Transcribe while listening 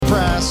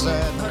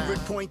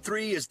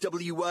100.3 is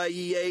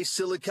WYEA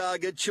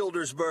Sylacauga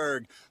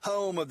Childersburg,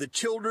 home of the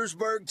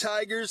Childersburg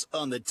Tigers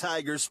on the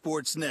Tiger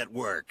Sports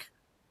Network.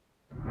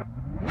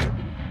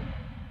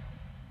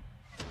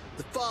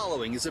 The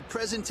following is a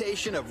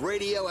presentation of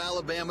Radio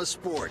Alabama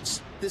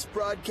Sports. This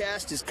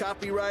broadcast is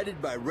copyrighted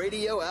by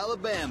Radio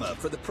Alabama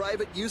for the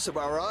private use of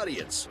our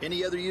audience.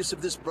 Any other use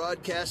of this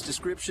broadcast,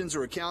 descriptions,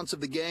 or accounts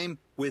of the game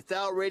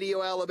without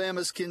Radio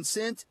Alabama's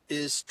consent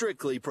is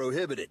strictly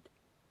prohibited.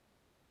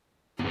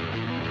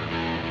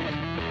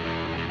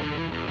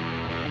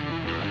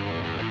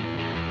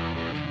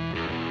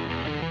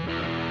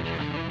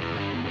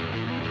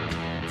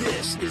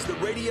 This is the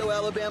Radio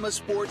Alabama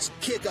Sports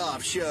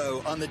Kickoff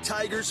Show on the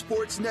Tiger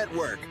Sports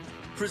Network,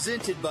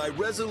 presented by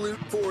Resolute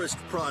Forest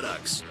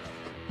Products.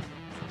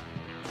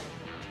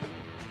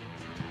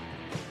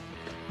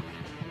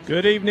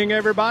 Good evening,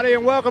 everybody,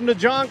 and welcome to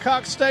John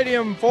Cox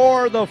Stadium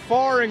for the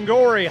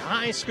Farangory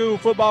High School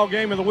football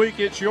game of the week.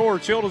 It's your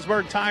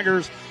Childersburg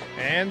Tigers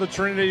and the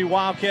Trinity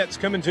Wildcats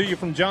coming to you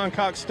from John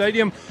Cox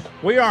Stadium.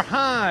 We are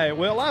high.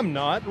 Well, I'm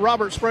not.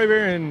 Robert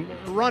Sprayberry and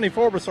Ronnie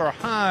Forbes are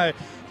high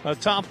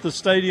atop the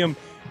stadium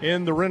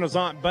in the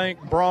Renaissance Bank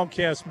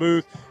broadcast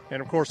booth. And,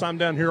 of course, I'm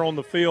down here on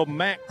the field.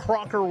 Matt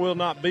Crocker will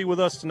not be with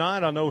us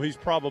tonight. I know he's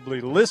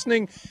probably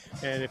listening.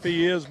 And if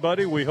he is,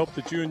 buddy, we hope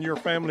that you and your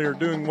family are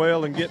doing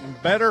well and getting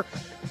better.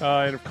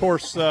 And, of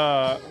course,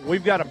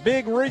 we've got a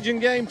big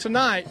region game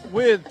tonight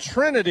with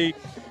Trinity.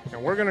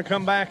 And we're going to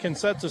come back and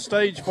set the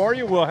stage for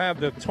you. We'll have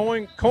the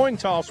coin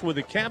toss with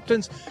the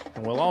captains,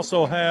 and we'll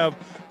also have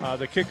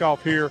the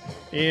kickoff here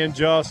in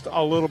just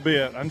a little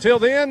bit. Until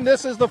then,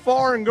 this is the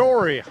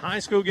Farangory High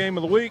School Game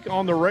of the Week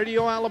on the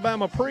Radio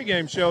Alabama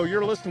pregame show.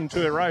 You're listening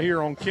to it right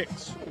here on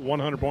Kicks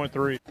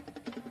 100.3.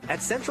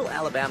 At Central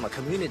Alabama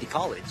Community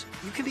College,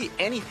 you can be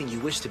anything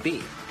you wish to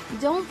be.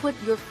 Don't put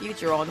your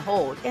future on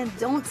hold and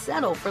don't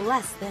settle for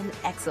less than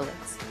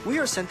excellence. We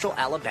are Central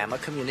Alabama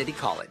Community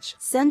College.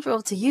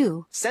 Central to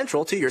you.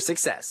 Central to your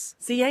success.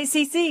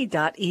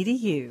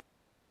 CACC.edu.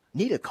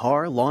 Need a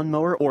car,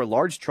 lawnmower, or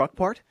large truck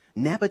part?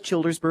 Napa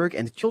Childersburg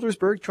and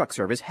Childersburg Truck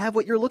Service have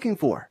what you're looking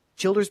for.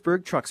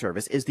 Childersburg Truck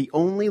Service is the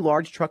only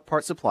large truck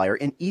part supplier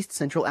in East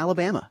Central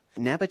Alabama.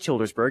 Napa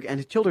Childersburg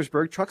and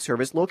Childersburg Truck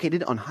Service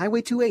located on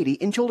Highway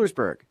 280 in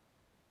Childersburg.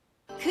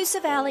 Coosa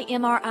Valley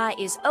MRI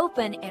is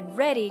open and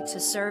ready to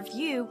serve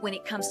you when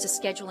it comes to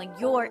scheduling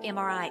your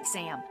MRI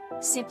exam.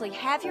 Simply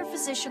have your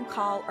physician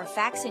call or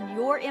fax in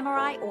your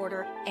MRI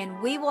order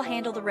and we will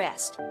handle the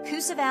rest.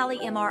 Coosa Valley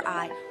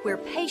MRI, where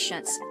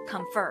patients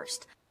come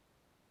first.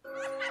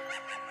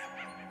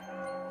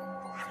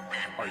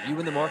 Are you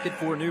in the market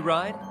for a new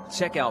ride?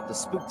 Check out the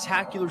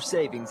spectacular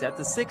savings at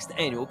the 6th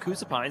Annual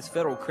Coosa Pines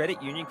Federal Credit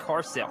Union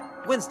Car Sale,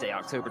 Wednesday,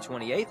 October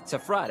 28th to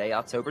Friday,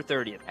 October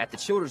 30th at the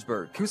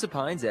Childersburg Coosa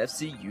Pines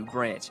FCU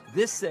branch.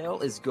 This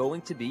sale is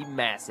going to be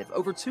massive.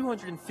 Over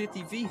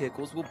 250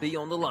 vehicles will be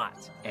on the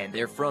lot, and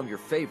they're from your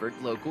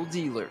favorite local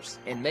dealers.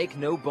 And make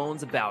no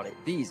bones about it,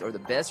 these are the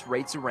best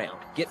rates around.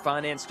 Get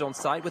financed on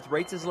site with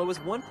rates as low as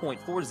 1.40%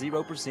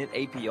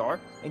 APR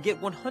and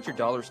get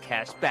 $100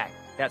 cash back.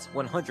 That's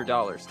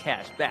 $100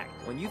 cash back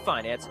when you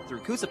finance through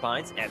Coosa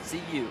Pines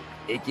FCU.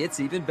 It gets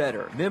even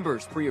better.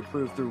 Members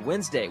pre-approved through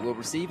Wednesday will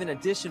receive an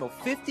additional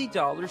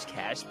 $50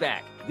 cash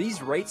back.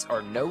 These rates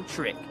are no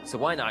trick, so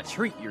why not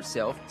treat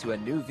yourself to a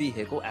new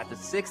vehicle at the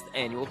 6th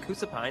Annual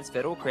Coosa Pines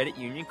Federal Credit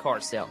Union Car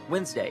Sale,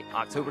 Wednesday,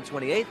 October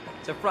 28th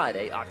to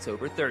Friday,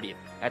 October 30th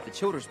at the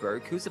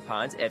Childersburg Coosa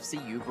Pines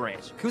FCU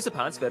branch. Coosa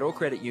Pines Federal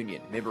Credit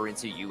Union, member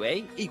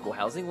NCUA, equal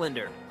housing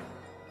lender.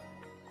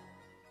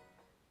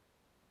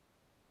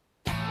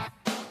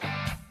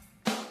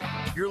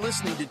 You're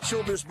listening to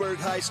Childersburg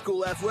High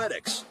School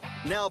Athletics.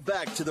 Now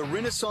back to the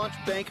Renaissance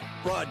Bank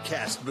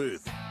broadcast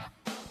booth.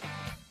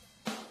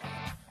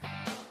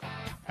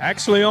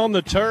 Actually on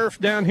the turf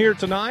down here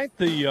tonight,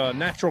 the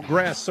natural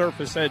grass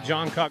surface at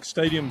John Cox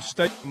Stadium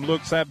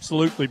looks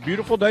absolutely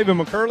beautiful. David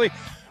McCurley,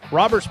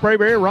 Robert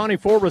Sprayberry, Ronnie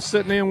Forbes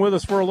sitting in with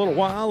us for a little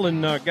while.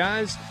 And,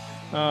 guys,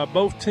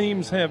 both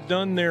teams have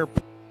done their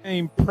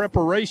game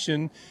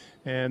preparation,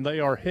 and they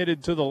are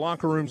headed to the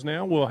locker rooms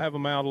now. We'll have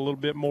them out a little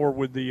bit more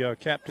with the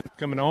captain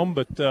coming on.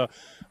 But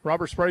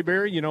Robert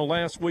Sprayberry,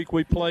 last week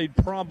we played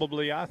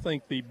probably, I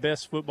think, the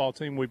best football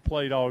team we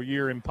played all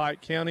year in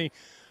Pike County.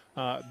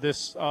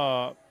 This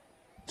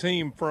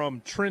team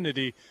from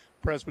Trinity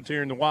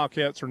Presbyterian, the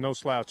Wildcats, are no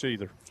slouch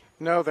either.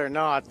 No, they're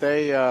not.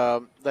 They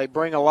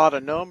bring a lot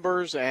of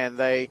numbers, and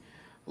they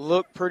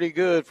look pretty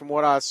good from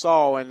what I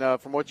saw. And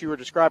from what you were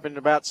describing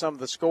about some of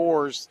the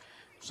scores,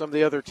 some of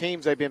the other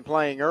teams they've been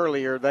playing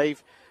earlier,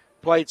 they've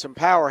played some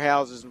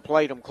powerhouses and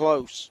played them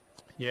close.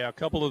 Yeah, a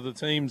couple of the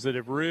teams that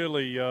have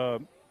really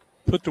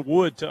put the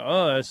wood to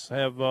us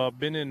have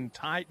been in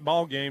tight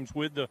ball games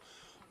with the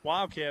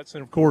Wildcats.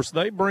 And, of course,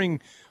 they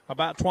bring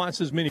about twice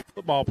as many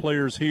football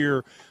players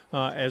here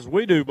as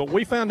we do. But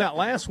we found out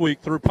last week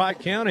through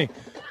Pike County,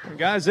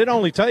 guys, it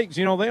only takes,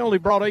 they only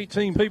brought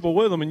 18 people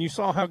with them, and you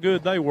saw how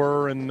good they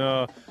were. And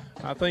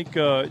I think,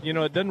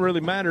 it doesn't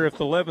really matter if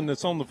the 11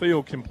 that's on the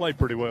field can play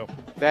pretty well.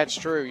 That's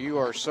true. You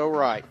are so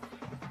right.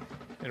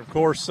 And, of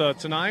course,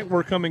 tonight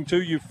we're coming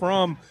to you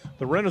from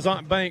the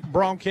Renaissance Bank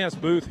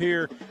broadcast booth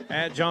here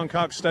at John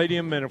Cox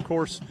Stadium. And, of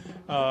course,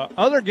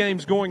 other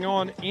games going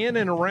on in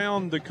and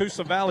around the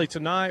Coosa Valley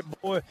tonight.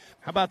 Boy,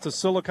 how about the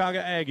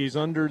Sylacauga Aggies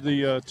under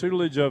the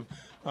tutelage of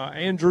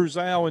Andrew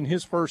Zhao in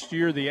his first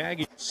year. The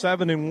Aggies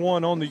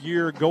 7-1 on the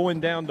year, going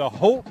down to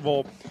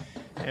Holtville.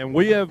 And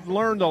we have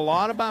learned a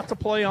lot about the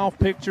playoff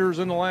pictures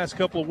in the last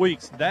couple of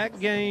weeks. That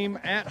game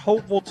at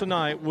Holtville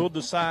tonight will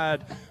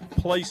decide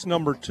place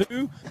number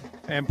 2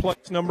 and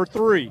place number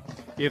 3.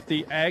 If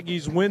the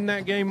Aggies win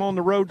that game on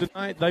the road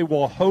tonight, they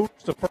will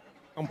host a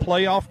first-round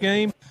playoff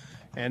game,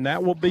 and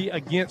that will be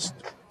against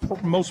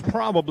most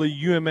probably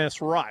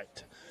UMS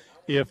Wright.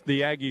 If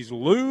the Aggies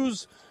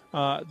lose,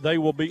 they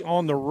will be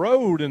on the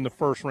road in the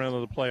first round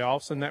of the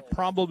playoffs, and that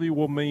probably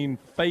will mean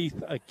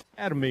Faith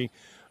Academy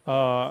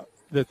that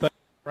they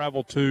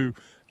travel to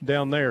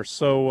down there.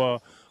 So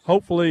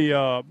hopefully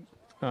the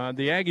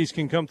Aggies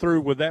can come through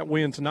with that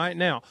win tonight.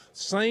 Now,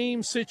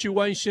 same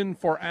situation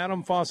for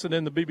Adam Fawcett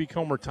and the B.B.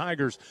 Comer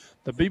Tigers.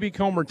 The B.B.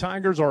 Comer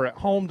Tigers are at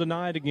home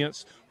tonight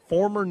against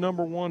former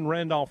number 1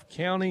 Randolph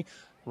County.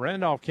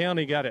 Randolph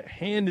County got it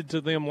handed to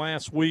them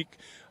last week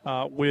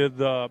with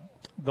the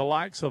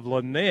likes of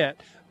Lynette.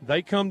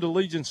 They come to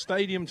Legion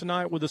Stadium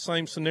tonight with the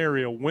same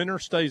scenario. Winner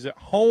stays at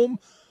home.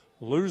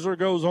 Loser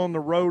goes on the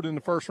road in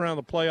the first round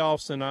of the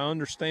playoffs, and I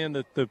understand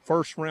that the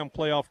first round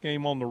playoff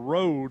game on the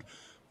road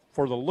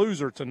for the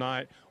loser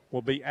tonight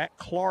will be at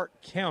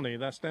Clark County.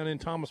 That's down in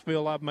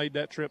Thomasville. I've made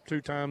that trip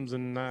 2 times,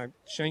 and I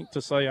shan't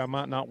to say I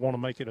might not want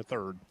to make it a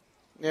third.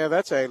 Yeah,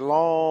 that's a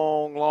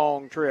long,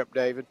 long trip,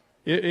 David.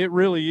 It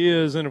really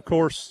is. And, of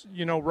course,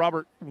 you know,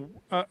 Robert,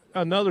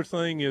 another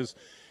thing is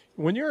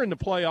when you're in the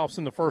playoffs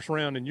in the first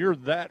round and you're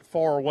that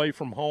far away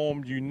from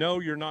home, you know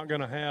you're not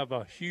going to have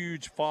a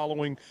huge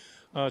following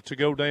to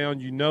go down.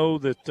 You know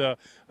that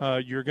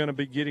you're going to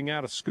be getting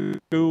out of school.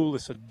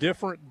 It's a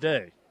different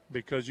day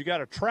because you got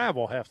to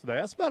travel half the day.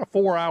 That's about a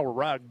 4-hour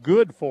ride,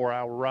 good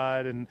 4-hour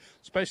ride, and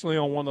especially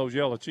on one of those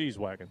yellow cheese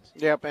wagons.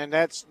 Yep, and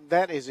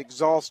that is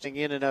exhausting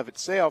in and of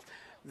itself.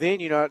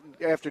 Then, you know,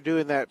 after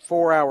doing that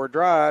 4-hour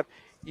drive,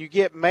 you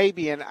get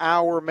maybe an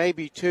hour,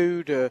 maybe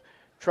 2 to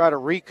try to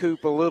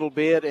recoup a little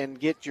bit and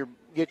get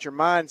your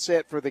mind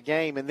set for the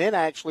game and then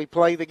actually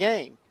play the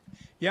game.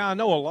 Yeah, I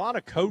know a lot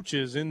of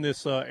coaches in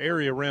this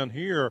area around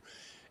here,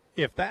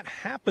 if that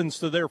happens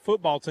to their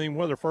football team,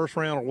 whether first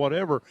round or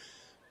whatever,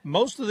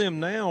 most of them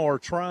now are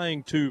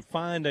trying to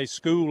find a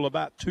school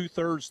about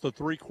 2/3 to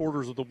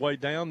 3/4 of the way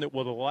down that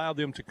would allow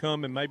them to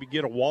come and maybe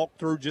get a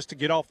walkthrough just to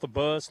get off the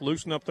bus,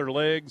 loosen up their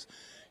legs,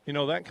 you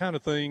know, that kind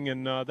of thing.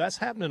 And that's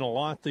happening a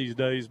lot these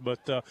days.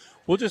 But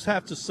we'll just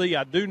have to see.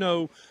 I do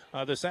know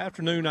this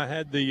afternoon I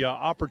had the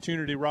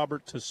opportunity,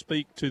 Robert, to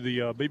speak to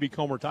the B.B.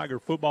 Comer Tiger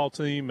football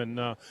team,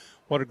 and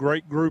what a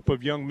great group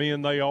of young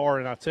men they are.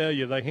 And I tell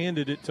you, they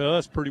handed it to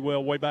us pretty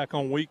well way back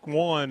on week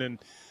 1. And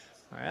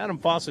Adam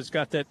Fawcett's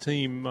got that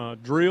team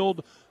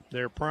drilled.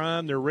 They're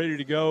primed. They're ready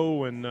to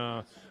go. And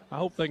I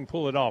hope they can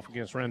pull it off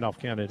against Randolph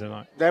County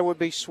tonight. That would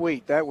be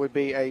sweet. That would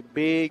be a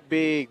big,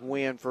 big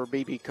win for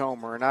B.B.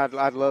 Comer, and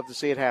I'd love to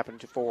see it happen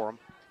for them.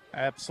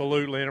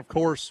 Absolutely. And, of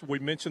course, we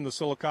mentioned the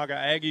Sylacauga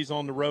Aggies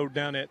on the road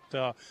down at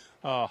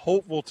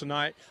Holtville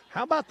tonight.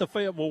 How about the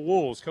Fayetteville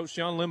Wolves? Coach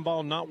John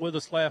Limbaugh not with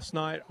us last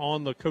night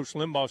on the Coach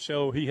Limbaugh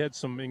Show. He had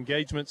some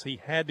engagements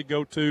he had to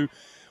go to.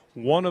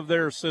 One of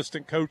their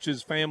assistant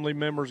coaches' family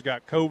members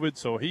got COVID,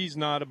 so he's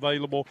not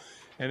available.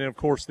 And then, of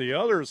course, the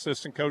other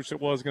assistant coach that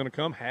was going to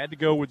come had to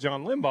go with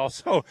John Limbaugh.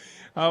 So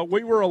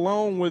we were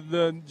alone with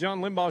the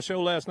John Limbaugh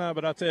Show last night.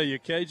 But I tell you,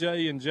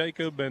 KJ and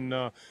Jacob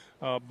and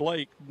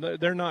Blake,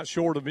 they're not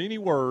short of any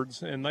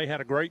words, and they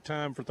had a great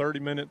time for 30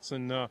 minutes.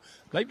 And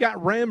they've got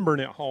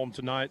Ranburne at home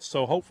tonight,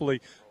 so hopefully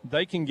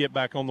they can get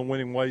back on the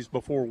winning ways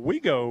before we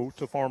go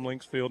to Farm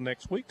Links Field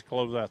next week to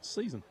close out the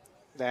season.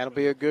 That'll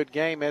be a good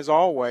game, as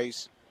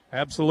always.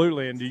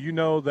 Absolutely. And do you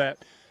know that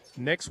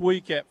next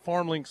week at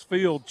Farm Links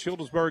Field,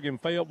 Childersburg and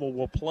Fayetteville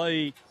will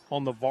play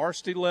on the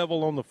varsity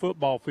level on the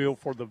football field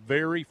for the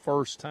very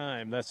first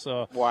time. That's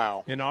a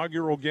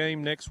inaugural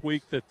game next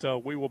week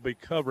that we will be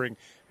covering,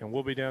 and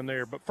we'll be down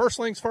there. But first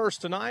things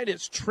first, tonight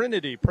it's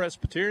Trinity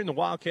Presbyterian. The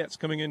Wildcats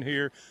coming in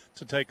here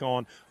to take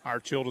on our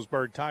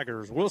Childersburg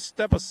Tigers. We'll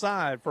step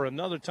aside for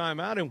another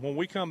timeout, and when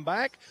we come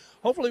back,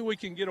 hopefully we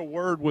can get a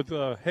word with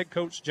head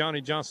coach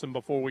Johnny Johnson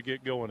before we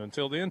get going.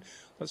 Until then,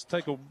 let's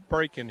take a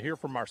break and hear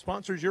from our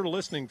sponsors. You're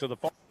listening to the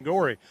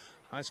Farm-Gorey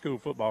High School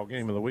Football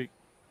Game of the Week.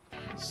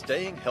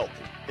 Staying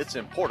healthy, it's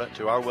important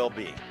to our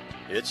well-being.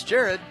 It's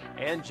Jared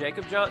and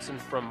Jacob Johnson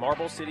from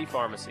Marble City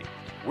Pharmacy.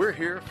 We're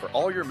here for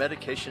all your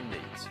medication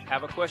needs.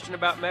 Have a question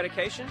about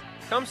medication?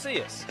 Come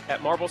see us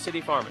at Marble City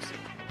Pharmacy.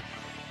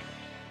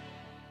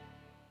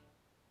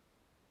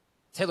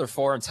 Taylor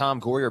Farr and Tom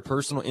Gorey are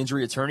personal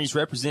injury attorneys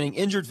representing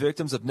injured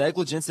victims of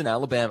negligence in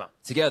Alabama.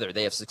 Together,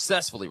 they have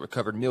successfully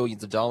recovered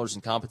millions of dollars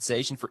in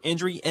compensation for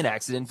injury and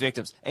accident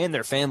victims and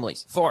their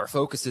families. FAR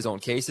focuses on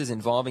cases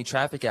involving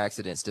traffic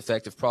accidents,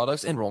 defective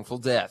products, and wrongful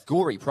death.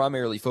 Gorey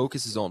primarily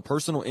focuses on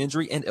personal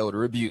injury and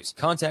elder abuse.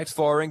 Contact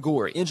FAR and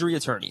Gorey injury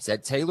attorneys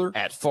at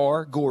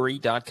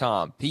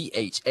taylor@fargorey.com,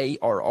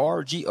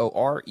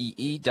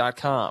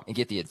 PHARGOREE.com, and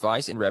get the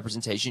advice and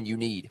representation you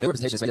need. No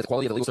representation is made that the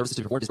quality of the legal services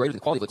to be performed is greater than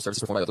the quality of legal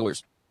services performed by other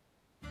lawyers.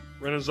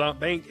 Renaissance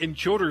Bank in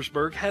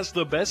Childersburg has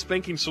the best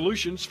banking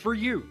solutions for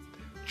you.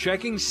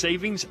 Checking,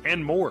 savings,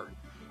 and more.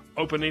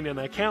 Opening an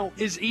account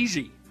is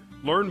easy.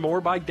 Learn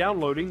more by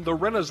downloading the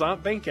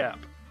Renaissance Bank app.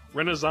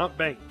 Renaissance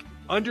Bank,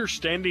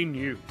 understanding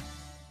you.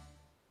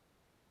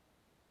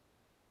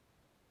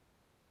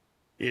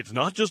 It's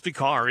not just a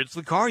car, it's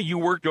the car you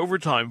worked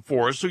overtime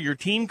for so your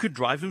team could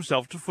drive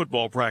himself to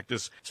football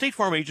practice. State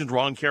Farm agent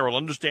Ron Carroll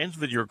understands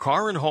that your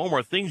car and home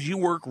are things you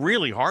work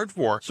really hard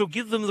for, so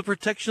give them the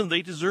protection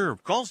they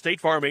deserve. Call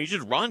State Farm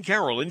agent Ron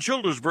Carroll in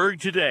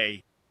Childersburg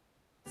today.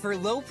 For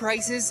low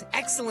prices,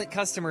 excellent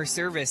customer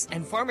service,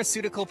 and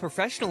pharmaceutical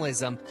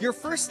professionalism, your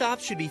first stop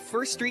should be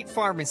First Street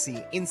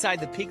Pharmacy inside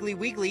the Piggly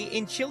Wiggly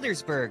in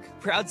Childersburg.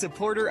 Proud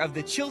supporter of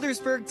the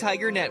Childersburg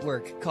Tiger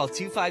Network. Call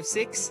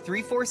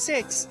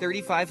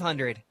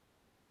 256-346-3500.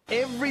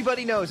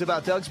 Everybody knows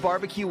about Doug's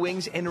barbecue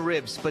wings and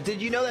ribs, but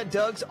did you know that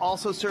Doug's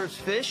also serves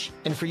fish?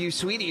 And for you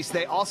sweeties,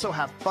 they also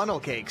have funnel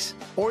cakes.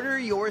 Order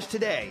yours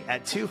today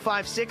at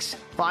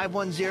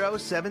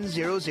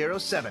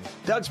 256-510-7007.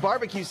 Doug's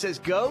Barbecue says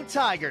go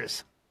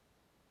Tigers!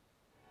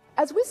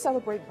 As we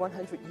celebrate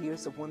 100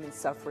 years of women's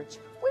suffrage,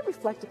 we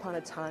reflect upon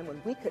a time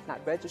when we could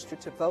not register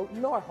to vote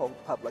nor hold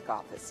public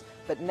office.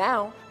 But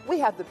now, we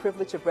have the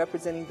privilege of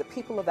representing the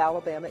people of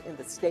Alabama in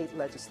the state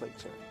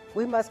legislature.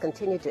 We must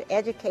continue to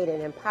educate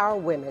and empower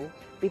women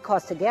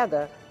because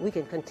together we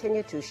can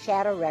continue to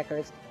shatter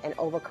records and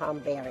overcome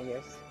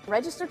barriers.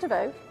 Register to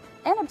vote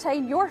and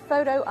obtain your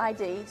photo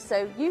ID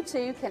so you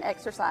too can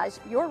exercise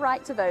your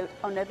right to vote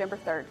on November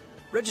 3rd.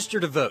 Register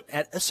to vote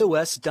at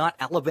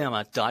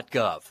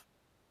sos.alabama.gov.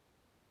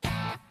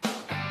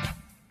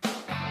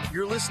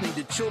 You're listening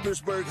to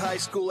Childersburg High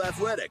School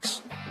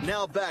Athletics.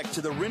 Now back to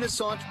the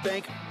Renaissance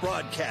Bank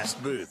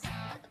broadcast booth.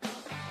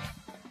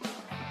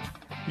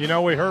 You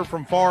know, we heard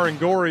from Far and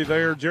Gorey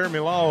there. Jeremy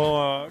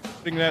Law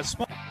getting that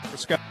spot.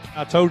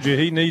 I told you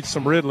he needs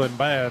some Ritalin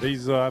bad.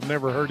 I've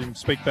never heard him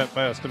speak that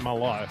fast in my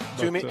life.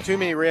 Too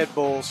many Red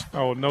Bulls.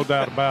 Oh, no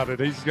doubt about it.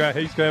 He's got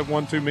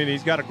one too many.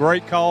 He's got a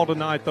great call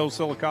tonight, though,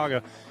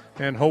 Sylacauga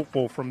and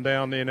Hopeful from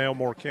down in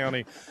Elmore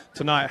County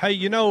tonight. Hey,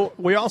 you know,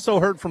 we also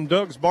heard from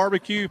Doug's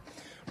Barbecue.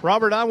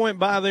 Robert, I went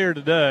by there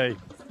today,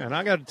 and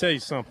I got to tell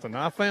you something.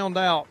 I found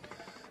out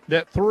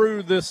that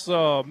through this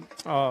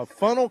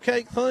funnel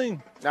cake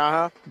thing,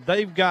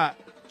 they've got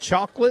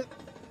chocolate,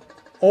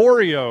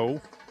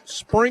 Oreo,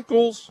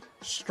 sprinkles,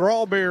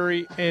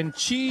 strawberry, and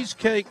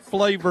cheesecake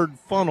flavored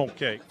funnel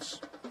cakes.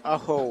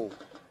 Oh.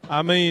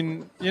 I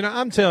mean, you know,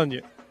 I'm telling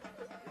you,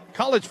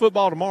 college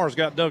football tomorrow's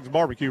got Doug's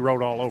Barbecue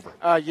wrote all over it.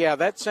 Yeah,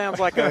 that sounds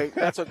like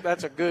that's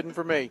a good one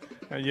for me.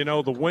 You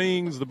know, the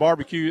wings, the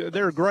barbecue,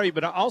 they're great.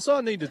 But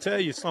I need to tell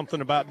you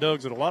something about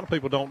Doug's that a lot of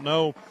people don't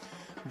know.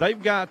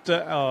 They've got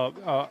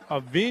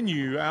a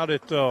venue out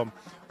at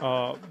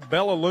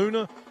Bella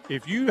Luna.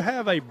 If you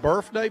have a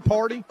birthday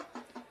party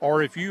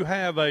or if you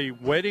have a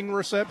wedding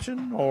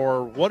reception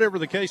or whatever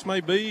the case may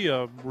be,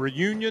 a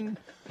reunion,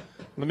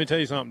 let me tell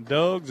you something.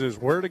 Doug's is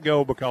where to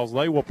go because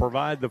they will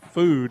provide the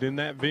food in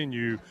that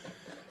venue.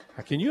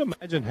 Can you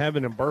imagine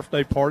having a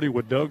birthday party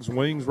with Doug's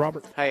Wings,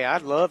 Robert? Hey,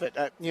 I'd love it.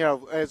 You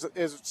know, as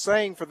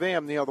saying for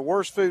them, you know, the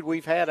worst food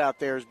we've had out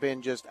there has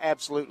been just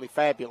absolutely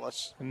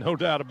fabulous. No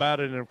doubt about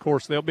it. And, of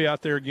course, they'll be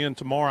out there again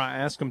tomorrow. I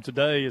asked them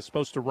today. It's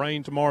supposed to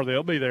rain tomorrow.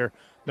 They'll be there.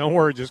 Don't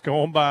worry, just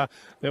go on by.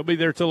 They'll be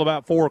there till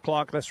about 4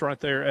 o'clock. That's right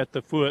there at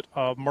the foot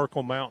of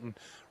Merkle Mountain,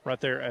 right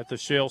there at the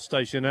Shell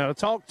Station. Now, I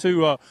talked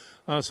to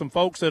some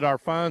folks at our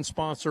fine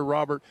sponsor,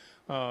 Robert,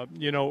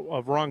 you know,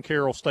 of Ron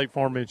Carroll State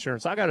Farm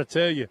Insurance. I got to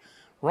tell you,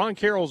 Ron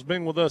Carroll's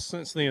been with us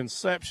since the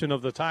inception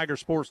of the Tiger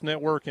Sports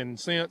Network and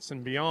since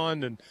and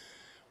beyond. And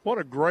what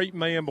a great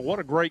man, but what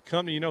a great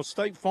company. You know,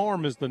 State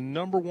Farm is the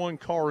 #1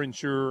 car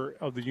insurer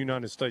of the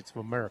United States of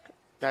America.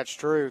 That's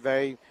true.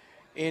 They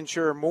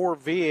insure more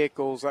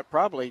vehicles,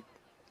 probably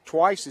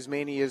twice as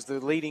many as the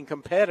leading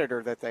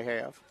competitor that they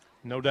have.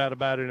 No doubt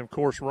about it. And, of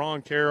course,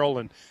 Ron Carroll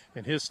and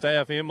his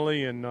staff,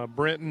 Emily and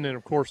Brenton, and,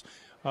 of course,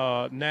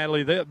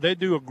 Natalie, they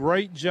do a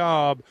great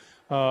job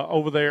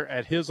over there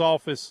at his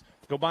office.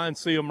 Go by and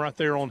see them right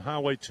there on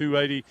Highway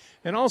 280.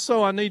 And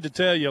also, I need to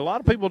tell you, a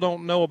lot of people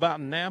don't know about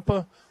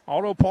Napa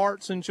Auto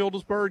Parts in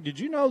Childersburg. Did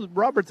you know,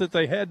 Robert, that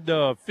they had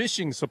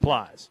fishing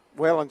supplies?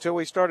 Well, until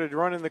we started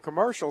running the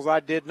commercials, I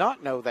did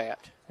not know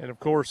that. And,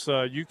 of course,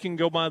 you can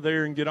go by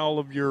there and get all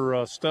of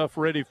your stuff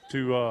ready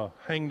to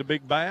hang the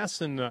big bass.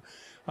 And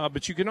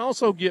but you can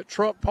also get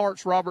truck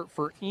parts, Robert,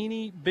 for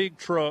any big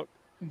truck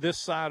this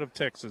side of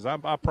Texas.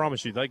 I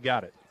promise you, they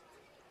got it.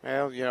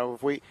 Well, you know,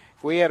 if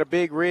we had a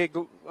big rig,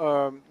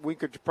 we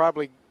could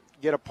probably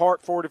get a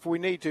part for it if we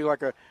need to,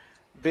 like a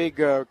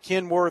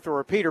Kenworth or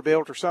a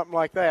Peterbilt or something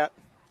like that.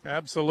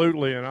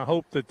 Absolutely, and I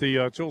hope that the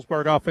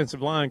Childersburg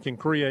offensive line can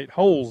create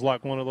holes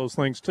like one of those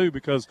things too,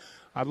 because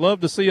I'd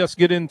love to see us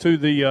get into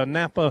the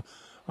Napa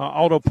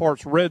Auto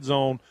Parts red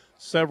zone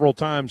several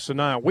times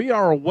tonight. We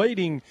are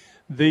awaiting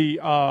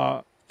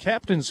the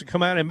captains to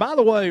come out. And by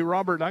the way,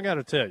 Robert, I got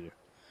to tell you,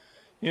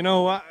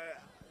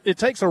 it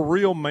takes a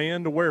real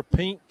man to wear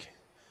pink,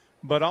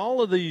 but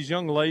all of these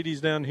young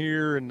ladies down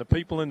here and the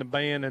people in the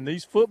band and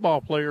these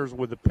football players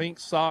with the pink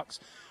socks,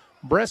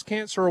 Breast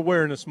Cancer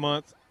Awareness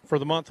Month for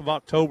the month of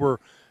October,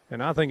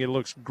 and I think it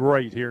looks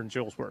great here in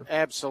Childersburg.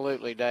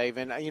 Absolutely, Dave.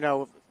 And,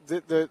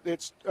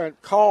 it's a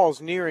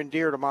cause near and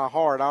dear to my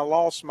heart. I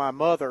lost my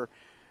mother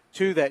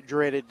to that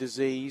dreaded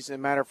disease. As a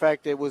matter of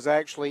fact, it was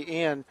actually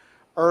in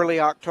early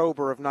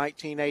October of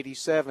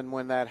 1987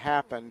 when that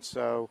happened.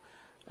 So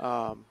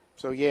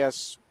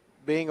yes,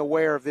 being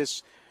aware of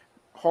this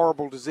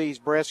horrible disease,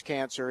 breast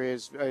cancer,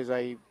 is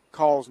a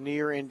cause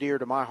near and dear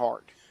to my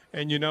heart.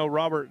 And,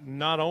 Robert,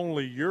 not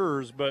only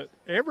yours, but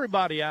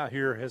everybody out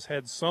here has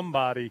had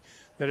somebody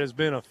that has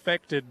been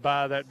affected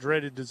by that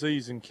dreaded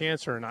disease and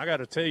cancer. And I got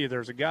to tell you,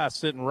 there's a guy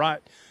sitting right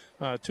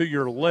to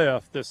your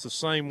left that's the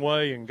same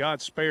way, and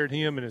God spared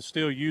him and is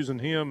still using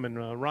him.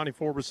 And Ronnie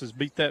Forbes has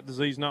beat that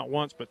disease not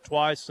once but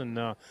twice.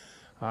 And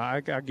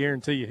I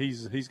guarantee you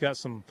he's got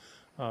some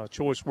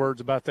choice words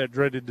about that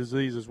dreaded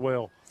disease as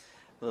well.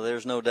 Well,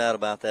 there's no doubt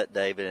about that,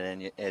 David.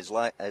 And as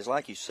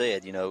like you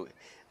said,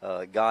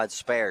 God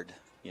spared.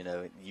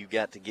 You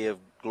got to give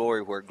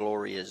glory where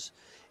glory is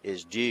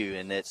due,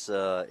 and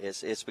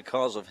it's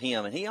because of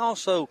him. And he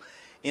also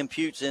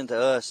imputes into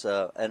us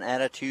an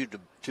attitude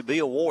to be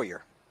a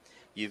warrior.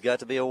 You've got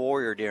to be a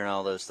warrior during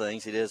all those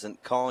things. He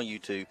doesn't call you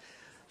to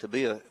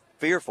be a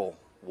fearful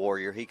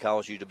warrior. He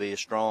calls you to be a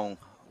strong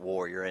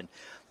warrior, and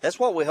that's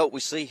what we hope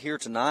we see here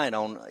tonight.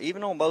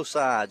 Even on both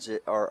sides,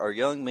 are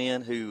young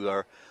men who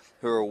are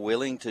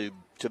willing to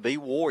be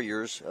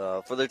warriors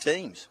for their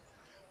teams.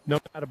 No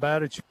doubt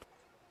about it.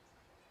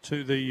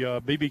 To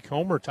the B.B.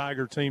 Comer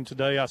Tiger team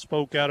today, I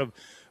spoke out of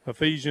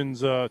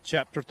Ephesians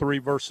chapter 3,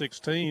 verse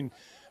 16,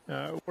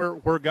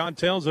 where God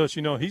tells us,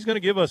 He's going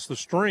to give us the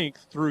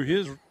strength through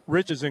His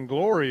riches and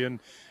glory, and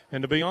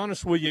to be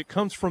honest with you, it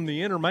comes from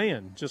the inner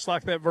man, just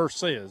like that verse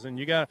says. And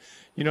you got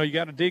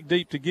to dig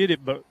deep to get it,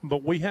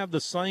 but we have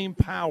the same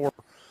power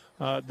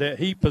that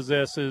He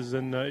possesses,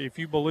 and if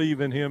you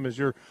believe in Him as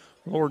your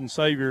Lord and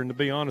Savior, and to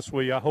be honest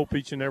with you, I hope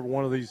each and every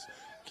one of these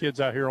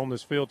kids out here on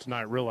this field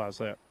tonight realize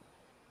that.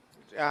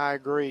 I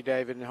agree,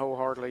 David, and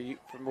wholeheartedly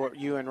from what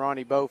you and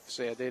Ronnie both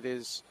said. It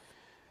is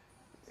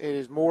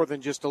more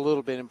than just a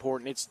little bit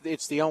important.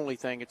 It's the only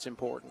thing that's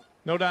important.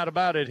 No doubt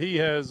about it. He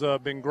has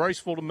been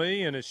graceful to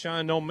me and has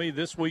shined on me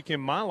this week in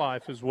my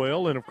life as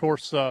well. And, of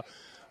course,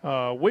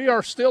 we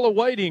are still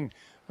awaiting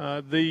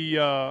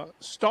the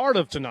start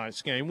of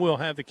tonight's game. We'll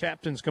have the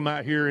captains come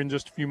out here in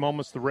just a few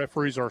moments. The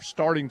referees are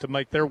starting to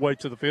make their way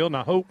to the field, and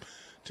I hope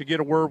to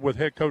get a word with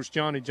head coach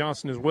Johnny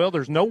Johnson as well.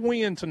 There's no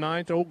wind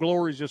tonight. The Old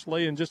Glory's just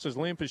laying just as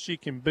limp as she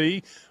can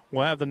be.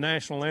 We'll have the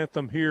national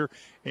anthem here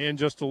in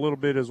just a little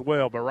bit as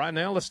well. But right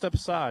now, let's step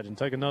aside and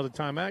take another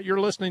time out. You're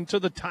listening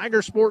to the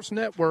Tiger Sports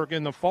Network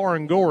in the Far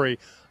and Gory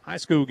High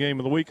School Game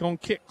of the Week on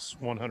Kicks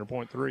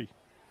 100.3.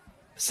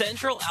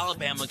 Central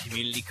Alabama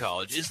Community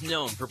College is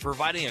known for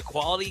providing a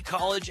quality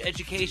college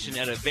education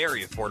at a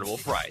very affordable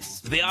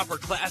price. They offer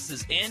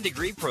classes and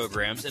degree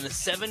programs in a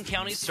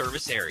 7-county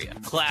service area.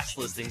 Class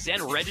listings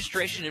and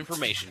registration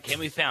information can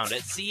be found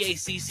at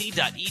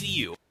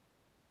cacc.edu.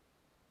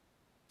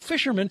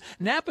 Fishermen,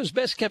 Napa's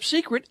best kept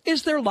secret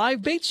is their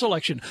live bait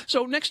selection.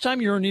 So next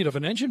time you're in need of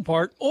an engine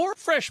part or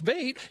fresh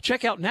bait,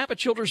 check out Napa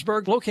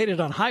Childersburg, located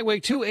on Highway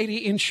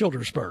 280 in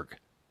Childersburg.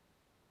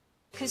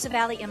 Coosa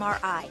Valley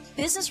MRI,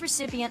 business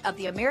recipient of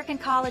the American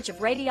College of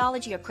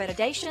Radiology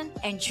Accreditation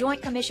and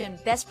Joint Commission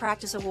Best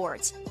Practice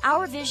Awards.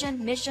 Our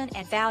vision, mission,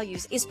 and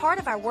values is part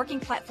of our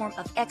working platform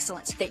of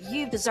excellence that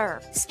you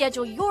deserve.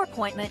 Schedule your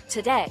appointment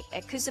today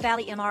at Coosa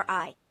Valley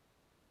MRI.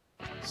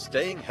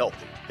 Staying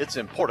healthy, it's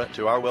important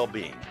to our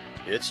well-being.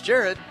 It's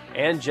Jared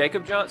and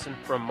Jacob Johnson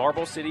from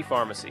Marble City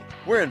Pharmacy.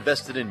 We're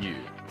invested in you,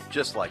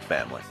 just like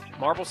family.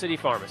 Marble City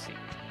Pharmacy,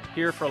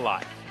 here for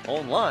life.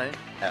 Online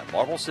at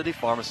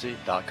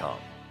marblecitypharmacy.com.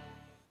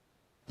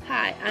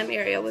 Hi, I'm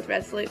Ariel with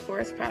Resolute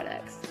Forest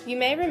Products. You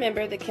may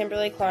remember the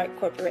Kimberly-Clark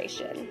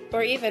Corporation,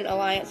 or even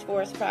Alliance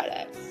Forest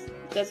Products.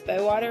 Does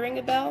Bowater ring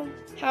a bell?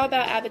 How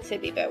about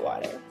Abitibi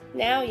Bowater?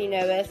 Now you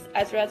know us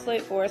as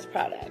Resolute Forest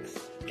Products.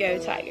 Go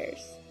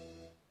Tigers!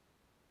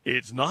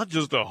 It's not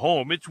just a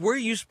home, it's where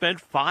you spent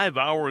 5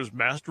 hours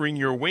mastering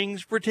your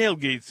wings for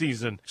tailgate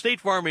season. State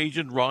Farm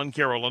agent Ron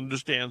Carroll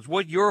understands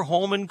what your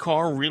home and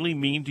car really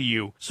mean to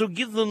you, so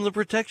give them the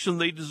protection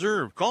they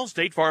deserve. Call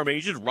State Farm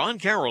agent Ron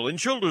Carroll in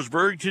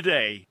Childersburg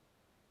today.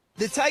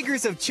 The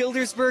Tigers of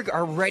Childersburg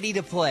are ready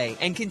to play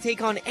and can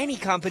take on any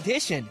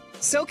competition.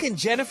 So can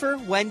Jennifer,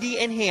 Wendy,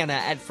 and Hannah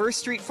at First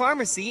Street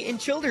Pharmacy in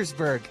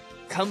Childersburg.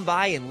 Come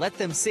by and let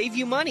them save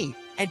you money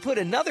and put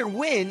another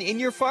win in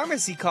your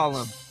pharmacy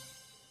column.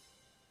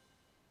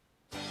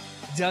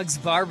 Doug's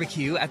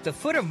Barbecue at the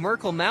foot of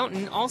Merkle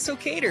Mountain also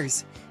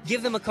caters.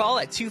 Give them a call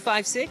at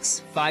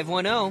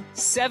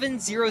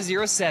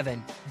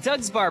 256-510-7007.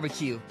 Doug's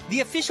Barbecue, the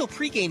official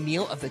pregame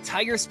meal of the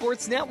Tiger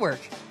Sports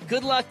Network.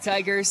 Good luck,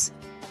 Tigers.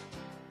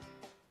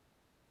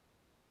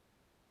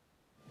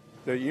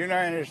 The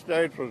United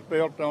States was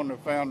built on the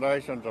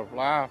foundations of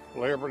life,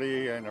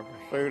 liberty, and the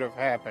pursuit of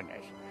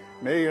happiness.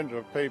 Millions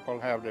of people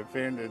have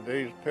defended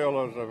these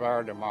pillars of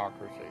our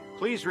democracy.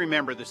 Please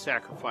remember the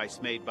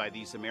sacrifice made by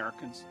these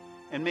Americans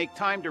and make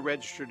time to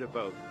register to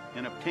vote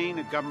and obtain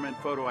a government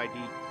photo ID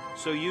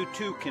so you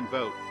too can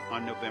vote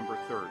on November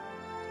 3rd.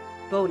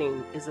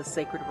 Voting is a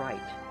sacred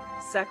right.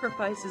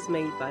 Sacrifices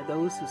made by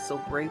those who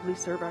so bravely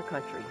serve our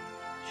country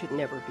should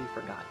never be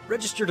forgotten.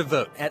 Register to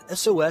vote at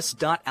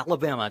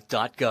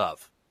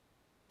sos.alabama.gov.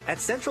 At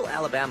Central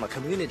Alabama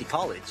Community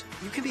College,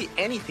 you can be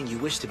anything you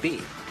wish to be.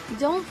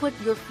 Don't put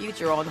your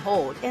future on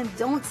hold and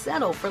don't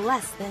settle for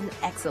less than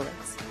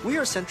excellence. We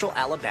are Central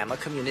Alabama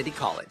Community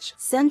College.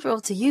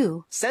 Central to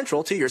you.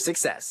 Central to your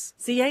success.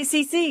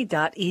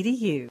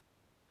 CACC.edu.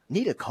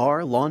 Need a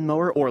car,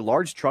 lawnmower, or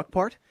large truck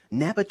part?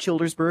 Napa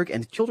Childersburg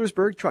and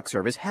Childersburg Truck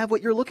Service have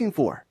what you're looking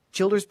for.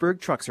 Childersburg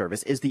Truck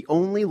Service is the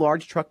only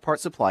large truck part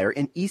supplier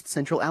in East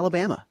Central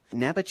Alabama.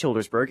 Napa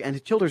Childersburg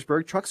and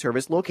Childersburg Truck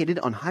Service located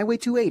on Highway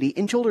 280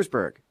 in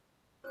Childersburg.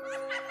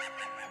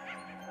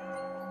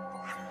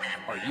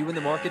 Are you in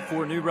the market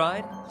for a new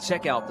ride?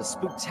 Check out the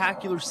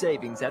spectacular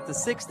savings at the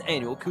 6th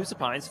Annual Coosa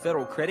Pines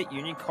Federal Credit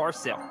Union Car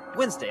Sale,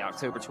 Wednesday,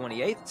 October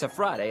 28th to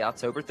Friday,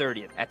 October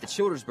 30th at the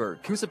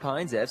Childersburg Coosa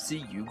Pines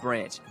FCU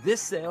branch.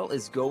 This sale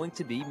is going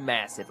to be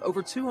massive.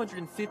 Over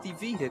 250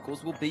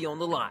 vehicles will be on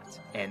the lot,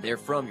 and they're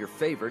from your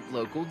favorite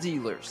local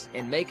dealers.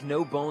 And make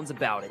no bones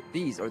about it,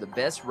 these are the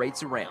best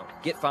rates around.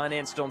 Get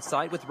financed on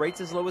site with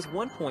rates as low as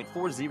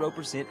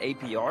 1.40%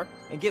 APR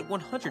and get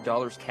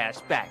 $100 cash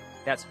back.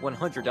 That's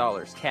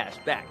 $100 cash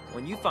back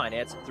when you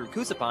finance through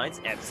Coosa Pines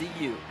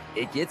FCU.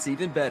 It gets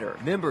even better.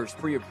 Members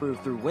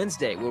pre-approved through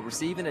Wednesday will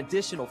receive an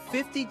additional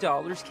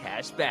 $50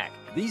 cash back.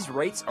 These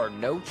rates are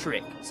no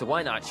trick, so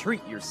why not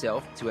treat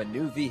yourself to a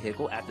new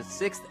vehicle at the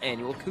 6th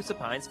Annual Coosa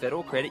Pines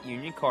Federal Credit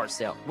Union Car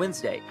Sale,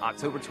 Wednesday,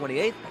 October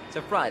 28th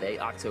to Friday,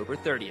 October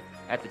 30th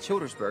at the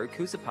Childersburg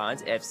Coosa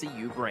Pines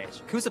FCU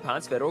branch. Coosa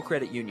Pines Federal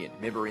Credit Union,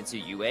 member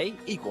NCUA,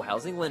 equal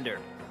housing lender.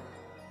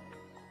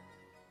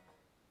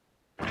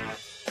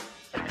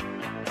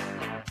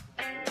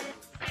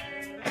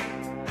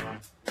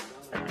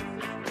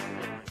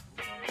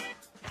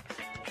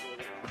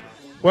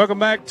 Welcome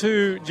back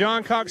to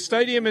John Cox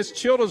Stadium. It's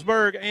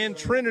Childersburg and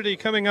Trinity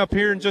coming up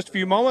here in just a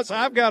few moments.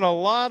 I've got a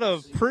lot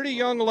of pretty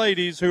young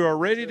ladies who are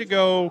ready to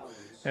go,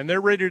 and they're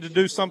ready to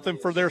do something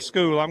for their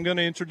school. I'm going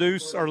to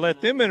introduce, or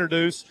let them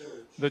introduce,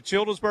 the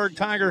Childersburg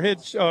Tiger head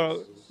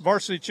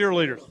varsity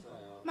cheerleaders.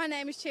 My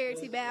name is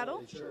Charity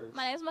Battle.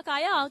 My name is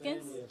Micaiah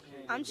Hawkins.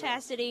 I'm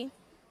Chastity.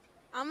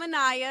 I'm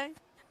Anaya.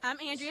 I'm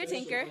Andrea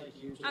Tinker.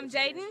 I'm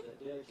Jaden.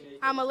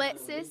 I'm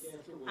Alexis.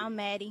 I'm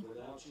Maddie.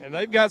 And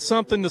they've got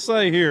something to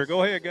say here.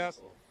 Go ahead,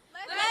 guys.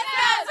 Let's go,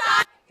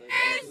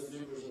 Tigers!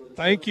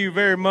 Thank you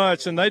very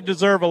much. And they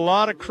deserve a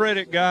lot of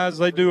credit, guys.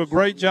 They do a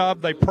great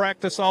job. They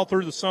practice all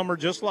through the summer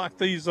just like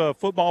these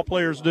football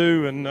players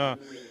do, and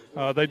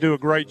they do a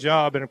great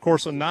job. And, of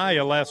course,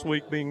 Anaya last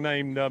week being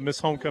named Miss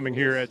Homecoming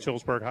here at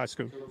Childersburg High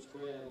School.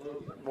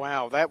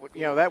 Wow,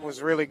 that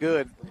was really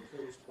good.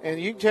 And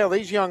you can tell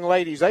these young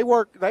ladies, they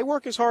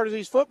work as hard as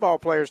these football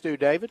players do,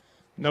 David.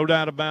 No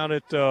doubt about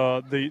it.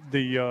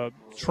 The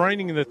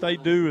training that they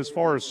do as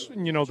far as,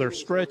 their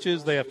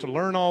stretches, they have to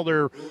learn all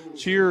their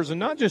cheers, and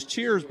not just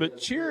cheers, but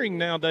cheering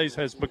nowadays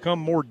has become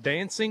more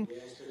dancing,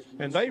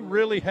 and they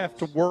really have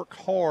to work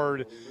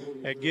hard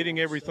at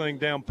getting everything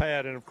down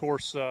pat. And, of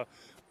course,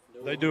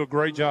 they do a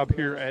great job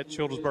here at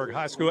Childersburg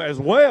High School, as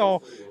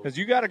well as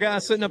you got a guy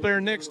sitting up there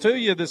next to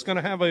you that's going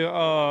to have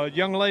a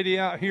young lady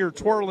out here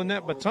twirling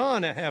that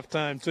baton at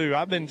halftime, too.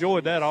 I've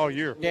enjoyed that all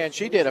year. Yeah, and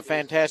she did a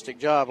fantastic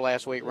job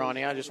last week,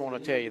 Ronnie. I just want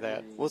to tell you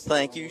that. Well,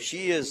 thank you.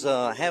 She is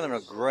having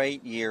a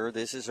great year.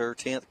 This is her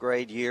 10th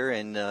grade year,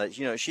 and,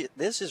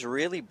 this has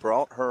really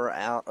brought her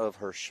out of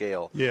her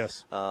shell.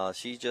 Yes.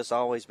 She's just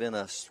always been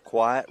a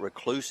quiet,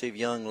 reclusive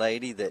young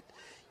lady that,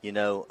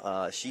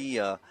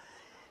 she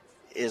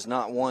is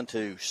not one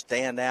to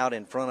stand out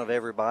in front of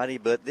everybody,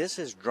 but this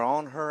has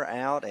drawn her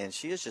out, and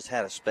she has just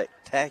had a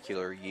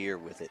spectacular year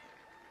with it.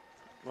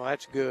 Well,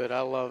 that's good. I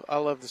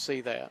love to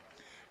see that.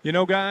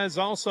 Guys,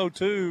 also,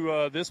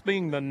 too, this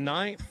being the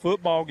 9th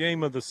football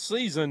game of the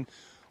season,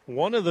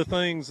 one of the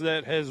things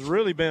that has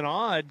really been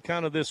odd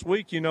kind of this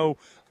week,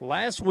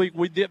 last week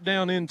we dipped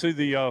down into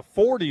the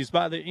 40s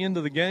by the end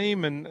of the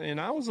game, and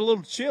I was a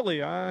little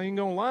chilly. I ain't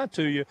going to lie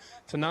to you.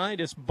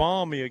 Tonight it's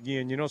balmy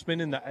again. It's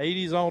been in the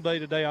 80s all day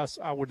today.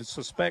 I would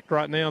suspect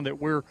right now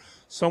that we're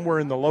somewhere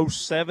in the low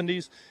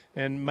 70s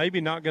and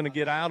maybe not going to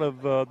get out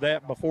of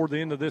that before the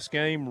end of this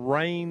game.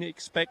 Rain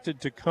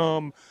expected to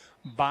come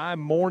by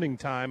morning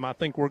time. I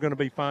think we're going to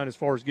be fine as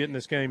far as getting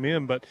this game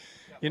in, but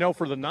you know,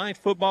 for the 9th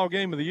football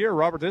game of the year,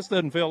 Robert, this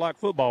doesn't feel like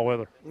football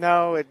weather.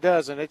 No, it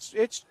doesn't.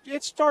 It's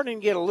starting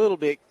to get a little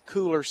bit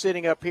cooler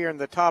sitting up here in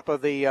the top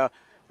of the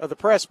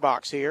press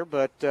box here,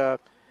 but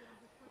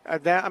I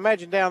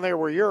imagine down there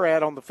where you're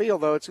at on the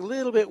field, though, it's a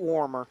little bit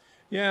warmer.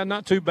 Yeah,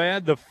 not too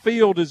bad. The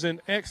field is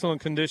in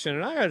excellent condition.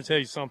 And I got to tell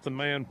you something,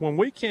 man. When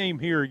we came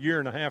here a year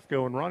and a half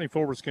ago, and Ronnie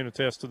Forrest can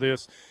attest to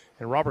this,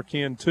 and Robert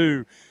Ken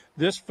too,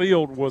 this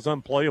field was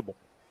unplayable.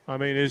 I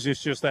mean, it's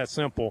just that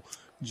simple.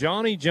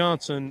 Johnny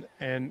Johnson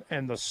and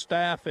the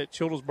staff at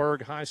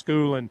Childersburg High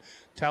School and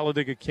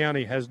Talladega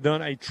County has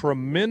done a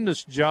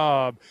tremendous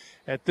job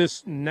at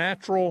this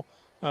natural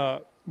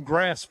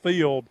grass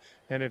field,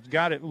 and it's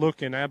got it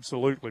looking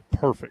absolutely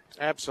perfect.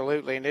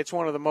 Absolutely, and it's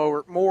one of the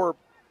more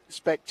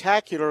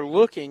spectacular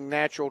looking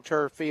natural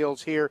turf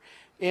fields here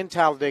in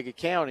Talladega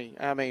County.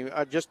 I mean,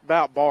 just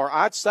about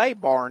I'd say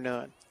bar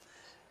none.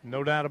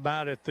 No doubt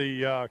about it.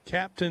 The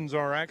captains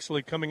are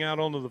actually coming out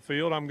onto the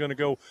field. I'm going to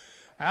go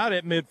out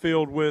at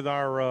midfield with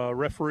our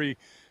referee,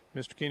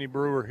 Mr. Kenny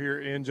Brewer, here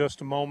in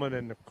just a moment.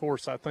 And, of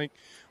course, I think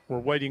we're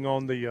waiting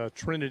on the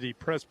Trinity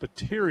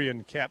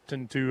Presbyterian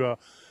captain to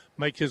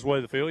make his way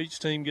to the field. Each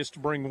team gets to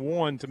bring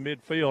one to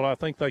midfield. I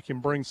think they can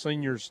bring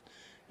seniors,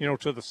 you know,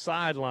 to the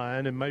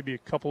sideline, and maybe a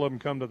couple of them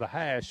come to the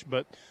hash,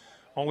 but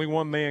only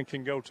one man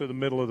can go to the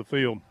middle of the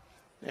field.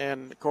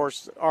 And, of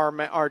course,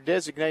 our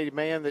designated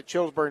man that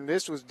Childersburg,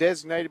 this was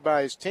designated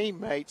by his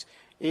teammates,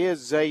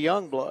 is Zay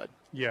Youngblood.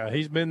 Yeah,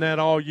 he's been that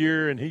all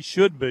year, and he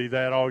should be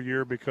that all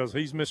year because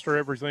he's Mr.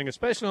 Everything,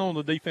 especially on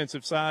the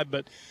defensive side.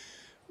 But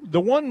the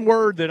one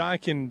word that I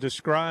can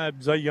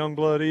describe Zay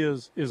Youngblood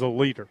is a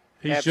leader.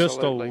 He's Absolutely.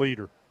 Just a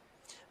leader.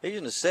 He's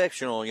an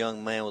exceptional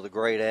young man with a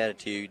great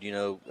attitude. You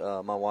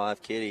know, my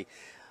wife, Kitty,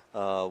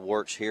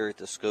 works here at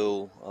the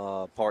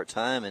school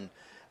part-time,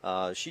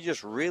 and she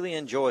just really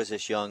enjoys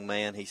this young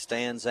man. He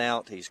stands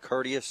out. He's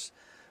courteous,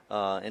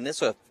 and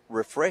it's a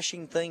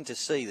refreshing thing to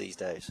see these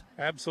days.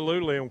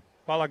 Absolutely. And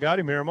while I got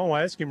him here, I'm going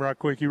to ask him right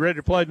quick. You ready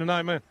to play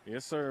tonight, man?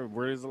 Yes, sir.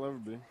 Ready as I'll ever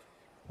be.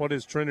 What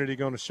is Trinity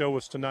going to show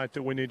us tonight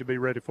that we need to be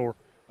ready for?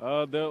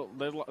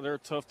 They're a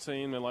tough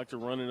team. They like to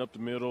run it up the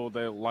middle.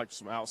 They like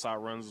some outside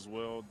runs as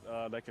well.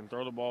 They can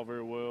throw the ball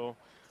very well.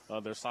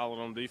 They're solid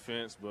on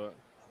defense, but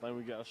I think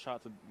we got a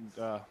shot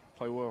to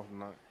play well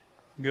tonight.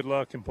 Good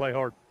luck and play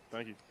hard.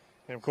 Thank you.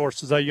 And, of course,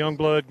 Zay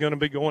Youngblood going to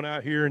be going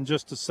out here in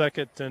just a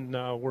second, and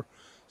we're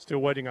still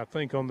waiting, I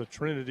think, on the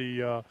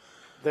Trinity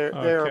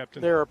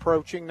captain. They're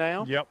approaching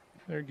now. Yep,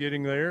 they're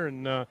getting there,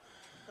 and I'm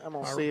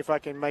going to see if I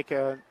can make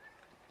a –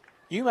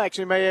 you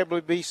actually may be able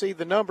to see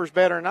the numbers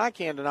better than I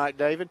can tonight,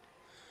 David.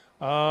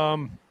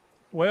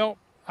 Well,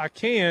 I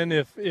can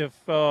if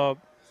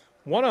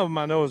one of them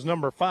I know is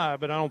number 5,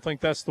 but I don't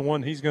think that's the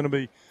one he's going to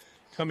be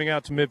coming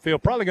out to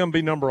midfield. Probably going to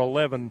be number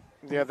 11.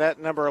 Yeah,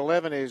 that number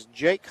 11 is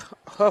Jake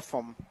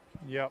Huffam.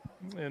 Yep,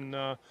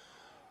 and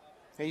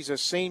he's a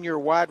senior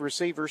wide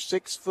receiver,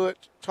 6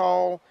 foot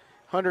tall,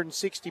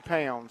 160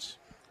 pounds.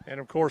 And,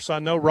 of course, I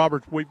know,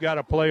 Robert, we've got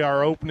to play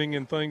our opening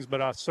and things,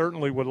 but I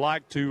certainly would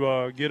like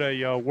to get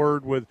a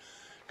word with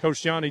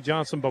Coach Johnny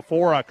Johnson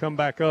before I come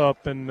back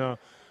up. And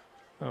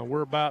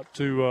we're about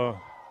to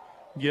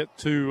get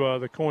to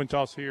the coin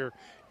toss here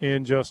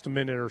in just a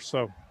minute or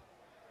so.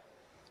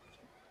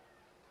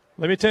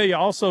 Let me tell you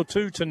also,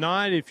 too,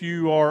 tonight, if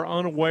you are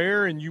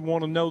unaware and you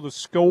want to know the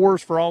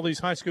scores for all these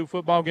high school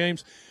football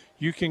games,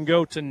 you can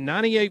go to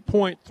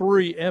 98.3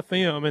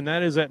 FM, and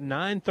that is at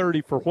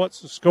 9:30 for What's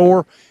the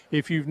Score.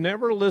 If you've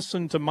never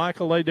listened to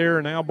Michael Adair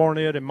and Al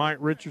Barnett and Mike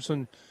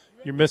Richardson,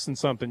 you're missing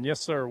something. Yes,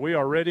 sir, we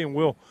are ready, and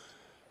we'll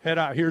head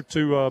out here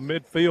to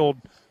midfield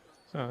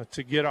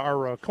to get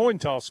our coin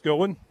toss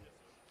going.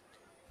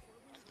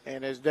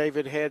 And as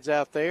David heads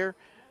out there,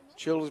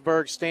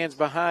 Childersburg stands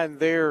behind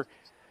their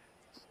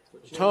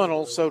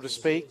tunnel, so to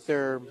speak,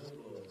 their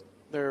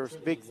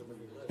big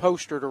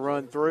poster to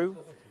run through.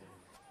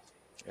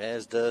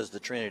 As does the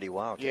Trinity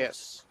Wildcats.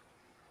 Yes.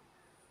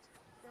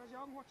 Guys,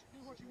 y'all do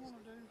what you want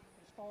to do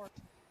as far as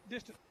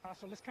distance.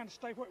 So let's kind of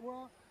stay where we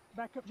are.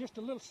 Back up just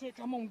a little six.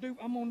 I'm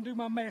gonna do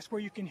my mask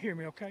where you can hear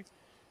me. Okay.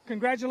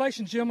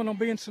 Congratulations, gentlemen, on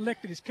being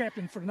selected as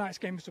captain for tonight's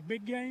game. It's a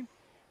big game.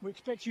 We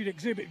expect you to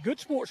exhibit good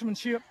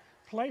sportsmanship,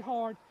 play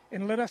hard,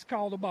 and let us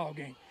call the ball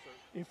game.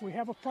 If we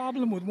have a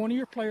problem with one of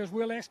your players,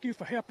 we'll ask you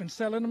for help in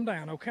selling them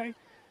down. Okay.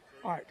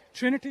 All right.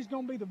 Trinity's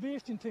gonna be the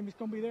visiting team. It's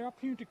gonna be their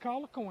opportunity to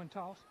call a coin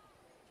toss.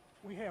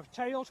 We have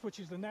TAILS, which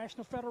is the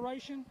National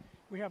Federation.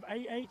 We have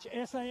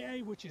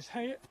AHSAA, which is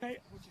heads.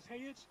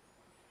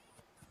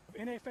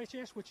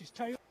 NFHS, which is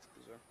tails.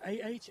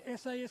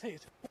 AHSA is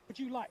heads. What would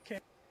you like,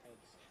 Captain?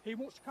 He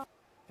wants to call.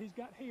 He's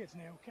got heads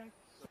now, okay?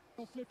 So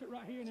we'll flip it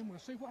right here, and then we'll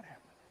see what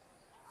happens.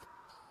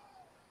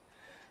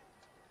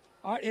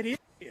 All right, it is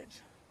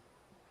heads.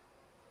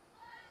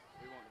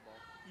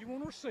 You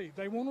want to receive.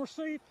 They want to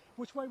receive.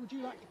 Which way would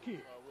you like to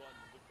kick?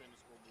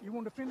 You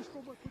want to finish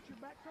scoreboard, put your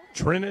back up?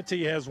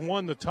 Trinity has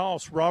won the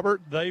toss,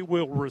 Robert. They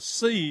will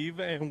receive,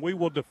 and we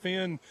will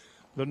defend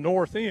the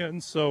north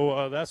end.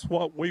 So that's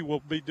what we will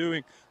be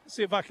doing. Let's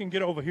see if I can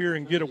get over here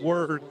and get a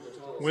word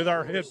with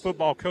our head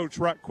football coach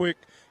right quick.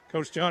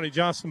 Coach Johnny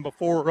Johnson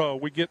before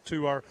we get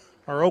to our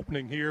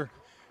opening here.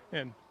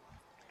 And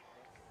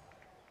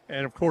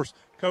of course,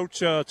 Coach,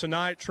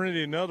 tonight,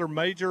 Trinity, another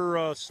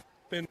major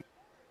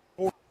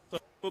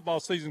football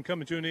season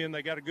coming to an end.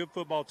 They got a good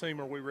football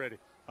team. Are we ready?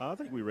 I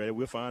think we're ready.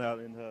 We'll find out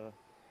in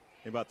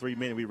about 3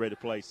 minutes we're ready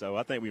to play. So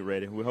I think we're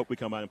ready. We hope we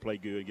come out and play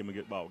good, give them a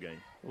good ball game.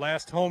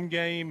 Last home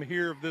game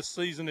here of this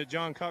season at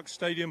John Cox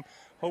Stadium.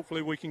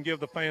 Hopefully we can give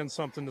the fans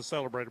something to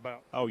celebrate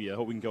about. Oh, yeah. I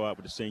hope we can go out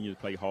with the seniors,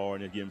 play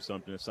hard, and give them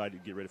something excited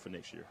to get ready for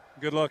next year.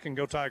 Good luck and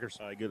go Tigers.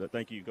 All right, good luck.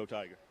 Thank you. Go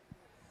Tiger.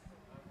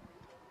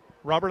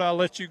 Robert, I'll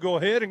let you go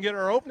ahead and get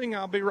our opening.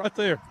 I'll be right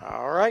there.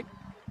 All right.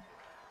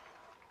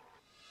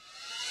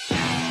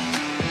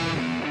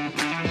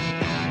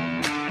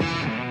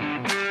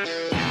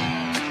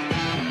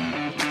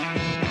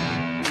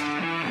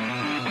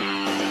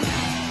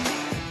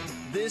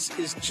 This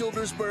is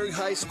Childersburg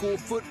High School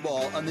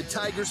football on the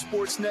Tiger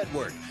Sports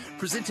Network,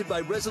 presented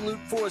by Resolute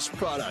Forest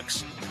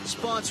Products,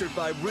 sponsored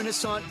by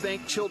Renaissance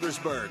Bank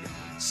Childersburg,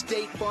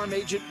 State Farm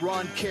Agent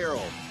Ron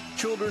Carroll,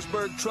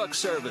 Childersburg Truck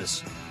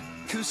Service,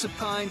 Coosa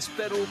Pines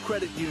Federal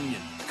Credit Union,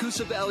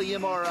 Coosa Valley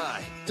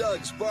MRI,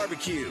 Doug's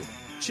Barbecue,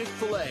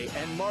 Chick-fil-A,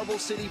 and Marble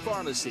City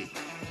Pharmacy.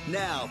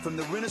 Now, from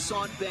the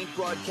Renaissance Bank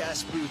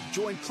broadcast booth,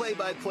 join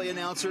play-by-play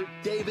announcer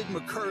David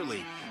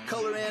McCurley,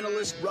 color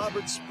analyst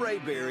Robert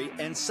Sprayberry,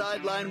 and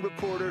sideline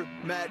reporter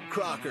Matt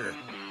Crocker.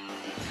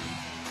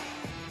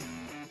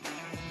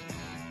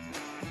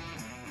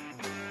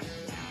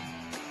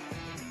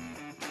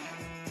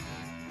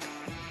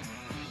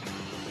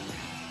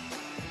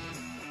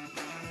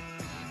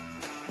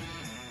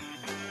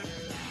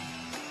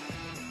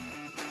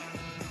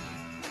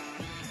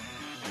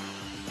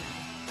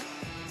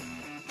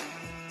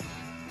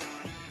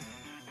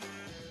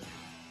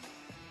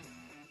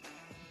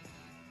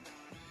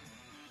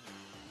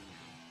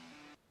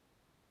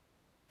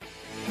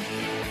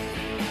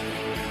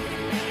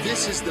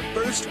 This is the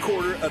first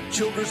quarter of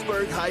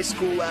Childersburg High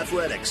School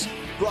athletics,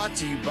 brought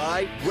to you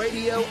by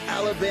Radio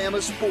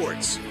Alabama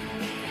Sports.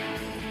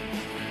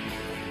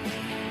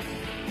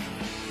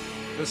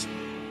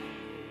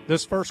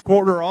 This first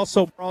quarter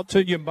also brought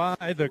to you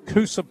by the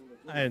Coosa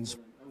Pines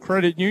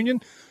Credit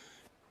Union.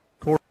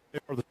 For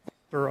the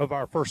sponsor of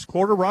our first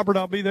quarter. Robert,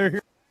 I'll be there here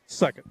in a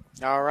second.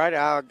 All right,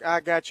 I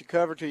got you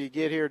covered till you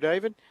get here,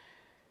 David.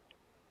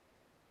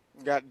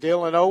 Got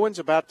Dylan Owens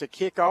about to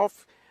kick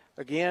off.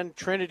 Again,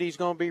 Trinity's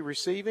going to be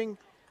receiving.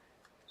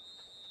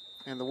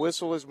 And the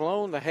whistle is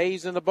blown. The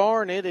hay's in the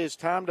barn. It is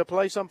time to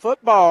play some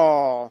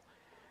football.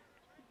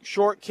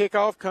 Short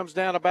kickoff comes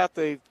down about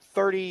the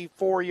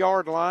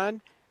 34-yard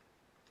line.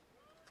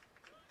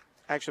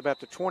 Actually,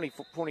 about the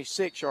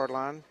 26-yard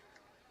line.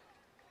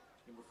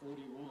 Number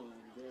 41,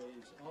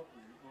 Graves Alton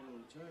on a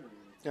return.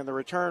 And the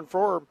return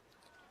for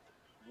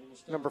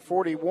number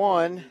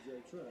 41,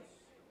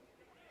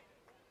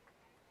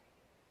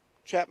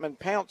 Chapman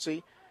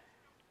Pouncey,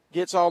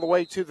 gets all the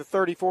way to the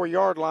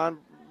 34-yard line,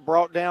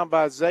 brought down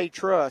by Zay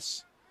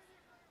Truss.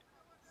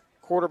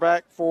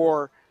 Quarterback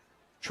for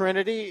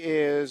Trinity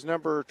is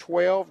number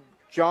 12,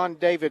 John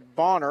David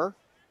Bonner,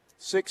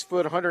 6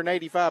 foot,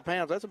 185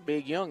 pounds. That's a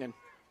big youngin'.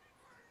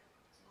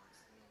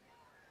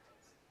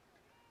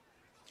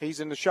 He's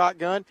in the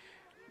shotgun.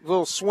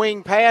 Little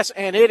swing pass,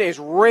 and it is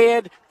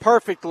read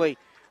perfectly.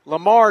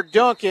 Lamar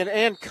Duncan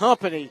and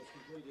company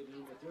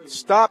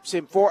stops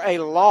him for a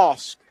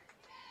loss.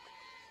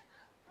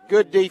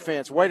 Good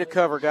defense. Way to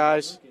cover,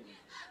 guys.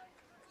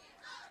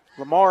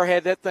 Lamar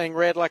had that thing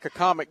read like a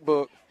comic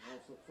book.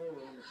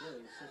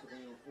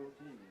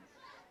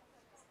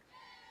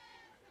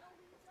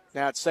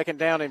 Now it's second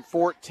down and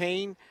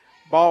 14.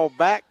 Ball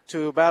back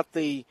to about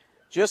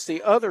just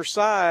the other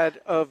side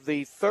of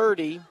the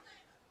 30.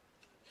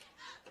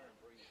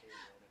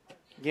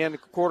 Again, the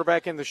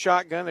quarterback in the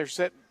shotgun. They're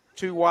set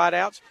 2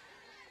 wideouts.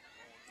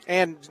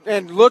 And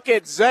look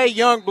at Zay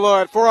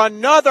Youngblood for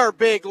another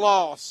big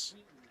loss.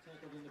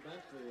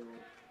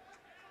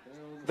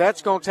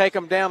 That's going to take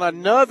them down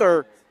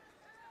another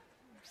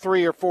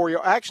 3 or 4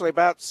 yards. Actually,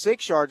 about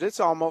 6 yards. This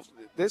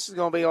is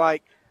going to be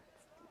like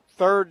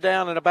third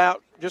down and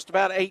just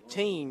about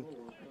 18.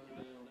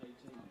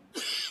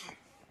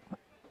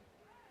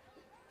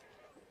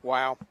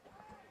 Wow.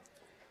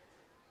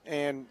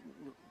 And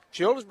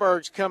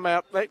Childersburg's come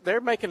out.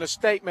 They're making a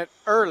statement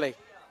early.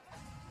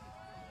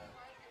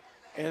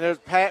 And there's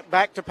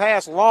back to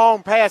pass,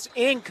 long pass,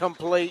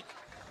 incomplete.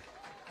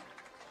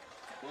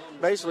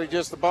 Basically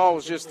just the ball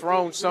was just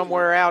thrown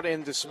somewhere out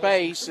into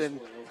space,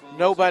 and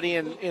nobody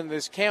in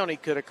this county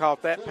could have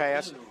caught that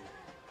pass.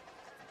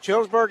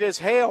 Childersburg is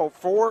held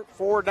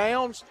 4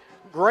 downs.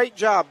 Great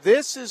job.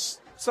 This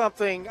is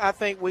something I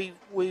think we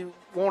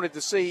wanted to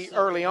see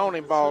early on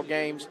in ball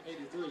games.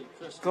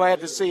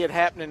 Glad to see it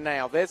happening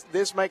now.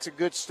 This makes a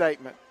good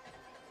statement.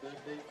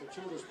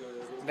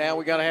 Now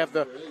we're going to have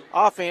the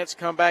offense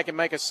come back and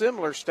make a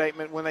similar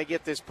statement when they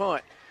get this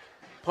punt.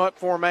 Punt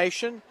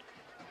formation.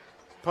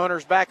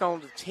 Punter's back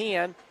on the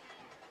 10.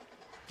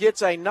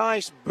 Gets a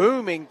nice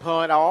booming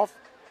punt off.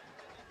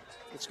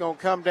 It's going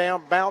to come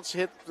down, bounce,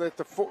 hit at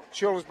the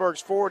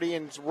Childersburg's 40,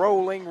 and it's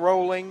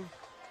rolling.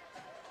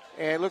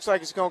 And it looks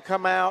like it's going to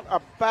come out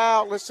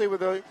about, let's see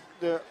where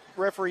the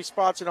referee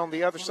spots it on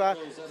the other side,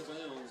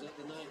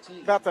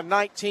 about the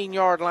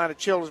 19-yard line of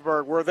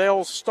Childersburg, where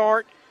they'll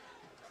start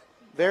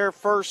their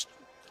first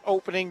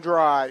opening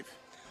drive.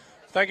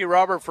 Thank you,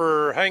 Robert,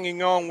 for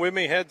hanging on with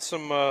me. Had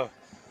some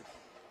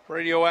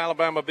Radio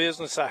Alabama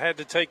business I had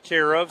to take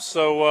care of.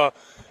 So,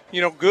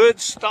 good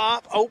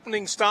stop,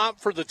 opening stop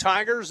for the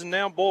Tigers. And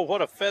now, boy,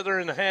 what a feather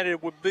in the hat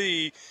it would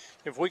be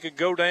if we could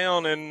go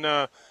down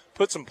and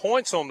put some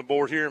points on the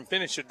board here and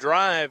finish a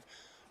drive.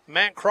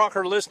 Matt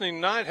Crocker listening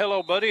tonight.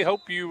 Hello, buddy.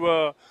 Hope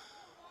you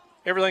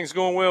everything's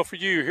going well for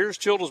you. Here's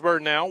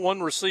Childersburg now.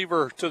 One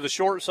receiver to the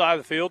short side of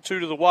the field, two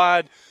to the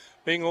wide,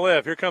 being the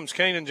left. Here comes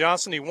Kanan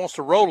Johnson. He wants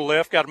to roll to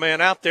left. Got a man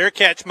out there.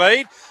 Catch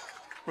made.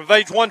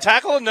 Evades one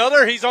tackle,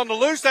 another. He's on the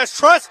loose. That's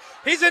Truss.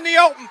 He's in the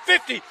open.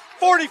 50,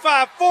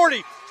 45,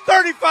 40,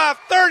 35,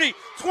 30,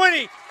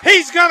 20.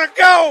 He's going to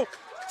go.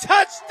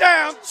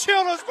 Touchdown,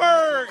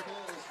 Childersburg.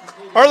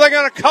 Are they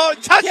going to call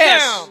it touchdown?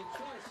 Yes.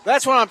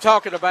 That's what I'm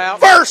talking about.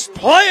 First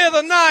play of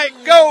the night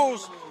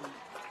goes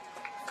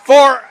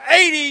for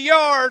 80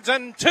 yards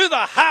and to the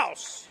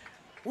house.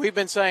 We've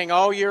been saying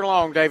all year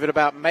long, David,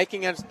 about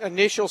making an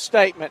initial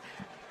statement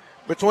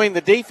between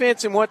the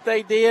defense and what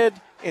they did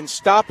in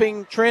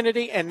stopping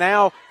Trinity, and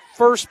now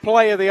first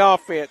play of the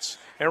offense.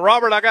 And,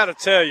 Robert, I got to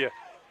tell you,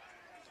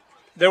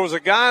 there was a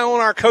guy on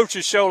our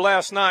coaches show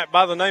last night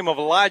by the name of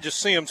Elijah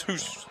Sims who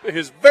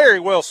is very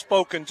well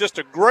spoken, just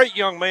a great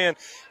young man.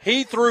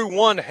 He threw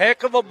one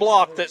heck of a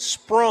block that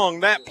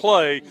sprung that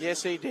play.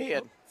 Yes, he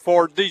did.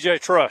 For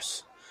DJ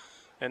Truss.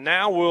 And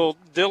now will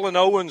Dylan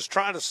Owens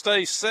try to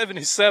stay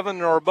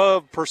 77 or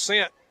above %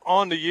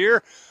 on the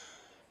year?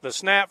 The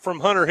snap from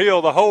Hunter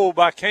Hill, the hold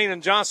by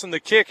Kanan Johnson. The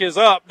kick is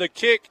up. The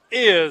kick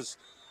is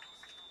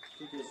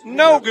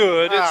no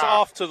good. It's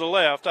off to the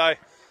left. I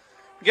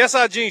guess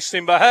I jinxed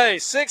him, but hey,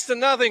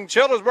 6-0,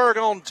 Childersburg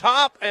on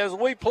top as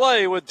we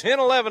play with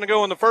 10-11 to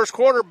go in the first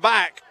quarter.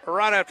 Back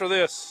right after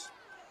this.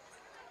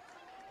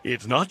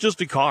 It's not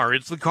just a car,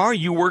 it's the car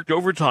you worked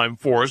overtime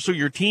for so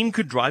your team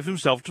could drive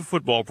himself to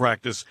football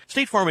practice.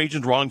 State Farm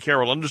agent Ron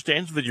Carroll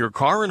understands that your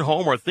car and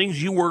home are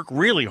things you work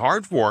really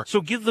hard for, so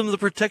give them the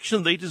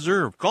protection they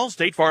deserve. Call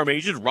State Farm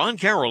agent Ron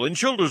Carroll in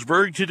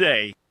Childersburg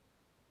today.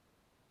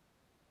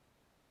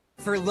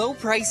 For low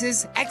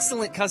prices,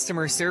 excellent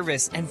customer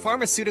service, and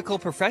pharmaceutical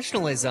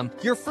professionalism,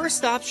 your first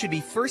stop should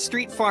be First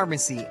Street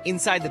Pharmacy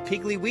inside the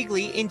Piggly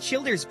Wiggly in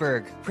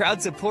Childersburg.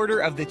 Proud supporter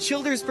of the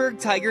Childersburg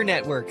Tiger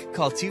Network.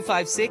 Call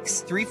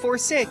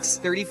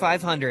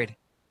 256-346-3500.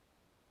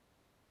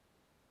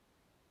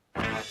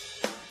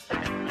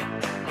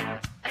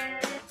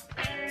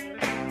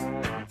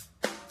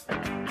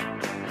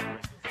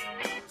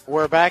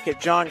 We're back at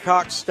John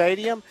Cox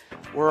Stadium,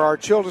 where our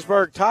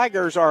Childersburg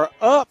Tigers are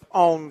up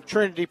on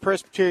Trinity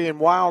Presbyterian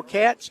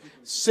Wildcats,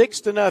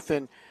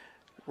 6-0.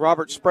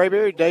 Robert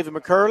Sprayberry, David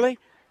McCurley.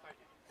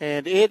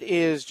 And it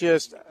is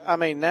just,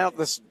 now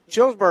the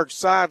Childersburg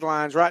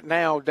sidelines right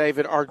now,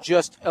 David, are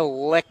just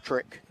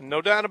electric.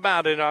 No doubt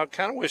about it. I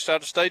kind of wished I'd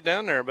have stayed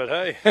down there, but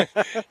hey,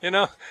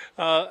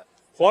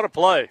 what a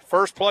play.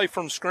 First play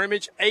from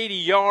scrimmage, 80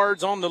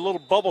 yards on the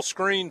little bubble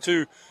screen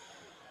to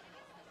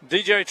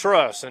DJ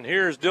Truss, and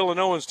here's Dylan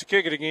Owens to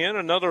kick it again.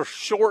 Another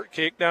short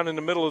kick down in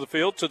the middle of the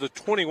field to the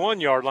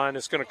 21-yard line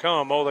is going to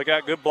come. Oh, they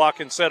got good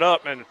blocking set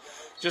up, and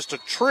just a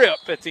trip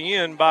at the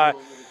end by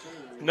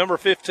number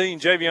 15,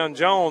 Javion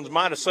Jones,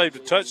 might have saved a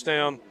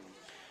touchdown.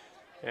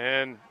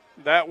 And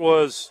that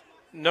was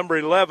number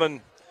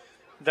 11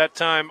 that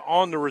time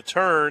on the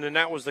return, and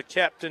that was the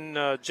captain,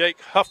 Jake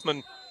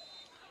Huffman.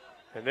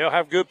 And they'll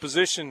have good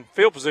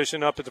field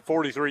position up at the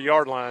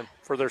 43-yard line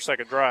for their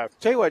second drive.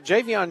 Tell you what,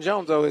 Javion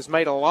Jones, though, has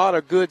made a lot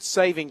of good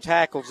saving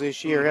tackles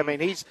this year.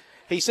 Mm-hmm.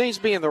 He seems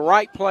to be in the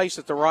right place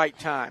at the right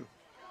time.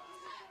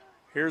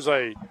 Here's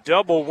a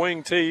double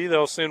wing tee.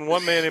 They'll send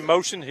one man in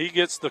motion. He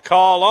gets the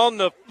call on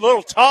the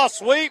little toss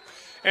sweep,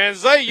 and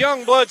Zay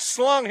Youngblood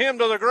slung him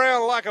to the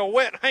ground like a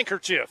wet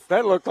handkerchief.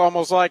 That looked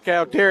almost like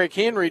how Derrick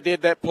Henry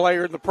did that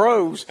player in the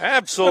pros.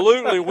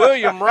 Absolutely.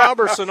 William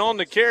Robertson on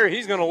the carry.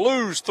 He's going to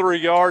lose 3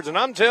 yards, and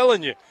I'm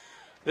telling you,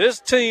 this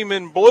team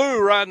in blue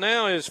right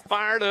now is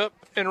fired up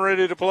and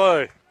ready to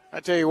play. I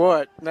tell you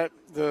what,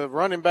 the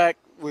running back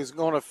was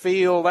going to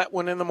feel that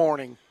one in the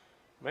morning.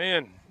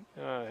 Man,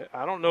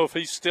 I don't know if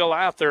he's still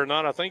out there or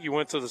not. I think he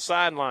went to the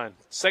sideline.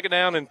 Second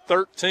down and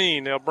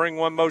 13. They'll bring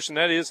one motion.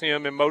 That is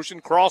him in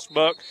motion.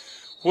 Crossbuck,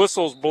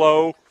 whistles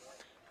blow,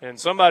 and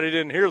somebody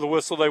didn't hear the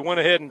whistle. They went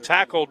ahead and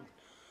tackled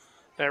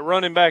that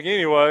running back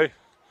anyway.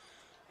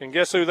 And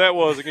guess who that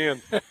was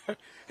again?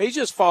 He's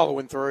just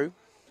following through.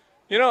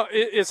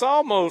 It's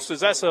almost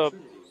as that's a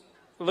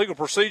legal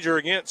procedure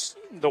against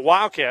the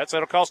Wildcats.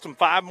 That'll cost them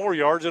 5 more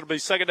yards. It'll be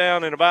second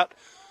down and about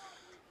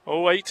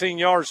 18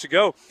 yards to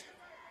go.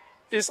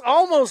 It's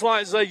almost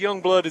like Zay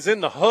Youngblood is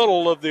in the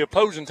huddle of the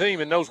opposing team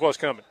and knows what's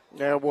coming.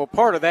 Yeah, well,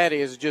 part of that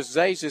is just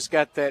Zay's just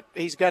got that.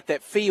 He's got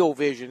that field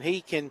vision.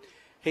 He can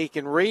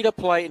read a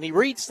play, and he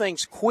reads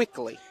things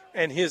quickly.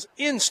 and his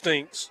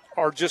instincts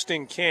are just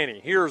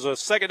uncanny. Here's a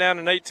 2nd down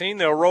and 18.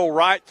 They'll roll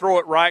right, throw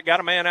it right. Got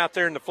a man out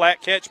there in the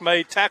flat. Catch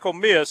made, tackle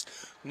missed.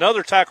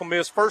 Another tackle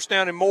missed. 1st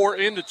down and more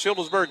into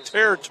Childersburg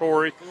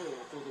territory.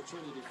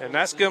 And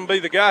that's going to be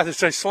the guy that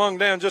they slung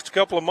down just a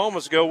couple of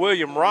moments ago,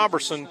 William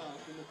Robertson.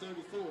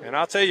 And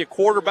I'll tell you,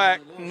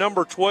 quarterback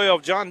number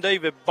 12, John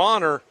David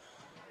Bonner,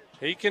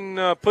 he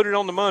can put it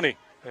on the money.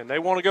 And they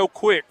want to go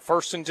quick.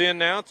 1st and 10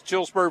 now to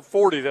Childersburg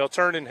 40. They'll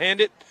turn and hand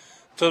it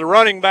to the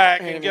running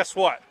back. And guess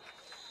what?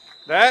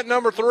 That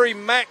number 3,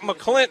 Mac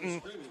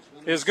McClinton,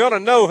 is going to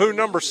know who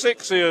number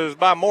 6 is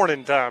by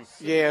morning time.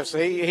 Yes,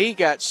 he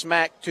got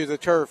smacked to the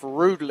turf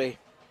rudely.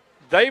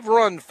 They've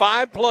run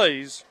 5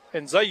 plays,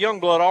 and Zay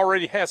Youngblood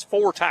already has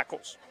 4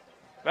 tackles.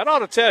 That ought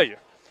to tell you.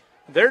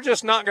 They're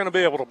just not going to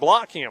be able to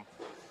block him.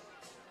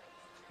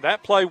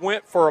 That play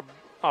went for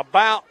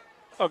about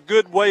a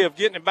good way of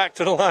getting it back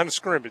to the line of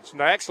scrimmage.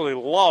 And they actually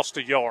lost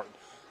a yard.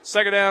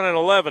 2nd down and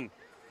 11.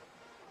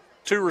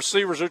 2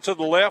 receivers are to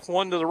the left,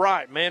 1 to the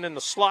right. Man in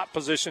the slot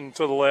position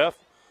to the left.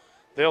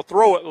 They'll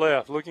throw it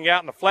left, looking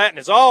out in the flat, and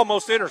it's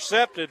almost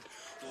intercepted.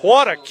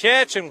 What a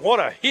catch and what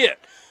a hit.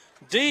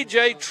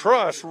 DJ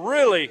Truss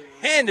really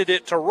handed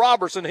it to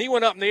Robertson. He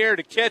went up in the air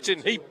to catch it,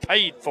 and he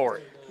paid for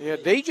it. Yeah,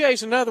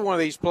 DJ's another one of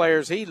these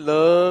players. He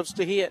loves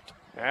to hit.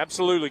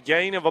 Absolutely.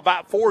 Gain of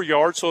about 4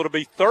 yards, so it'll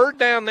be 3rd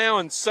down now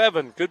and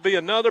 7. Could be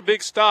another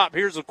big stop.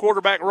 Here's the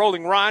quarterback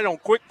rolling right on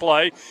quick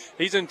play.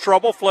 He's in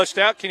trouble, flushed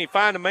out. Can he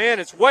find a man?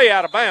 It's way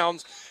out of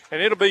bounds,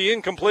 and it'll be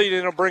incomplete, and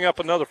it'll bring up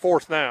another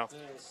 4th down.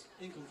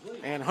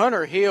 And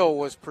Hunter Hill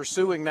was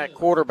pursuing that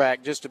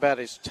quarterback just about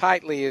as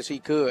tightly as he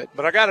could.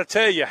 But I got to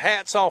tell you,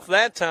 hats off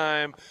that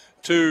time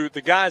to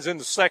the guys in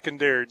the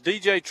secondary.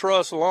 DJ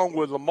Truss along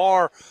with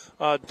Lamar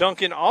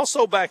Duncan.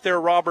 Also back there,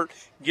 Robert,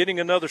 getting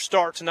another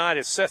start tonight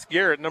is Seth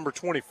Garrett, number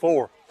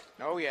 24.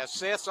 Oh, yeah,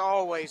 Seth's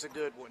always a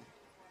good one.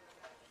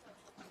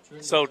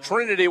 So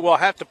Trinity will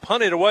have to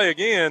punt it away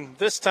again.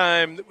 This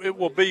time it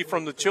will be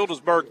from the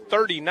Childersburg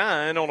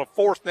 39 on a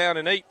 4th down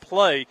and 8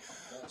 play.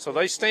 So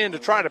they stand to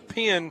try to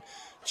pin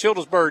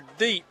Childersburg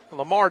deep.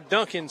 Lamar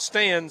Duncan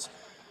stands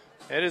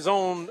at his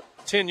own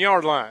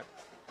 10-yard line.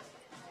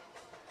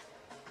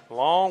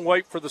 Long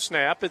wait for the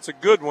snap. It's a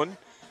good one.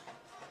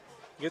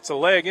 Gets a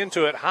leg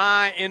into it.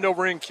 High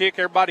end-over-end kick.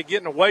 Everybody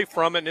getting away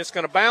from it, and it's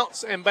going to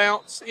bounce and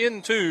bounce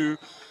into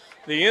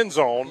the end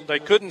zone. They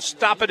couldn't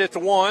stop it at the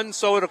 1,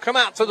 so it'll come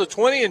out to the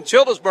 20, and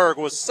Childersburg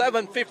with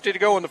 7:50 to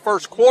go in the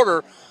first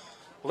quarter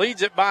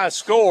leads it by a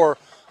score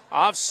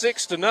of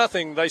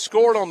 6-0. They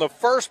scored on the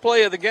first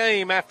play of the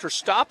game after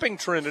stopping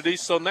Trinity,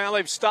 so now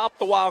they've stopped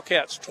the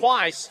Wildcats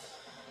twice,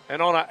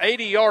 and on an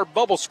 80-yard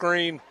bubble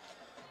screen,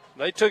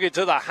 they took it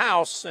to the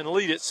house and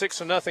lead it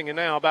 6-0, and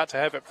now about to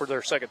have it for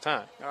their 2nd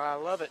time. I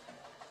love it.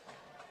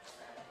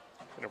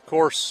 And, of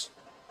course,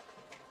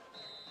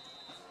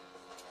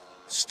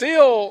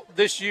 still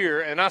this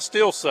year, and I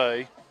still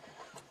say,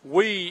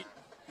 we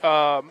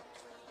have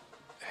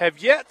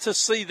yet to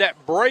see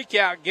that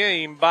breakout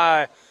game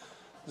by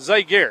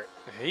Zay Garrett.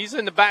 He's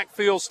in the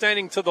backfield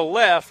standing to the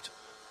left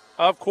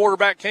of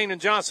quarterback Kanan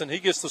Johnson. He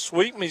gets the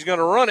sweep, and he's going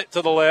to run it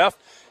to the left.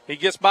 He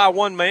gets by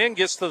one man,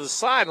 gets to the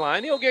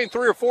sideline. He'll gain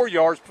 3 or 4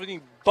 yards, but he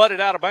butted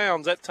out of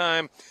bounds that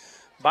time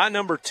by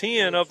number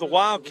 10 of the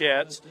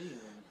Wildcats,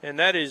 and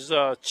that is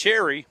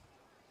Cherry.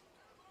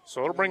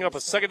 So it'll bring up a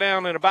 2nd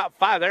down and about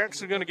 5. They're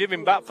actually going to give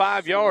him about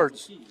 5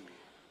 yards.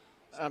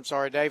 I'm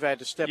sorry, Dave. I had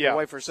to step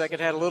away for a second.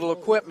 Had a little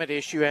equipment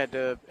issue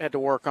I had to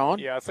work on.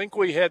 Yeah, I think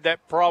we had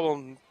that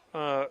problem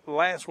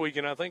last week,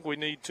 and I think we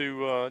need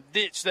to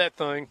ditch that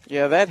thing.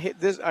 Yeah,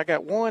 I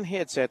got one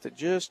headset that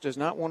just does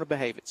not want to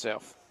behave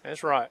itself.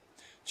 That's right.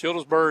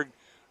 Childersburg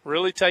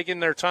really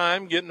taking their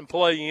time, getting the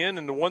play in,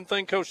 and the one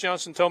thing Coach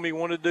Johnson told me he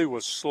wanted to do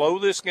was slow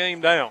this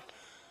game down.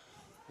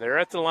 They're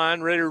at the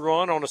line, ready to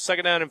run on a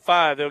 2nd down and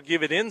 5. They'll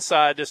give it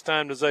inside this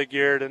time to Zay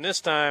Garrett, and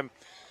this time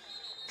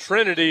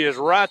Trinity is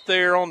right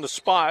there on the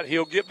spot.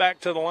 He'll get back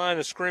to the line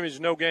of scrimmage,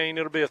 no gain.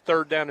 It'll be a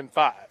 3rd down and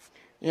 5.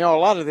 You know, a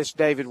lot of this,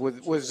 David,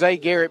 with Zay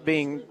Garrett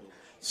being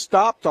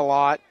stopped a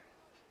lot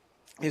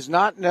is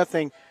not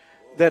nothing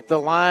that the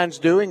line's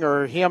doing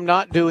or him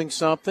not doing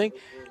something.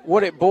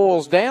 What it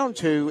boils down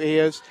to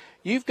is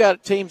you've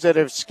got teams that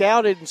have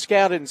scouted and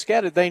scouted and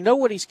scouted. They know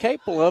what he's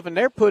capable of, and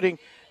they're putting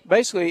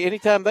basically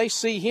anytime they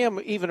see him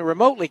even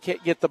remotely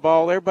get the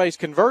ball, everybody's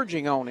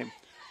converging on him.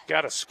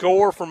 Got a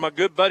score from my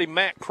good buddy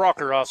Matt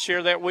Crocker. I'll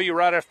share that with you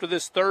right after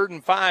this 3rd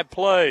and 5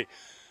 play.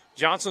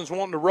 Johnson's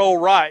wanting to roll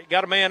right.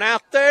 Got a man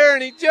out there,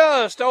 and he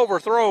just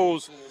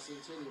overthrows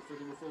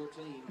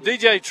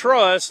DJ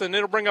Truss, and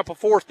it'll bring up a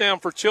 4th down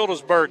for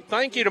Childersburg.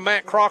 Thank you to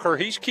Matt Crocker.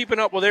 He's keeping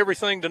up with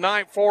everything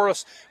tonight for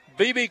us.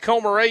 B.B.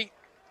 Comer 8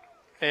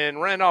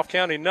 and Randolph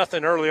County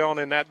nothing early on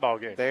in that ball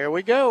game. There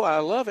we go. I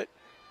love it.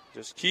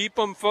 Just keep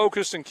them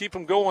focused and keep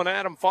them going.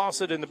 Adam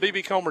Fawcett and the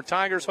B.B. Comer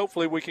Tigers.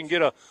 Hopefully we can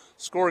get a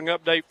scoring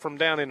update from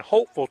down in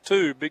Hopeful,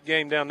 too. Big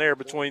game down there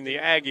between the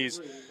Aggies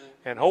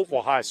and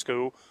Hopeful High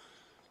School.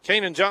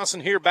 Kanan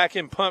Johnson here back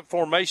in punt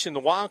formation. The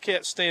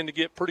Wildcats stand to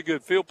get pretty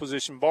good field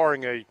position,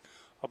 barring a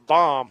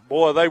bomb.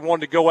 Boy, they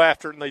wanted to go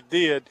after it, and they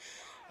did.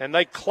 and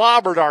they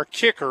clobbered our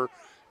kicker,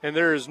 and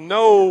there is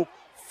no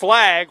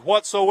flag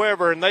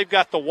whatsoever, and they've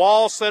got the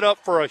wall set up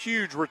for a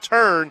huge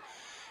return,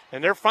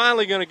 and they're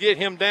finally going to get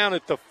him down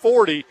at the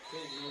 40.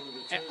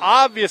 And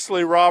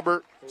obviously,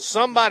 Robert,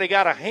 somebody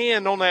got a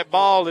hand on that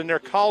ball, and they're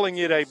calling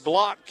it a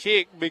block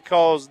kick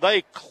because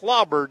they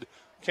clobbered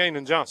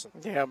Kanan Johnson.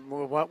 Yeah,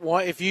 well,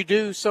 if you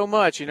do so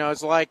much,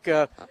 it's like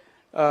that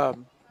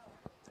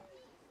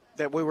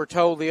we were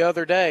told the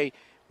other day,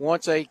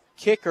 once a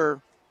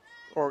kicker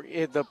or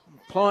if the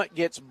punt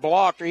gets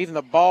blocked or even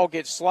the ball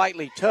gets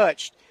slightly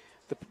touched,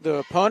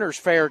 the punter's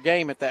fair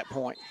game at that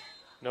point.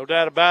 No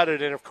doubt about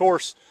it. And, of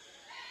course,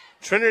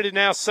 Trinity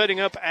now setting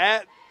up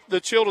at the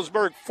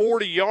Childersburg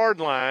 40-yard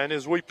line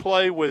as we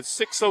play with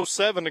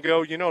 6:07 to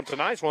go.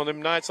 Tonight's one of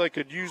them nights they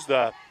could use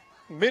the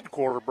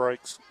mid-quarter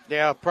breaks.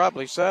 Yeah,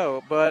 probably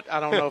so, but I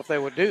don't know if they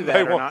would do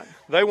that or not.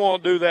 They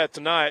won't do that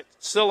tonight.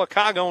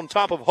 Sylacauga on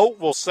top of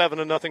Hopeville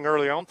 7-0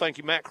 early on. Thank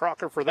you, Matt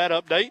Crocker, for that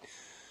update.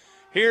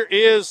 Here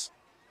is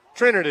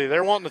Trinity.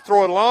 They're wanting to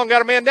throw it along.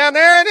 Got a man down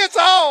there, and it's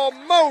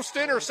almost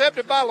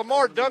intercepted by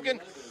Lamar Duncan.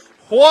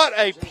 What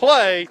a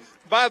play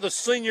by the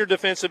senior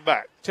defensive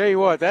back. Tell you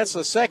what, that's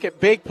the second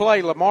big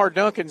play Lamar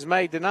Duncan's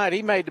made tonight.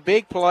 He made the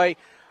big play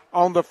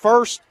on the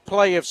first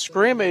play of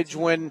scrimmage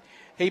when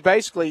he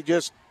basically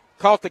just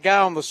caught the guy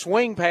on the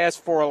swing pass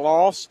for a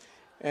loss,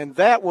 and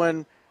that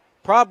one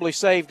probably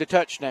saved a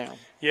touchdown.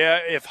 Yeah,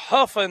 if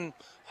Huffam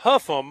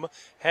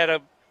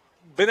had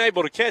been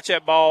able to catch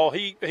that ball,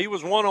 he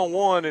was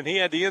one-on-one, and he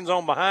had the end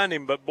zone behind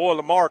him. But, boy,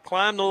 Lamar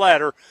climbed the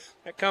ladder.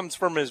 That comes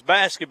from his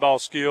basketball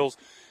skills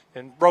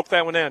and broke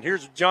that one down.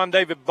 Here's John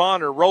David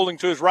Bonner rolling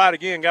to his right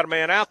again. Got a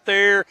man out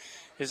there.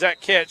 Is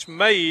that catch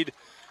made?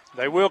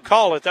 They will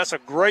call it. That's a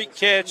great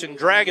catch and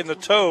dragging the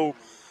toe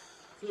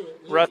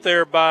right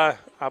there by,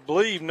 I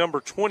believe,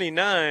 number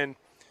 29.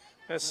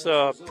 That's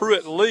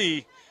Pruitt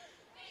Lee.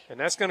 And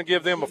that's going to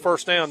give them a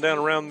first down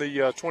around the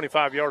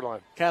 25-yard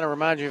line. Kind of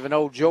reminds you of an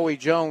old Joey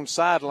Jones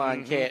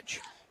sideline catch.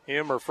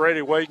 Him or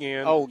Freddie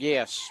Wagan. Oh,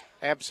 yes,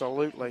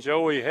 absolutely.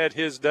 Joey had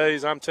his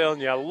days. I'm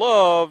telling you, I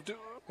loved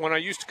when I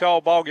used to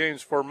call ball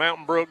games for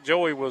Mountain Brook.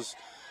 Joey was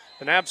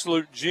an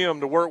absolute gem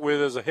to work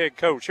with as a head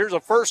coach. Here's a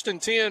 1st and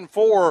 10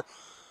 for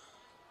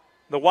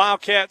the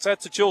Wildcats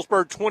at the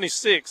Childersburg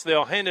 26.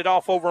 They'll hand it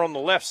off over on the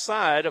left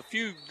side, a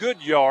few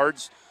good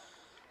yards.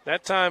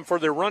 That time for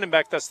their running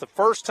back, that's the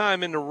first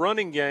time in the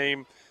running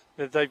game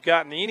that they've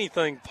gotten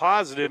anything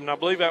positive, and I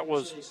believe that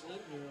was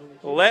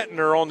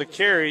Lettner on the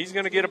carry. He's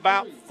going to get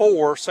about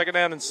 4, 2nd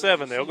down and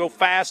 7. They'll go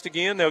fast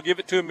again. They'll give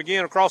it to him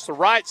again across the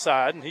right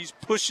side, and he's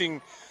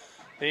pushing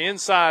the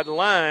inside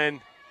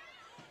line,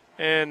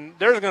 and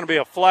there's going to be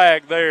a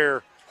flag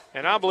there,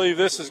 and I believe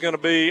this is going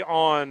to be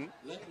on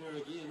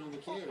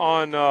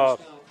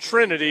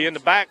Trinity in the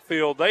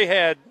backfield. They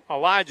had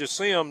Elijah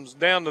Sims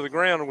down to the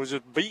ground and was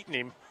just beating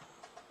him.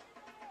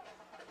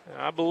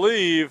 I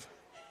believe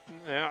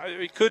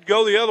it could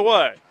go the other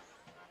way.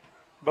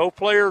 Both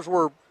players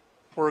were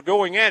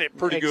going at it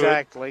pretty good.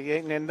 Exactly.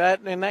 And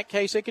in that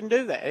case, it can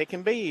do that. It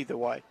can be either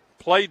way.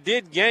 Play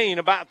did gain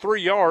about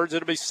 3 yards.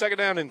 It'll be 2nd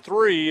down and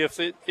 3 if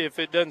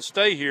it doesn't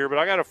stay here. But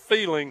I got a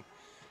feeling,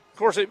 of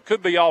course, it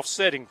could be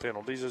offsetting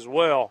penalties as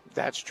well.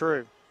 That's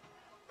true.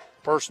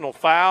 Personal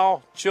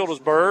foul,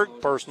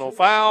 Childersburg. Personal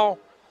foul,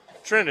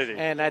 Trinity.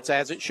 And that's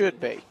as it should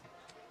be.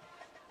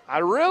 I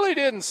really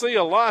didn't see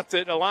a lot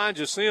that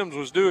Elijah Sims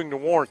was doing to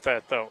warrant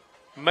that, though.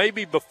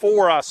 Maybe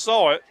before I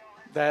saw it.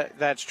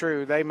 That's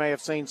true. They may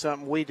have seen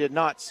something we did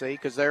not see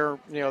because they're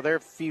a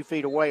few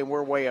feet away and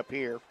we're way up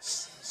here.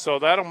 So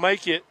that'll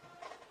make it.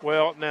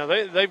 Well, now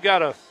they've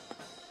got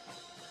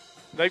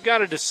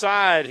to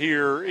decide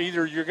here.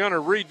 Either you're going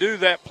to redo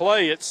that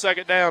play at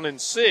 2nd down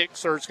and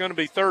 6, or it's going to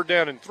be 3rd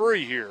down and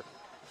 3 here.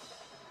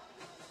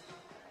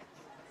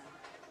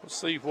 Let's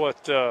see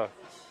what.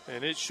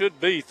 And it should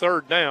be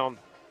 3rd down.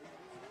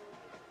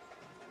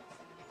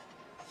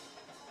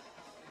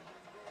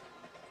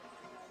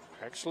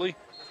 Actually,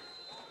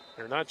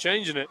 they're not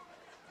changing it.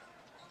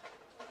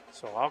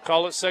 So I'll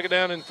call it 2nd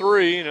down and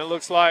 3, and it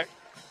looks like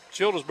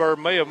Childersburg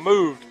may have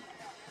moved.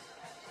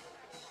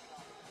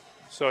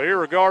 So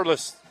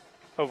irregardless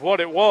of what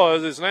it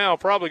was, it's now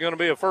probably going to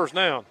be a 1st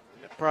down.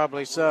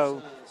 Probably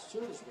so.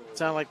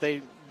 Sound like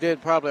they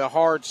did probably a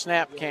hard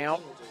snap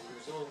count.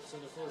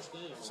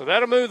 So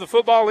that'll move the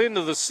football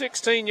into the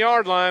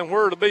 16-yard line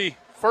where it'll be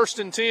 1st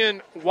and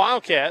 10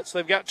 Wildcats.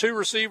 They've got 2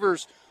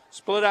 receivers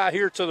split out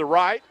here to the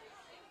right.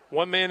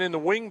 1 man in the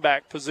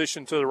wing-back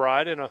position to the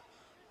right, and a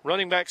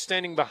running back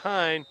standing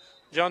behind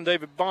John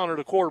David Bonner,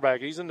 the quarterback.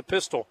 He's in the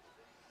pistol.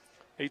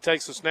 He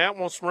takes the snap,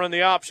 wants to run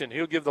the option.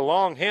 He'll give the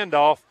long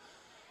handoff,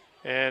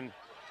 and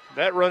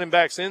that running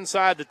back's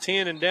inside the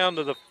 10 and down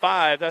to the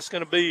 5. That's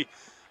going to be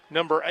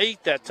number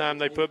 8 that time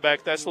they put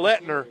back. That's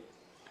Lettner.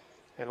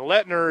 And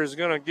Lettner is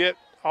going to get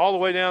all the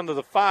way down to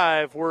the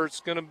 5 where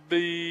it's going to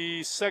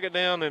be 2nd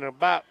down and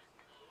about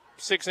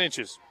 6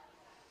 inches.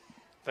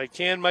 They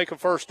can make a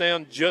 1st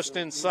down just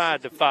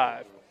inside the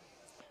 5.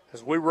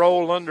 As we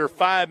roll under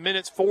 5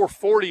 minutes,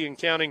 4:40 and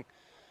counting,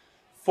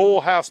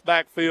 full house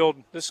backfield.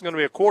 This is going to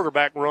be a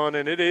quarterback run,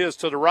 and it is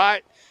to the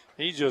right.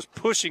 He's just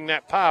pushing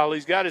that pile.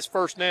 He's got his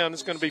first down.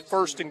 It's going to be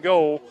 1st and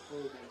goal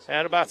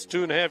at about the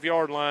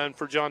 2.5-yard line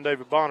for John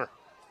David Bonner.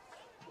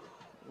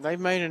 They've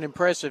made an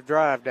impressive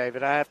drive,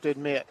 David, I have to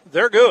admit.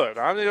 They're good.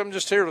 I'm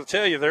just here to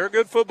tell you, they're a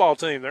good football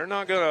team. They're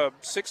not going to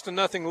 –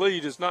 6-0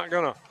 lead is not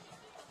going to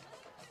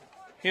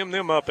hem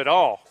them up at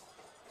all.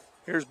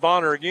 Here's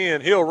Bonner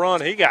again. He'll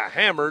run. He got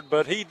hammered,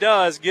 but he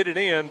does get it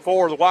in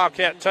for the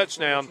Wildcat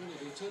touchdown.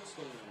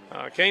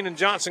 Kanan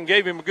Johnson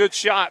gave him a good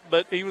shot,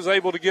 but he was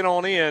able to get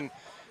on in.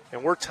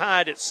 And we're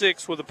tied at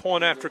 6 with a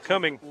point after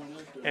coming.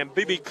 And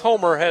B.B.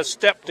 Comer has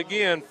stepped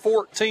again,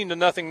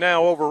 14-0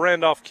 now over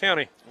Randolph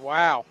County.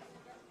 Wow.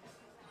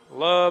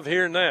 Love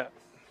hearing that.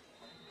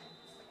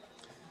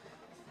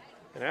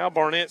 And Al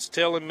Barnett's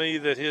telling me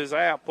that his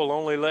app will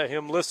only let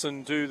him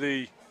listen to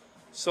the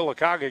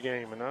Sylacauga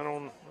game. And I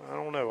don't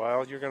know,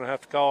 Al. You're going to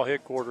have to call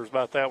headquarters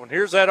about that one.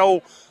 Here's that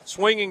old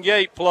swinging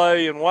gate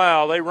play. And,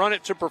 wow, they run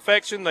it to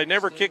perfection. They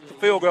never kick the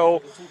field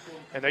goal.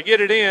 And they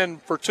get it in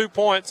for 2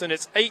 points, and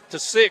it's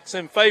 8-6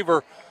 in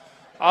favor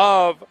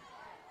of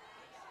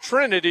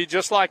Trinity,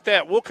 just like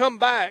that. We'll come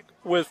back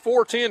with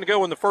 4:10 to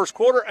go in the first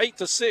quarter.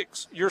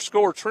 8-6, your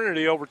score,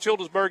 Trinity over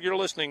Childersburg. You're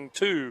listening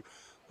to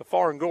the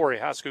Far and Gory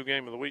High School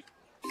Game of the Week.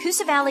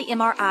 Coosa Valley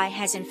MRI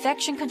has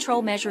infection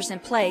control measures in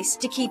place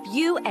to keep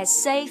you as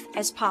safe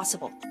as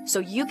possible, so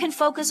you can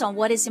focus on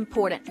what is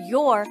important,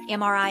 your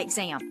MRI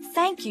exam.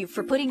 Thank you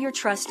for putting your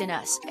trust in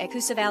us at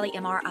Coosa Valley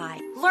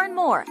MRI. Learn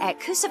more at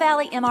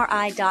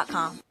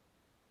CoosaValleyMRI.com.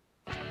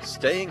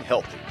 Staying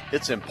healthy,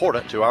 it's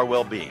important to our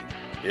well-being.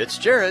 It's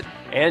Jared.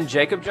 And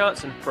Jacob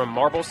Johnson from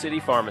Marble City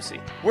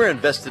Pharmacy. We're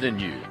invested in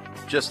you,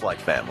 just like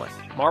family.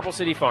 Marble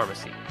City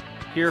Pharmacy,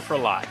 here for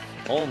life.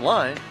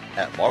 Online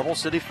at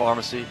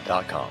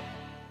MarbleCityPharmacy.com.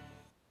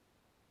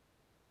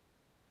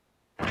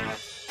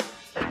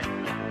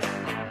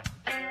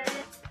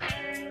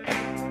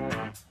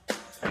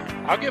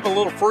 I'll give a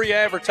little free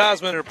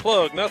advertisement or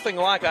plug. Nothing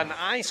like an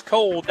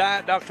ice-cold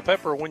Diet Dr.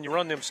 Pepper when you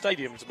run them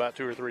stadiums about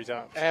 2 or 3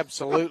 times.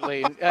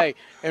 Absolutely. Hey,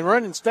 and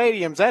running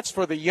stadiums, that's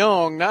for the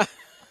young, not –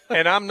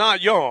 and I'm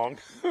not young.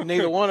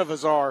 Neither one of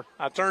us are.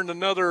 I turned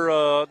another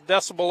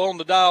decibel on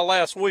the dial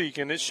last week,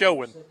 and it's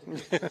showing.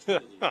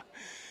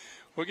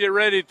 We'll get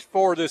ready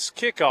for this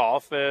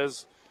kickoff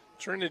as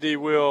Trinity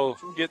will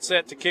get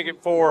set to kick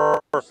it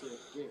for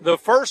the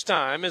first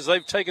time as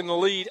they've taken the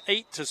lead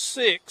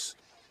 8-6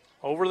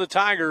 over the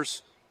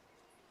Tigers.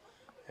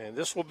 And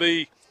this will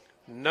be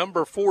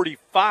number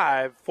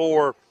 45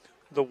 for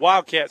the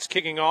Wildcats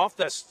kicking off.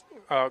 That's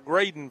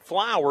Graydon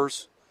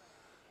Flowers.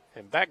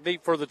 And back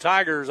deep for the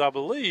Tigers, I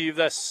believe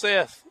that's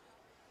Seth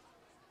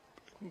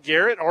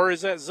Garrett, or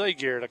is that Zay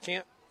Garrett? I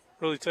can't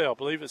really tell. I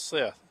believe it's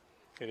Seth.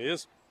 It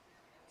is.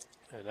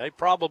 And they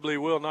probably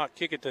will not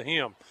kick it to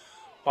him.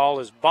 Ball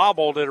is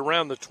bobbled at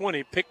around the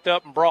 20, picked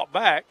up and brought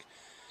back.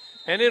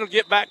 And it'll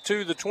get back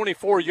to the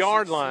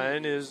 24-yard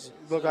line.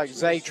 Look like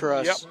Zay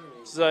Truss. Yep,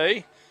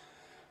 Zay.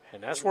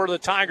 And that's where the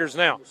Tigers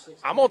now.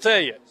 I'm going to tell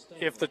you,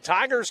 if the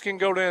Tigers can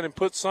go down and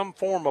put some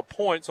form of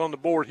points on the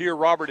board here,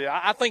 Robert,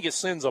 I think it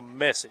sends a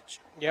message.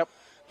 Yep.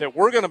 That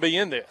we're going to be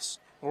in this.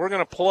 We're going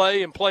to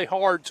play and play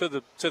hard to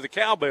the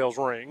cowbells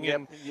ring. Yep.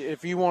 And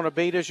if you want to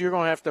beat us, you're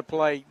going to have to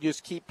play.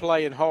 Just keep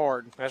playing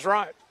hard. That's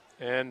right.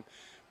 And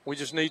we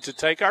just need to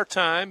take our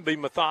time, be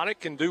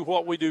methodic, and do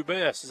what we do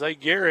best. Zay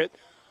Garrett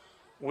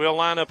will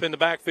line up in the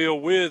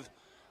backfield with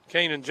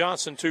Kanan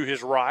Johnson to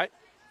his right.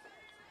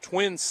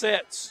 Twin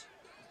sets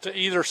to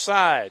either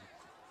side.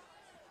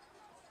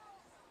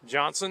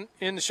 Johnson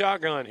in the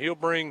shotgun. He'll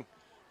bring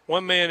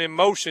one man in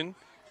motion.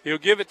 He'll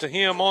give it to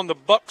him on the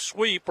buck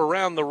sweep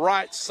around the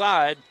right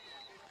side.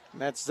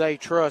 And that's Zay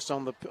Truss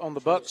on the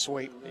buck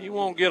sweep. He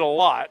won't get a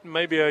lot,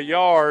 maybe a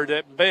yard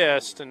at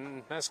best,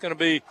 and that's going to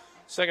be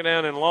second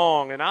down and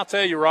long. And I'll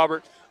tell you,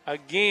 Robert,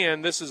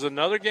 again, this is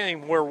another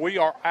game where we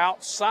are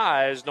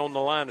outsized on the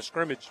line of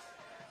scrimmage.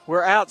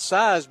 We're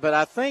outsized, but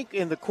I think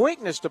in the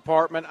quickness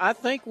department, I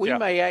think we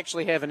may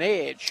actually have an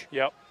edge.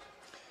 Yep.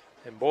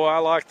 And, boy, I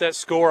like that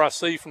score I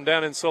see from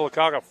down in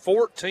Sylacauga.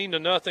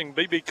 14-0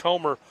 B.B.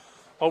 Comer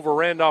over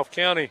Randolph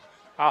County.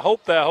 I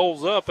hope that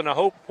holds up, and I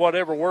hope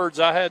whatever words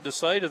I had to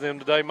say to them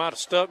today might have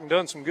stuck and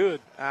done some good.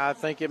 I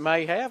think it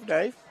may have,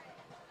 Dave.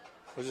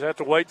 We'll just have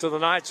to wait till the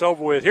night's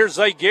over with. Here's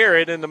Zay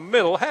Garrett in the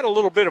middle. Had a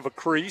little bit of a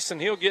crease,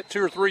 and he'll get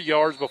 2 or 3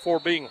 yards before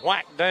being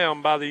whacked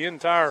down by the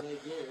entire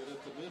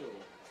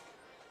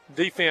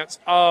defense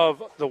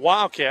of the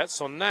Wildcats.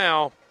 So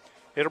now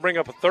it'll bring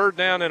up a third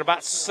down and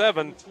about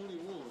 7.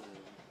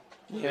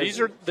 These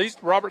are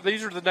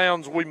the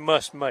downs we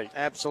must make.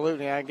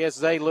 Absolutely. I guess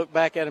they look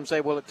back at him and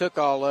say, well, it took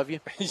all of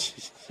you.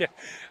 Yeah.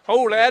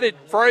 Old added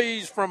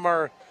phrase from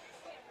our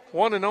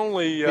one and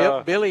only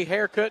Billy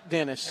Haircut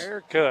Dennis.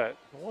 Haircut.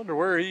 I wonder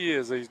where he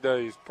is these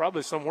days.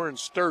 Probably somewhere in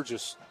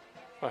Sturgis.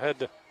 I had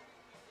to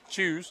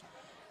choose.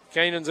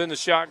 Kanan's in the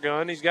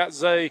shotgun. He's got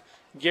Zay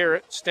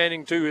Garrett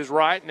standing to his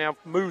right. Now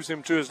moves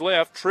him to his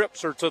left,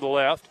 trips her to the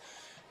left.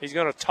 He's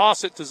going to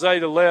toss it to Zay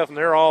to the left, and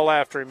they're all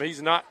after him.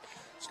 He's not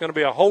It's going to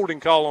be a holding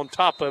call on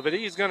top of it.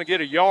 He's going to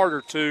get a yard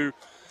or two,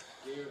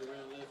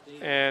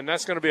 and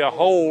that's going to be a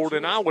hold.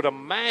 And I would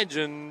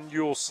imagine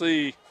you'll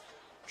see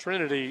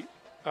Trinity,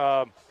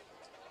 they'll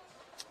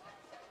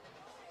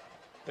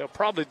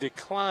probably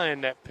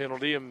decline that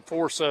penalty and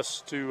force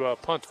us to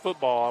punt the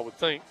football, I would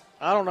think.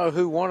 I don't know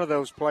who one of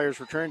those players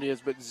for Trinity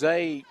is, but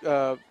Zay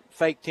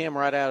faked him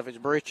right out of his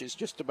britches,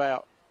 just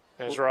about.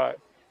 That's right.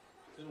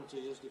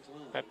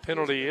 That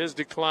penalty is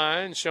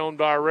declined, shown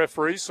by our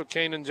referee. So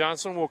Kanan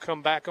Johnson will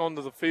come back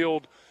onto the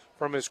field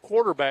from his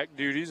quarterback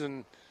duties,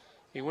 and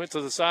he went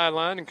to the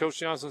sideline, and Coach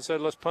Johnson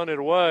said, let's punt it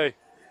away.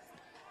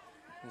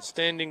 And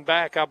standing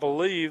back, I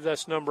believe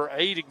that's number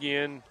 8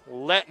 again,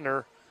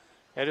 Lettner,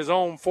 at his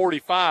own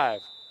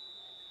 45.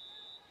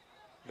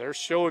 They're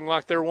showing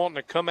like they're wanting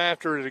to come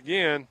after it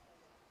again.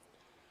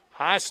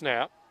 High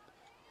snap.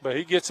 But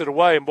he gets it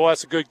away, and, boy,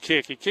 that's a good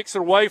kick. He kicks it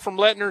away from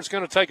Lettner. It's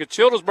going to take a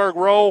Childersburg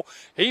roll.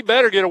 He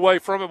better get away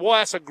from it. Boy,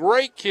 that's a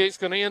great kick. It's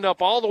going to end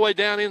up all the way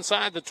down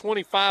inside the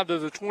 25 to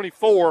the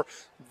 24.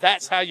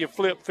 That's how you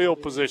flip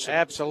field position.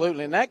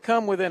 Absolutely, and that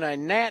come within a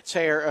gnat's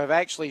hair of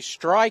actually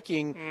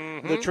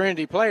striking the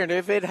Trinity player. And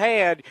if it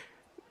had,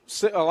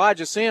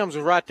 Elijah Sims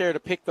was right there to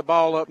pick the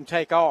ball up and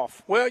take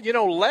off. Well, you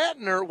know,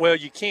 Lettner, well,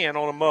 you can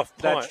on a muff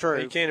punt. That's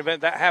true. You can't event.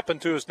 That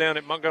happened to us down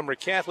at Montgomery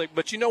Catholic.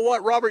 But you know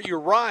what, Robert, you're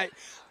right.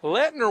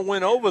 Lettner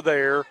went over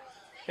there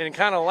and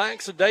kind of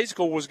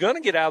lackadaisical, was going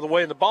to get out of the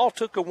way, and the ball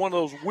took one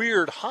of those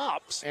weird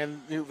hops.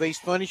 And these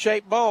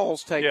funny-shaped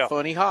balls take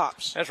funny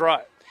hops. That's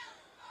right.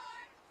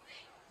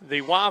 The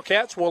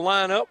Wildcats will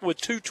line up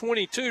with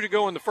 2:22 to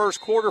go in the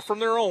first quarter from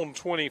their own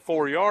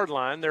 24-yard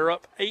line. They're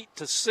up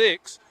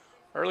 8-6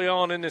 early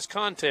on in this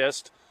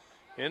contest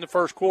in the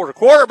first quarter.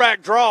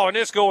 Quarterback draw, and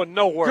it's going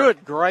nowhere.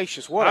 Good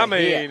gracious, what a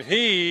hit.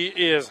 He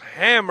is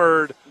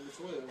hammered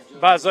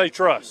by Zay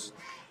Truss.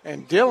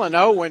 And Dylan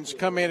Owens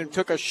come in and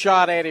took a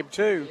shot at him,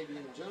 too.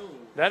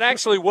 That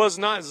actually was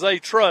not Zay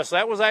Truss.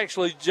 That was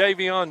actually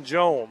Javion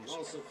Jones.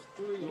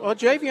 Well,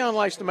 Javion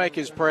likes to make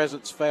his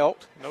presence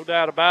felt. No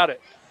doubt about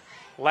it.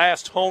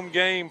 Last home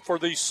game for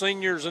these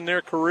seniors in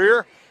their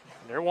career,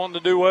 and they're wanting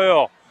to do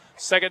well.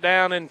 Second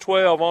down and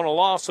 12 on a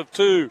loss of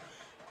 2.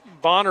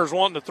 Bonner's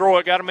wanting to throw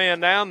it, got a man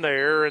down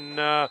there,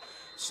 and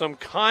some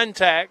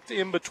contact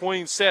in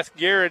between Seth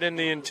Garrett and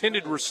the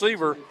intended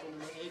receiver.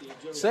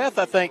 Seth,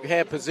 I think,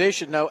 had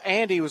position, though.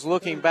 Andy was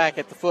looking back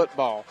at the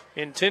football.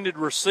 Intended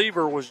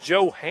receiver was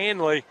Joe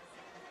Hanley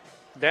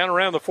down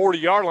around the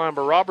 40-yard line,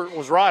 but Robert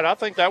was right. I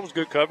think that was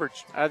good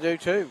coverage. I do,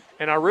 too.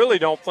 And I really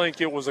don't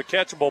think it was a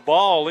catchable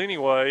ball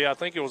anyway. I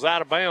think it was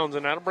out of bounds,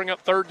 and that'll bring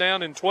up third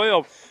down and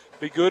 12.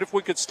 Be good if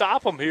we could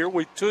stop them here.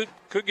 We could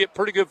get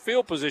pretty good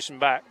field position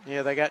back.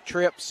 Yeah, they got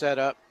trips set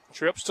up.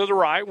 Trips to the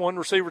right, one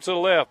receiver to the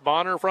left.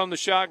 Bonner from the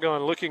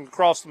shotgun, looking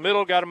across the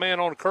middle, got a man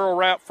on a curl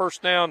route,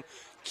 first down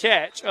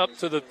catch up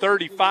to the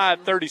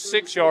 35,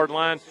 36-yard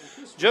line.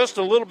 Just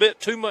a little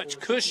bit too much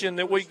cushion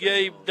that we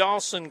gave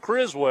Dawson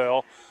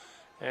Criswell,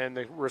 and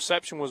the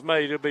reception was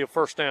made. It'll be a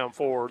first down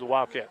for the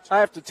Wildcats. I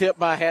have to tip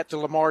my hat to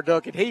Lamar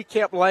Duckett. He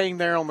kept laying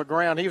there on the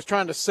ground. He was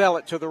trying to sell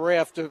it to the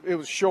ref. It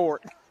was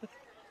short.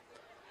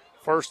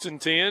 First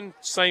and 10,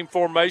 same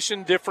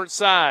formation, different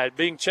side,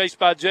 being chased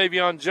by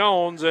Javion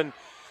Jones, and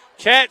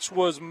catch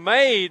was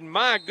made.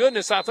 My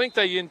goodness, I think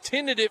they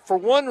intended it for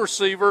one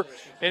receiver,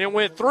 and it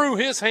went through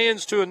his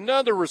hands to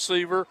another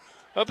receiver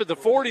up at the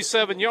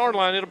 47-yard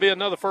line. It'll be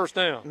another first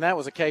down. And that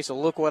was a case of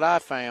look what I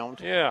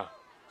found. Yeah,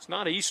 it's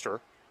not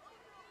Easter,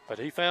 but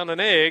he found an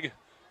egg.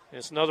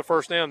 It's another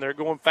first down. They're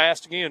going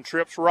fast again.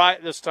 Trips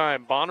right this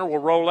time. Bonner will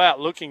roll out,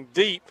 looking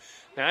deep.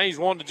 Now he's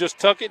wanting to just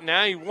tuck it.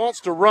 Now he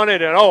wants to run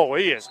it, and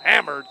he is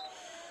hammered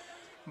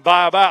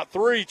by about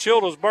 3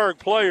 Childersburg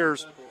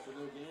players.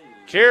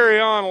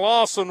 Carry-on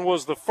Lawson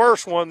was the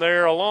first one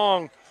there,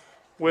 along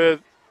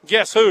with,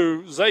 guess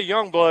who, Zay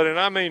Youngblood. And,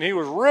 I mean, he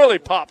was really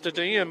popped at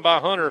the end by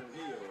Hunter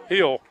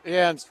Hill.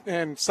 Yeah,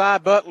 and Cy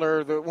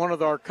Butler, one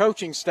of our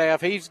coaching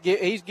staff, he's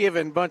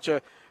giving a bunch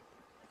of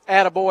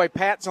attaboy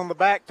pats on the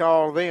back to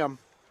all of them.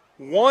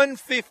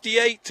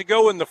 1:58 to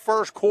go in the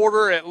first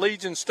quarter at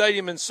Legion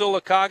Stadium in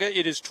Sylacauga.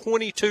 It is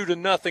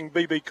 22-0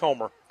 BB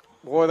Comer.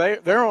 Boy,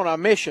 they're on a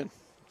mission.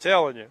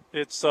 Telling you,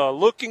 it's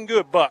looking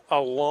good, but a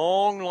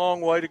long,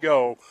 long way to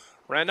go.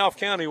 Randolph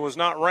County was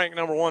not ranked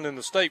number 1 in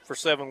the state for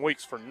 7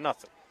 weeks for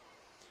nothing.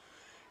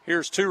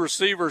 Here's 2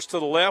 receivers to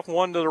the left,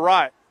 1 to the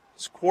right.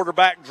 It's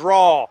quarterback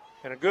draw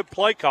and a good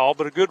play call,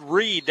 but a good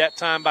read that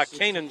time by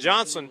Kanan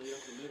Johnson.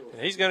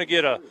 And he's going to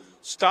get a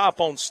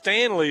stop on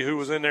Stanley, who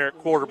was in there at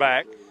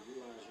quarterback.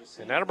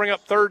 And that'll bring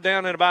up third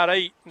down at about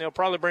 8. And they'll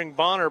probably bring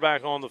Bonner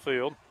back on the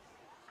field.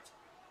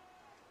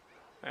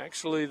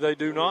 Actually, they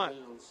do not.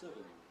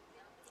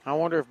 I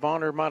wonder if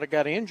Bonner might have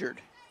got injured.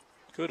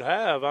 Could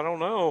have. I don't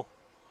know.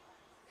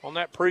 On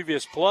that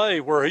previous play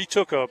where he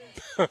took a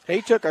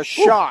he took a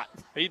shot.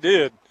 He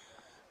did.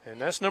 And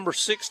that's number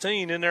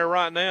 16 in there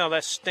right now.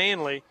 That's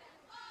Stanley.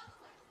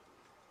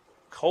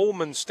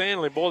 Coleman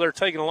Stanley. Boy, they're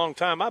taking a long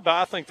time.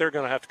 I think they're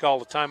going to have to call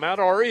the timeout,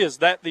 or is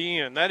that the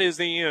end? That is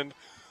the end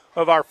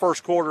of our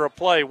first quarter of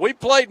play. We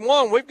played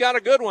one. We've got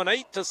a good one,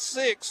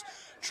 8-6.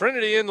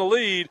 Trinity in the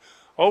lead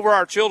over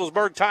our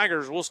Childersburg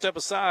Tigers. We'll step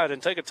aside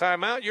and take a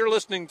timeout. You're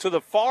listening to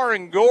the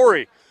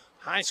Farr-and-Gorey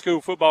High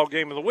School Football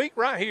Game of the Week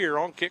right here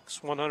on Kicks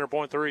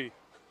 100.3.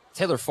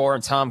 Taylor Farr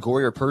and Tom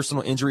Gorey are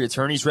personal injury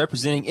attorneys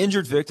representing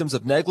injured victims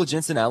of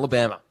negligence in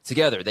Alabama.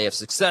 Together, they have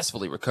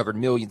successfully recovered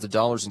millions of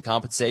dollars in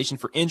compensation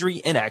for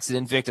injury and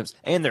accident victims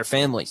and their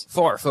families.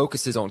 Farr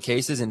focuses on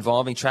cases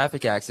involving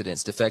traffic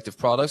accidents, defective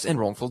products, and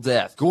wrongful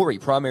death. Gorey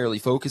primarily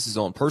focuses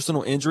on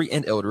personal injury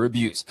and elder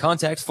abuse.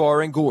 Contact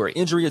Farr and Gorey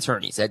injury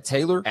attorneys at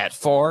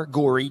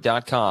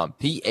taylor@fargorey.com,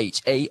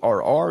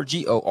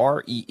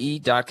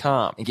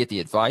 PHARRGOREE.com, and get the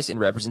advice and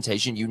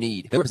representation you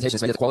need. No representation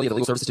is made that the quality of the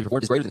legal services to be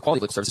performed is greater than the quality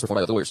of legal services performed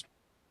by other lawyers.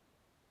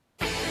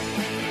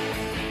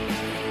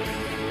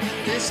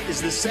 This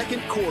is the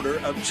second quarter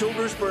of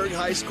Childersburg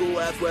High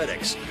School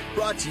Athletics,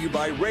 brought to you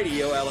by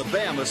Radio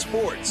Alabama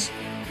Sports.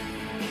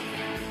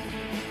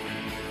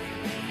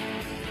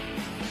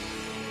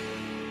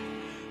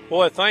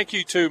 Boy, thank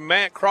you to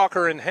Matt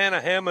Crocker and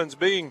Hannah Hammonds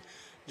being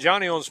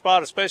Johnny on the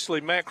spot,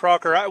 especially Matt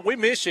Crocker. We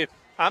miss you.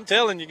 I'm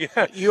telling you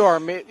guys. You are,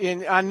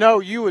 and I know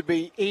you would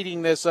be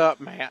eating this up,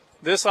 Matt.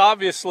 This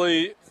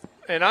obviously,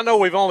 and I know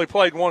we've only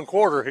played one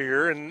quarter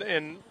here,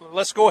 and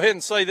let's go ahead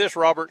and say this,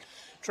 Robert.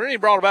 Trinity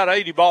brought about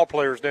 80 ball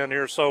players down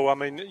here, so, I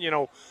mean, you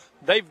know,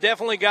 they've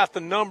definitely got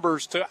the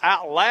numbers to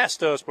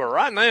outlast us. But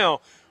right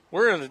now,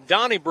 we're in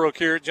Donnybrook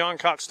here at John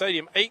Cox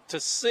Stadium,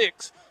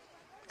 8-6.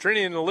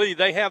 Trinity in the lead.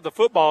 They have the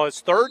football.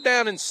 It's 3rd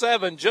down and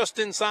 7 just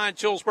inside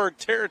Childersburg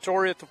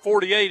territory at the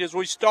 48 as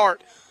we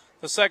start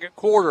the second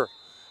quarter.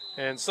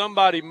 And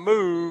somebody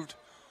moved.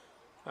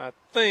 I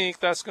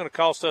think that's going to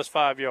cost us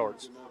 5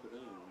 yards.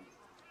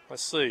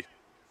 Let's see.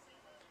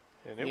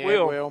 And it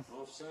will.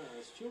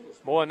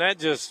 Boy, and that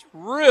just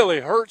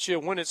really hurts you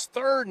when it's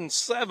 3rd and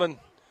 7.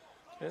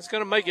 And it's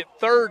going to make it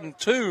 3rd and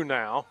 2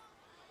 now.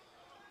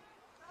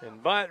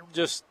 And that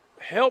just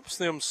helps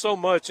them so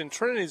much. And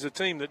Trinity's a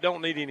team that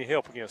don't need any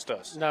help against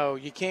us. No,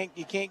 you can't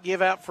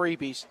give out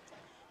freebies.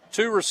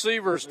 2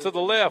 receivers to the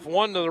left,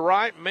 1 to the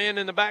right, man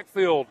in the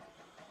backfield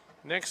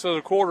next to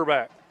the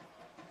quarterback.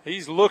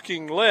 He's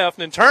looking left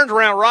and turns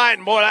around right,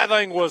 and boy, that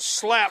thing was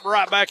slapped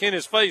right back in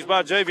his face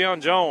by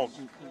Javion Jones.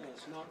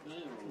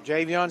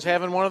 Javion's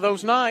having one of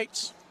those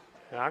nights.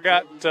 I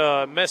got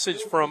a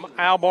message from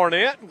Al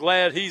Barnett.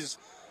 Glad he's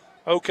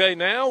okay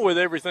now with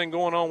everything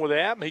going on with the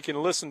app. He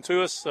can listen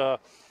to us. You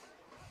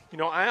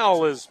know,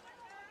 Al has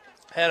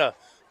had a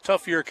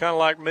tough year kind of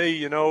like me,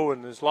 you know,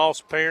 and has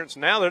lost parents.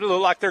 Now they look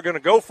like they're going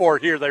to go for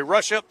it here. They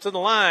rush up to the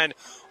line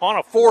on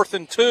a 4th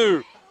and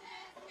 2.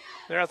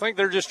 I think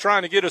they're just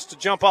trying to get us to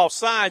jump off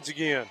sides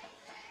again.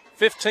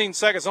 15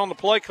 seconds on the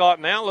play clock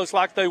now. It looks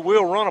like they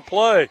will run a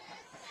play.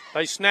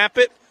 They snap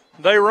it.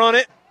 They run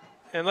it,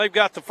 and they've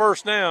got the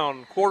first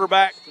down.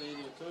 Quarterback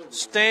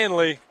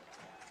Stanley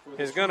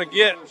is going to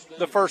get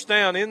the first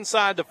down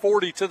inside the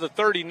 40 to the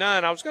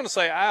 39. I was going to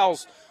say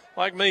Al's,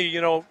 like me,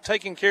 you know,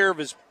 taking care of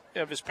his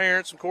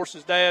parents. Of course,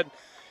 his dad,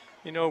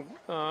 you know,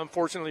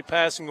 unfortunately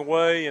passing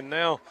away, and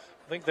now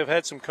I think they've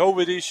had some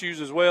COVID issues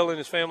as well in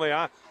his family.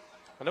 I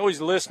know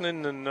he's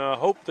listening and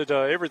hope that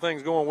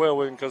everything's going well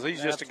with him because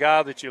he's just a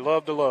guy that you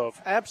love to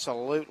love.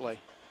 Absolutely.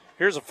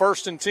 Here's a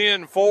 1st and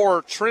 10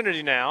 for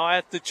Trinity now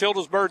at the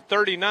Childersburg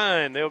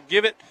 39. They'll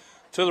give it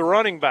to the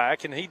running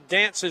back, and he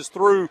dances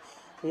through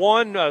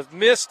one.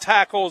 Missed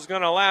tackle is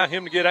going to allow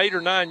him to get 8 or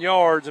 9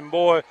 yards, and,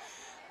 boy,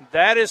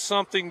 that is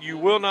something you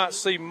will not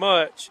see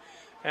much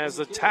as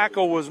the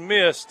tackle was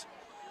missed.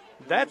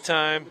 That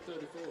time,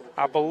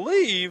 I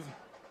believe,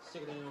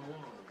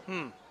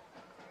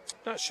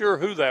 not sure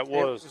who that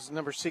was. It was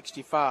number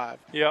 65.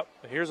 Yep.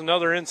 Here's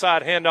another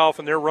inside handoff,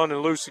 and they're running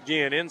loose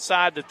again.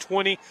 Inside the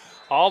 20,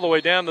 all the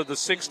way down to the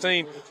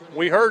 16.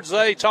 We heard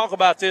Zay talk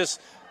about this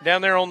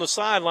down there on the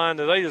sideline,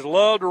 that they just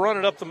love to run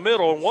it up the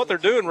middle. And what they're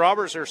doing,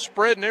 Robert, is they're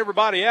spreading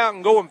everybody out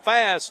and going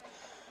fast,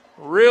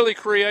 really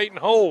creating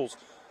holes.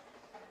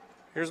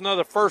 Here's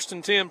another 1st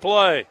and 10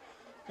 play.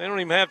 They don't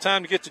even have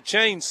time to get the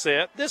chain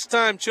set. This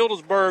time,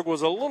 Childersburg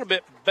was a little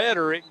bit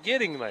better at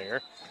getting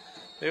there.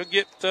 They'll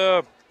get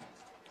 2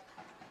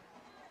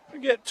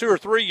 or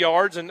 3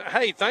 yards. And,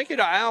 hey, thank you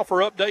to Al for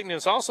updating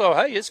us. Also,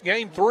 hey, it's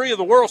Game 3 of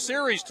the World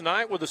Series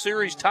tonight with the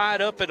series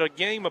tied up at a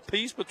game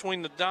apiece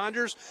between the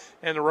Dodgers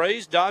and the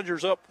Rays.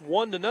 Dodgers up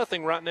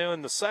 1-0 right now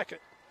in the second.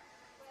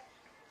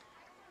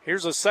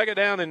 Here's a 2nd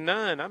down and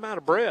 9. I'm out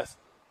of breath.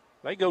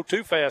 They go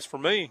too fast for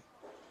me.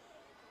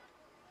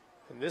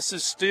 And this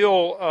is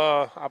still,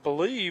 I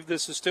believe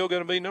this is still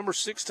going to be number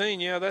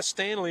 16. Yeah, that's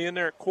Stanley in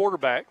there at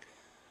quarterback.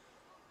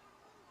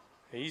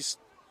 He's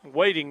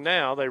waiting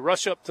now. They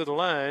rush up to the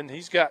line.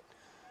 He's got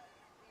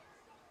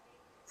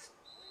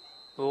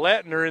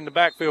Lettner in the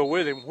backfield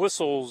with him.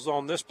 Whistles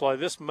on this play.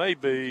 This may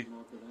be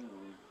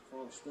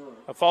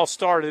a false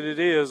start, and it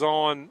is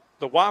on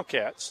the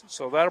Wildcats.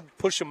 So that'll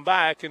push them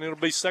back, and it'll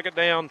be 2nd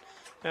down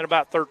at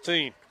about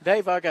 13.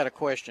 Dave, I got a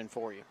question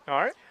for you. All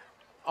right.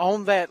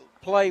 On that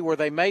play where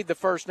they made the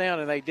first down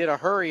and they did a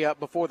hurry up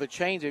before the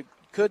change,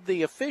 could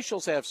the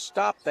officials have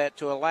stopped that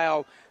to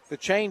allow the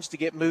chains to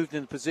get moved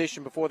in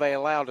position before they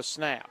allow a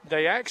snap.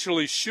 They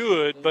actually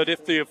should, but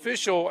if the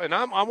official, and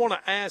I want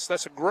to ask,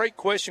 that's a great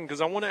question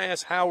because I want to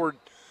ask Howard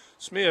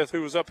Smith,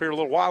 who was up here a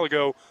little while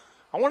ago,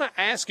 I want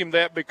to ask him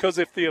that because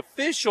if the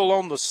official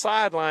on the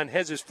sideline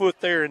has his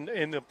foot there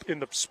in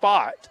the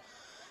spot,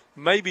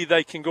 maybe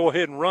they can go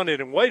ahead and run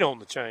it and wait on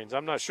the chains.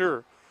 I'm not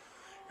sure.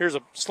 Here's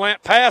a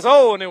slant pass.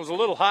 Oh, and it was a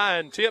little high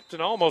and tipped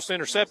and almost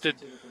intercepted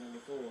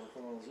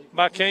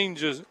by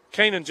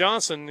Kanan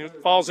Johnson.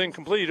 It falls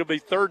incomplete. It'll be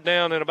third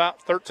down and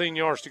about 13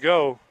 yards to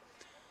go.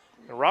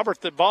 And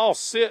Robert, the ball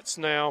sits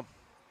now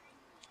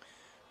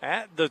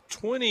at the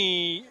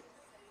 20,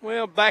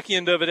 well, back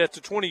end of it at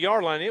the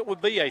 20-yard line. It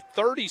would be a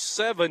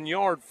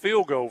 37-yard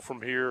field goal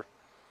from here.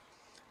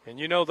 And,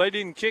 you know, they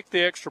didn't kick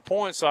the extra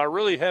point, so I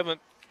really haven't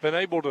been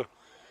able to.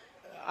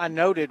 I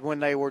noted when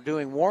they were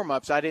doing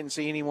warm-ups, I didn't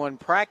see anyone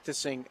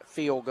practicing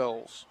field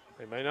goals.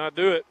 They may not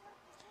do it.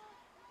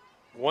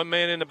 One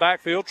man in the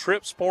backfield,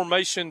 trips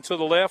formation to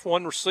the left,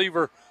 one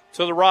receiver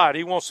to the right.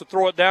 He wants to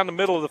throw it down the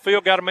middle of the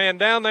field, got a man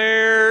down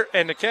there,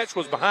 and the catch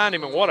was behind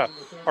him, and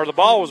the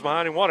ball was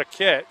behind him. What a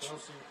catch.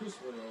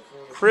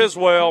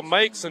 Criswell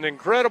makes an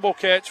incredible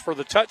catch for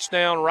the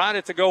touchdown right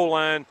at the goal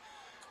line,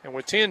 and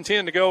with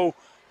 10-10 to go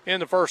in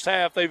the first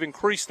half, they've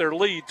increased their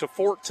lead to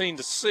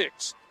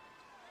 14-6.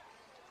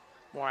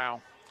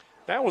 Wow.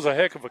 That was a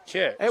heck of a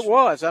catch. It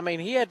was. I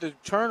mean, he had to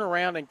turn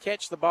around and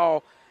catch the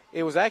ball.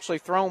 It was actually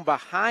thrown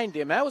behind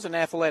him. That was an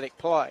athletic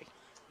play.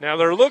 Now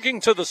they're looking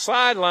to the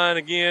sideline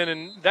again,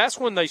 and that's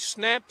when they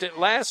snapped it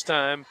last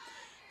time.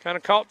 Kind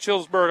of caught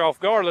Childersburg off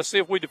guard. Let's see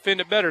if we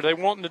defend it better. They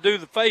wanting to do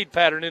the fade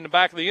pattern in the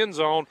back of the end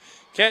zone.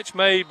 Catch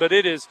made, but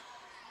it is,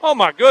 oh,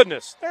 my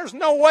goodness. There's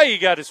no way he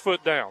got his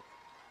foot down.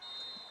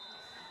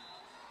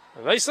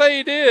 They say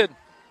he did.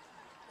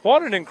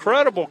 What an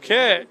incredible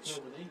catch.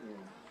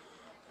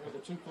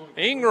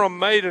 Ingram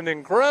made an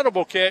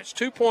incredible catch.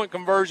 2-point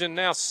conversion,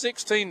 now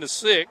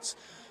 16-6.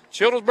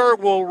 Childersburg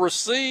will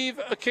receive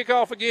a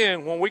kickoff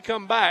again when we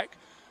come back.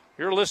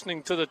 You're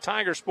listening to the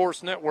Tiger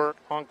Sports Network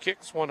on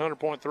Kicks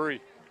 100.3.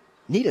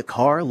 Need a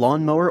car,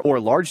 lawnmower, or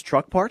large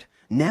truck part?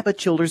 Napa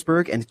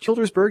Childersburg and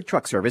Childersburg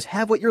Truck Service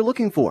have what you're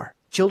looking for.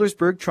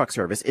 Childersburg Truck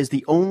Service is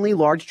the only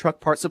large truck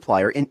part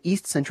supplier in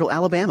East Central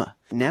Alabama.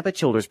 Napa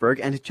Childersburg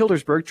and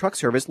Childersburg Truck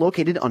Service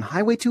located on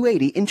Highway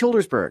 280 in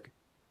Childersburg.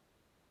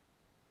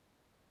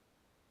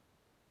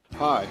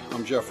 Hi,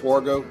 I'm Jeff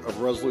Wargo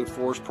of Resolute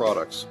Forest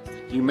Products.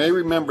 You may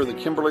remember the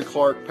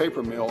Kimberly-Clark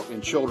paper mill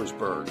in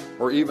Childersburg,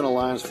 or even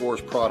Alliance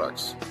Forest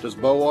Products. Does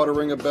Bowater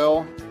ring a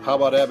bell? How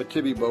about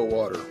Abitibi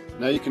Bowater?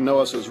 Now you can know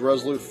us as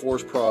Resolute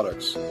Forest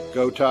Products.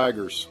 Go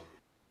Tigers!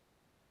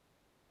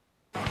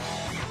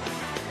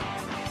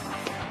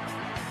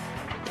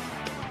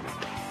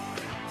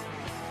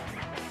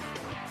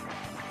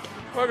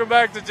 Welcome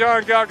back to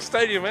John Cox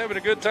Stadium. Having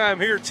a good time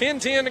here.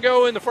 10-10 to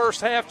go in the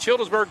first half.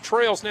 Childersburg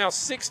trails now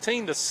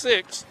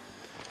 16-6.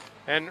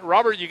 And,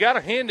 Robert, you got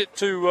to hand it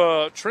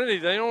to Trinity.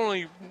 They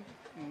only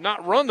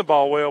not run the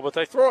ball well, but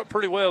they throw it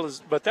pretty well.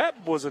 But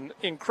that was an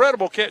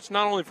incredible catch,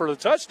 not only for the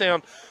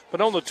touchdown,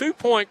 but on the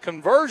 2-point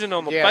conversion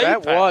on the fade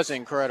that pass. Was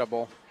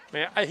incredible.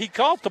 Man, he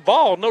caught the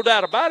ball, no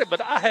doubt about it,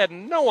 but I had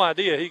no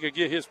idea he could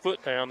get his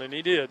foot down, and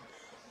he did.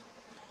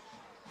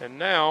 And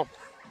now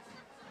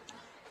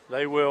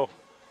they will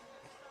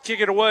kick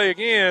it away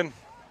again.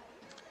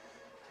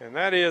 And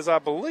that is, I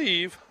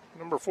believe,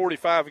 number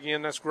 45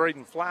 again. That's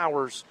Graydon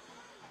Flowers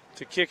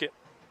to kick it.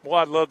 Boy,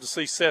 I'd love to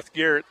see Seth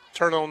Garrett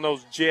turn on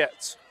those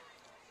Jets.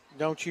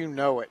 Don't you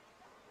know it?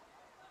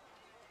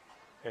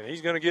 And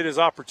he's going to get his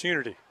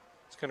opportunity.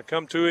 It's going to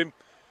come to him,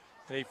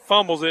 and he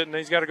fumbles it, and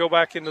he's got to go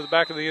back into the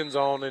back of the end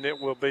zone, and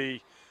it will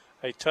be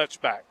a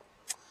touchback.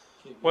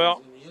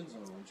 Well,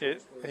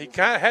 he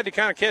kind of had to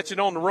catch it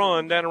on the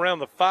run down around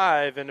the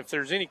 5, and if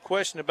there's any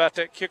question about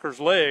that kicker's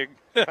leg,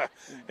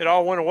 it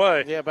all went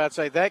away. Yeah, but I'd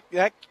say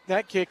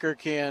that kicker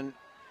can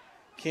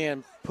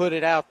put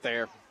it out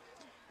there.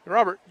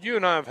 Robert, you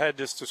and I have had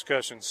this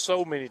discussion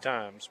so many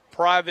times,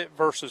 private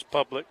versus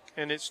public,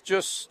 and it's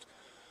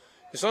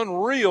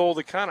unreal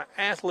the kind of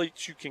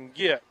athletes you can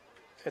get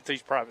at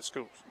these private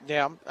schools.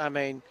 Yeah, I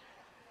mean,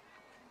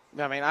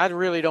 I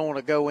really don't want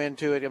to go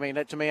into it. I mean,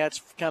 to me,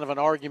 that's kind of an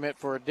argument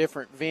for a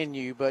different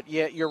venue. But,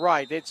 yeah, you're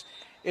right.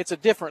 It's a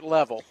different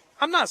level.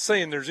 I'm not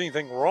saying there's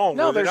anything wrong with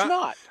it. No, there's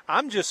not.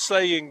 I'm just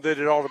saying that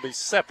it ought to be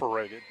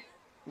separated.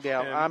 Yeah,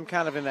 I'm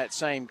kind of in that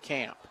same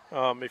camp.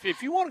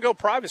 If you want to go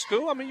private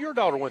school, I mean, your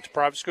daughter went to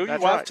private school.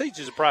 That's your wife right.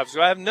 teaches at private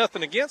school. I have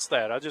nothing against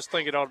that. I just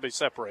think it ought to be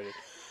separated.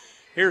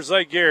 Here's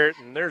Zay Garrett,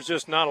 and there's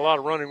just not a lot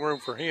of running room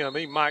for him.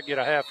 He might get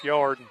a half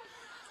yard.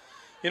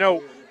 You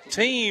know,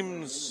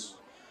 teams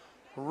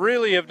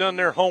really have done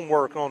their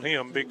homework on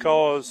him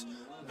because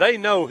they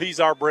know he's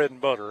our bread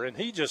and butter, and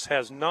he just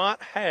has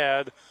not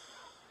had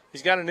 –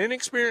 he's got an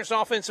inexperienced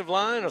offensive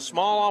line, a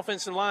small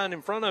offensive line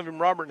in front of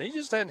him, Robert, and he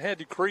just hadn't had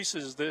the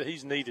creases that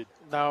he's needed.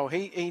 No,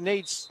 he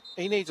needs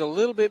a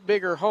little bit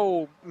bigger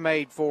hole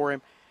made for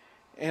him,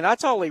 and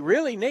that's all he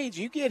really needs.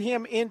 You get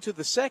him into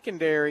the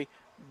secondary,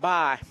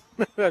 bye.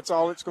 That's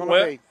all it's going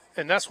to be.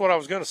 And that's what I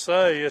was going to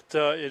say. It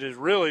is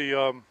really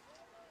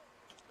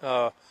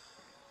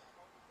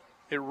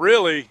it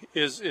really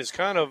is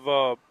kind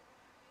of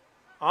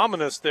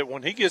ominous that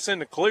when he gets in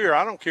the clear,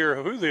 I don't care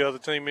who the other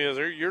team is,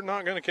 you're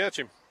not going to catch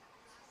him.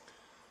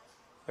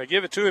 They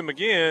give it to him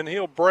again.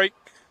 He'll break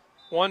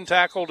one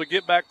tackle to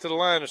get back to the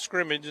line of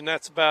scrimmage, and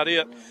that's about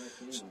it.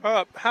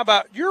 How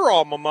about your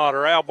alma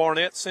mater, Al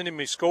Barnett, sending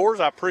me scores?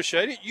 I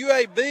appreciate it.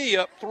 UAB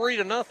up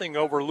 3-0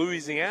 over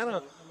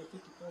Louisiana.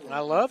 I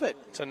love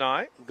it.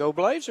 Tonight. Go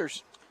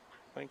Blazers.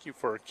 Thank you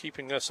for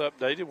keeping us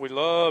updated. We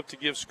love to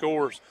give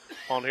scores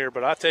on here,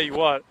 but I tell you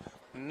what,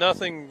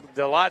 nothing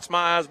delights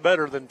my eyes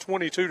better than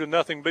 22-0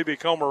 BB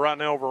Comer right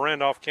now over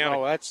Randolph County.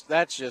 Oh,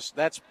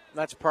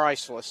 that's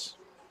priceless.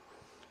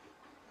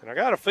 And I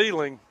got a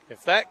feeling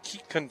if that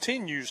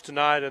continues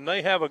tonight and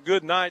they have a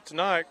good night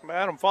tonight,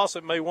 Adam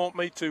Fawcett may want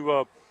me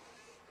to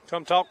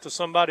come talk to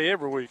somebody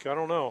every week. I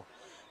don't know.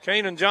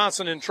 Kanan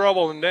Johnson in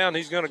trouble and down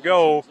he's going to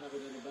go.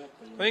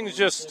 Things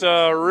just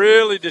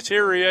really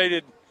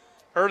deteriorated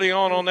early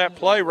on that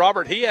play.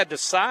 Robert, he had to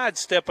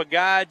sidestep a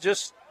guy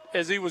just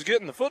as he was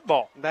getting the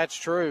football. That's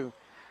true.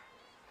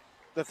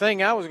 The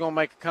thing I was going to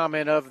make a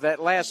comment of,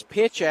 that last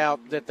pitch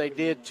out that they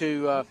did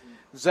to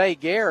Zay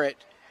Garrett,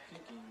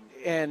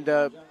 and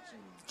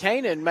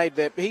Kanan made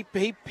that,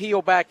 he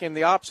peeled back in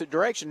the opposite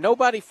direction.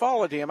 Nobody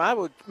followed him. I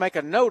would make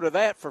a note of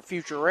that for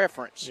future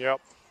reference.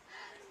 Yep.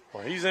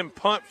 Well, he's in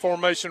punt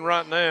formation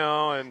right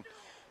now, and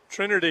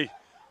Trinity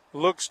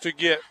looks to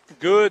get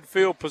good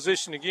field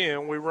position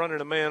again. We're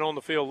running a man on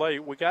the field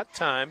late. We got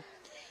time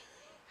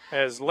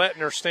as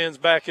Lettner stands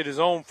back at his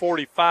own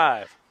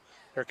 45.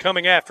 They're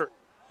coming after it,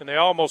 and they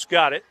almost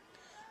got it.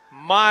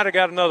 Might have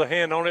got another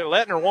hand on it.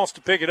 Lettner wants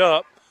to pick it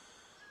up.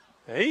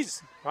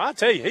 I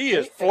tell you, he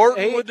is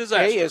flirting with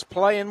disaster. He is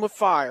playing with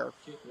fire.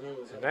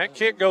 And that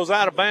kick goes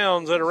out of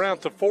bounds at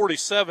around the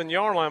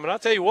 47-yard line. But I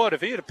tell you what,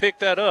 if he had picked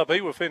that up,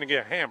 he was finna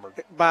get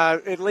hammered. By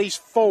at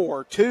least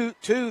four. Two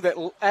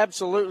that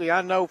absolutely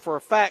I know for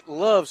a fact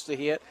loves to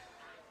hit.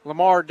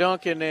 Lamar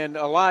Duncan and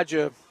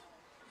Elijah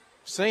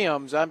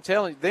Sims. I'm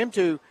telling you, them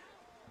two.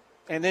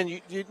 And then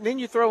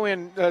you throw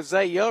in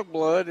Zay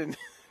Youngblood and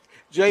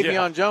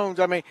Javion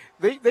Jones. I mean,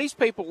 these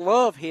people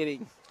love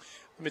hitting.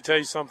 Let me tell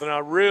you something. I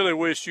really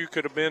wish you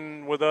could have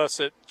been with us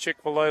at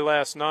Chick-fil-A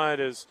last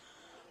night, as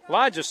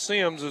Elijah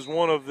Sims is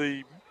one of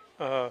the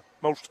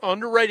most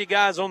underrated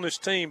guys on this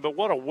team, but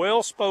what a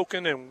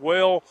well-spoken and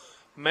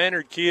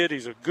well-mannered kid.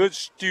 He's a good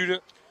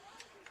student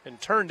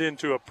and turned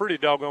into a pretty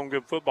doggone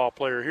good football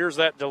player. Here's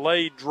that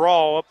delayed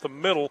draw up the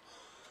middle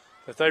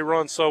that they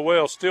run so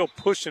well, still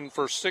pushing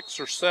for 6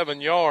 or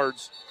 7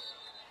 yards.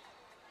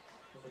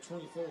 Number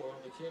 24 on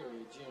the carry,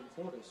 Jim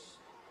Portis.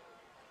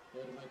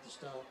 There to make the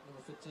stop,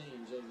 number 15,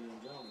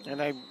 Javion Jones. And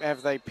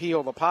as they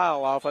peel the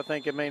pile off, it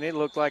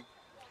looked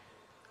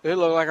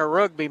like a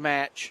rugby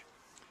match.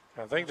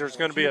 I think there's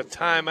going to be a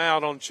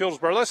timeout on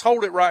Childersburg. Let's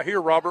hold it right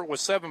here, Robert, with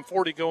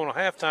 7:40 going to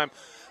halftime.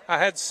 I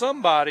had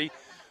somebody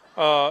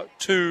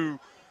to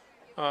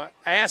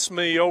ask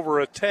me over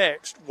a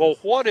text, well,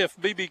 what if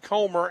BB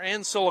Comer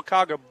and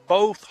Sylacauga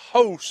both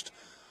host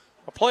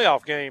a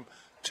playoff game?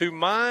 To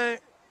my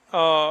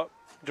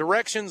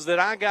directions that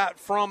I got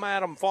from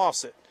Adam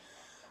Fawcett,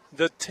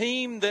 the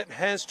team that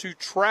has to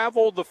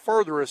travel the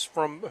furthest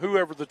from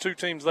whoever the two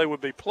teams they would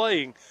be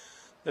playing,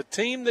 the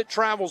team that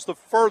travels the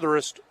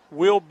furthest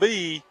will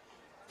be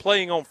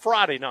playing on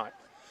Friday night.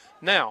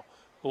 Now,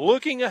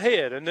 looking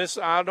ahead, and this,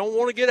 I don't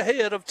want to get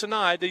ahead of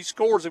tonight. These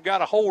scores have got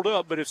to hold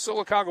up, but if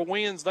Sylacauga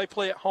wins, they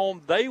play at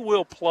home, they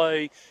will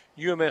play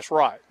UMS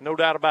Wright, no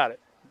doubt about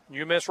it.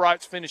 UMS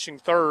Wright's finishing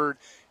third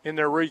in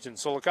their region.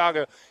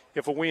 Sylacauga,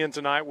 if a win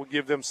tonight, will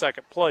give them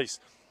second place.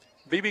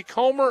 BB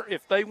Comer,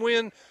 if they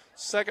win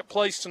second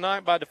place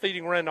tonight by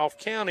defeating Randolph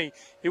County,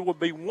 it would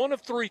be one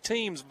of three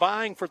teams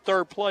vying for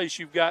third place.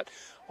 You've got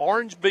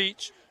Orange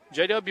Beach,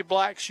 J.W.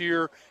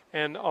 Blackshear,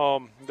 and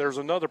there's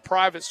another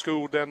private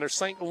school down there,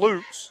 St.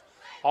 Luke's,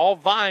 all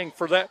vying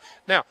for that.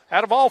 Now,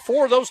 out of all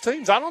four of those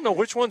teams, I don't know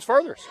which one's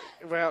furthest.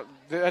 Well,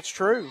 that's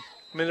true.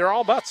 I mean, they're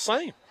all about the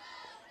same.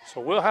 So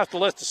we'll have to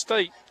let the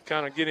state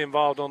kind of get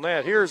involved on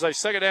that. Here's a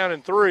 2nd down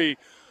and 3,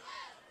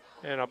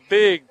 and a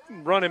big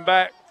running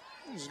back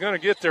is going to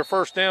get their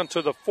first down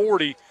to the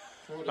 40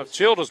 of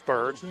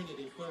Childersburg.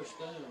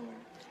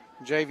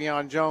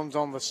 Javion Jones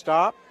on the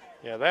stop.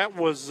 Yeah, that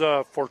was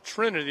for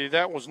Trinity.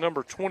 That was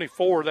number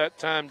 24 that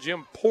time,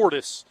 Jim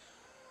Portis.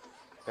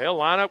 They'll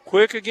line up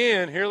quick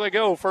again. Here they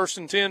go, 1st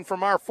and 10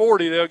 from our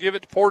 40. They'll give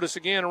it to Portis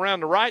again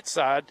around the right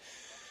side.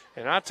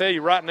 And I tell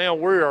you right now,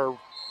 we're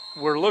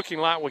looking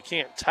like we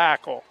can't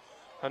tackle.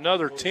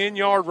 Another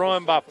 10-yard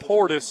run by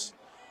Portis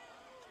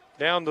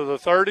down to the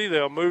 30.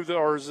 They'll move,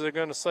 or is they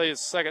going to say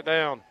it's 2nd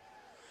down?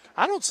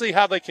 I don't see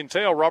how they can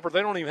tell, Robert.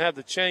 They don't even have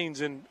the chains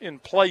in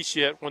place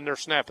yet when they're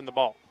snapping the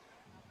ball.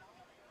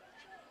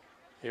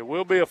 It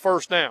will be a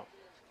 1st down.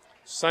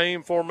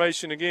 Same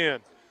formation again.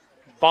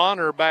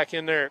 Bonner back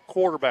in there at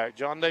quarterback.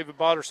 John David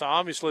Bonner, so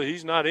obviously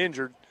he's not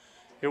injured.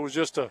 It was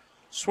just a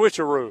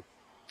switcheroo.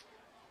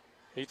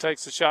 He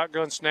takes the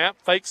shotgun snap,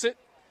 fakes it,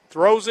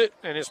 throws it,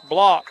 and it's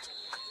blocked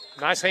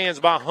Nice hands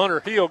by Hunter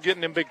Hill,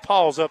 getting them big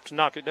paws up to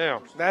knock it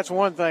down. That's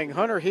one thing.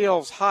 Hunter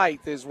Hill's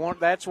height is one.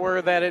 That's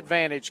where that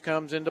advantage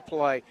comes into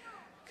play,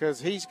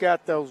 because he's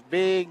got those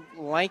big,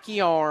 lanky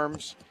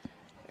arms,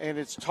 and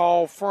it's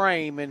tall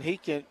frame, and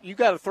you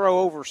got to throw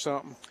over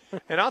something.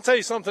 And I'll tell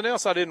you something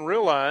else I didn't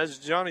realize.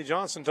 Johnny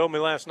Johnson told me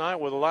last night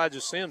with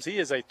Elijah Sims, he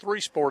is a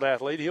three-sport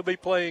athlete. He'll be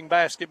playing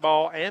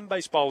basketball and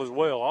baseball as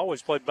well. I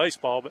always played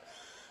baseball, but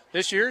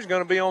this year he's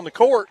going to be on the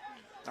court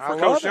for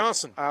Coach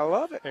Johnson. I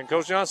love it. And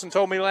Coach Johnson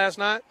told me last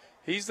night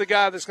he's the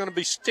guy that's going to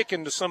be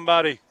sticking to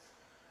somebody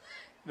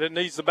that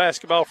needs the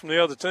basketball from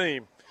the other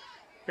team.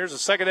 Here's a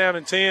 2nd down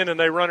and 10, and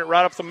they run it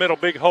right up the middle.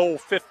 Big hole,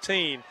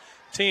 15,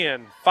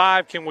 10,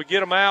 5. Can we get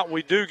them out?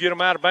 We do get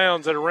them out of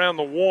bounds at around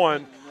the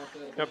 1.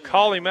 They'll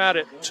call him out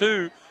at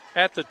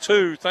the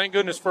 2. Thank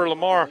goodness for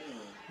Lamar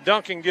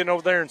Duncan getting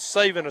over there and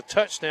saving a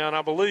touchdown.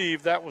 I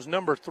believe that was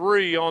number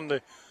 3 on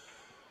the.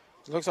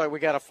 Looks like we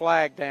got a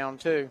flag down,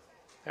 too.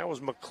 That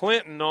was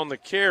McClinton on the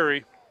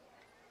carry.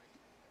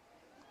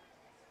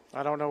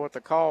 I don't know what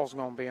the call's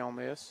going to be on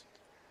this.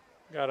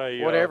 Got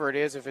a whatever it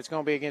is. If it's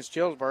going to be against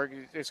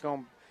Childersburg, it's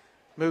going to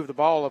move the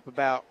ball up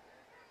about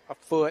a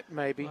foot,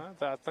 maybe.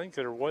 I think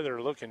that the way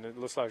they're looking, it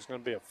looks like it's going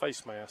to be a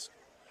face mask.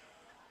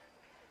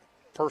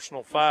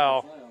 Personal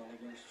foul.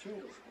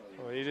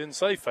 Well, he didn't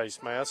say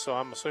face mask, so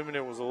I'm assuming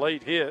it was a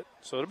late hit.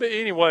 So it'll be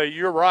anyway.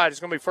 You're right. It's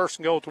going to be 1st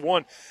and goal to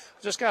 1. I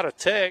just got a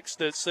text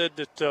that said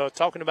that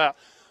talking about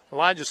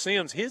Elijah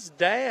Sims, his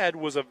dad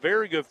was a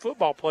very good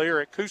football player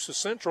at Coosa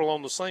Central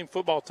on the same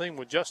football team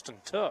with Justin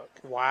Tuck.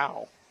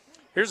 Wow.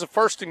 Here's a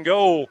 1st and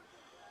goal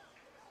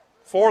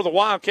for the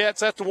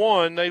Wildcats at the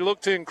 1. They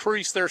look to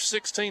increase their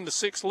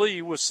 16-6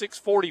 lead with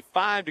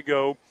 6:45 to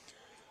go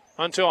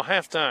until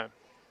halftime.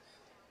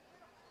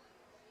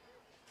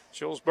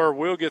 Childersburg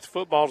will get the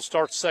football to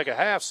start the second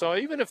half, so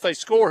even if they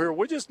score here,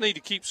 we just need to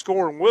keep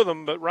scoring with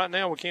them, but right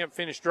now we can't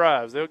finish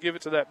drives. They'll give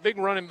it to that big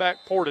running back,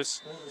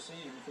 Portis,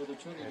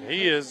 and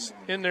he is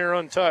in there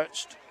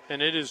untouched,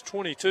 and it is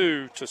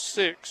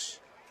 22-6.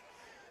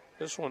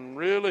 This one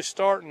really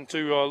starting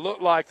to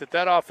look like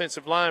that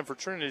offensive line for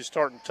Trinity is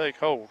starting to take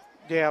hold.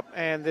 Yeah,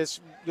 and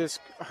this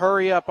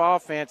hurry-up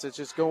offense is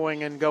just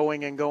going and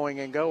going and going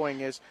and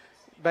going is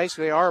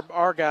basically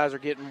our guys are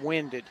getting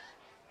winded.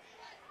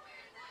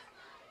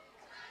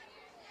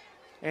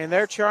 And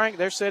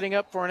they're setting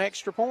up for an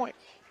extra point.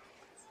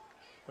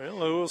 Well,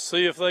 we'll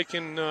see if they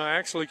can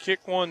actually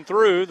kick one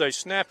through. They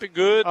snap it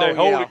good. They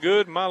hold it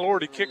good. My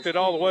Lord, he kicked it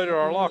all the way to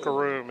our locker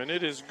room, and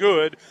it is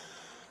good.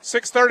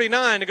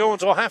 6:39 to go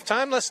until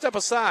halftime. Let's step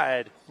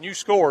aside. New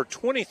score,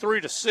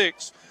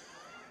 23-6,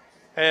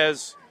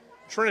 as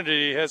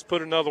Trinity has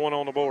put another one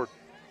on the board.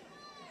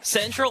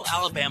 Central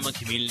Alabama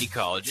Community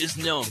College is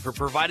known for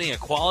providing a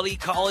quality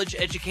college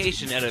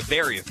education at a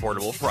very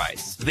affordable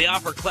price. They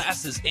offer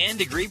classes and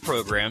degree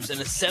programs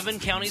in a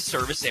 7-county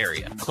service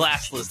area.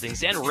 Class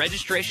listings and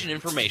registration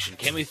information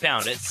can be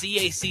found at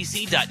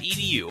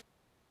cacc.edu.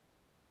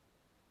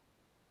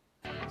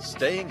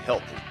 Staying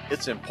healthy,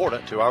 it's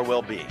important to our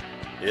well-being.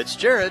 It's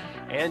Jared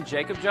and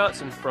Jacob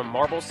Johnson from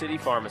Marble City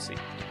Pharmacy.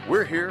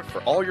 We're here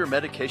for all your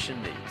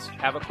medication needs.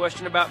 Have a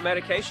question about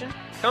medication?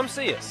 Come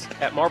see us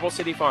at Marble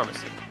City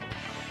Pharmacy.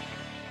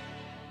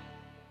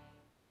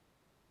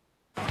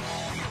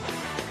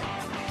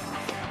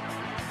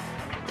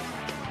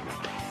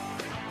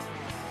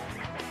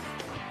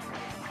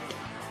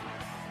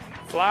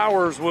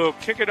 Flowers will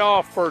kick it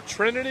off for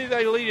Trinity.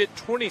 They lead it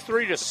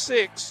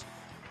 23-6,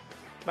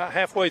 about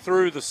halfway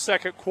through the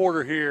second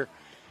quarter here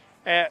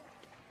at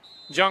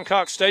John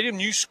Cox Stadium.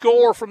 New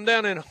score from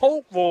down in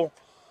Hopeville.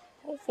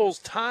 Hopefull's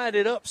tied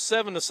it up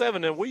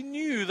 7-7, and we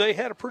knew they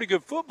had a pretty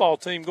good football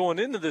team going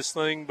into this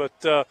thing,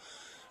 but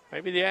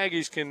maybe the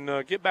Aggies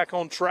can get back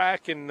on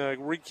track and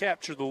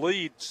recapture the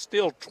lead.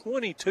 Still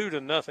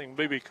 22-0,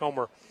 B.B.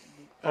 Comer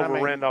over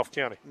Randolph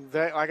County.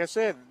 Like I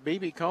said,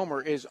 B.B.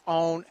 Comer is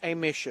on a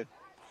mission.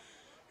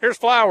 Here's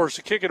Flowers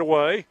to kick it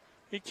away.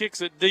 He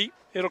kicks it deep.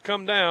 It'll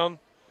come down.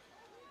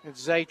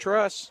 It's Zay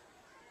Truss.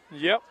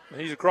 Yep,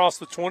 he's across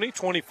the 20,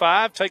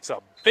 25, takes a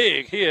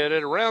big hit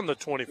at around the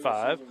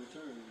 25.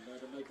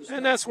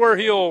 And that's where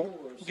he'll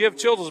give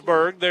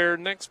Childersburg their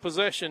next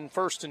possession,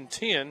 1st and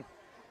 10.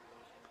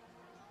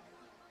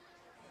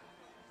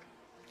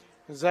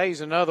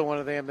 Zay's another one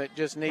of them that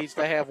just needs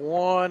to have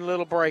one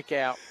little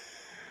breakout.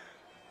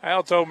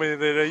 Al told me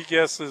that he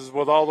guesses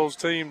with all those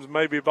teams,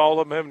 maybe if all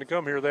of them having to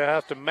come here, they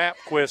have to map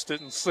quest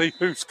it and see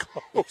who's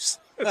close.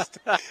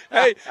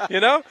 Hey,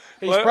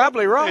 he's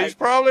probably right. He's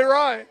probably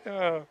right.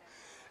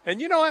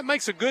 And it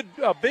makes a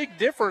big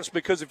difference,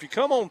 because if you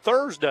come on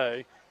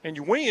Thursday and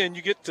you win,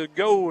 you get to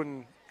go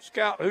and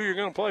scout who you're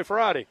going to play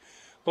Friday.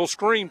 Little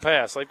screen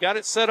pass. They've got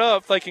it set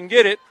up. They can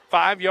get it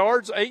 5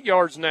 yards, 8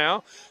 yards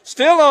now.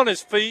 Still on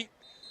his feet.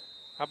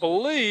 I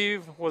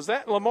believe, was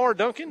that Lamar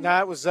Duncan? No,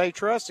 it was Zay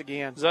Truss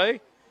again. Zay?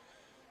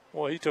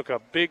 Well, he took a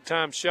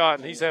big-time shot,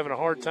 and he's having a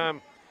hard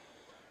time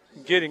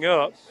getting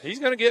up. He's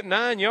going to get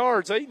 9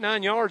 yards, 8,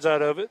 9 yards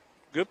out of it.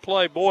 Good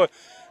play, boy.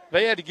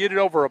 they had to get it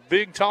over a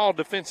big, tall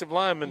defensive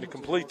lineman to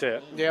complete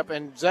that. Yep,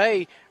 and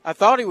Zay, I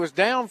thought he was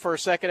down for a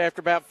second after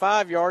about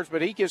 5 yards,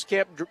 but he just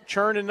kept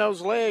churning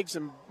those legs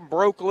and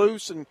broke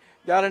loose and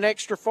got an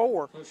extra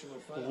 4.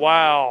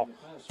 Wow.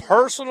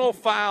 Personal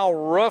foul,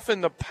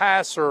 roughing the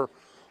passer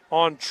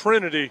on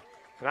Trinity.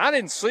 And I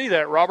didn't see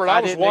that, Robert.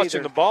 I was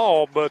watching the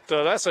ball, but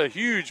that's a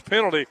huge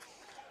penalty.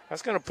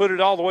 That's going to put it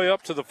all the way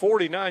up to the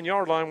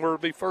 49-yard line where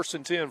it'll be 1st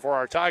and 10 for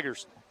our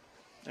Tigers.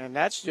 And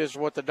that's just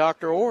what the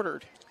doctor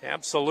ordered.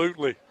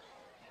 Absolutely.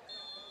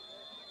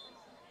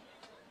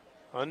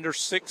 Under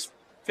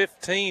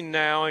 6:15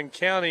 now and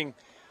counting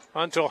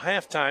until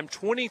halftime,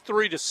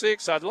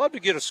 23-6. I'd love to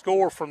get a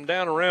score from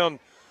down around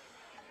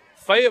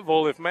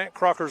Fayetteville if Matt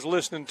Crocker's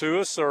listening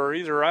to us, or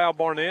either Al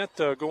Barnett.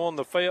 Go on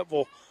the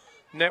Fayetteville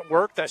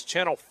network. That's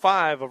Channel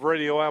 5 of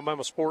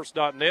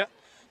RadioAlabamaSports.net.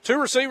 2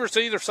 receivers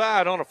to either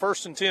side on a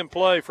 1st and 10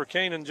 play for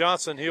Kanan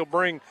Johnson. He'll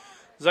bring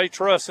Zay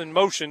Truss in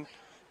motion,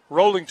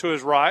 rolling to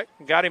his right.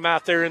 Got him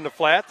out there in the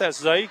flat.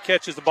 That's Zay.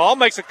 Catches the ball,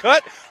 makes a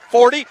cut,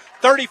 40,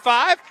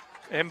 35,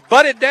 and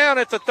butted down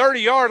at the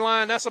 30-yard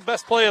line. That's the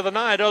best play of the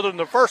night other than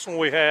the first one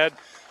we had.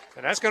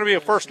 And that's going to be a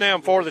 1st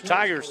down for the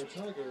Tigers.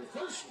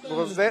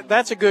 Well,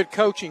 that's a good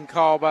coaching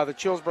call by the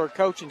Childersburg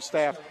coaching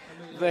staff.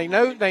 They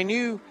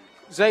knew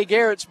Zay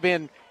Garrett's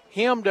been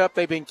hemmed up.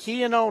 They've been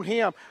keying on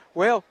him.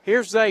 Well,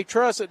 here's Zay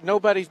Truss that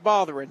nobody's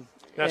bothering.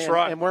 That's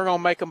right. And we're going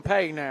to make them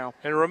pay now.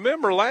 And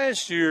remember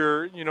last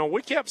year,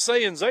 we kept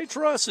saying Zay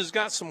Truss has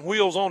got some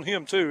wheels on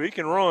him too. He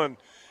can run.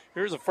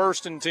 Here's a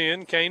 1st and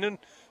 10. Kanan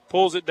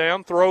pulls it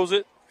down, throws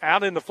it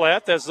out in the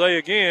flat. That's Zay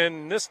again.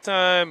 And this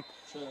time,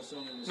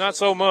 not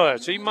so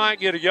much. He might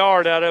get a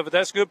yard out of it.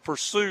 That's good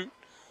pursuit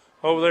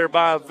over there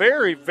by a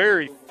very,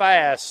 very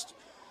fast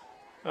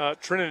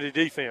Trinity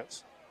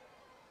defense.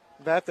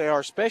 That they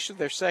are, especially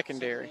their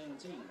secondary.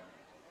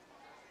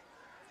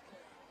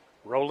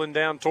 Rolling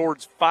down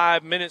towards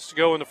 5 minutes to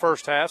go in the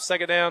first half.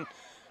 2nd down,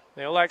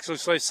 they'll actually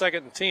say 2nd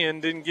and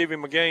 10. Didn't give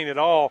him a gain at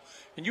all.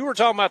 And you were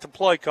talking about the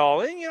play call.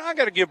 And, I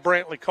got to give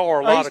Brantley Carr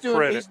a lot of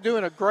credit. He's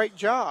doing a great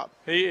job.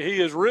 He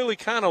is really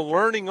kind of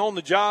learning on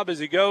the job as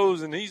he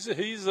goes, and he's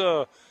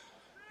doing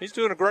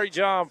a great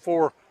job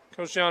for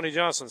Coach Johnny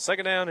Johnson.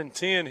 2nd down and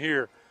 10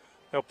 here.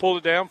 They'll pull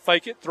it down,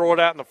 fake it, throw it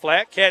out in the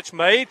flat. Catch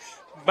made.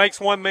 Makes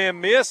one man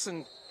miss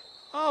and,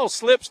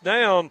 slips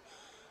down.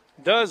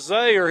 Does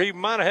Zay, or he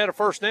might have had a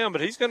 1st down,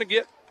 but he's going to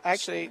get.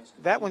 Actually,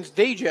 that one's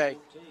DJ.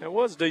 It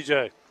was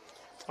DJ.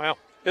 Well,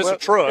 it's a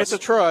truss. It's a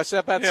truss, I'm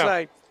about to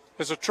say.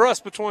 It's a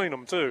truss between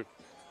them, too.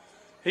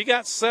 He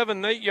got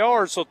 7, 8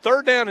 yards, so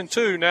 3rd down and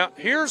 2. Now,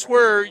 here's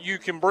where you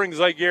can bring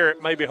Zay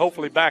Garrett maybe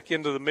hopefully back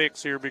into the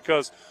mix here,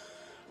 because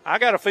I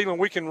got a feeling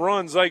we can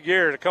run Zay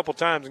Garrett a couple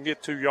times and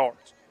get 2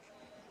 yards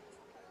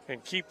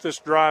and keep this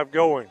drive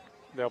going.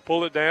 They'll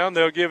pull it down.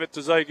 They'll give it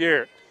to Zay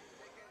Garrett.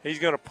 He's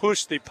going to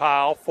push the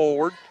pile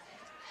forward,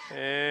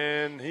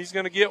 and he's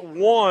going to get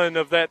 1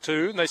 of that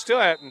 2, and they still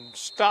haven't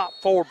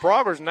stopped forward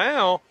progress.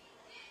 Now,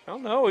 I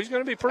don't know, he's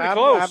going to be pretty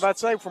close. I'm about to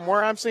say, from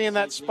where I'm seeing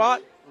that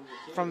spot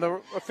from the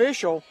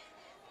official.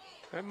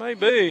 That may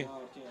be.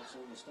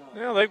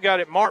 Now they've got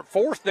it marked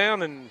 4th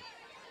down and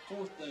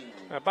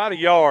about a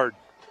yard.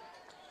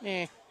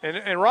 Yeah.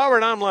 And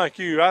Robert, I'm like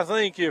you. I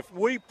think if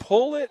we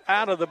pull it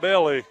out of the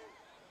belly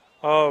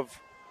of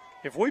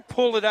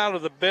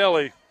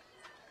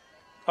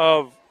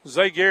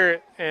Zay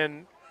Garrett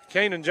and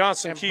Kanan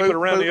Johnson keep it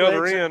around the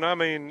other end, I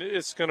mean,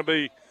 it's going to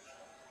be,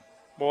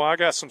 boy, I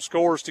got some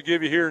scores to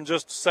give you here in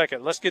just a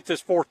second. Let's get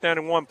this 4th down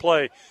in 1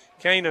 play.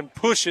 Kanan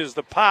pushes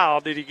the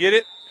pile. Did he get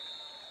it?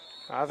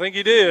 I think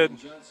he did.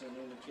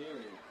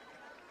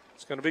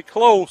 It's going to be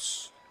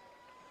close.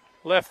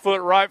 Left foot,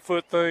 right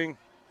foot thing.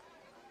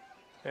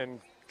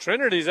 And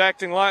Trinity's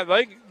acting like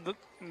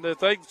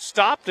they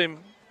stopped him,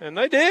 and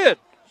they did.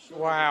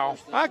 Wow.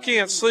 I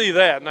can't see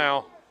that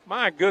now.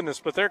 My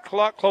goodness, but they're a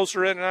lot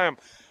closer in than I am.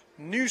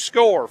 New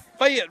score,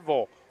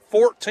 Fayetteville,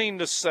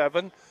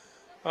 14-7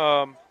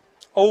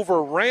 over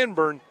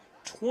Ranburn.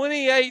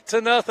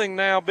 28-0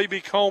 now,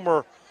 B.B.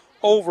 Comer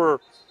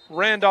over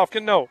Randolph.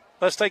 No,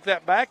 let's take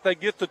that back. They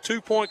get the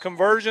 2-point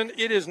conversion.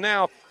 It is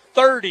now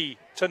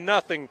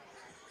 30-0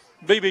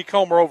 B.B.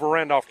 Comer over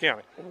Randolph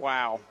County.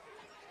 Wow.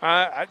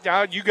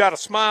 You got a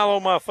smile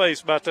on my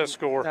face about that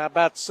score. I'm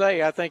about to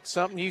say, I think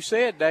something you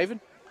said, David.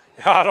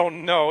 I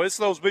don't know. It's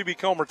those B.B.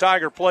 Comer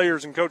Tiger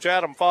players and Coach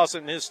Adam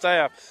Fawcett and his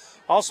staff.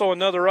 Also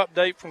another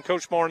update from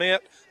Coach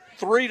Barnett.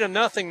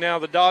 3-0 now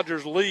the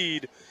Dodgers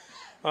lead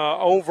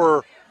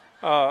over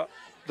the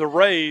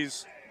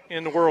Rays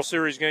in the World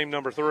Series game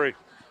number 3.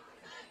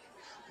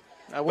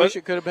 I wish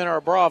it could have been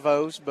our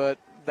Bravos, but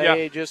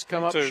they just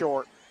come up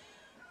short.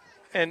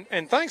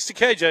 And thanks to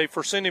KJ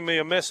for sending me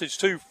a message,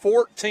 too.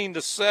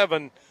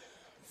 14-7.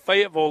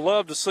 Fayetteville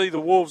love to see the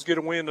Wolves get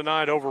a win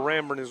tonight over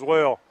Ranburn as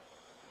well.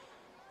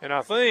 And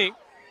I think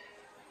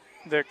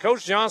that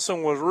Coach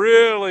Johnson was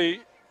really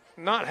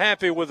not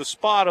happy with the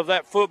spot of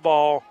that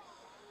football.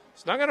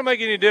 It's not going to make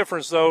any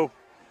difference, though.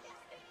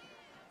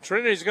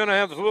 Trinity's going to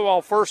have the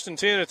football 1st and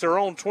 10 at their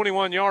own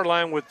 21-yard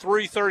line with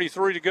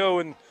 3:33 to go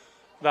in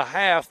the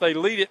half. They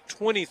lead it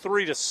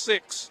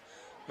 23-6.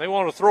 They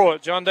want to throw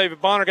it. John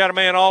David Bonner got a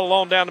man all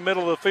alone down the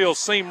middle of the field.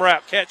 Seam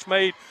wrap. Catch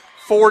made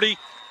 40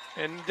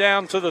 and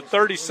down to the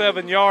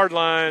 37-yard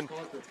line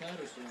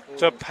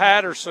to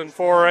Patterson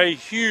for a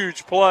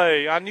huge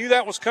play. I knew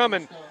that was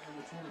coming.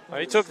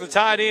 He took the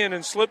tight end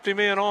and slipped him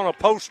in on a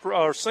post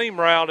or seam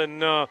route, and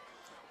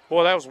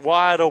boy, that was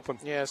wide open.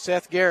 Yeah,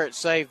 Seth Garrett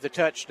saved the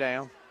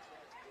touchdown.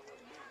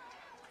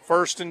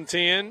 1st and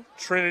 10,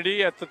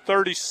 Trinity at the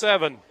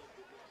 37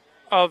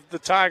 of the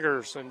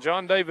Tigers, and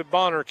John David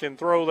Bonner can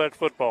throw that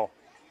football.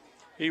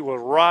 He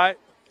was right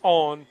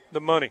on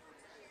the money.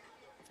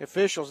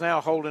 Officials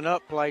now holding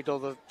up play till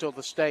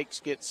the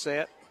stakes get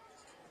set.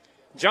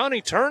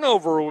 Johnny,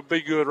 turnover would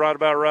be good right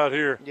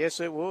here. Yes,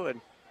 it would.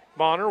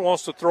 Bonner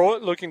wants to throw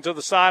it, looking to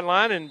the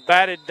sideline, and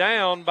batted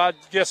down by,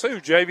 guess who,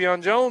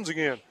 Javion Jones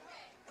again.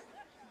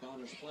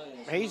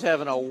 He's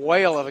having a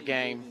whale of a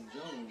game.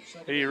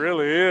 He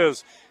really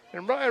is.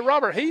 And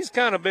Robert, he's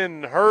kind of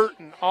been hurt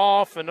and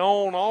off and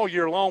on all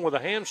year long with a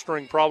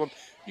hamstring problem.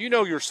 You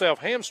know yourself,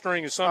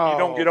 hamstring is something you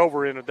don't get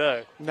over in a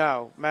day.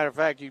 No. Matter of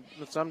fact,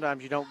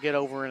 sometimes you don't get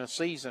over in a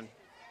season.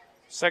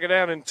 2nd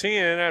down and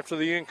 10 after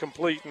the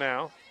incomplete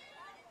now.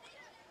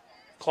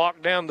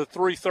 Clock down to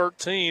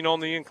 3:13 on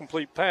the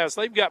incomplete pass.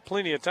 They've got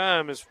plenty of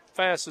time as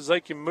fast as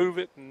they can move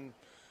it and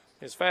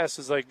as fast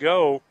as they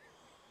go.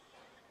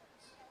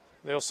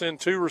 They'll send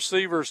 2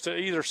 receivers to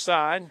either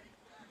side.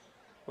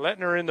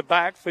 Lettner in the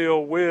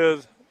backfield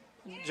with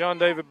John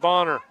David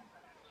Bonner.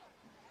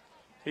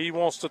 He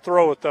wants to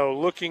throw it, though.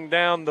 Looking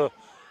down the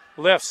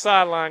left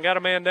sideline. Got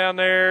a man down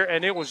there,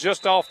 and it was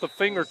just off the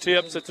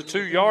fingertips at the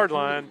 2-yard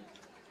line.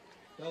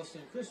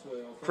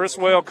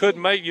 Criswell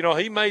couldn't make,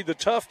 he made the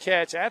tough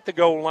catch at the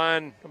goal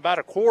line about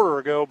a quarter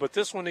ago, but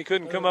this one he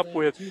couldn't come up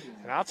with.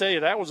 And I'll tell you,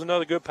 that was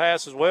another good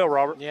pass as well,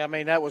 Robert. Yeah,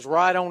 that was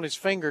right on his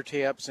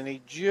fingertips, and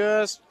he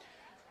just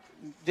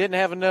didn't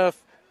have enough.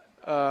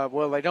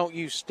 They don't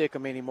use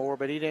stickum anymore,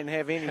 but he didn't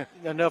have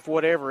enough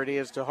whatever it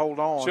is to hold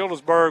on.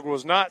 Childersburg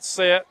was not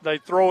set. They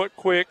throw it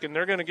quick, and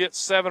they're going to get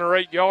 7 or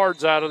 8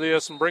 yards out of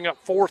this and bring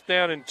up 4th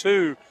down and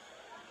 2.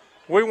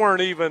 We weren't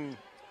even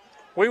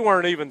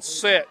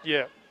set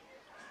yet.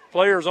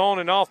 Players on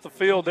and off the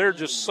field, they're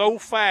just so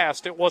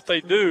fast at what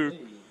they do.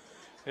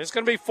 And it's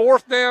going to be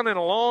 4th down and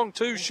a long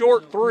 2,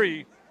 short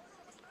 3.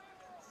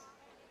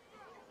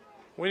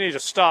 We need to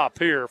stop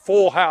here.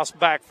 Full house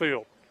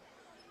backfield.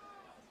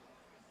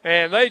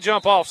 And they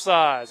jump off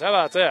sides. How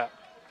about that?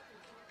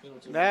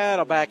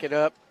 That'll back it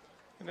up.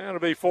 And that'll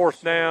be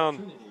 4th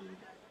down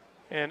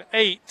and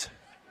 8.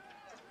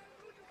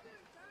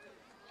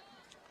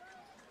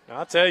 Now,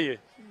 I'll tell you,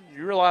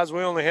 you realize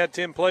we only had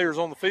 10 players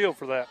on the field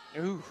for that.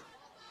 Ooh.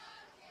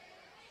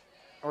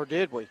 Or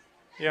did we?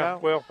 Yeah,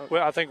 no?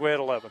 well, I think we had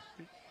 11.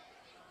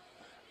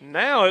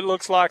 Now it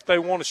looks like they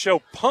want to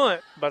show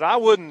punt, but I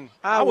wouldn't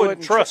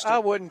trust it. I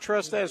wouldn't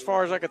trust that as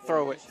far as I could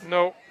throw it.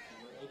 No.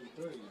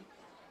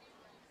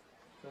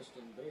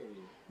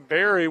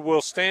 Berry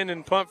will stand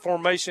in punt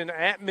formation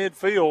at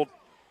midfield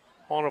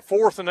on a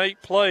 4th and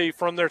 8 play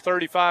from their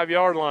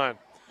 35-yard line.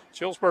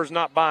 Childersburg's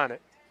not buying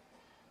it,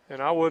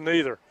 and I wouldn't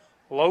either.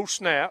 Low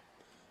snap.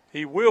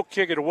 He will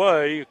kick it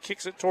away. He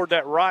kicks it toward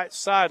that right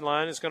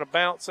sideline. It's going to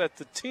bounce at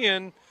the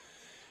 10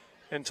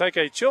 and take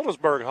a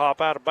Childersburg hop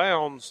out of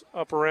bounds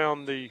up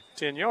around the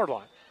 10-yard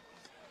line.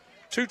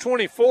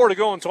 2:24 to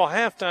go until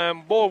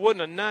halftime. Boy,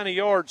 wouldn't a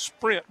 90-yard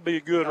sprint be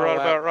good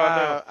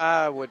now?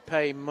 I would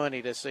pay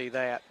money to see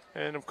that.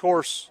 And, of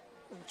course,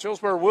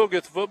 Childersburg will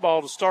get the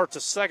football to start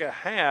the second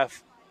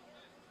half.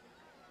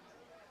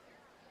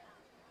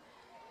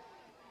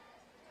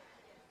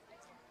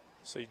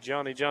 See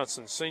Johnny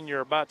Johnson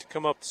Sr. about to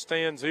come up the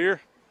stands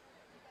here.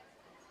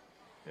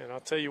 And I'll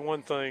tell you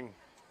one thing.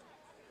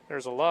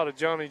 There's a lot of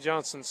Johnny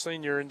Johnson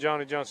Sr. and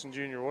Johnny Johnson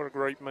Jr. What a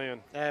great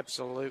man.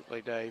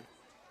 Absolutely, Dave.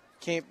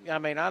 I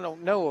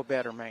don't know a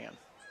better man.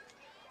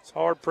 It's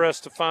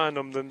hard-pressed to find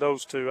them than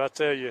those two, I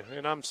tell you.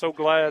 And I'm so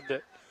glad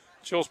that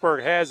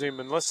Childersburg has him.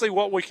 And let's see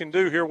what we can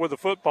do here with the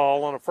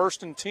football on a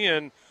 1st and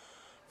 10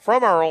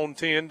 from our own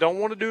 10. Don't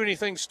want to do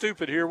anything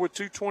stupid here with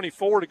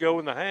 2:24 to go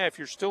in the half.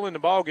 You're still in the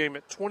ballgame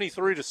at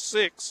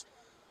 23-6.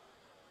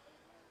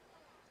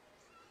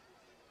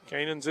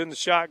 Canaan's in the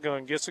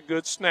shotgun, gets a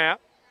good snap,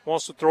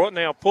 wants to throw it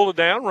now, pull it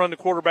down, run the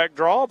quarterback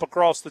draw up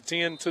across the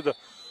 10 to the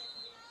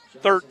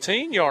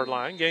 13-yard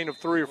line, gain of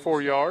 3 or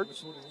 4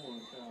 yards.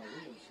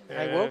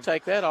 Hey, we'll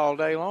take that all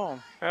day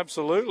long.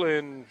 Absolutely,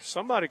 and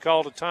somebody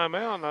called a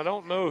timeout, and I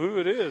don't know who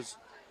it is.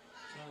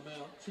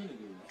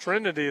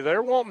 Trinity,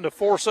 they're wanting to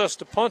force us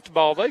to punt the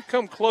ball. They've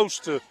come close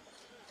to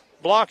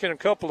blocking a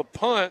couple of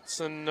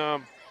punts,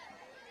 and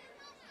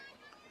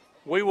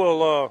we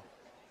will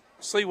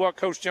see what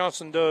Coach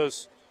Johnson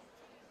does.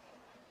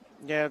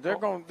 Yeah, they're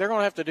going to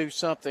have to do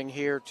something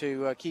here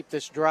to keep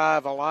this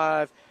drive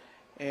alive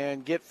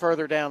and get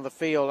further down the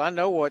field. I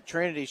know what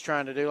Trinity's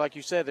trying to do. Like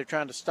you said, they're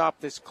trying to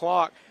stop this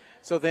clock.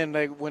 So then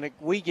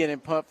we get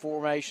in punt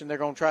formation, they're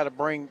going to try to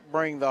bring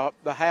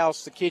the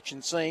house, the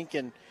kitchen sink,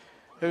 and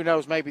who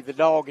knows, maybe the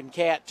dog and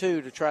cat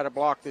too, to try to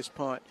block this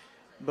punt.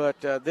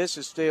 But this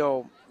is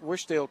we're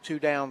still 2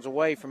 downs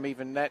away from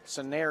even that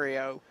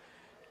scenario.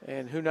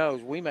 And who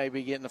knows, we may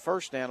be getting the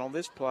first down on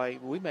this play.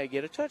 We may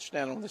get a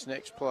touchdown on this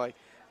next play.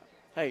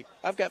 Hey,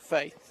 I've got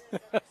faith.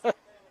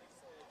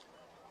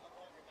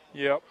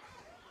 Yep.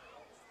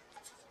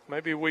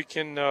 Maybe we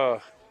can,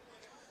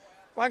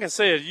 like I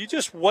said, you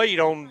just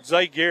wait on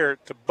Zay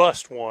Garrett to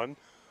bust one.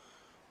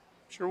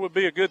 Sure would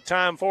be a good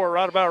time for it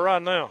right about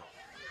right now.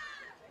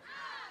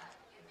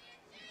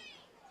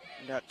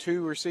 Got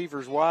 2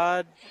 receivers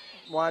wide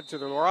to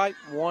the right,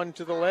 1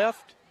 to the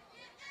left.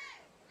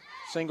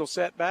 Single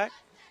setback.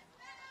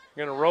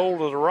 Going to roll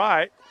to the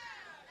right,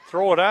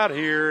 throw it out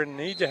here, and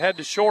he had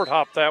to short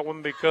hop that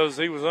one because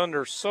he was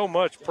under so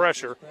much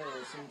pressure.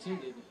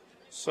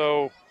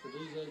 So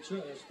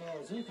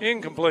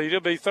incomplete.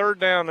 It'll be 3rd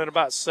down and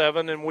about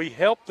 7, and we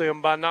helped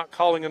them by not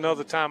calling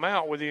another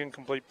timeout with the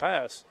incomplete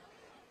pass.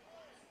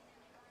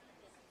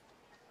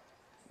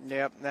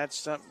 Yep,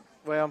 that's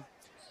well,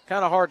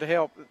 kind of hard to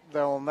help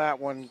though on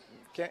that one.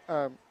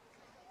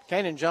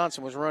 Kanan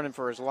Johnson was running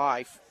for his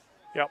life.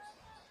 Yep.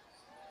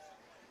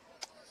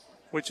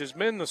 Which has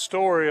been the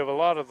story of a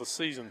lot of the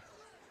season.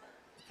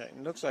 Okay,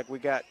 it looks like we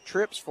got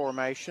trips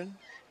formation.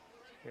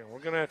 Yeah, we're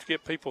going to have to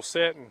get people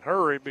set and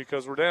hurry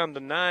because we're down to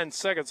 9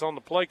 seconds on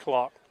the play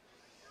clock.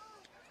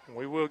 And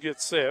we will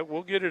get set.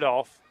 We'll get it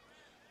off.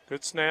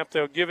 Good snap.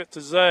 They'll give it to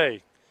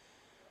Zay.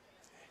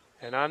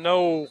 And I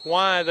know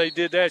why they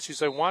did that. You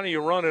say, why do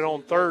you run it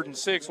on 3rd and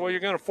 6? Well, you're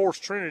going to force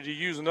Trinity to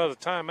use another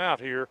timeout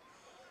here.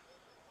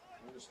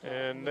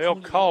 And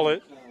they'll call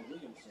it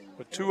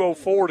with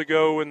 2:04 to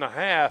go in the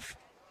half.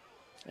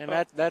 And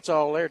that's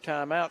all their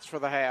timeouts for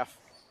the half.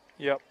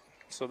 Yep.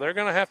 So they're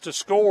going to have to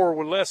score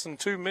with less than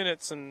 2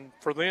 minutes, and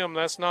for them,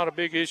 that's not a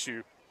big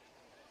issue.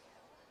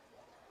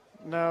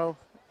 No,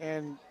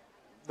 and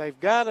they've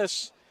got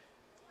us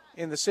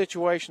in the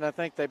situation I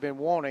think they've been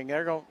wanting.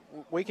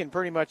 We can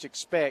pretty much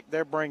expect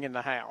they're bringing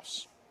the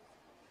house.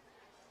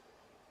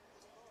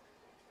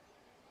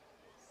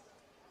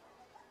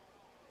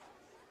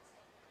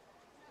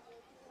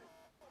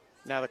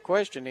 Now the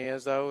question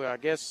is, though, I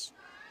guess,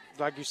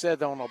 like you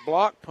said, on a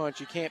block punch,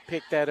 you can't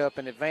pick that up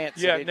in advance.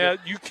 Yeah, now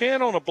you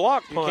can on a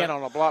block punt. You can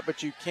on a block,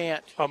 but you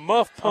can't. A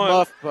muff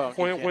punt,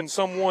 when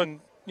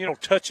someone,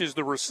 touches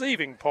the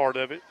receiving part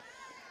of it,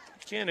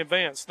 you can't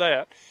advance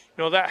that.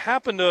 That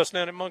happened to us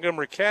down at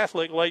Montgomery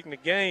Catholic late in the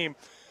game.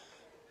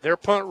 Their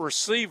punt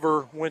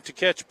receiver went to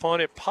catch a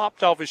punt. It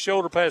popped off his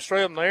shoulder pad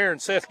straight up in the air,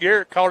 and Seth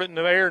Garrett caught it in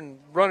the air and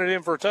run it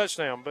in for a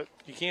touchdown. But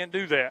you can't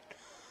do that.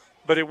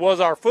 But it was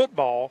our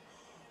football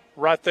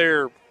right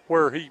there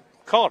where he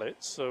caught it.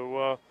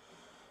 So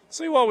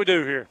see what we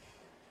do here,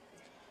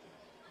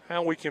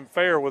 how we can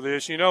fare with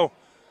this.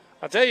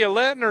 I tell you,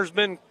 Lettner's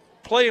been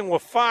playing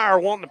with fire,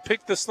 wanting to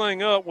pick this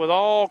thing up with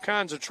all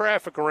kinds of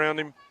traffic around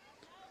him.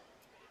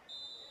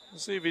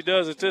 Let's see if he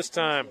does it this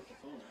time.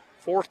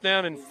 4th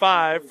down and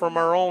 5 from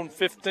our own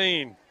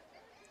 15.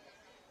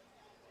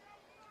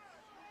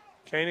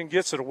 Kanan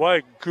gets it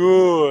away.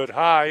 Good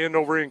high end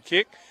over end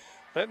kick.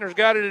 Lettner's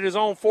got it at his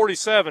own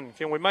 47.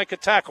 Can we make a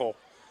tackle?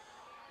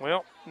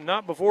 Well,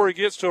 not before he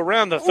gets to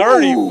around the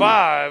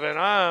 35, and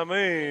I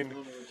mean,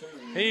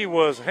 he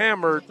was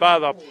hammered by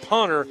the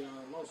punter,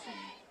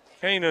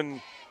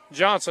 Kanan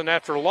Johnson,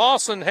 after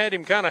Lawson had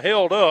him kind of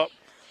held up.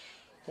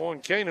 Boy,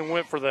 and Kanan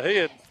went for the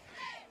head.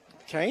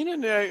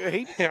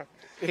 Kanan,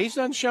 he's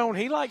done shown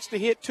he likes to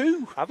hit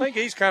too. I think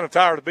he's kind of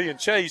tired of being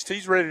chased.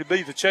 He's ready to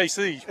be the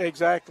chasee.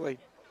 Exactly.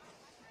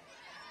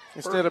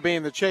 Instead of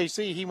being the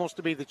chasee, he wants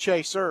to be the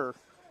chaser.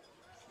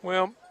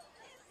 Well,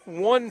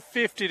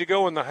 1:50 to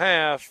go in the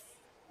half.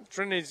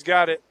 Trinity's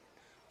got it,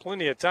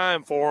 plenty of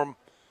time for them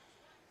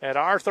at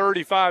our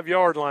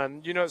 35-yard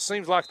line. It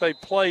seems like they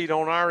played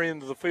on our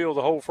end of the field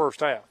the whole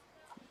first half.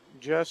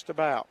 Just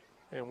about.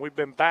 And we've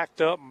been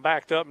backed up.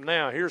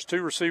 Now here's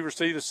 2 receivers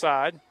to either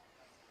side.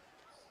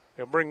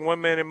 They'll bring one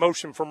man in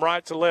motion from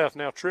right to left.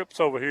 Now trips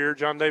over here.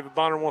 John David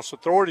Bonner wants to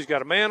throw it. He's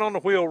got a man on the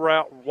wheel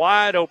route,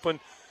 wide open.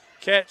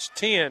 Catch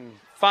 10,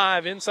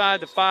 5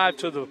 inside the 5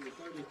 to the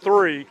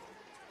 3.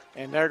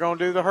 And they're going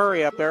to do the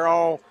hurry up.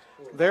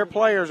 Their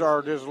players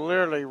are just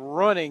literally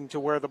running to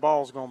where the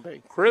ball's going to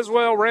be.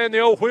 Criswell ran the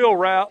old wheel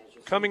route,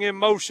 coming in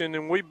motion,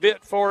 and we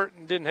bit for it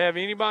and didn't have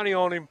anybody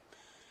on him.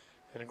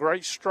 And a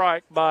great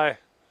strike by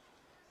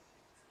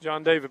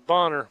John David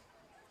Bonner.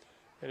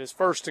 And it's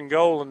 1st and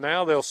goal, and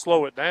now they'll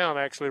slow it down,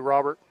 actually,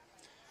 Robert.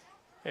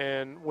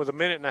 And with a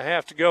minute and a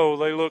half to go,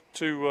 they look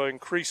to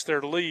increase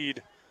their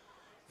lead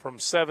from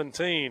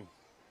 17,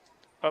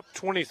 up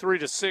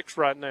 23-6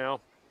 right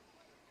now,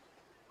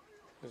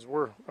 as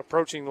we're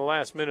approaching the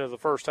last minute of the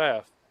first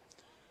half.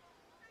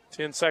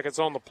 10 seconds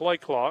on the play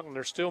clock, and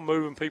they're still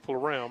moving people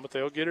around, but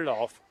they'll get it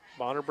off.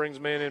 Bonner brings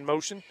man in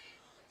motion.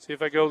 See if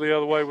they go the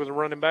other way with the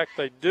running back.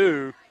 They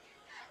do,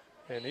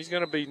 and he's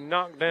going to be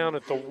knocked down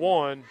at the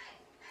 1.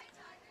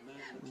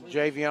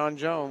 Javion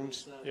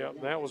Jones.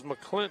 Yep, that was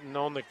McClinton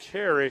on the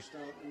carry.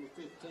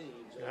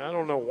 I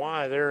don't know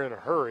why they're in a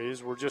hurry,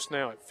 as we're just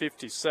now at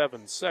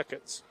 57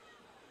 seconds.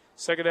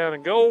 2nd down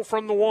and goal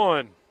from the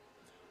 1.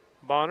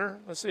 Bonner,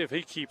 let's see if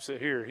he keeps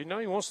it here. He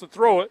wants to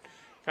throw it.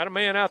 Got a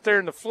man out there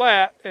in the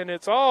flat, and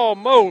it's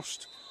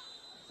almost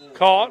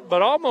caught,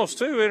 but almost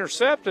too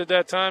intercepted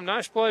that time.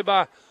 Nice play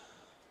by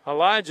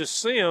Elijah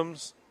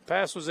Sims.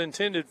 Pass was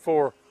intended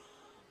for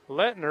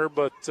Lettner,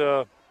 but it's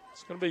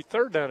going to be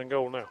 3rd down and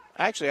goal now.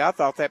 Actually, I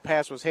thought that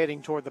pass was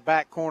heading toward the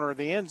back corner of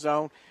the end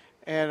zone,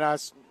 and I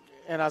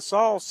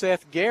saw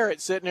Seth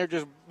Garrett sitting there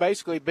just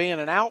basically being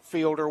an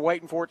outfielder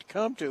waiting for it to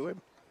come to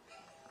him.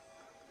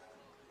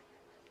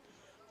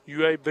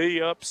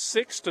 UAB up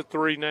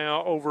 6-3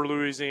 now over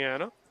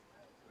Louisiana.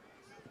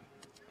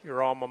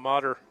 Your alma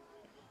mater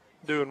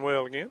doing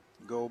well again.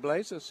 Go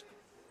Blazers.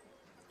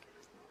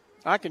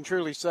 I can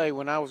truly say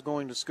when I was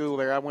going to school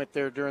there, I went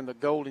there during the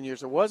golden years.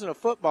 There wasn't a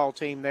football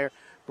team there,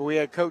 but we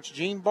had Coach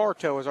Gene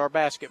Bartow as our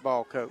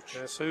basketball coach.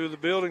 That's who the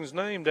building's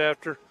named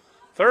after.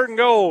 3rd and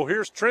goal.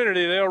 Here's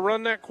Trinity. They'll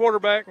run that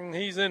quarterback, and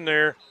he's in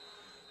there.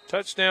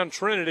 Touchdown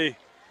Trinity,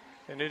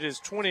 and it is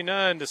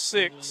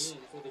 29-6.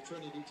 For the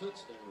Trinity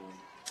touchdown.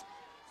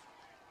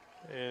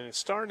 And it's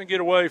starting to get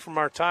away from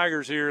our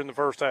Tigers here in the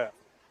first half.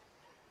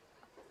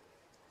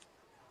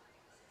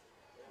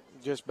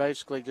 Just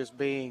basically just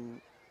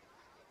being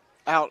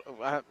out.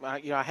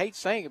 I hate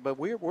saying it, but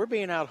we're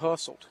being out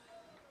hustled.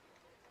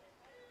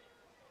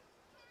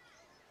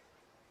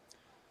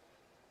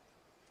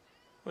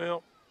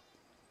 Well,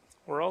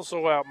 we're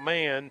also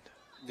outmanned.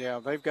 Yeah,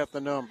 they've got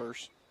the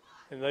numbers.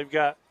 And they've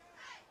got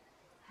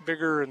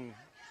bigger and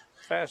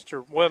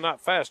faster. Well, not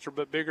faster,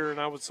 but bigger and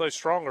I would say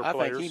stronger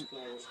players.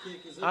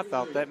 I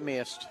thought that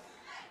missed.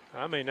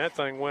 I mean, that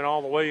thing went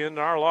all the way into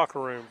our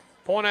locker room.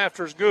 Point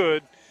after is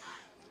good.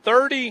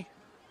 30-6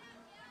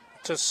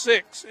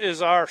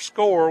 is our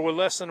score with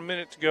less than a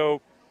minute to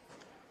go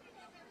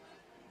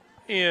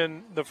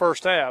in the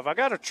first half. I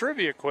got a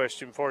trivia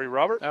question for you,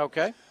 Robert.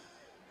 Okay.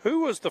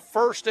 Who was the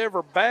first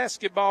ever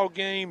basketball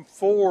game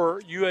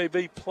for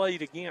UAB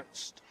played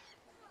against?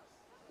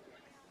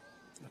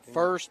 The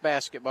first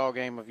basketball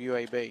game of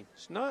UAB.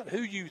 It's not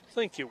who you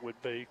think it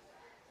would be.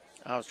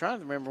 I was trying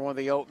to remember one of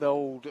the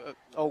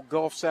old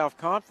Gulf South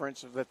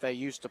Conference that they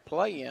used to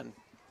play in.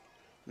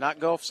 Not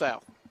Gulf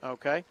South.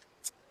 Okay.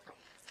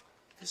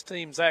 This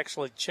team's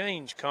actually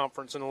changed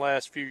conference in the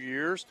last few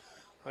years.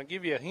 I'll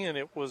give you a hint.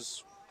 It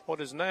was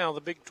what is now the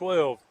Big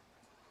 12.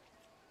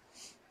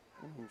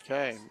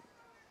 Okay.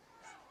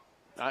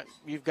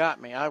 You've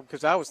got me.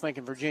 Because I was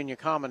thinking Virginia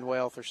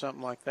Commonwealth or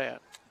something like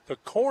that. The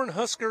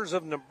Cornhuskers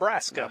of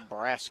Nebraska.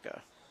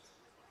 Nebraska.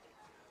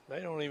 They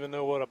don't even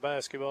know what a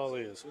basketball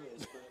is.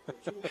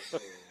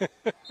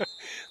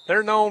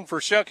 They're known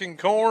for shucking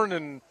corn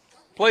and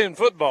playing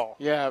football.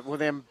 Yeah, with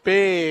them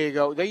big.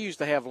 They used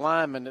to have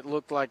linemen that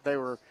looked like they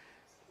were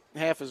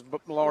half as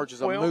large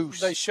as a moose.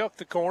 They shucked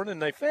the corn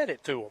and they fed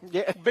it to them.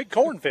 Yeah, big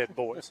corn-fed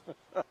boys.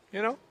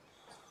 You know.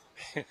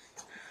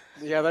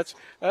 Yeah,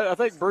 I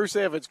think Bruce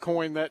Evans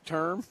coined that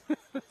term.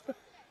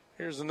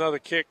 Here's another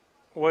kick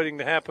waiting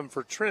to happen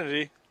for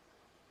Trinity,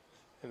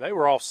 and they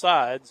were off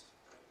sides,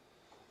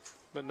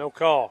 but no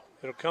call.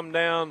 It'll come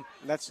down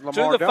Lamar to the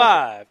Duncan.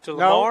 5 to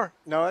Lamar.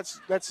 No,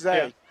 that's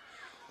Zay.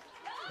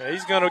 Yeah,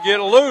 he's going to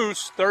get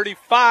loose,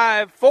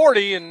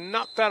 35-40, and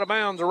knocked out of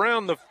bounds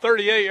around the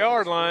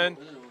 38-yard line.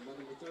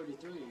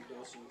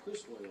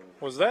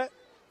 Was that?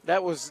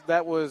 That was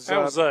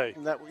Zay.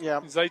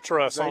 Zay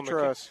Truss. Zay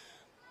Truss.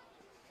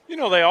 You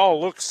know, they all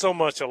look so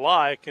much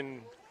alike,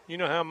 and you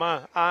know how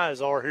my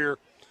eyes are here,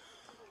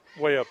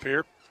 way up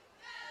here.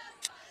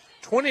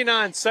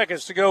 29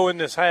 seconds to go in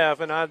this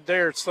half, and I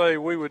dare say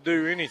we would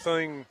do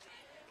anything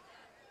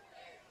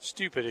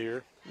stupid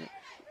here.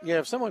 Yeah,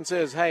 if someone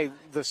says, hey,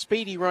 the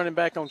speedy running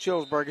back on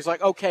Childersburg, it's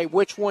like, okay,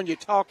 which one you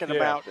talking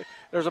about?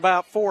 There's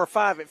about 4 or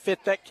 5 that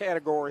fit that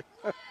category.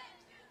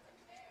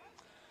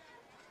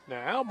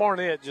 Now, Al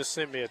Barnett just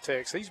sent me a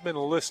text. He's been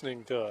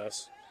listening to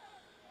us.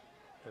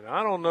 And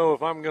I don't know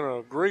if I'm going to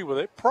agree with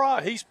it.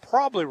 He's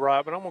probably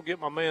right, but I'm going to get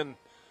my man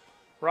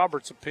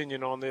Robert's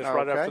opinion on this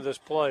right after this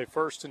play.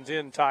 1st and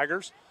 10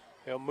 Tigers.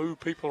 They'll move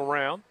people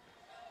around.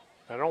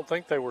 I don't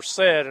think they were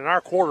set, and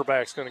our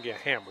quarterback's going to get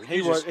hammered.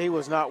 He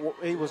was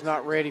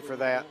not ready for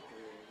that.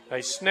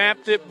 They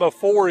snapped it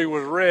before he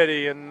was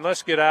ready, and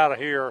let's get out of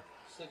here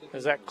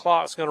as that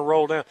clock's going to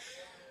roll down.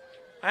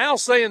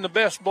 Al's saying the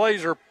best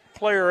Blazer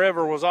player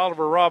ever was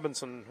Oliver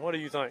Robinson. What do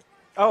you think?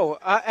 Oh,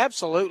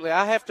 absolutely.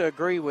 I have to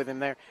agree with him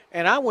there.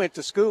 And I went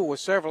to school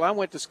with several. I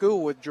went to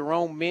school with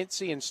Jerome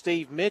Mincy and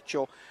Steve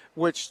Mitchell,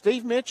 which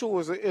Steve Mitchell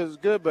is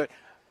good, but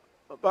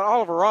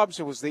Oliver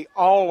Robinson was the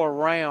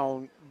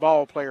all-around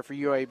ball player for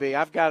UAB.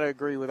 I've got to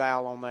agree with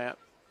Al on that.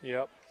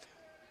 Yep.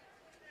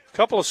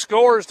 Couple of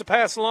scores to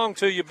pass along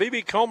to you.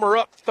 B.B. Comer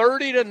up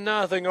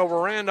 30-0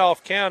 over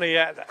Randolph County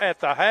at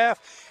the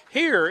half.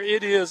 Here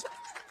it is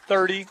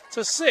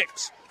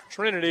 30-6.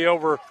 Trinity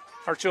over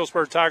our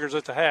Childersburg Tigers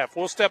at the half.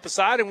 We'll step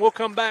aside and we'll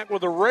come back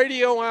with a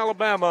Radio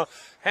Alabama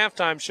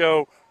halftime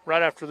show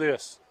right after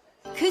this.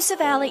 Coosa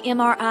Valley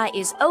MRI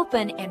is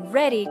open and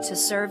ready to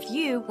serve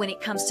you when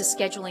it comes to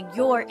scheduling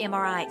your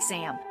MRI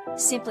exam.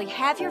 Simply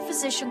have your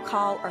physician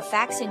call or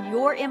fax in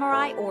your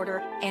MRI order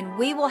and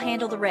we will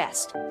handle the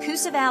rest.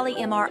 Coosa Valley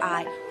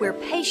MRI, where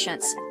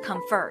patients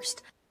come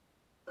first.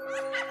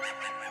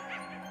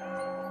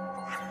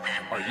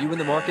 Are you in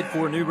the market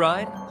for a new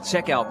ride?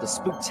 Check out the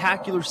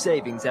spectacular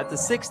savings at the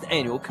 6th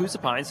Annual Coosa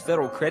Pines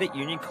Federal Credit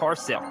Union Car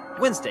Sale,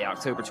 Wednesday,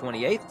 October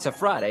 28th to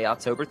Friday,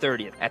 October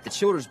 30th at the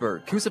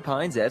Childersburg Coosa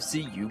Pines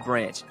FCU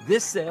branch.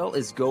 This sale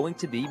is going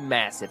to be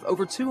massive.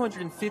 Over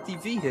 250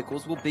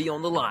 vehicles will be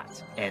on the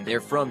lot, and they're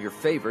from your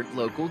favorite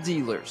local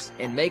dealers.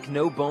 And make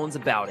no bones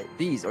about it,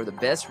 these are the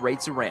best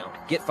rates around.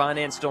 Get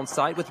financed on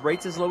site with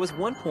rates as low as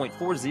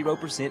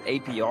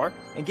 1.40% APR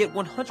and get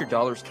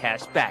 $100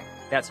 cash back.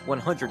 That's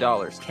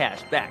 $100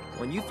 cash back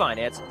when you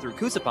finance through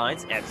Coosa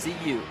Pines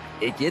FCU.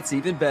 It gets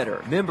even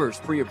better.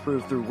 Members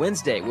pre-approved through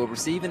Wednesday will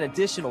receive an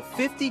additional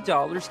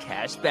 $50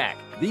 cash back.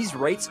 These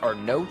rates are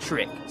no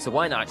trick, so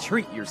why not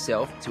treat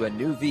yourself to a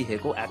new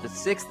vehicle at the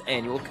 6th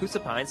Annual Coosa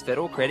Pines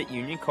Federal Credit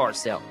Union Car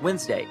Sale,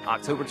 Wednesday,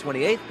 October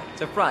 28th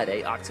to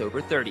Friday,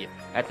 October 30th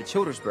at the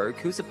Childersburg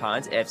Coosa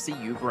Pines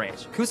FCU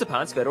branch. Coosa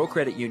Pines Federal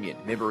Credit Union,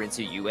 member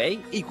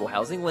NCUA, equal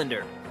housing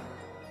lender.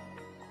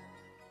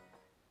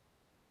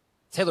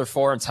 Taylor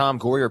Farr and Tom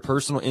Gorey are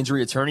personal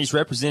injury attorneys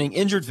representing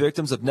injured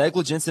victims of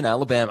negligence in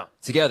Alabama.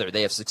 Together,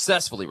 they have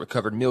successfully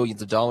recovered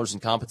millions of dollars in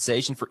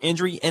compensation for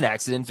injury and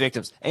accident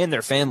victims and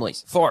their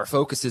families. Farr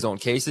focuses on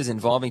cases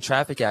involving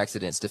traffic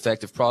accidents,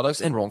 defective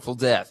products, and wrongful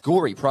death.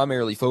 Gorey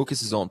primarily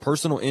focuses on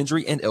personal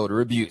injury and elder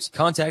abuse.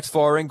 Contact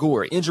Farr and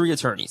Gorey injury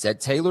attorneys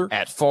at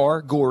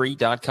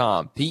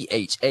taylor@fargorey.com,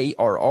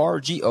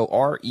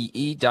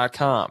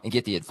 PHARRGOREE.com, and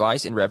get the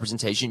advice and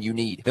representation you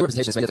need. The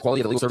representation is made that the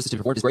quality of the legal services to be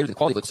performed is greater than the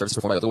quality of legal services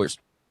performed by other lawyers.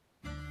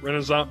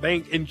 Renaissance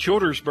Bank in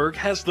Childersburg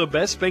has the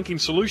best banking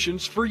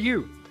solutions for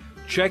you.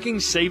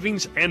 Checking,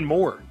 savings, and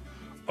more.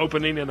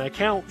 Opening an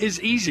account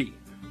is easy.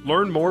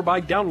 Learn more by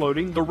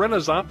downloading the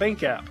Renaissance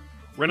Bank app.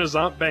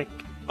 Renaissance Bank,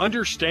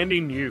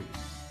 understanding you.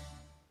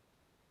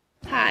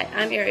 Hi,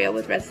 I'm Ariel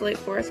with Resolute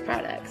Forest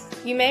Products.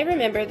 You may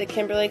remember the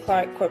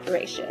Kimberly-Clark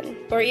Corporation,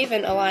 or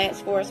even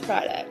Alliance Forest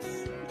Products.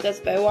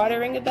 Does Bowater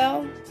ring a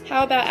bell?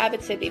 How about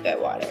Abitibi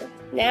Bowater?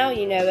 Now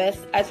you know us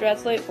as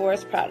Resolute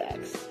Forest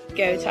Products.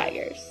 Go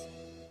Tigers.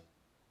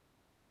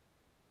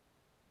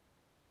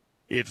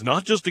 It's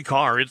not just a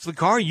car, it's the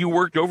car you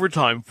worked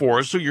overtime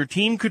for so your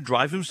team could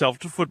drive himself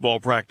to football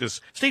practice.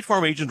 State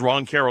Farm agent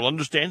Ron Carroll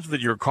understands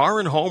that your car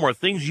and home are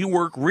things you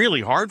work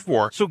really hard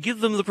for, so give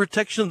them the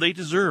protection they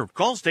deserve.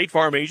 Call State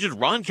Farm agent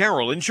Ron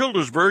Carroll in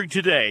Childersburg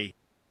today.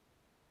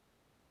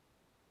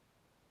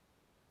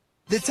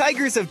 The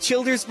Tigers of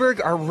Childersburg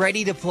are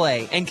ready to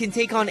play and can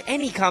take on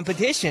any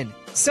competition.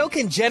 So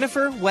can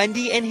Jennifer,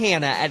 Wendy, and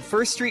Hannah at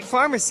First Street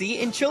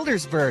Pharmacy in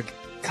Childersburg.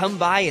 Come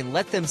by and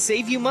let them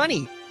save you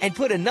money and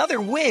put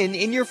another win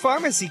in your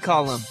pharmacy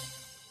column.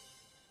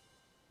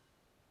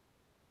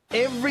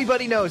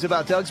 Everybody knows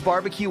about Doug's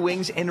barbecue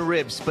wings and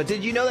ribs, but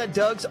did you know that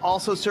Doug's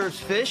also serves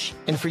fish?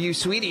 And for you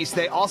sweeties,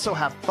 they also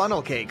have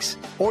funnel cakes.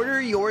 Order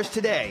yours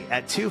today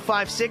at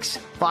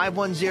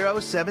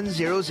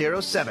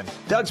 256-510-7007.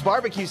 Doug's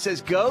Barbecue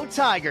says go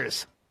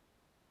Tigers!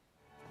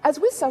 As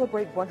we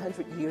celebrate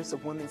 100 years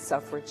of women's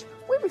suffrage,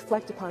 we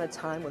reflect upon a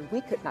time when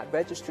we could not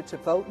register to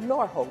vote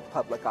nor hold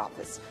public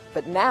office.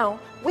 But now,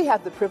 we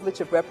have the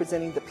privilege of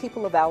representing the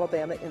people of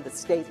Alabama in the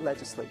state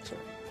legislature.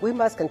 We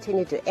must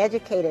continue to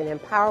educate and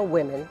empower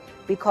women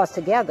because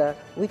together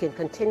we can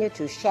continue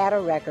to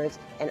shatter records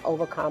and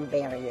overcome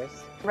barriers.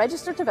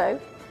 Register to vote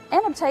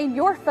and obtain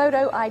your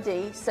photo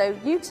ID so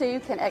you too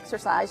can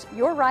exercise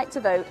your right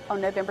to vote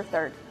on November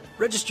 3rd.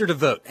 Register to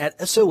vote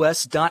at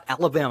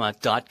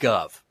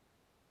sos.alabama.gov.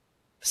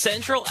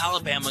 Central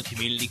Alabama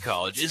Community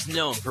College is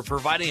known for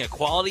providing a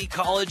quality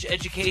college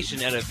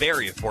education at a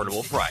very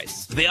affordable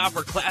price. They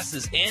offer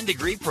classes and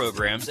degree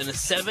programs in a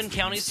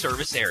 7-county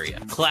service area.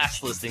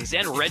 Class listings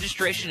and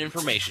registration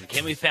information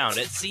can be found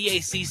at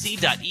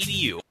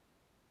cacc.edu.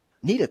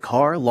 Need a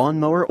car,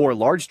 lawnmower, or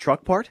large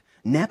truck part?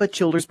 Napa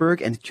Childersburg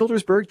and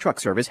Childersburg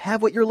Truck Service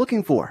have what you're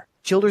looking for.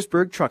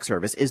 Childersburg Truck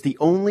Service is the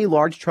only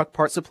large truck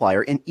part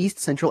supplier in East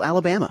Central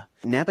Alabama.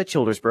 Napa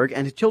Childersburg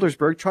and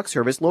Childersburg Truck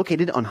Service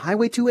located on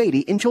Highway 280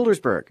 in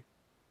Childersburg.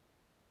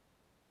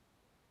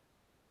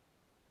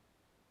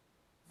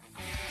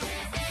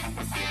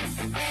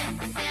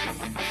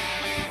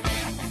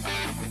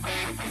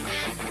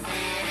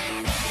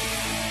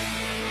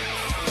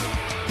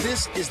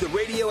 This is the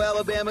Radio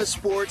Alabama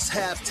Sports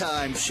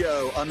Halftime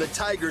Show on the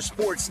Tiger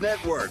Sports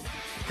Network,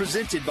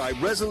 presented by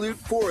Resolute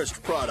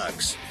Forest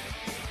Products.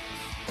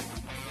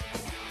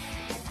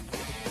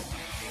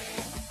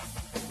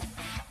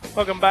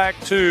 Welcome back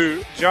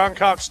to John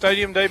Cox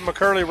Stadium. Dave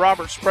McCurley,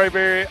 Robert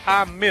Sprayberry.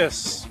 I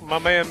miss my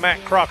man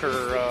Matt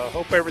Crocker.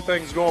 Hope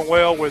everything's going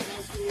well with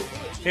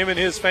him and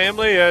his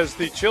family as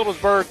the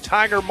Childersburg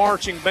Tiger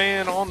Marching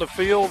Band on the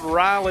field.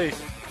 Riley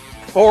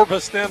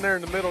Forbes down there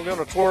in the middle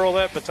going to twirl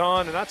that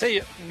baton. And I tell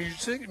you,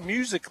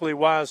 musically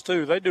wise,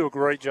 too, they do a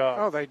great job.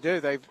 Oh, they do.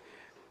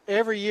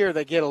 every year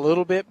they get a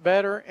little bit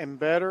better and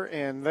better,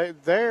 and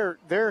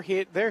they're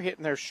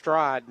hitting their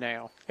stride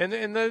now. And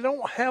they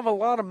don't have a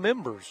lot of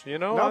members, you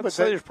know. No, I'd but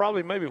say there's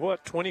probably maybe,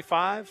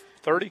 25,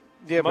 30?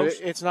 Yeah, most?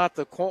 but it's not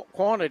the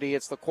quantity,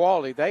 it's the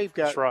quality. They've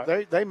got, That's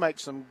right. They make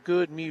some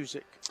good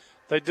music.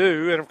 They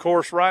do, and, of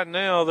course, right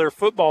now their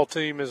football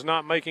team is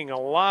not making a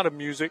lot of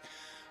music.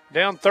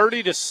 Down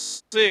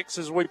 30-6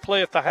 as we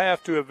play at the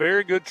half to a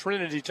very good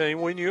Trinity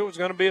team. We knew it was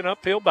going to be an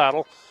uphill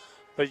battle,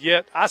 but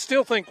yet I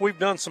still think we've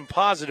done some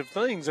positive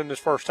things in this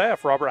first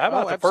half, Robert. How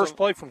about the first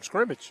play from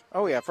scrimmage?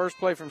 Oh, yeah, first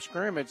play from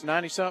scrimmage,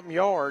 90-something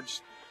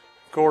yards.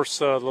 Of course,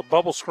 the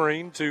bubble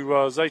screen to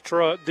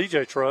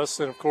DJ Truss,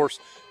 and, of course,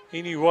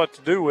 he knew what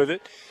to do with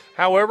it.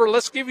 However,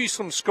 let's give you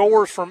some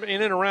scores from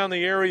in and around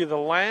the area. The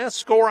last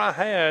score I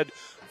had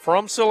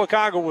from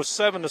Sylacauga was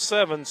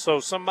 7-7, so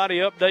somebody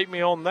update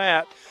me on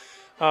that.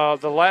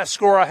 The last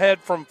score I had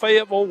from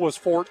Fayetteville was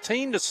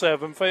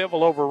 14-7,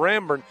 Fayetteville over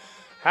Ranburne.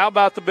 How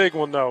about the big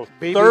one, though?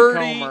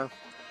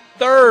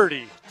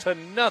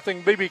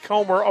 30-0, B.B.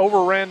 Comer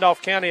over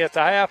Randolph County at the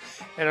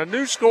half. And a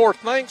new score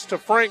thanks to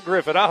Frank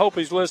Griffith. I hope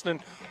he's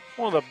listening.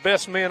 One of the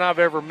best men I've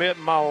ever met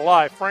in my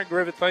life. Frank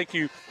Griffith, thank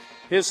you.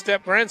 His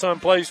step-grandson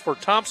plays for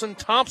Thompson.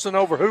 Thompson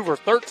over Hoover,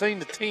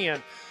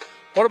 13-10.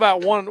 What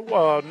about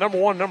number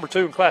 1, number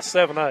 2 in Class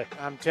 7A?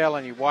 I'm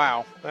telling you,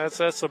 wow.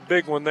 That's a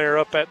big one there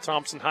up at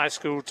Thompson High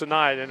School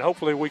tonight, and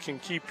hopefully we can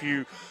keep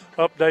you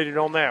updated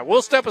on that.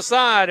 We'll step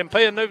aside and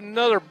pay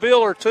another bill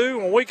or two.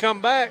 When we come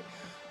back,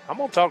 I'm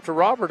going to talk to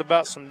Robert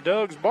about some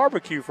Doug's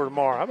barbecue for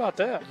tomorrow. How about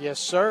that? Yes,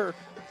 sir.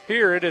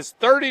 Here it is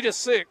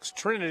 30-6,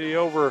 Trinity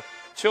over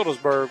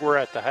Childersburg. We're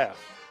at the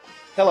half.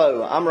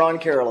 Hello, I'm Ron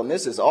Carroll, and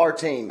this is our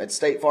team at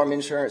State Farm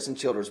Insurance in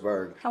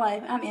Childersburg. Hello,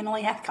 I'm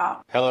Emily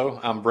Hathcock.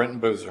 Hello, I'm Brenton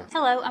Boozer.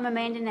 Hello, I'm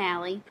Amanda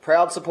Nally.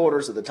 Proud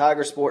supporters of the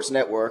Tiger Sports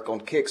Network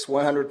on Kicks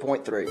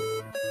 100.3.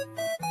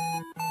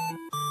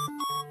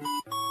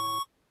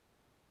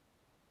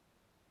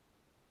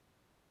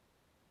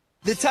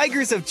 The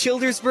Tigers of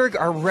Childersburg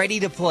are ready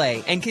to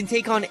play and can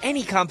take on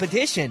any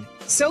competition.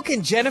 So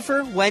can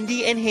Jennifer,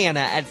 Wendy, and Hannah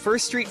at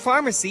First Street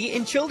Pharmacy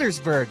in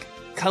Childersburg.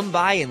 Come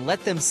by and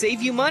let them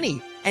save you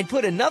money and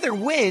put another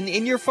win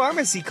in your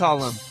pharmacy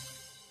column.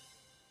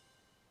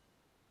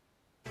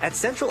 At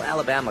Central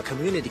Alabama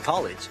Community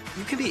College,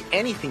 you can be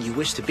anything you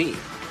wish to be.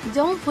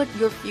 Don't put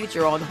your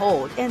future on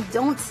hold and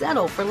don't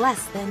settle for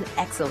less than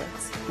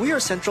excellence. We are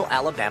Central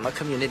Alabama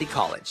Community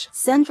College.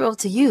 Central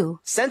to you.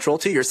 Central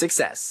to your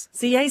success.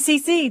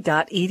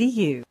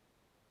 CACC.edu.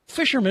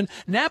 Fishermen,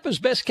 Napa's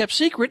best kept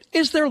secret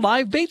is their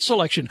live bait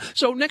selection.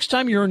 So next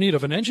time you're in need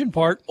of an engine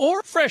part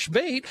or fresh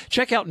bait,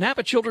 check out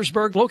Napa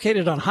Childersburg,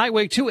 located on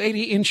Highway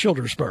 280 in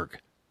Childersburg.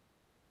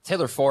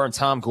 Taylor Farr and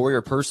Tom Gorey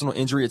are personal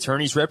injury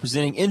attorneys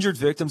representing injured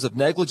victims of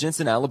negligence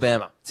in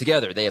Alabama.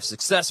 Together, they have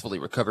successfully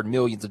recovered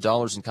millions of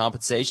dollars in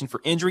compensation for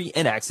injury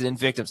and accident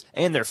victims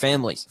and their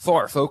families.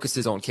 Farr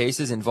focuses on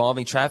cases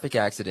involving traffic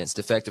accidents,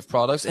 defective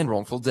products, and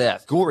wrongful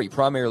death. Gorey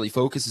primarily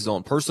focuses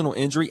on personal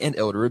injury and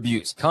elder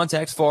abuse.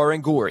 Contact Farr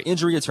and Gorey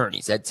injury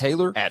attorneys at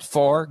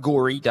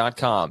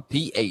taylor@fargorey.com,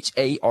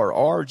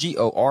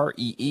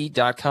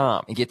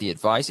 PHARRGOREE.com, and get the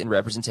advice and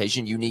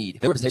representation you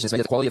need. No representation is made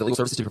that the quality of the legal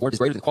services to be performed is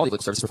greater than the quality of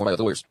legal services performed by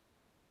other lawyers.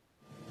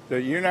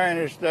 The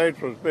United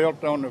States was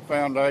built on the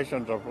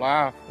foundations of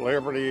life,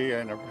 liberty,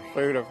 and the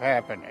pursuit of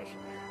happiness.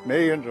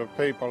 Millions of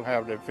people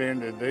have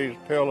defended these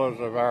pillars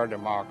of our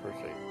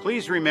democracy.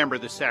 Please remember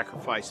the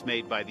sacrifice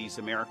made by these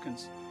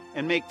Americans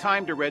and make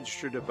time to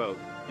register to vote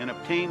and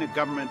obtain a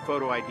government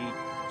photo ID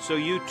so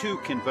you too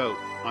can vote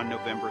on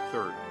November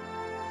 3rd.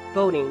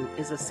 Voting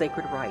is a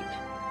sacred right.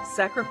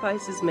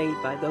 Sacrifices made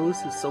by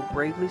those who so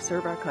bravely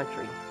serve our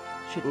country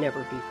should never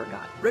be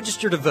forgotten.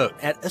 Register to vote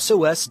at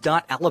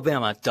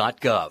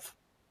sos.alabama.gov.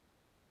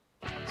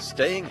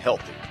 Staying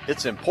healthy,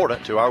 it's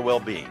important to our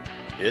well-being.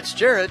 It's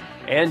Jared.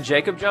 And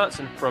Jacob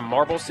Johnson from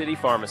Marble City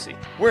Pharmacy.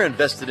 We're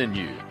invested in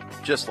you,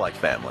 just like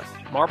family.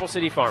 Marble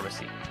City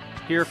Pharmacy,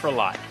 here for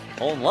life.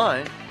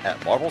 Online at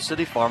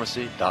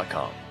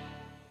marblecitypharmacy.com.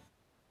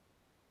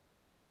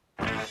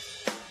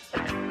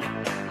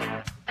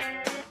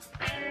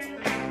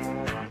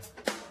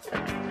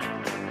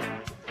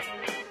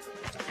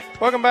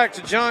 Welcome back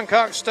to John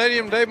Cox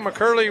Stadium. Dave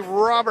McCurley,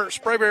 Robert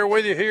Sprayberry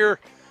with you here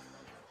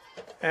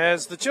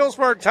as the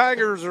Childersburg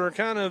Tigers are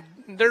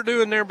they're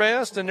doing their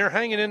best and they're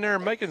hanging in there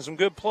and making some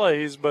good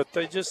plays, but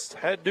they just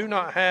do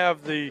not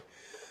have the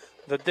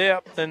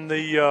depth and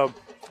the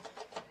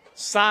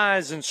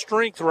size and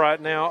strength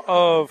right now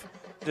of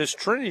this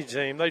Trinity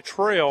team. They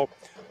trail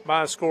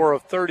by a score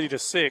of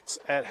 30-6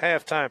 at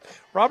halftime.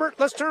 Robert,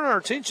 let's turn our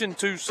attention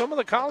to some of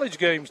the college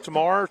games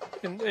tomorrow,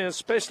 and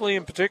especially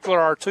in particular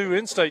our two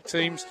in-state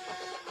teams.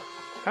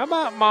 How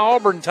about my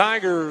Auburn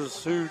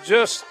Tigers, who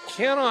just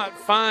cannot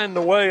find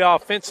the way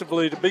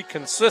offensively to be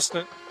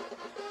consistent?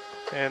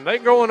 And they're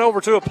going over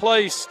to a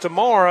place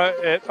tomorrow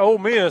at Ole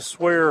Miss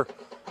where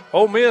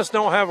Ole Miss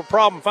don't have a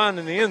problem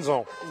finding the end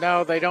zone.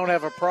 No, they don't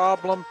have a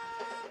problem,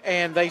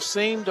 and they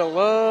seem to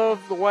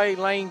love the way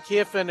Lane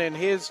Kiffin and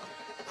his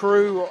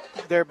crew,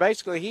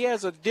 he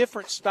has a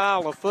different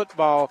style of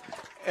football,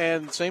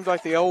 and it seems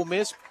like the Ole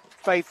Miss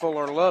faithful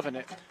are loving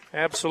it.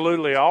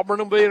 Absolutely. Auburn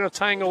will be in a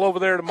tangle over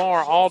there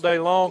tomorrow all day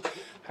long.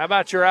 How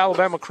about your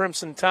Alabama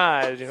Crimson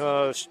Tide?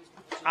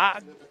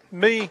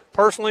 Me,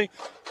 personally,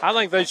 I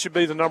think they should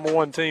be the number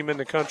one team in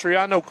the country.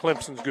 I know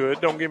Clemson's good,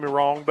 don't get me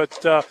wrong,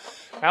 but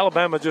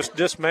Alabama just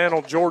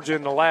dismantled Georgia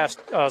in the last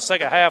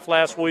second half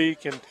last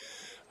week and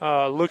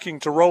looking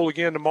to roll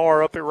again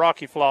tomorrow up at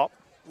Rocky Flop.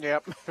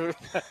 Yep,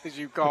 as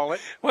you call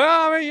it.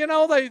 Well, I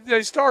mean,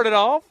 they started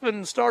off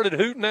and started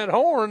hooting that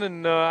horn,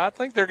 and I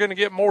think they're going to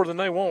get more than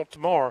they want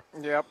tomorrow.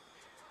 Yep,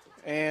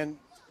 and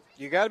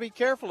you got to be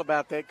careful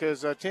about that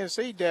because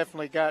Tennessee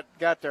definitely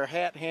got their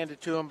hat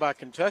handed to them by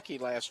Kentucky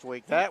last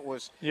week. That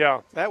was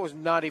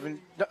not even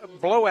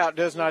blowout.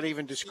 Does not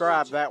even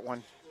describe that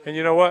one. And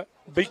you know what?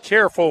 Be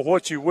careful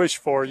what you wish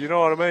for. You know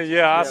what I mean?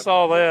 Yeah, I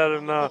saw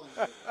that,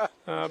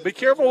 and be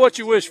careful what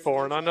you wish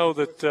for. And I know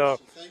that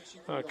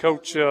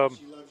Coach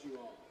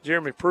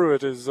Jeremy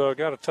Pruitt has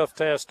got a tough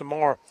task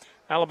tomorrow.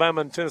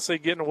 Alabama and Tennessee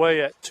getting away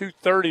at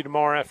 2:30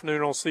 tomorrow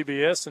afternoon on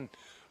CBS, and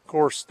of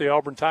course the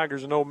Auburn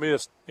Tigers and Ole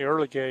Miss, the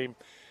early game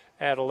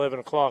at 11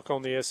 o'clock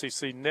on the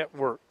SEC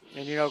Network.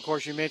 And of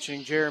course, you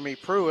mentioned Jeremy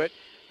Pruitt.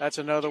 That's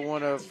another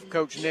one of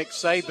Coach Nick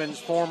Saban's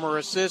former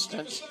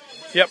assistants.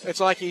 Yep. It's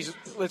like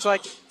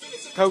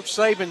Coach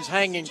Saban's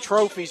hanging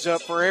trophies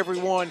up for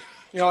everyone.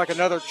 Like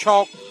another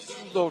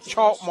little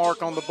chalk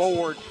mark on the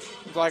board.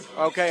 It's like,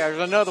 okay, there's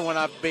another one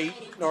I've beat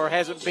or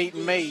hasn't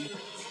beaten me.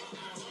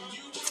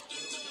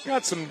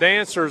 Got some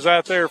dancers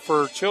out there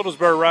for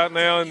Childersburg right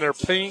now in their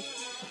pink.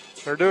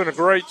 They're doing a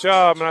great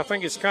job, and I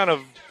think it's kind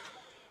of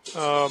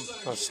a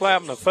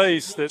slap in the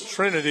face that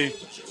Trinity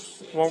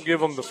won't give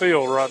them the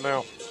field right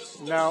now.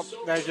 No,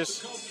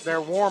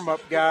 their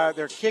warm-up guy,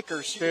 their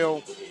kicker's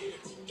still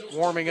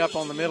warming up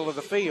on the middle of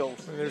the field.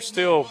 And there's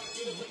still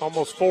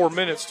almost 4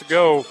 minutes to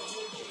go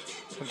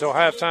until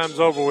halftime's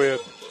over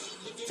with.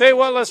 Tell you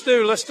what, let's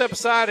do. Let's step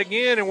aside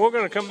again, and we're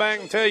going to come back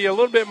and tell you a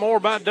little bit more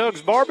about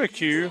Doug's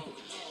Barbecue.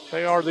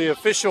 They are the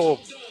official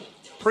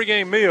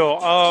pregame meal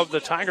of the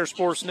Tiger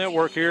Sports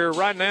Network here.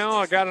 Right now,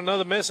 I got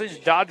another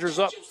message. Dodgers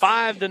up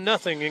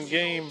 5-0 in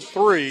Game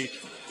 3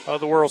 of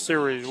the World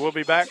Series. We'll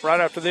be back right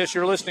after this.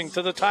 You're listening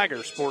to the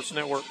Tiger Sports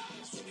Network.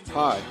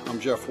 Hi, I'm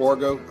Jeff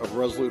Wargo of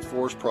Resolute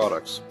Forest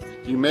Products.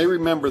 You may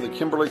remember the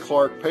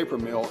Kimberly-Clark paper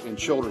mill in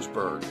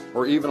Childersburg,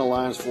 or even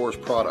Alliance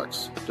Forest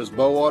Products. Does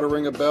Bowater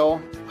ring a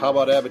bell? How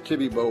about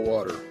Abitibi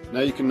Bowater? Now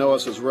you can know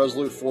us as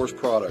Resolute Forest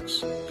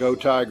Products. Go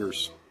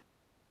Tigers!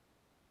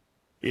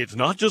 It's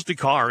not just a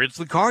car, it's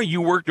the car you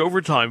worked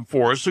overtime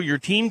for so your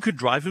team could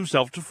drive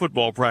himself to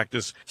football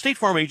practice. State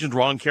Farm agent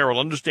Ron Carroll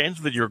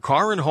understands that your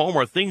car and home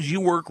are things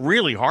you work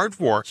really hard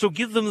for, so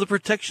give them the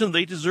protection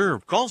they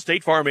deserve. Call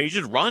State Farm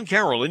agent Ron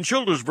Carroll in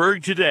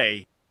Childersburg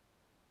today.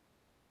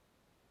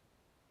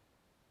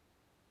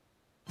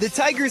 The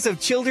Tigers of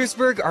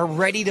Childersburg are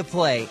ready to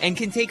play and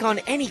can take on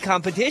any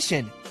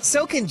competition.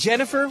 So can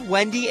Jennifer,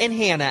 Wendy, and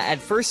Hannah at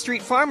First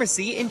Street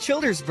Pharmacy in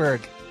Childersburg.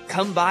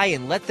 Come by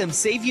and let them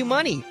save you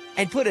money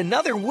and put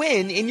another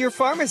win in your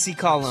pharmacy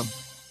column.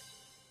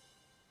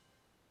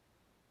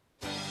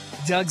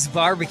 Doug's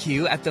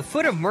Barbecue at the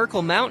foot of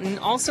Merkle Mountain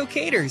also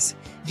caters.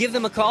 Give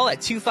them a call at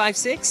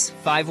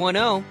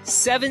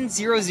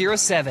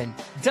 256-510-7007.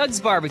 Doug's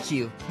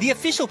Barbecue, the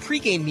official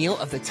pregame meal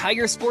of the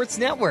Tiger Sports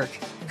Network.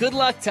 Good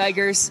luck,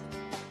 Tigers.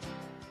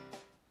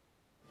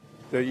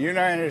 The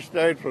United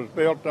States was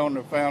built on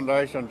the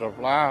foundations of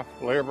life,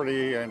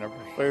 liberty, and the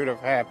pursuit of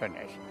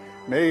happiness.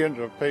 Millions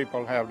of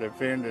people have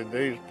defended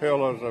these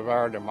pillars of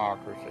our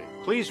democracy.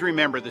 Please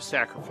remember the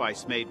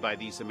sacrifice made by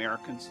these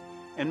Americans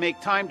and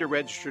make time to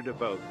register to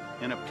vote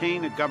and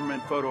obtain a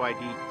government photo ID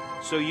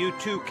so you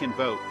too can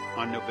vote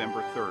on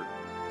November 3rd.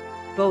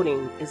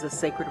 Voting is a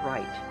sacred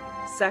right.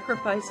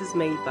 Sacrifices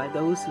made by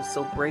those who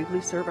so bravely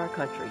serve our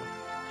country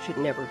should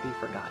never be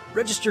forgotten.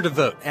 Register to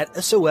vote at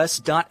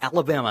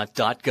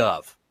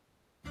sos.alabama.gov.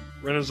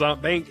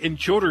 Renaissance Bank in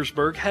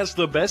Childersburg has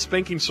the best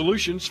banking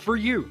solutions for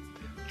you.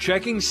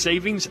 Checking,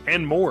 savings,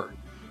 and more.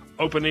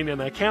 Opening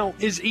an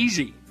account is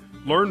easy.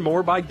 Learn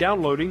more by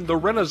downloading the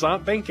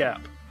Renaissance Bank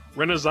app.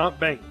 Renaissance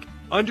Bank,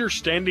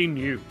 understanding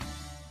you.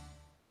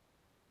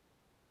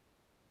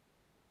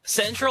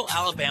 Central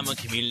Alabama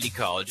Community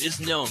College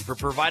is known for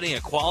providing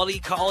a quality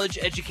college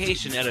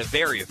education at a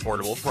very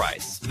affordable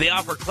price. They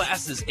offer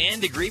classes and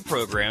degree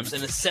programs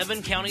in a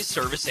 7-county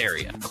service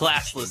area.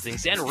 Class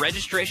listings and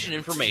registration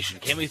information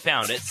can be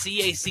found at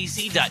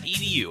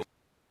cacc.edu.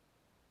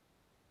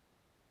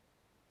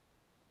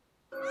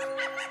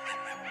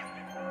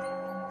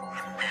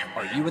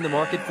 Are you in the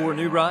market for a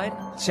new ride?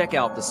 Check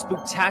out the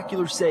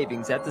spectacular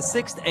savings at the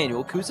 6th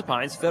Annual Coosa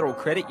Pines Federal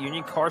Credit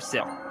Union Car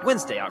Sale,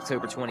 Wednesday,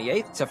 October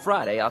 28th to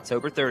Friday,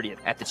 October 30th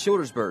at the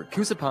Childersburg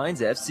Coosa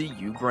Pines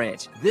FCU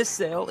branch. This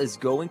sale is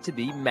going to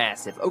be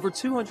massive. Over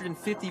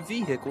 250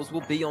 vehicles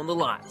will be on the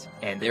lot,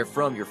 and they're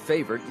from your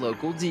favorite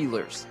local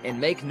dealers.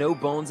 And make no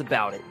bones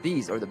about it,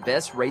 these are the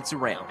best rates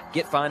around.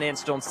 Get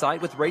financed on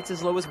site with rates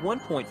as low as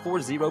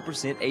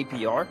 1.40%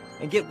 APR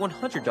and get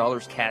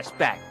 $100 cash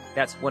back.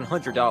 That's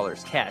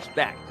 $100 cash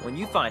back when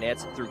you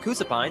finance through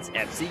Coosa Pines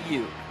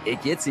FCU.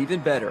 It gets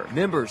even better.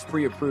 Members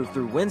pre-approved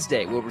through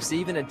Wednesday will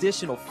receive an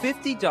additional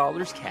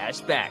 $50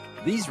 cash back.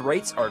 These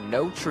rates are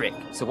no trick,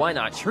 so why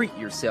not treat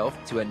yourself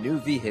to a new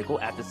vehicle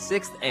at the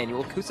 6th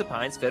Annual Coosa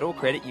Pines Federal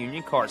Credit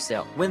Union Car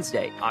Sale,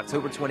 Wednesday,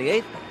 October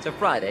 28th to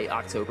Friday,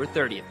 October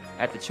 30th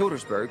at the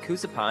Childersburg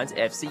Coosa Pines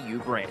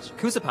FCU branch.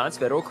 Coosa Pines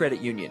Federal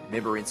Credit Union,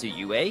 member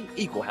NCUA,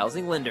 equal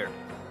housing lender.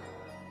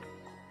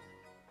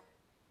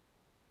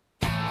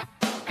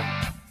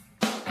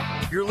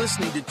 You're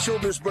listening to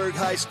Childersburg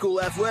High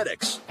School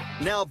Athletics.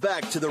 Now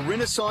back to the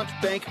Renaissance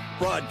Bank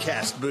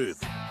broadcast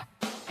booth.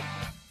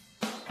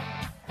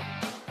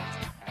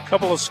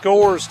 Couple of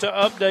scores to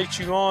update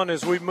you on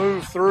as we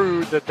move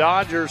through. The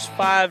Dodgers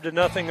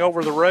 5-0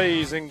 over the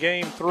Rays in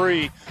Game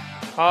 3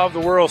 of the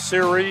World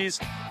Series.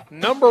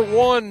 Number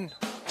 1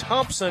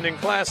 Thompson in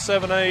Class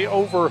 7A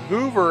over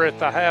Hoover at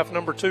the half.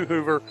 Number 2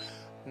 Hoover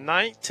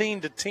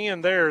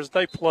 19-10 there as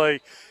they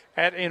play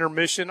at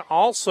intermission.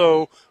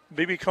 Also,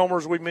 B.B.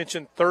 Comers, we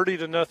mentioned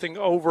 30-0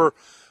 over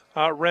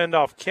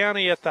Randolph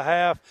County at the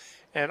half.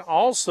 And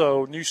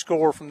also, new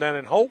score from down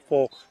in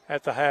Hopeful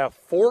at the half,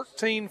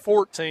 14-14,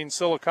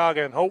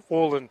 Sylacauga and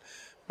Hopeful. And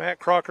Matt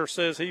Crocker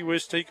says he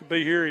wished he could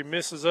be here. He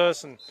misses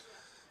us. And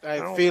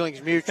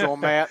feelings mutual,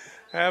 Matt.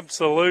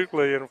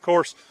 Absolutely. And, of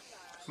course,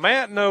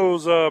 Matt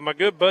knows my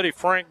good buddy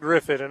Frank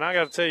Griffith. And I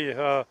got to tell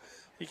you,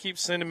 he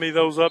keeps sending me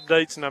those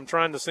updates, and I'm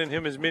trying to send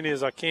him as many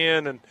as I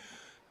can. And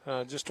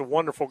just a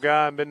wonderful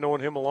guy. I've been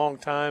knowing him a long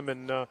time.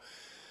 And,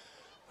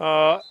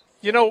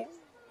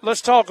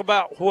 let's talk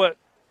about what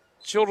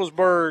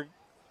Childersburg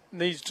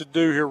needs to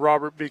do here,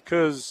 Robert,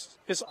 because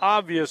it's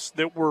obvious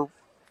that we're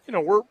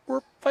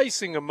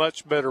facing a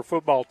much better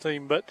football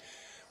team. But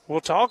we'll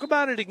talk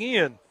about it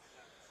again.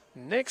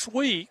 Next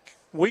week,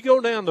 we go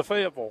down to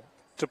Fayetteville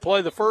to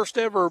play the first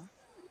ever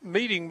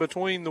meeting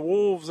between the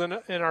Wolves and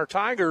our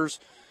Tigers.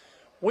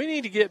 We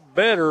need to get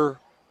better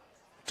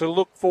to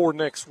look for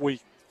next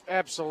week.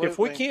 Absolutely. If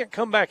we can't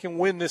come back and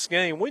win this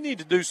game, we need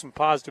to do some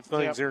positive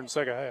things here in the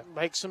second half.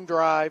 Make some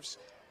drives,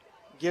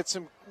 get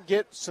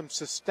some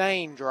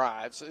sustained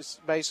drives.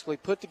 It's basically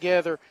put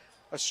together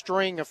a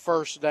string of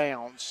first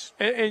downs.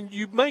 And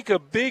you make a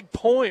big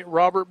point,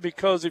 Robert,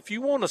 because if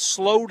you want to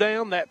slow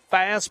down that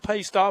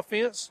fast-paced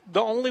offense,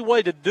 the only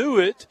way to do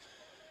it,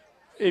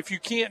 if you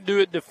can't do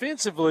it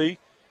defensively,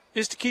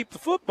 is to keep the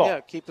football. Yeah,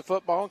 keep the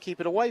football and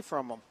keep it away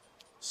from them.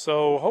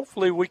 So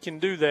hopefully we can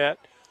do that.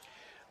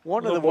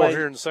 One of the more ways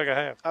here in the second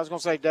half. I was going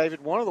to say,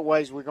 David, one of the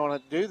ways we're going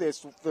to do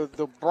this,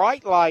 the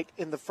bright light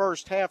in the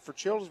first half for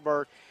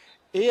Childersburg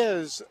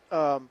is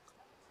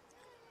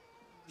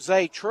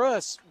Zay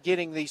Truss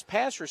getting these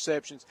pass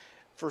receptions.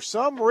 For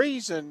some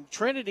reason,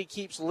 Trinity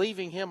keeps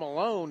leaving him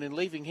alone and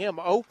leaving him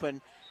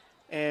open,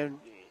 and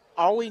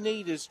all we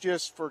need is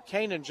just for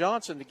Kanan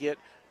Johnson to get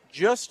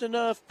just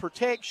enough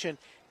protection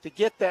to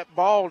get that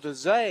ball to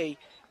Zay.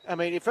 I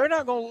mean, if they're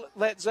not going to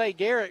let Zay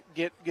Garrett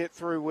get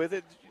through with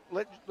it,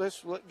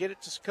 let's get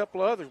it to a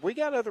couple of others. We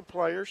got other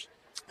players.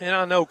 And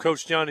I know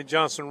Coach Johnny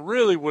Johnson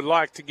really would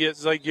like to get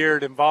Zay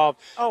Garrett involved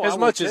as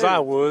much as I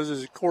was.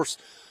 As of course,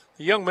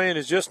 the young man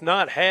has just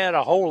not had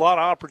a whole lot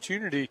of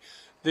opportunity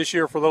this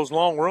year for those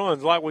long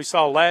runs like we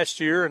saw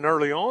last year and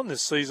early on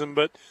this season.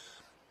 But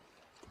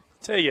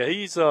I tell you,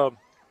 he's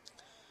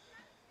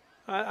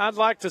I'd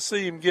like to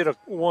see him get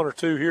one or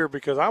two here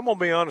because I'm going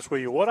to be honest with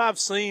you. What I've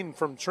seen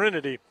from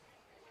Trinity,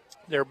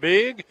 they're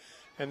big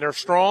and they're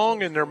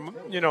strong and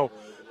they're,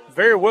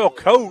 very well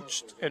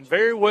coached and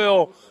very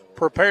well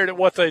prepared at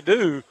what they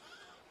do,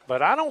 but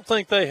I don't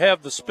think they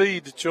have the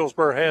speed that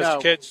Childersburg has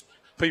to catch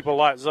people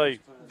like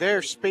Zay.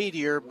 They're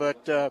speedier,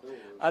 but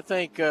I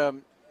think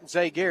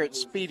Zay Garrett's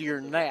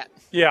speedier than that.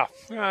 Yeah,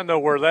 I know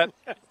where that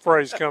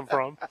phrase come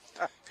from.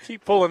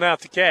 Keep pulling out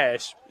the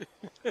cash.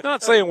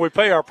 Not saying we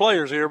pay our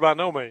players here by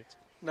no means.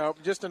 No,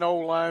 just an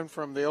old line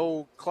from the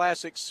old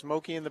classic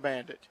Smokey and the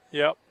Bandit.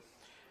 Yep.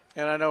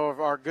 And I know of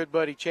our good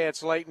buddy Chad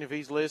Slayton, if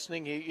he's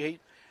listening,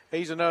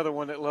 he's another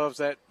one that loves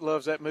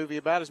that movie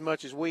about as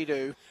much as we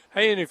do.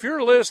 Hey, and if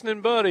you're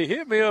listening, buddy,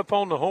 hit me up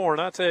on the horn.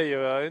 I tell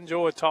you, I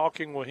enjoy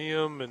talking with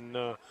him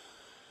and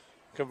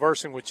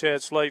conversing with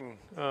Chad Slayton,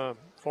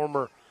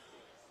 former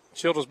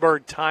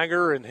Childersburg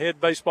Tiger and head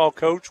baseball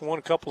coach, won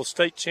a couple of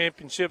state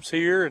championships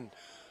here and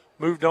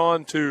moved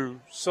on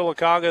to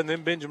Sylacauga and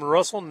then Benjamin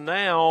Russell.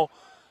 Now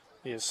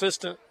the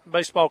assistant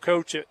baseball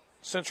coach at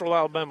Central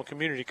Alabama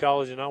Community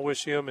College, and I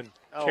wish him and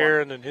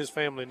Karen and his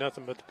family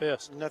nothing but the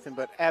best. Nothing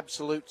but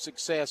absolute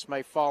success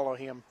may follow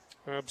him.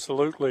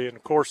 Absolutely. And,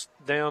 of course,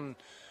 down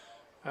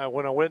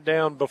when I went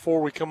down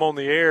before we come on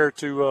the air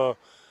to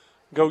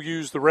go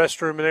use the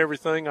restroom and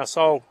everything, I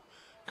saw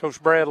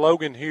Coach Brad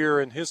Logan here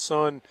and his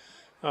son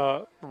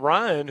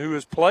Ryan, who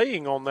is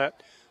playing on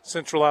that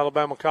Central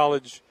Alabama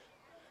College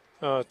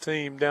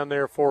team down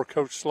there for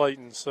Coach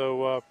Slayton.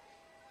 So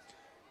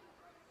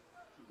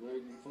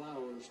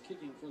Flowers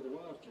kicking for the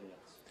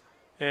Wildcats.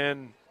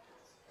 And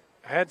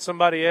I had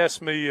somebody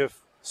ask me if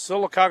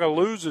Sylacauga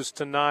loses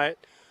tonight,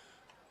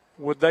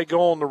 would they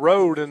go on the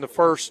road in the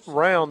first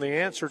round? The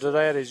answer to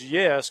that is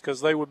yes,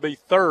 because they would be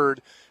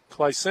third.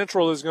 Clay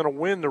Central is going to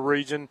win the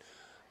region.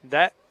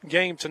 That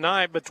game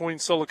tonight between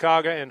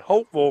Sylacauga and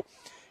Hopeville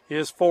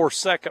is for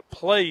second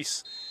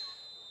place.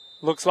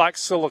 Looks like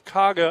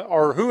Sylacauga,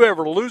 or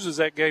whoever loses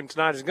that game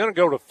tonight, is going to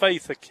go to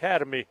Faith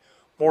Academy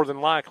more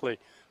than likely.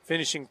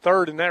 Finishing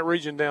third in that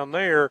region down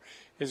there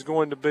is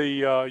going to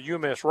be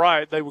UMS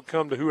Wright. They would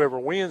come to whoever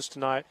wins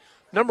tonight.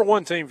 Number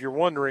one team, if you're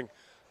wondering,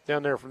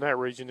 down there from that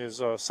region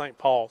is St.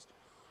 Paul's.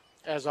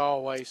 As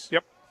always.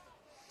 Yep.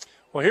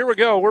 Well, here we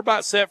go. We're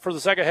about set for the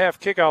second half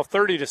kickoff,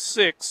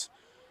 30-6.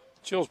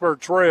 Chillsburg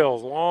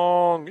trails.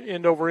 Long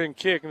end-over-end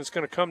kick, and it's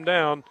going to come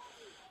down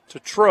to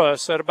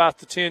Truss at about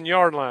the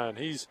 10-yard line.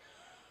 He's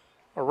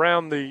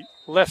around the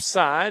left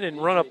side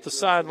and run up the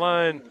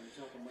sideline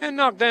and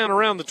knock down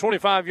around the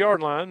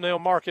 25-yard line. They'll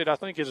mark it, I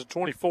think, as a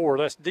 24.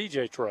 That's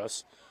DJ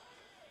Truss.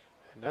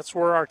 And that's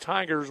where our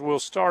Tigers will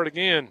start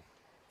again.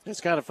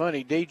 It's kind of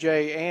funny.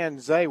 DJ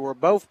and Zay were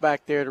both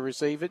back there to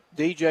receive it.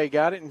 DJ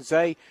got it, and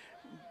Zay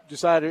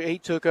decided he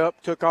took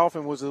off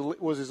and was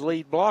his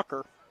lead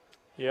blocker.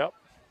 Yep.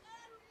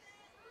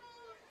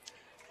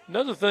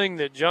 Another thing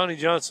that Johnny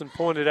Johnson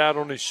pointed out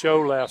on his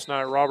show last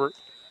night, Robert,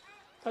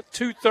 about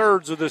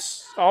 2/3 of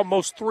this,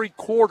 almost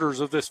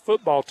 3/4 of this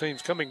football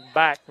team's coming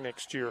back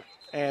next year.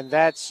 And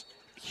that's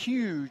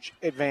huge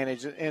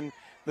advantage. And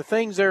the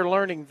things they're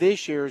learning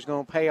this year is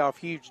going to pay off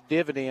huge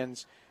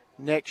dividends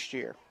next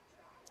year.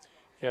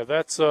 Yeah,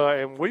 that's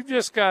and we've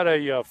just got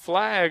a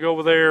flag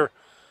over there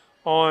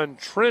on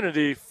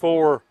Trinity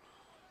for,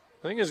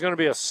 I think it's going to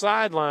be a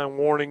sideline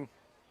warning.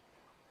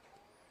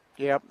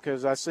 Yep,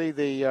 because I see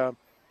the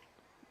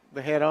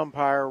head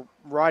umpire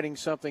writing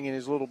something in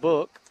his little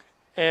book.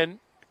 And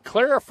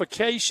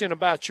clarification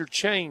about your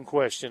chain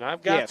question.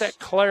 I've got that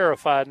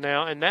clarified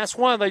now, and that's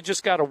why they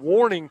just got a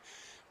warning,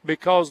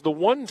 because the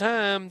one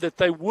time that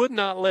they would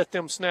not let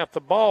them snap the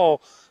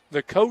ball,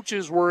 the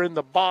coaches were in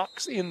the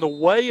box in the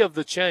way of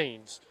the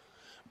chains.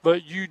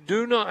 But you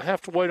do not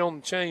have to wait on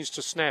the chains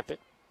to snap it,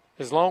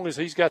 as long as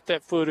he's got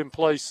that foot in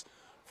place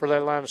for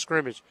that line of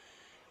scrimmage.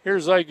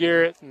 Here's Zay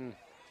Garrett, and,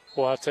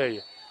 well, I tell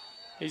you,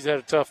 he's had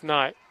a tough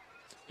night.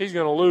 He's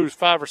going to lose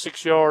 5 or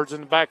 6 yards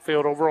in the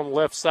backfield over on the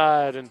left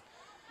side, and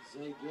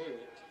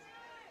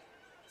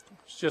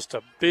it's just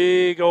a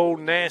big, old,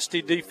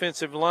 nasty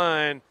defensive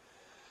line.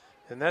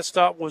 And that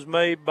stop was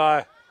made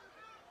by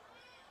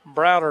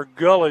Browder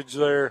Gullidge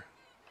there.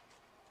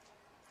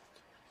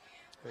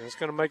 And it's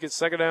going to make it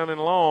second down and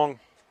long.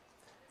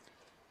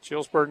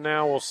 Chillsburg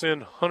now will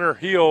send Hunter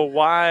Hill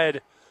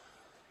wide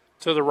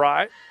to the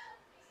right.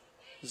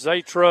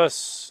 Zay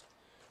Truss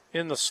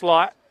in the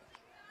slot,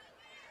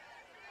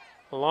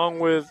 along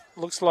with,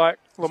 looks like,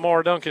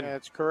 Lamar Duncan.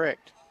 That's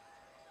correct.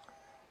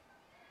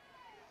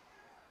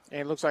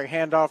 And it looks like a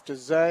handoff to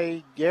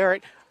Zay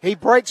Garrett. He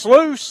breaks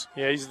loose.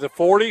 Yeah, he's the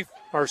 30,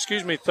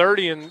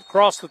 and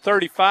across the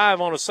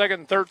 35 on a 2nd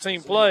and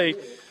 13 play.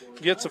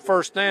 Gets a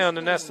first down,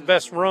 and that's the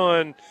best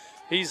run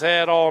he's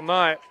had all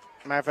night.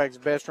 Matter of fact, it's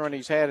the best run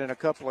he's had in a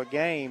couple of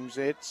games.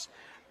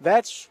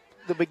 That's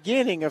the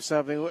beginning of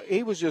something.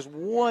 He was just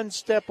one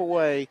step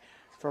away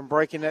from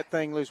breaking that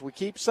thing loose. We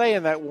keep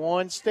saying that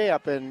one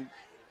step, and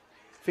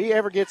if he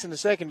ever gets in the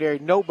secondary,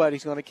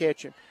 nobody's going to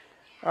catch him.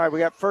 All right, we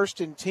got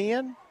 1st and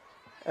 10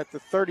 at the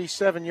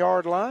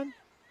 37-yard line.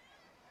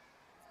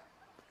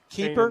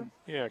 Keeper.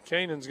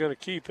 Canaan's going to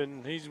keep it,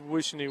 and he's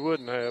wishing he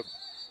wouldn't have.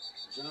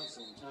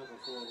 Johnson tackle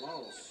for a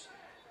loss.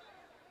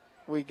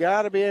 We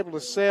got to be able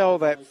to sell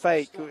that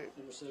fake. Number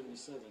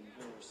 77,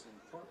 Harrison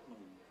Parkman.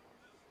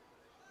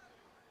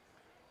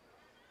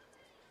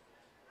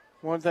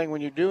 One thing,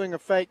 when you're doing a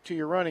fake to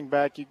your running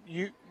back,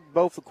 you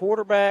both the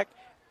quarterback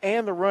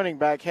and the running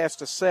back has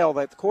to sell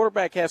that. The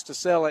quarterback has to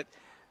sell it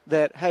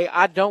that, hey,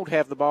 I don't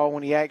have the ball,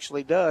 when he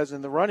actually does,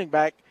 and the running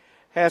back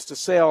has to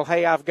sell,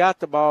 hey, I've got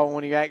the ball,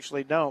 when he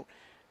actually don't.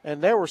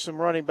 And there were some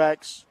running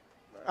backs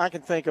I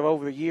can think of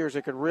over the years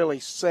that could really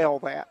sell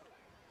that.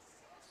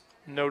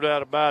 No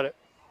doubt about it.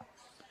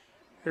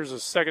 Here's a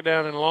second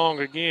down and long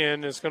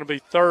again. It's going to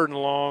be 3rd and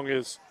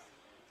long.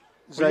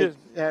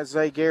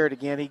 Zay Garrett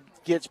again. He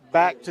gets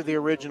back to the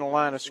original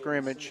line of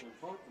scrimmage.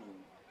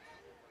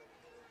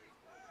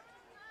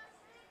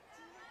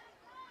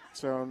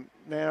 So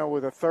now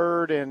with a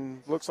 3rd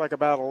and looks like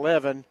about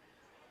 11,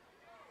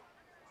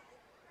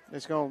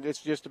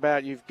 it's just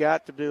about, you've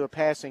got to do a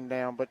passing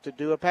down. But to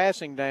do a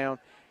passing down,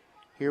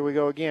 here we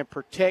go again.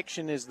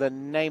 Protection is the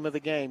name of the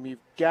game. You've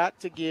got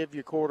to give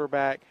your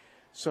quarterback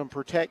some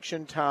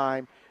protection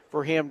time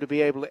for him to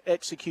be able to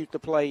execute the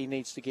play he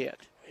needs to get.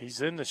 He's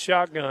in the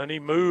shotgun. He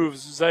moves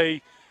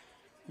Zay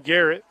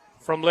Garrett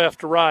from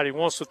left to right. He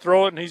wants to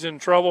throw it, and he's in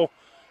trouble.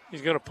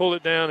 He's going to pull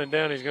it down, and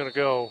down he's going to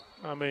go.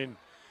 I mean,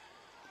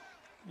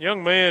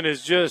 young man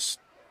is just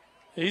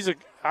 –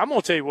 I'm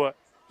going to tell you what.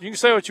 You can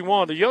say what you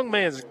want. The young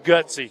man's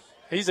gutsy.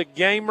 He's a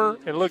gamer,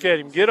 and look at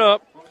him get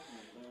up.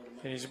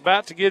 And he's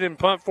about to get in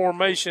punt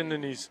formation,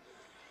 and he's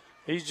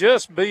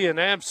just being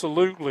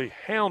absolutely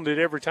hounded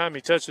every time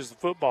he touches the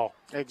football.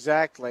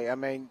 Exactly. I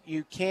mean,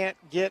 you can't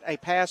get a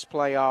pass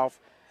play off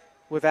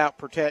without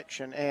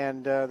protection,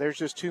 and there's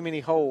just too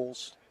many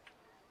holes.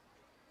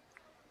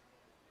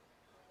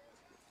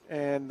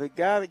 And the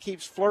guy that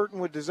keeps flirting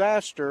with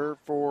disaster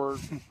for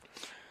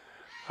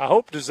I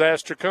hope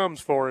disaster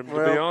comes for him, to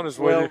be honest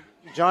with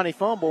you. Johnny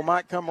Fumble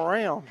might come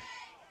around.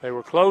 They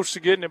were close to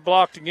getting it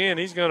blocked again.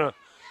 He's going to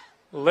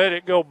let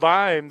it go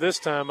by him this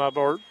time,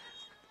 Bart.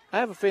 I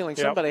have a feeling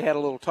somebody had a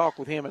little talk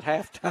with him at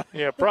halftime.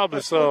 Yeah,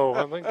 probably so.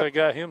 I think they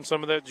got him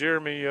some of that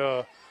Jeremy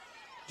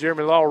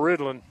Law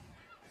Riddling.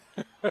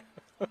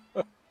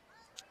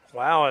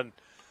 Wow, and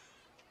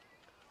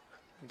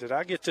did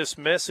I get this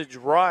message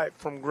right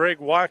from Greg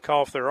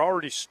Wyckoff? They're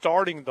already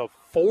starting the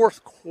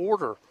fourth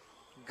quarter.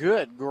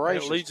 Good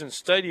gracious. At Legion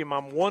Stadium.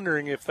 I'm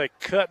wondering if they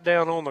cut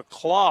down on the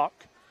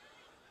clock.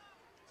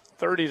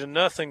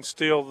 30-0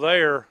 still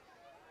there.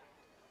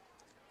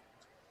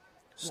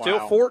 Still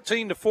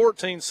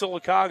 14-14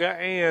 Sylacauga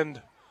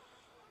and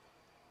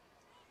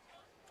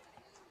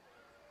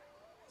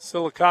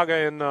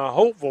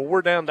Hopeville.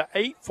 We're down to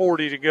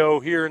 8:40 to go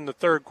here in the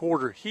third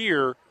quarter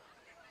here.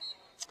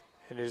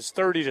 And it is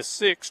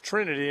 30-6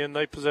 Trinity, and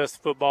they possess the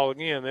football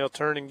again. They'll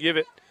turn and give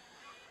it.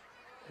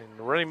 And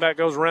the running back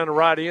goes around the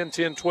right end,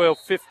 10, 12,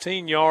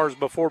 15 yards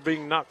before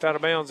being knocked out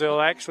of bounds.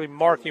 They'll actually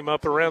mark him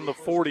up around the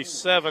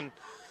 47.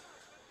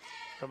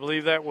 I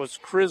believe that was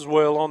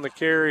Criswell on the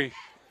carry.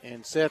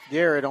 And Seth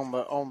Garrett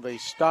on the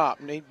stop,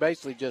 and he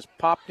basically just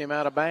popped him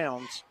out of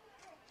bounds.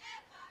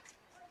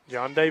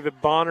 John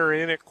David Bonner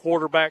in at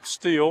quarterback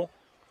still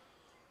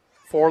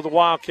for the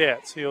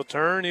Wildcats. He'll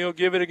turn, he'll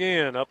give it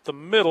again up the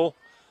middle.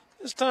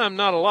 This time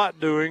not a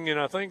lot doing, and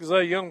I think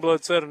Zay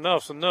Youngblood said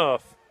enough's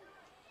enough.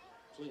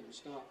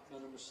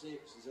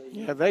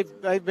 Yeah,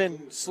 they've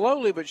been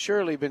slowly but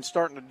surely been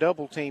starting to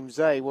double team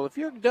Zay. Well, if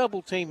you're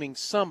double teaming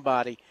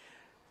somebody,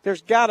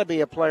 there's got to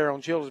be a player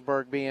on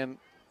Childersburg can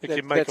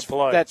make a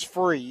play. That's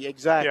free,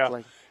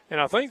 exactly. Yeah.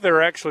 And I think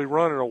they're actually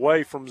running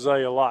away from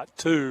Zay a lot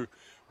too,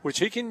 which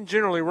he can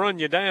generally run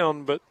you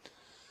down, but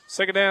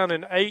second down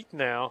and 8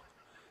 now.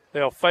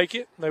 They'll fake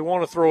it, they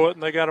want to throw it,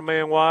 and they got a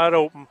man wide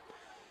open,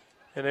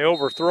 and they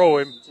overthrow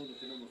him.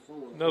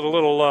 Another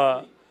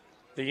little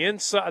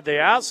the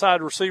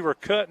outside receiver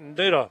cut and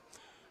did a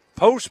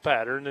post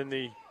pattern, and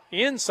the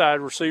inside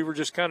receiver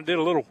just kind of did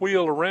a little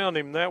wheel around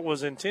him. That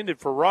was intended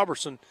for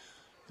Robertson,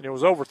 and it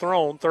was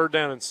overthrown. 3rd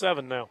down and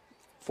 7 now.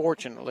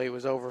 Fortunately, it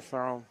was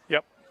overthrown.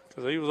 Yep,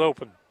 because he was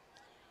open.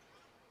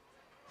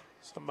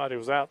 Somebody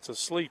was out to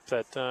sleep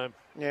that time.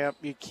 Yeah,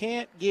 you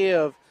can't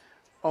give,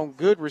 on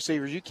good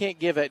receivers, you can't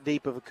give that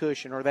deep of a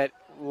cushion or that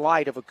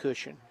light of a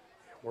cushion.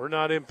 We're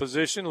not in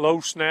position. Low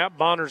snap.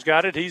 Bonner's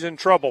got it. He's in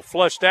trouble.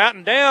 Flushed out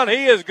and down.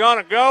 He is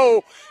going to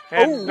go.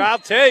 And I'll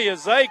tell you,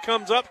 Zay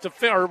comes up to,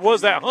 or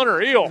was that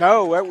Hunter Hill?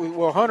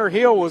 No, Hunter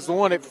Hill was the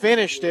one that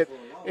finished it.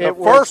 The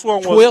first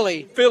one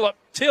was Philip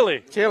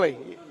Tilley.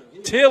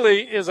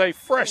 Tilley is a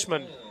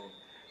freshman.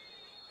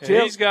 And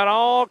he's got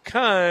all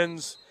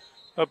kinds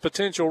of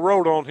potential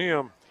road on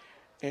him.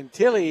 And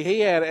Tilley, he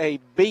had a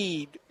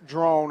bead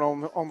drawn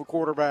on the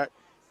quarterback.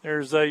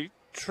 There's a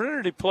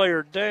Trinity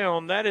player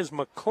down. That is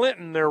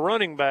McClinton, their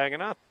running back,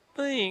 and I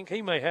think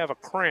he may have a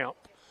cramp.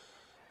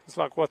 It's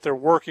like what they're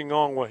working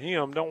on with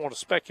him. Don't want to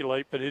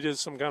speculate, but it is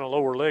some kind of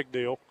lower leg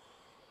deal.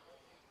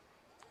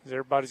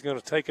 Everybody's going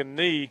to take a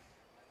knee.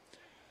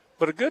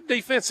 But a good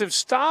defensive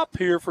stop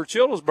here for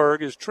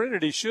Childersburg is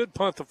Trinity should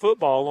punt the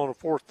football on a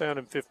 4th down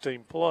and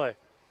 15 play.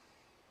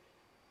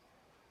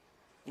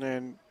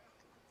 And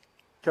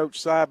Coach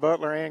Cy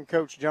Butler and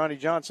Coach Johnny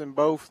Johnson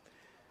both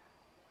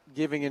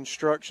giving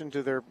instruction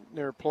to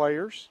their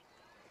players.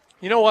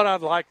 You know what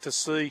I'd like to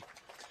see?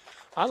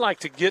 I'd like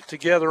to get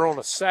together on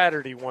a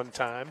Saturday one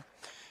time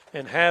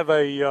and have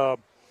a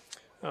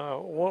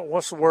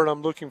what's the word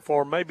I'm looking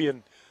for? Maybe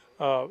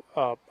a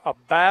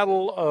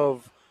battle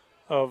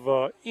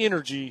of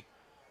energy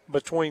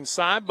between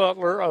Cy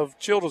Butler of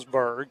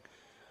Childersburg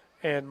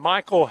and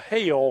Michael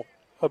Hale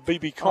of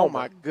B.B. Coleman. Oh,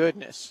 my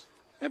goodness.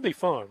 That'd be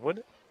fun,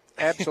 wouldn't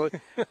it? Absolutely.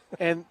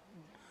 And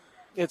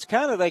it's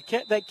kind of, they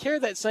carry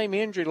that same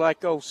injury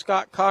like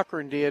Scott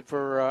Cochran did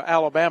for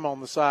Alabama on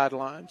the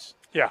sidelines.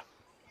 Yeah,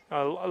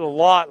 a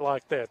lot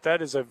like that.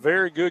 That is a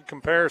very good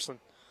comparison.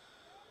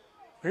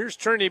 Here's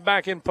Trinity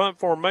back in punt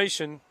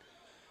formation.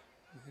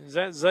 Is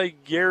that Zay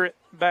Garrett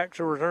back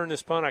to return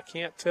this punt? I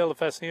can't tell if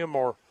that's him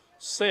or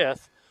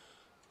Seth.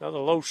 Another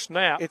low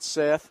snap. It's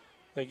Seth.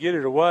 They get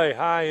it away.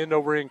 High end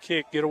over end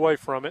kick. Get away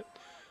from it.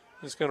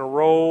 It's going to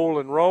roll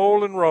and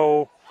roll and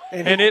roll.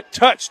 And it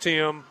touched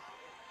him.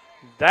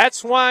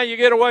 That's why you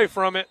get away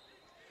from it.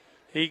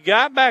 He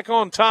got back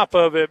on top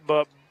of it,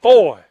 but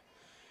boy.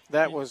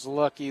 That was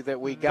lucky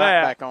that we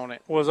got back on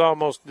it. Was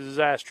almost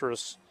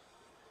disastrous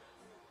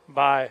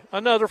by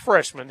another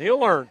freshman. He'll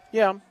learn.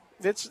 Yeah,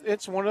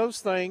 it's one of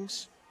those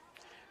things.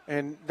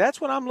 And that's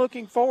what I'm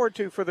looking forward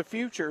to for the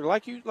future.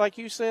 Like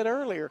you said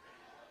earlier,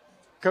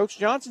 Coach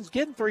Johnson's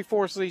getting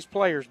 3/4 of these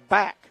players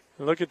back.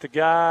 Look at the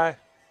guy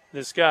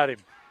that's got him.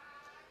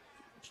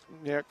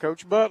 Yeah,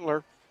 Coach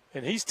Butler.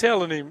 And he's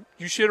telling him,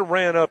 you should have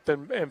ran up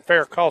and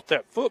fair caught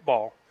that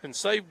football and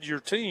saved your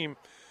team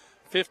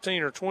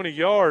 15 or 20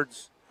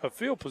 yards. of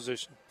field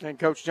position. And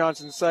Coach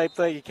Johnson, the same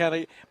thing.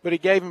 But he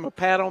gave him a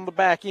pat on the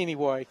back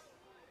anyway.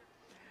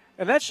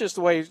 And that's just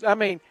the way. I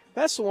mean,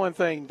 that's the one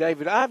thing,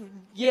 David. I've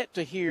yet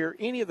to hear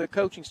any of the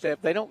coaching staff.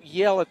 They don't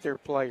yell at their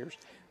players.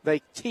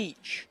 They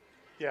teach.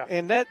 Yeah.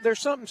 And there's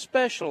something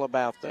special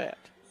about that.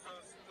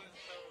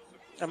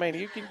 I mean,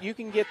 you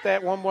can get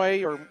that one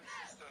way or.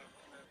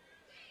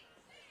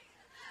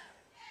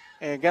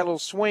 And got a little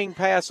swing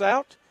pass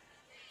out.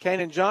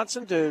 Kanan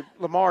Johnson to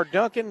Lamar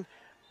Duncan,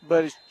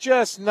 but it's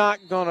just not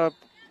gonna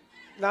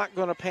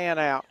pan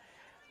out.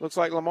 Looks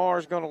like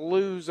Lamar's gonna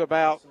lose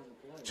about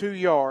 2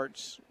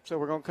 yards. So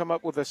we're gonna come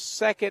up with a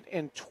 2nd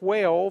and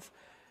 12,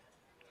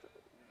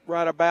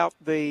 right about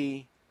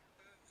the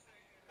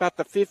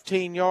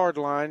 15-yard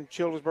line,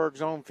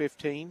 Childersburg's own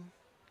 15.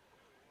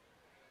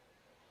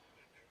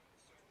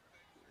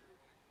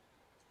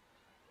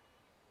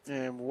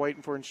 And we're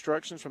waiting for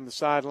instructions from the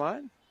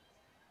sideline.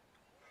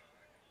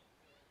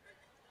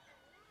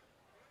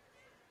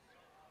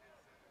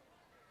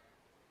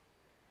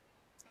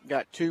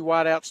 Got 2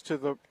 wideouts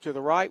to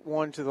the right,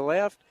 1 to the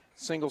left.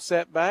 Single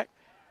setback.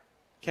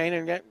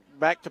 Kanan got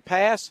back to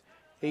pass.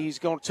 He's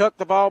going to tuck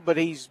the ball, but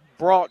he's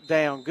brought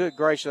down. Good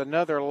gracious,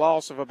 another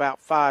loss of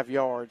about 5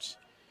 yards.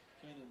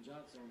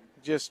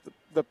 Just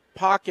the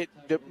pocket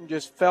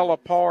just fell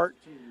apart.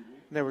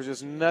 There was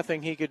just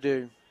nothing he could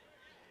do.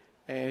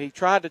 And he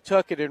tried to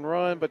tuck it and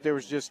run, but there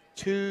was just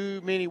too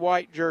many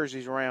white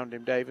jerseys around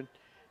him, David.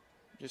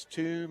 Just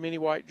too many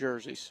white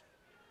jerseys.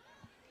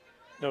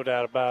 No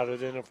doubt about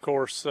it. And, of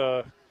course,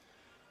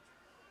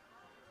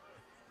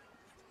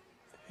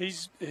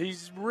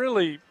 he's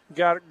really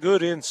got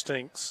good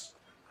instincts.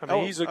 I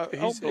mean, he's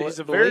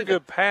a very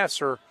good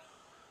passer.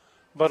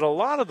 But a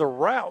lot of the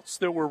routes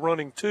that we're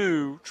running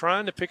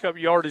trying to pick up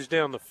yardage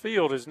down the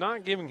field is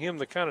not giving him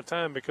the kind of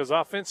time because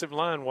offensive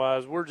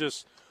line-wise, we're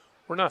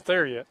not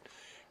there yet.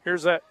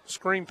 Here's that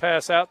screen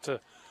pass out to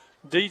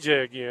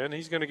DJ again.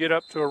 He's going to get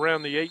up to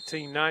around the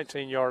 18,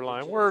 19-yard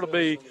line, where it'll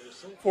be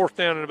 4th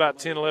down and about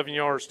 10, 11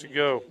 yards to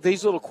go.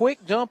 These little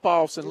quick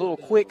dump-offs and little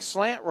quick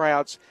slant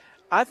routes,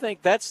 I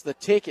think that's the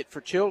ticket for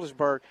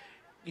Childersburg.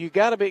 You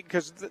got to be –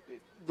 because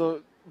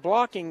the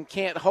blocking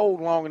can't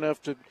hold long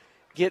enough to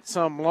get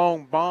some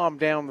long bomb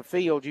down the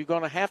field. You're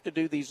going to have to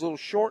do these little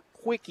short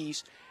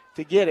quickies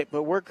to get it.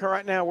 But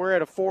right now we're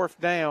at a 4th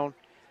down.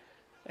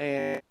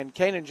 And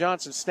Kanan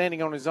Johnson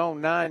standing on his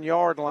own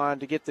 9-yard line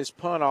to get this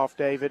punt off,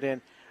 David.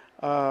 And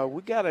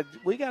we got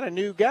a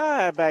new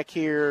guy back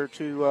here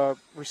to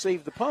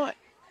receive the punt.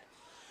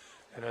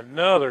 And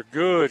another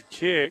good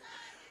kick.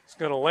 It's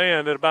going to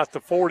land at about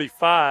the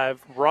 45.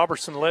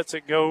 Robertson lets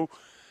it go.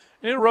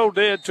 It rolled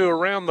dead to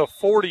around the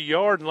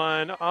 40-yard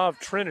line of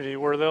Trinity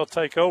where they'll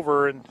take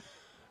over. And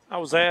I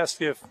was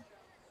asked if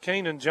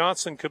Kanan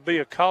Johnson could be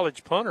a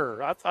college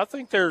punter. I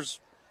think there's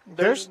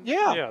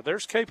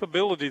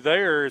capability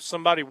there if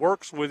somebody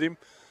works with him,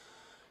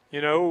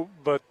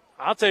 but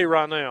I'll tell you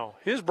right now,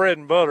 his bread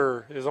and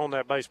butter is on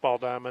that baseball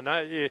diamond.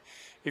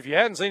 If you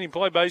hadn't seen him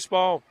play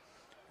baseball,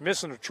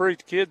 missing a treat,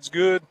 the kid's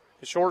good.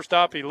 The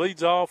shortstop, he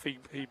leads off.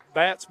 He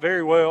bats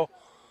very well.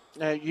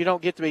 You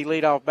don't get to be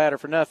leadoff batter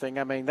for nothing.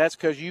 I mean, that's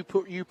because you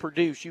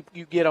produce,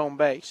 you get on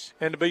base.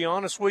 And to be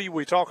honest with you,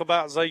 we talk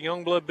about Zay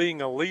Youngblood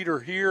being a leader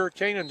here.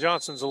 Kanan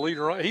Johnson's a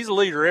leader. He's a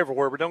leader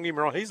everywhere, but don't get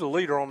me wrong, he's a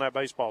leader on that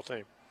baseball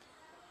team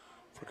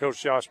for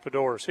Coach Josh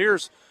Podores.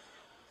 Here's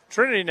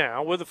Trinity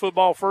now with the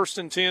football 1st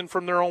and 10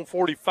 from their own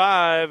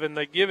 45, and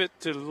they give it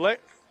to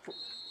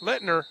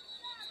Lettner.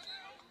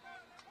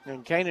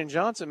 And Kanan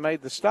Johnson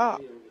made the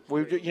stop.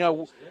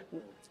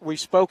 We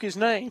spoke his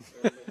name.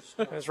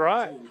 That's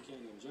right.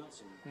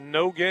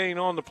 No gain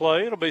on the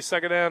play. It'll be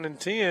 2nd down and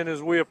 10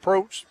 as we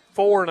approach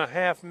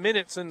 4.5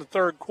 minutes in the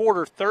 3rd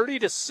quarter.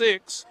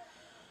 30-6,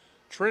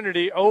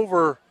 Trinity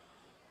over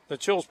the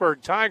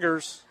Childersburg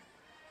Tigers.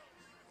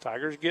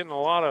 Tigers getting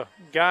a lot of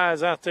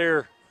guys out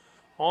there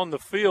on the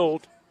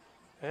field.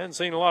 I hadn't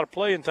seen a lot of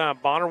playing time.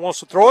 Bonner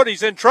wants to throw it.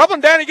 He's in trouble,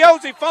 and down he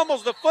goes. He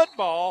fumbles the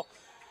football.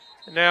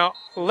 Now,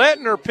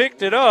 Lettner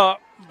picked it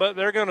up, but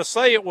they're going to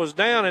say it was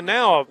down, and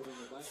now a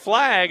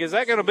flag. Is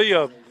that going to be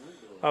a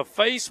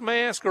face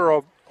mask or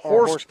a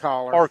horse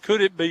collar? Or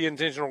could it be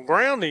intentional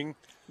grounding?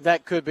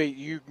 That could be.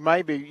 You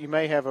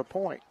may have a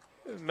point.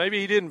 Maybe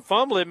he didn't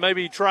fumble it.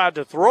 Maybe he tried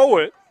to throw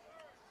it.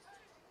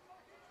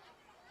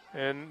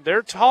 And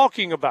they're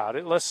talking about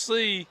it. Let's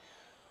see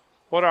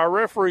what our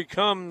referee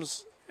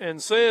comes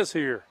and says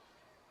here.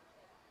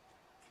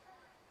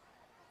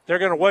 They're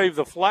going to wave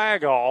the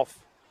flag off.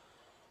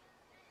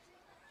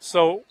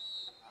 So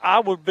I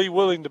would be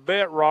willing to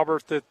bet,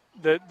 Robert, that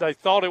they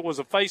thought it was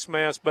a face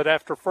mask, but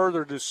after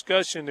further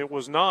discussion, it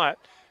was not.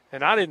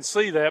 And I didn't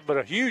see that, but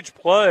a huge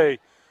play.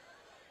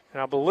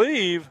 And I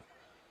believe,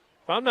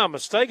 if I'm not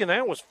mistaken,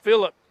 that was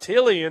Philip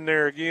Tilley in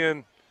there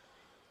again,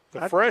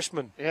 the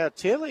freshman. Yeah,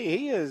 Tilley,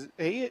 he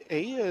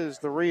is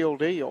the real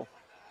deal.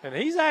 And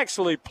he's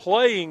actually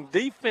playing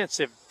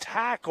defensive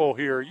tackle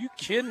here. Are you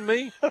kidding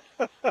me?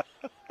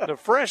 The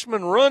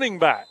freshman running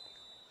back.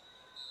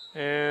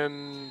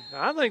 And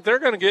I think they're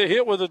going to get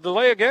hit with a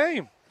delay of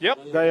game.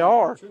 Yep. They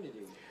are.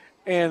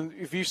 And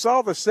if you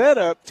saw the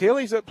setup,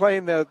 Tilley's up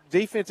playing the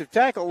defensive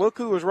tackle. Look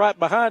who was right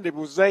behind him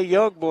was Zay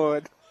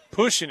Youngblood.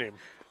 Pushing him.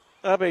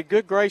 I mean,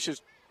 good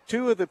gracious.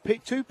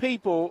 Two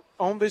people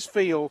on this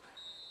field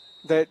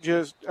that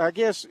just, I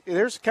guess,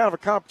 there's kind of a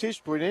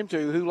competition between them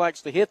two who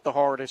likes to hit the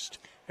hardest.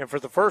 And for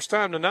the first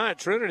time tonight,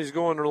 Trinity's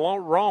going the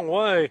wrong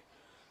way.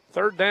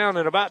 3rd down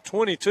and about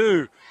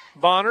 22.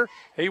 Bonner,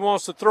 he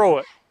wants to throw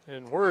it.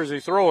 And where is he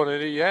throwing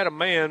it? He had a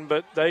man,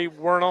 but they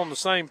weren't on the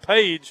same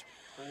page.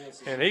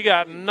 And he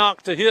got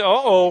knocked to hit.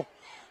 Uh-oh.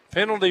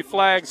 Penalty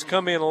flags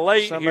come in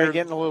late Somebody here.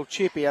 getting a little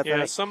chippy, I think.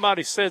 Yeah,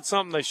 somebody said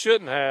something they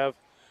shouldn't have.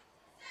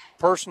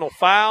 Personal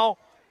foul,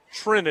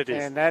 Trinity.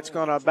 And that's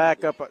going to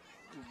back up.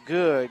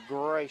 Good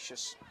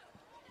gracious.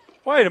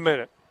 Wait a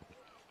minute.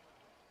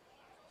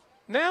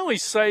 Now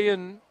he's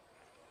saying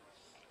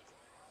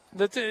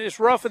that it's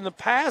roughing the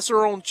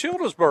passer on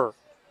Childersburg.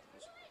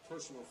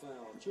 Personal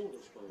foul on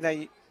Childersburg.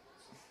 Now,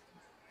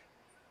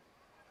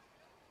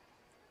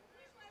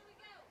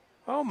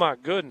 oh, my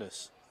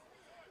goodness.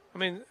 I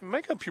mean,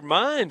 make up your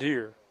mind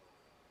here.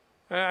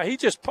 I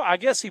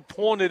guess he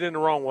pointed in the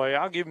wrong way.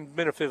 I'll give him the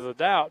benefit of the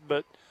doubt,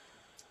 but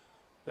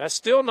that's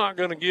still not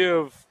going to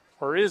give,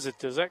 or is it?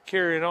 Does that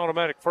carry an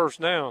automatic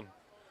first down?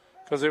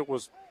 Because it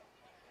was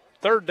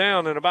 3rd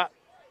down and about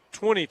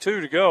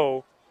 22 to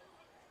go.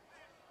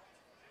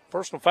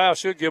 Personal foul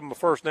should give him a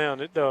first down.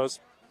 It does.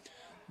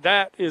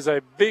 That is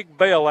a big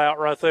bailout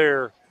right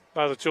there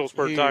by the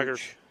Childersburg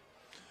Tigers.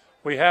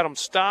 We had them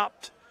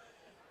stopped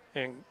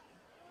and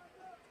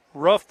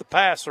roughed the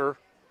passer.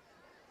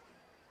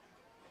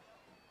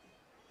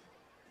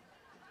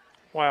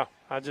 Wow,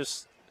 I'm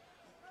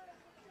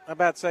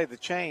about to say the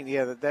chain.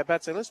 Yeah, they're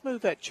about to say, let's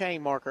move that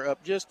chain marker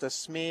up just a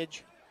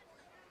smidge.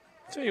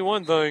 Tell you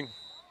one thing.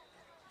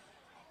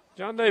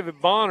 John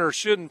David Bonner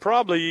shouldn't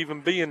probably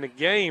even be in the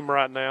game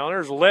right now.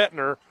 There's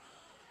Lettner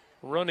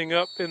running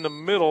up in the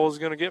middle. Is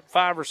going to get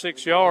 5 or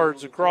 6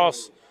 yards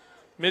across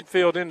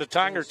midfield into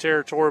Tiger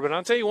territory. But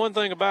I'll tell you one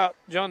thing about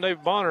John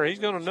David Bonner. He's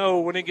going to know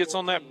when he gets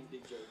on that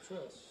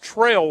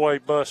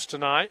Trailway bus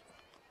tonight,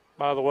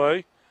 by the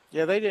way.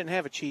 Yeah, they didn't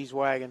have a cheese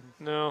wagon.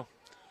 No.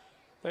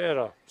 They had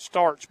a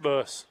starch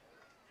bus.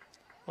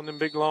 One of them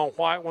big, long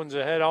white ones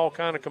that had all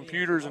kind of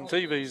computers and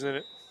TVs in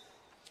it.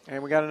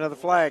 And we got another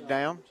flag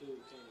down.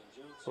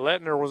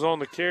 Lettner was on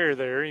the carry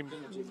there. He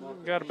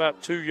got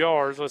about 2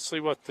 yards. Let's see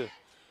what the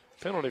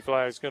penalty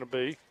flag is going to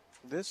be.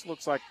 This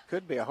looks like it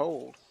could be a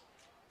hold.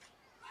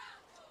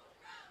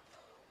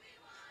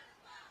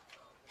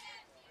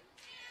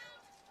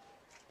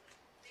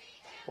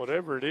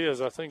 Whatever it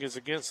is, I think it's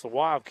against the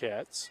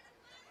Wildcats.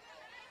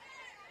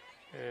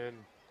 And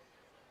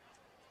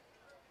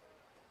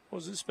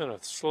has this been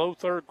a slow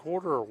 3rd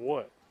quarter or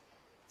what?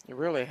 It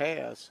really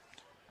has.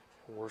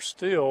 We're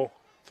still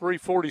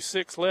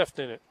 3:46 left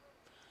in it.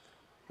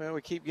 Well,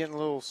 we keep getting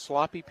little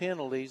sloppy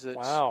penalties.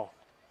 Wow.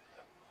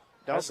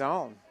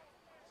 Doggone.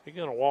 He's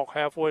going to walk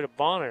halfway to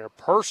Bonaire.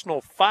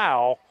 Personal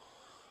foul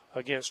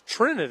against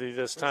Trinity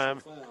this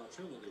time.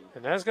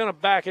 And that's going to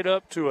back it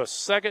up to a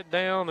 2nd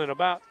down and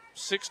about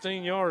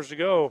 16 yards to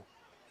go.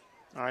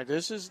 All right,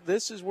 this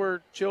is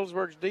where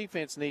Childersburg's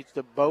defense needs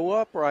to bow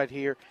up right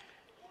here.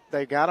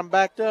 They got them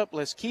backed up.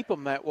 Let's keep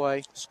them that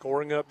way.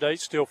 Scoring update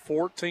still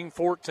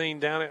 14-14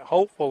 down at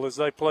Hopeful as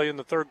they play in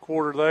the 3rd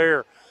quarter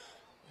there.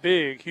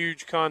 Big,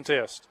 huge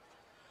contest.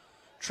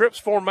 Trips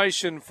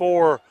formation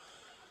for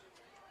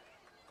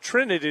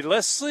Trinity.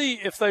 Let's see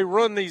if they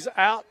run these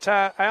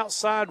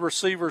outside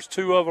receivers,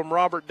 2 of them,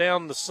 Robert,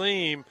 down the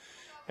seam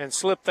and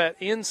slip that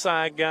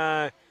inside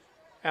guy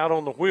out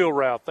on the wheel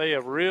route. They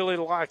have really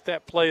liked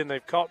that play, and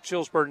they've caught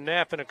Childersburg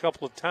napping a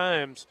couple of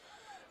times.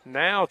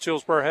 Now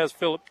Childersburg has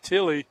Philip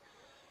Tilley.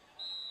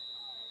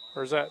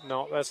 Or is that?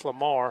 No, that's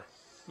Lamar.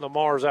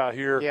 Lamar's out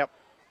here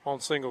on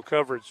single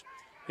coverage.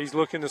 He's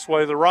looking this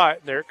way to the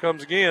right. There it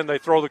comes again. They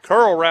throw the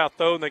curl route,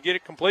 though, and they get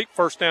it complete.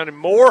 1st down and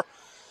more.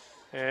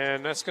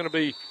 And that's going to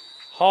be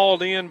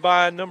hauled in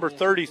by number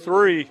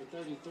 33.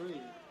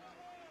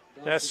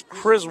 That's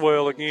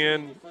Criswell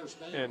again.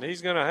 And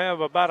he's going to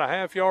have about a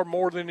half yard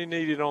more than he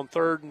needed on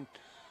 3rd and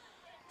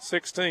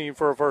 16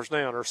 for a first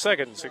down, or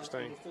 2nd and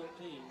 16.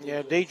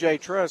 Yeah, DJ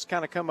Truss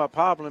kind of come up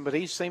hobbling, but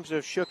he seems to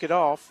have shook it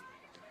off.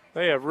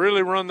 They have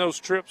really run those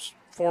trips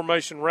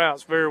formation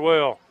routes very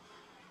well.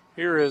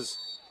 Here is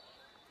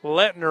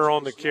Lettner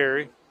on the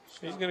carry.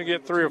 He's going to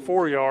get 3 or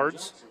 4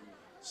 yards.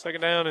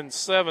 2nd down and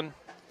 7.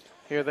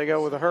 Here they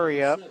go with a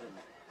hurry up.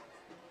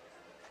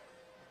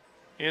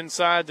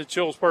 Inside the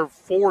Childersburg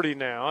 40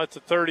 now. At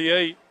the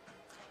 38.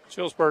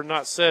 Childersburg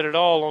not set at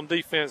all on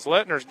defense.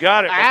 Lettner's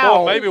got it. But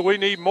boy, maybe we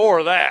need more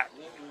of that.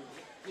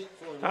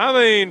 I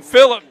mean,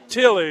 Philip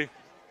Tilley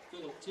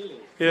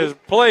is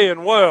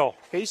playing well.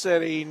 He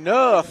said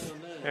enough.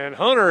 And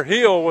Hunter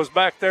Hill was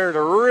back there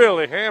to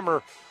really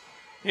hammer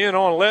in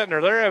on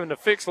Lettner. They're having to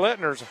fix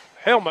Lettner's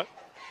helmet.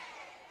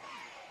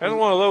 That's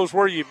one of those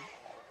where you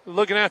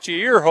looking out your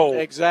ear hole.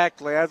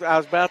 Exactly. I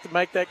was about to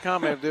make that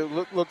comment.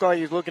 Look like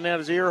he's looking at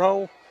his ear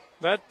hole.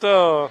 That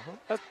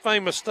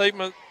famous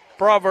statement,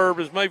 proverb,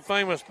 is made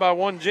famous by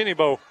one Jenny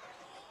Bo.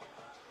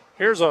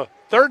 Here's a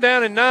 3rd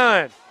down and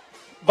 9.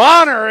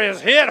 Bonner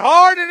is hit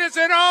hard, and it's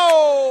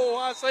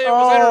I say it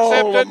was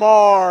intercepted.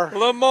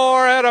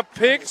 Lamar had a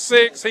pick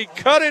six. He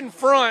cut in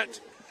front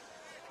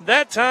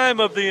that time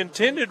of the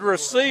intended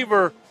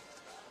receiver,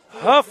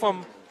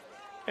 Huffam.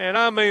 And,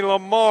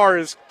 Lamar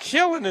is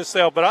killing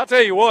himself. But I'll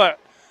tell you what,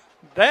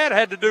 that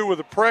had to do with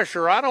the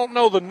pressure. I don't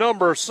know the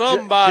number.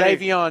 Somebody.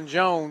 Javion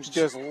Jones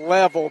just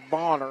leveled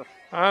Bonner.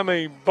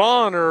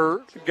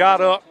 Bonner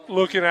got up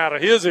looking out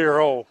of his ear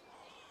hole.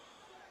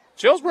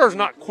 Chillsburg's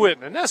not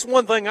quitting, and that's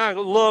one thing I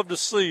love to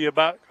see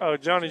about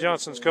Johnny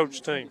Johnson's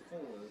coach team.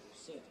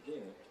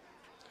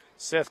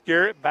 Seth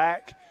Garrett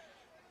back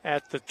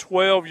at the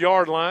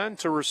 12-yard line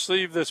to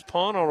receive this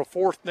punt on a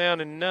 4th down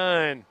and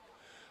 9.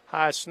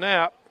 High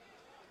snap.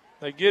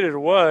 They get it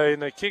away,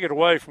 and they kick it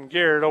away from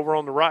Garrett over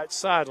on the right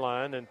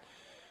sideline, and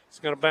it's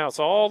going to bounce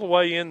all the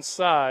way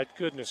inside.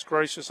 Goodness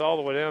gracious, all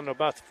the way down to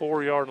about the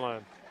 4-yard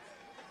line.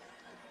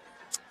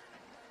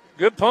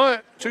 Good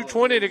punt.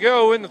 2:20 to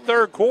go in the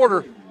 3rd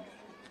quarter.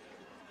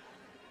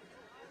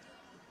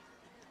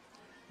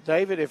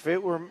 David, if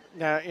it were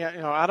now,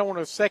 I don't want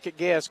to second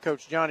guess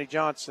Coach Johnny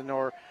Johnson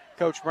or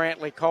Coach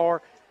Brantley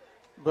Carr,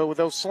 but with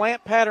those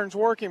slant patterns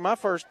working, my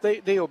first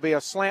deal would be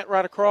a slant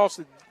right across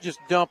and just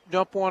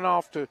dump one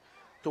off to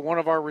one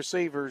of our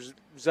receivers,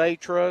 Zay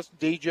Trust,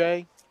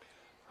 DJ.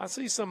 I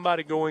see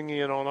somebody going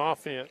in on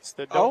offense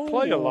that don't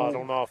play a lot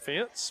on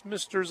offense,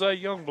 Mr. Zay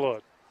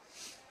Youngblood.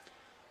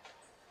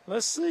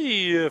 Let's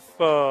see if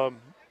I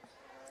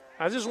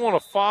just want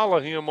to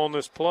follow him on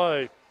this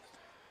play.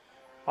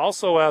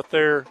 Also out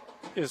there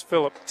is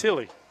Philip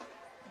Tilley,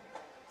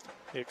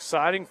 the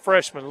exciting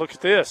freshman. Look at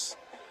this.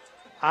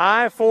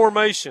 I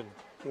formation.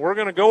 We're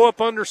going to go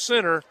up under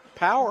center.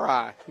 Power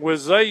I. With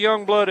Zay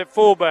Youngblood at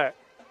fullback.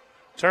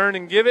 Turn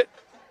and give it.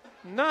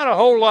 Not a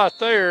whole lot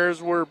there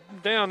as we're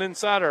down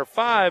inside our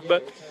 5,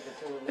 but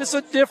it's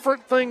a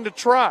different thing to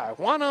try.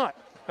 Why not?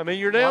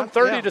 You're down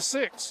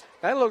 30-6.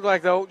 That looked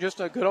like just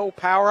a good old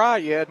power I.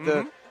 You had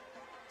the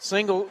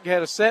single, you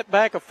had a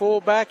setback, a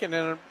fullback, and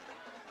then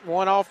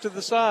one off to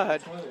the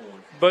side.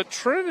 But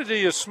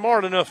Trinity is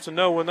smart enough to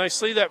know when they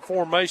see that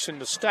formation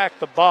to stack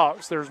the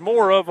box. There's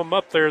more of them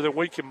up there that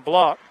we can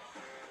block.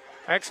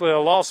 Actually, a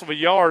loss of a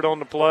yard on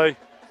the play.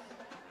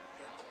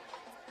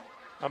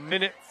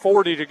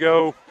 1:40 to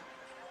go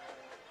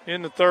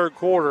in the 3rd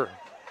quarter.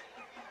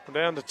 We're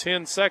down to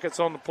 10 seconds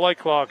on the play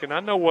clock, and I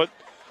know what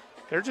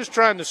they're just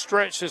trying to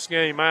stretch this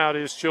game out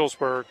is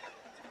Chillsburg.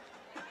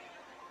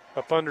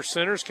 Up under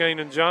center is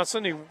Kanan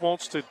Johnson. He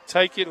wants to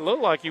take it. It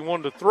looked like he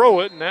wanted to throw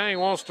it, and now he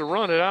wants to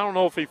run it. I don't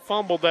know if he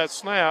fumbled that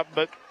snap,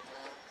 but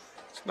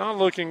it's not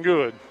looking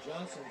good.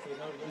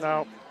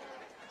 No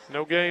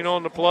gain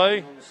on the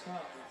play.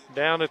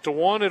 Down at the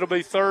 1. It'll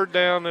be 3rd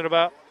down and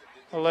about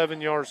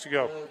 11 yards to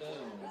go.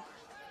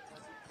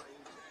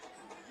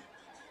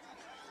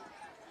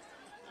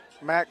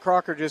 Matt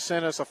Crocker just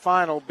sent us a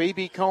final.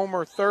 B.B.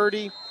 Comer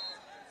 30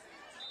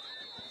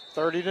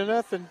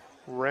 0.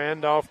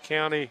 Randolph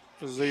County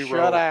 0.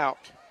 Shut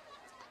out.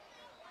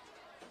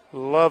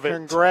 Love it.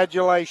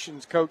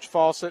 Congratulations, Coach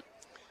Fawcett.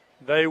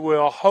 They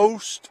will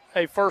host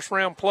a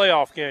first-round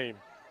playoff game.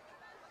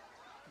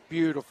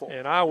 Beautiful.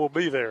 And I will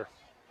be there.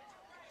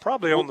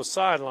 Probably on the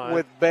sideline.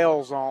 With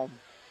bells on.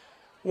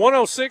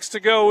 1:06 to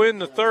go in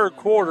the 3rd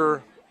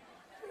quarter.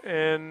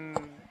 And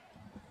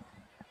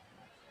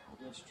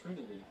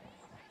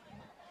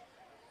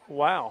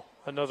wow,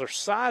 another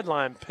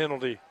sideline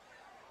penalty.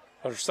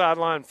 A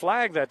sideline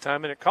flag that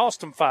time, and it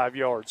cost them 5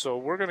 yards. So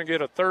we're going to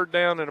get a 3rd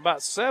down and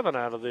about 7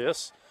 out of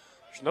this.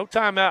 There's no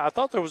timeout. I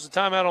thought there was a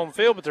timeout on the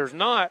field, but there's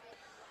not.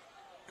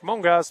 Come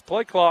on, guys. The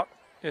play clock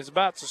is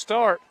about to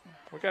start.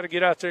 We got to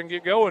get out there and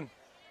get going.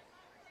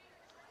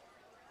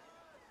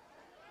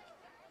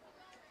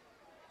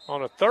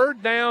 On a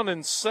 3rd down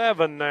and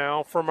 7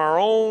 now from our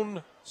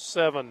own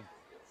 7.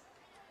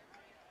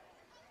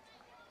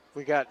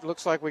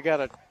 Looks like we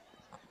got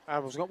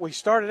we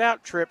started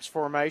out trips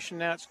formation.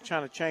 Now it's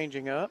kind of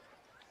changing up.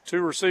 2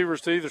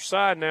 receivers to either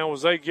side now with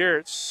Zay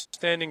Garrett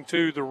standing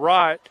to the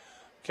right.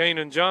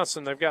 Kanan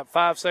Johnson, they've got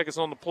 5 seconds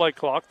on the play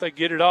clock. They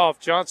get it off.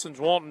 Johnson's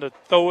wanting to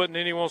throw it, and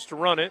then he wants to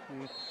run it.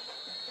 And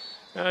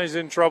now he's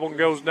in trouble and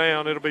goes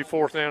down. It'll be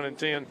 4th down and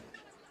 10.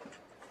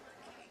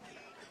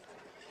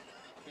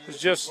 There's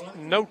just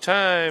no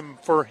time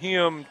for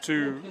him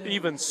to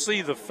even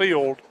see the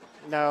field.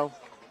 No.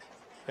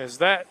 As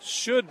that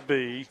should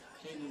be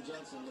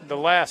the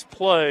last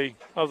play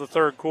of the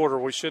 3rd quarter.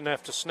 We shouldn't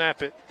have to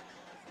snap it.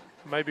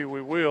 Maybe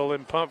we will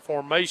in punt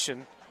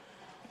formation.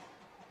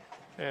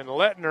 And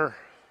Lettner,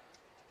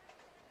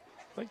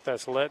 I think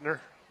that's Lettner,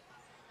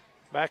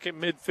 back at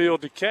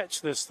midfield to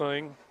catch this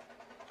thing.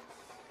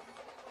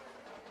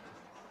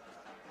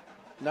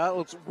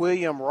 No, it's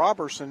William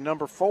Robertson,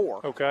 number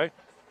 4. Okay.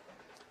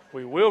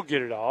 We will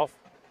get it off.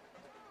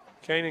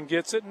 Kanan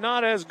gets it.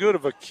 Not as good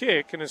of a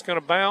kick, and it's going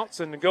to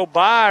bounce and go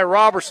by.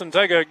 Robertson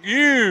take a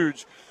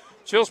huge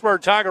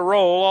Chillsburg Tiger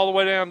roll all the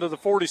way down to the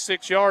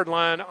 46-yard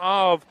line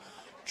of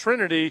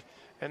Trinity,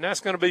 and that's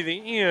going to be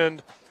the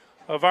end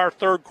of our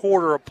 3rd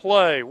quarter of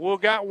play.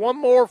 We've got one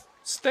more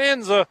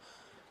stanza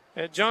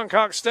at John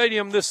Cox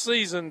Stadium this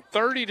season,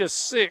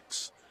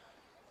 30-6.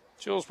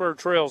 Childersburg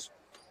trails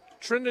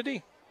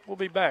Trinity. We'll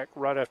be back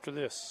right after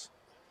this.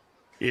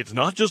 It's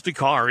not just a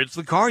car, it's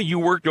the car you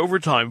worked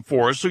overtime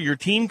for so your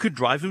team could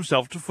drive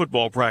himself to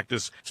football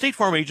practice. State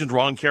Farm agent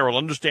Ron Carroll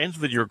understands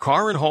that your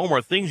car and home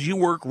are things you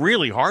work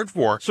really hard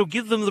for, so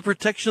give them the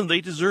protection they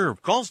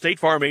deserve. Call State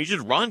Farm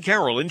agent Ron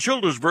Carroll in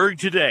Childersburg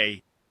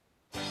today.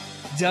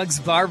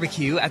 Doug's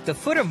Barbecue at the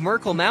foot of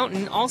Merkle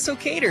Mountain also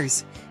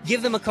caters.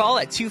 Give them a call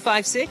at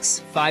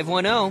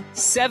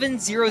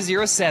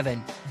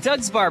 256-510-7007.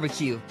 Doug's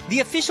Barbecue, the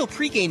official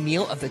pregame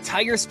meal of the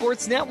Tiger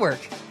Sports Network.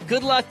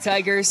 Good luck,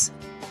 Tigers.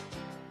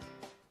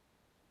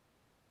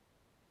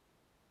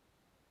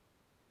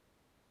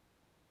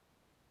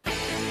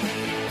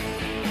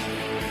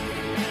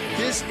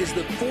 This is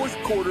the fourth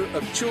quarter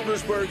of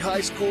Childersburg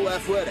High School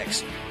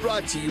Athletics,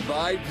 brought to you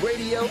by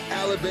Radio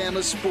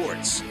Alabama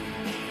Sports.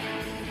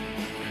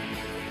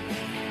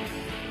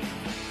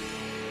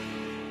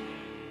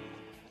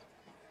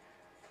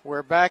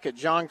 We're back at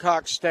John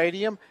Cox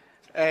Stadium.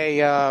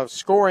 A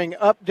scoring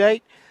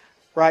update.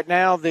 Right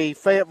now, the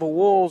Fayetteville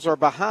Wolves are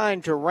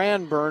behind to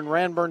Ranburn.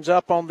 Ranburn's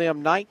up on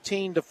them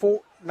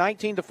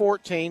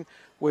 19-14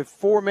 with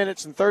 4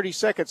 minutes and 30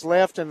 seconds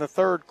left in the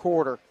third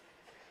quarter.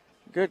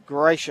 Good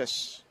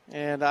gracious.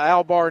 And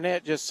Al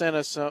Barnett just sent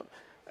us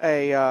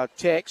a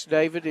text.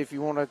 David, if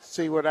you want to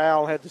see what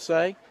Al had to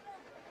say.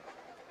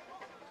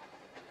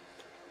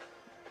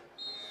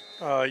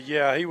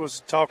 Yeah, he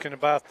was talking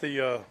about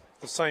the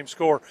same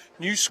score.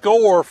 New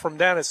score from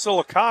down at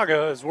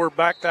Sylacauga as we're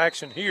back to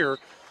action here.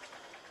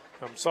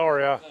 I'm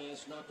sorry I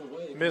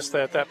missed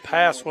that. That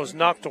pass was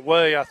knocked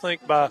away, I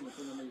think, by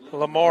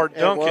Lamar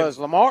Duncan. It was.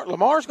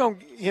 Lamar's going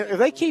to, if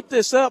they keep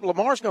this up,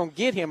 Lamar's going to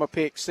get him a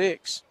pick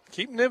six.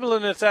 Keep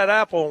nibbling at that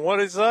apple, and what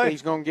did he say?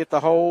 He's going to get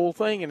the whole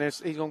thing, and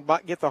he's going to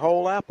get the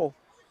whole apple.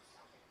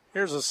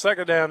 Here's a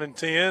second down and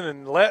 10,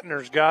 and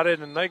Lettner's got it,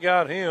 and they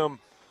got him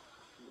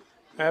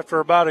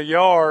after about a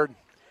yard.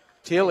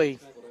 Tilly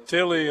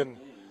and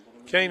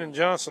Kanan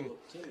Johnson.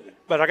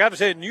 But I got to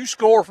tell you, new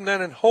score from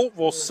down in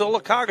Holtville.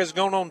 Sylacauga's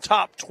going on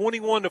top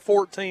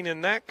 21-14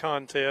 in that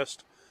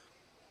contest.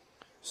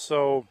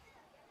 So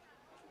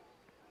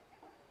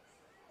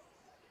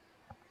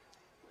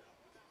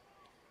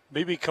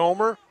B.B.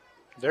 Comer,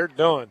 they're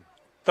done.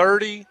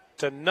 30-0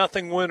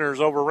 winners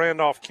over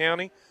Randolph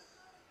County.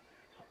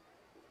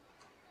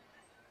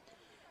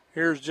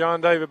 Here's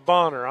John David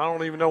Bonner. I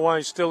don't even know why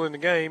he's still in the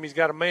game. He's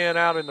got a man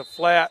out in the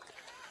flat.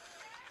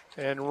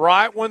 And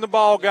right when the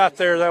ball got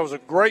there, that was a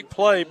great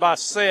play by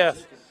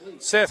Seth.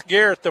 Seth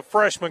Garrett, the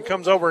freshman,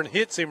 comes over and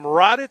hits him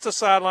right at the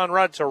sideline,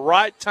 right at the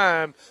right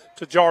time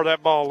to jar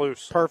that ball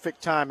loose.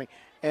 Perfect timing.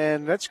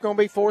 And that's going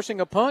to be forcing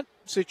a punt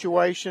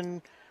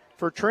situation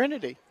for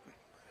Trinity.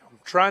 I'm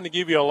trying to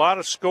give you a lot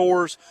of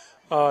scores.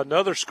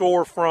 Another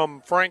score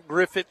from Frank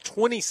Griffith,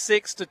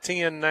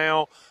 26-10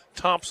 now.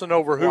 Thompson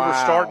over Hoover,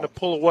 wow. Starting to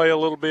pull away a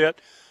little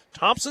bit.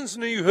 Thompson's the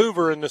new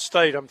Hoover in the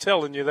state, I'm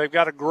telling you. They've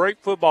got a great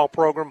football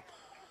program.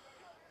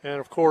 And,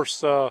 of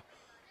course,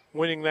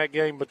 winning that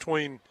game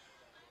between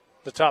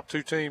the top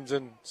two teams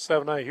in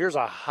 7A. Here's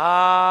a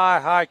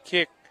high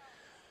kick.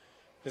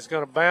 It's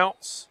going to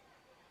bounce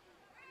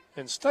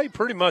and stay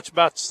pretty much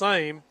about the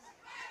same.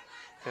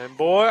 And,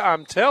 boy,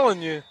 I'm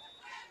telling you,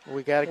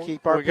 we got to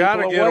keep our we got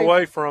to get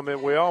away from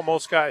it. We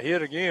almost got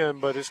hit again,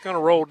 but it's going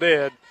to roll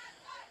dead.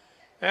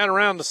 And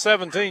around the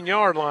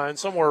 17-yard line,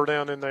 somewhere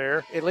down in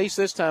there. At least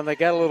this time they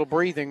got a little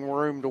breathing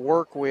room to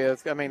work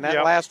with. I mean,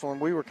 that last one,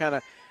 we were kind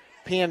of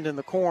pinned in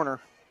the corner.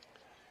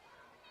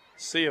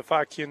 See if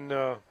I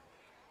can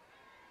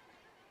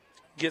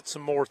get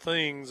some more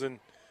things. And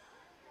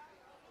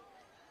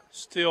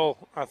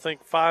still, I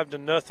think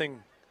 5-0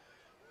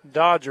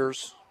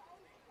 Dodgers.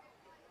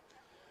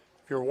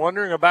 If you're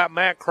wondering about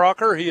Matt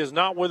Crocker, he is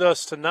not with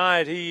us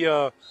tonight. He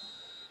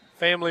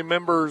family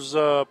members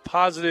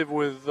positive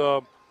with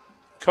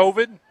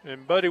COVID,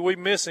 and buddy, we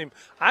miss him.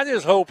 I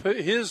just hope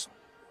his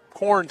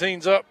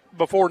quarantine's up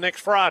before next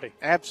Friday.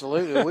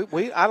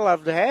 Absolutely. I'd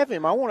love to have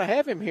him. I want to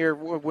have him here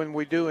when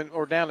we do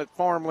or down at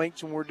Farm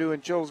Links when we're doing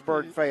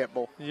Childersburg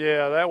Fayetteville.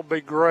 Yeah, that would be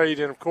great.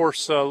 And of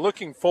course,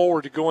 looking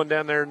forward to going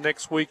down there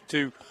next week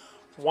to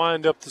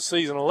wind up the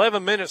season.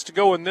 11 minutes to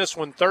go in this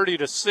one,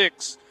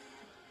 30-6.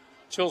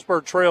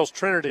 Childersburg trails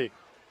Trinity.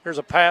 Here's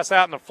a pass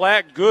out in the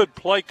flat. Good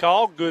play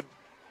call. Good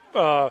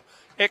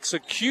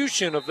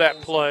execution of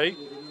that play.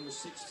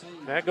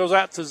 That goes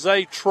out to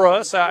Zay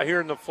Truss out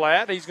here in the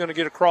flat. He's going to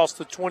get across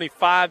the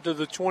 25 to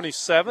the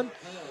 27,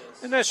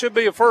 and that should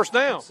be a first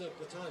down.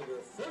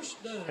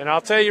 And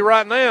I'll tell you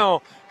right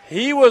now,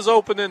 he was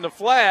open in the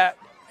flat,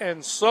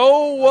 and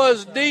so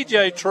was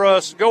DJ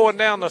Truss going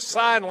down the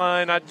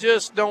sideline. I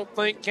just don't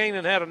think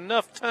Kanan had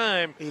enough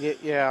time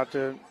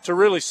to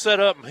really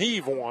set up and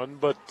heave one,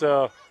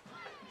 but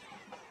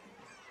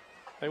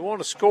they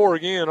want to score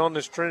again on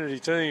this Trinity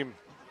team.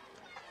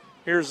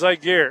 Here's Zay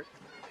Garrett.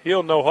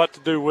 He'll know what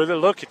to do with it.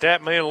 Look at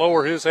that man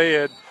lower his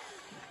head.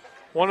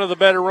 One of the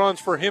better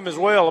runs for him as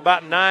well,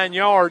 about 9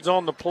 yards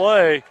on the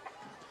play.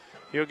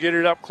 He'll get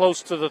it up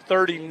close to the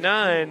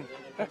 39.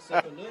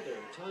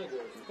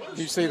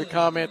 You see the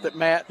comment that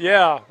Matt?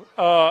 Yeah.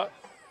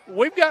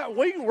 We're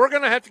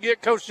going to have to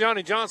get Coach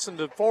Johnny Johnson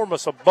to form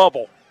us a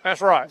bubble.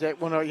 That's right.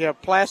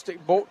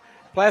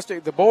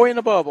 Plastic, the boy in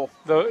a bubble.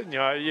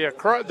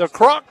 The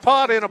crock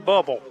pot in a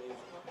bubble.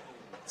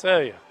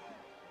 Tell you,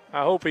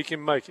 I hope he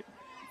can make it.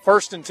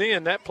 1st and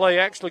 10. That play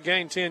actually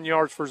gained 10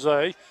 yards for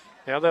Zay.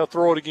 Now they'll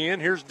throw it again.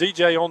 Here's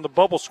DJ on the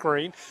bubble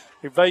screen.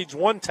 Evades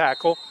one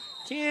tackle.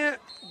 Can't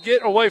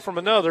get away from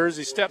another as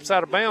he steps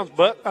out of bounds,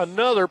 but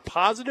another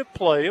positive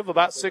play of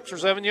about 6 or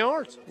 7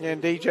 yards.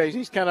 And DJ,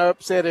 he's kind of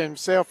upset at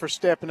himself for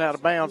stepping out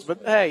of bounds,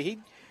 but hey,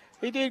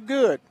 he did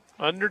good.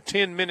 Under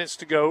 10 minutes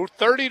to go,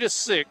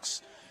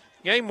 30-6.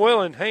 Game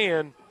well in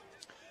hand.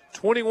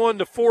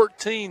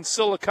 21-14,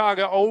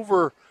 Sylacauga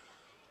over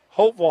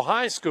Hopeville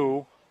High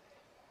School.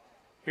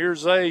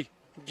 Here's a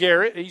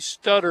Garrett. He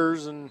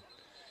stutters and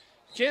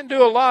can't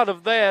do a lot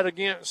of that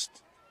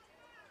against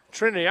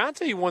Trinity. I'll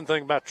tell you one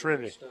thing about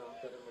Trinity.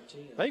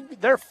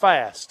 They're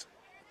fast.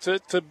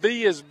 To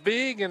be as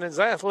big and as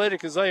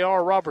athletic as they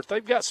are, Robert,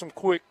 they've got some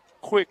quick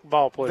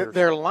ball players.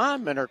 Their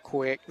linemen are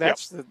quick.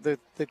 That's the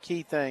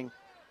key thing.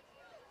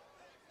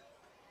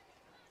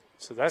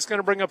 So that's going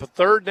to bring up a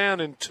 3rd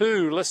down and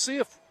 2. Let's see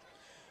if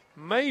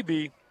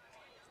maybe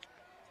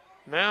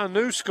now a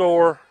new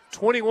score,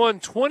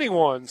 21-21,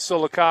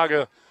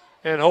 Sylacauga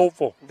and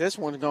Hopeful. This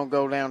one's going to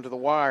go down to the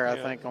wire, I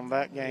think, on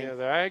that game. Yeah,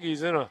 the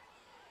Aggies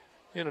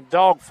in a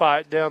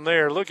dogfight down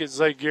there. Look at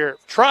Zay Garrett.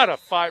 Try to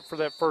fight for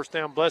that 1st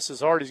down. Bless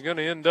his heart. He's going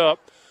to end up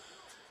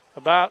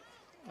about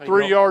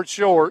 3 yards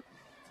short.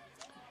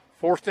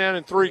 4th down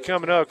and 3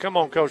 coming up. Come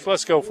on, Coach.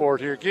 Let's go for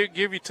it here.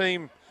 Give your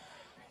team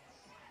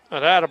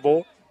an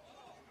attaboy.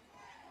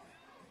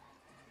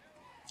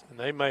 And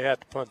they may have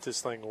to punt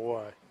this thing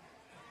away.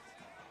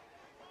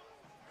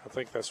 I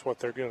think that's what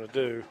they're going to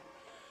do.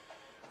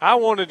 I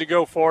wanted to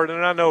go for it,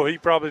 and I know he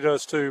probably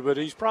does too, but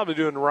he's probably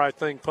doing the right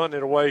thing, punting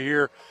it away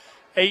here.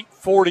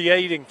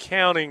 8:48 and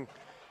counting.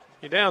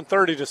 You're down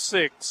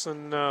 30-6,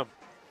 and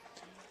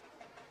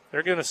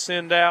they're going to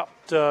send out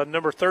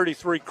number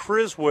 33,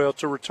 Criswell,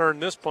 to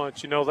return this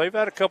punch. You know, they've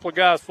had a couple of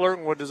guys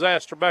flirting with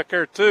disaster back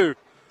there too.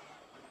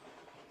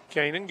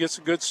 Canaan gets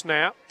a good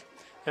snap,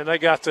 and they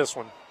got this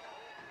one.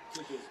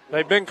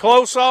 They've been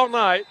close all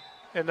night,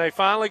 and they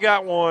finally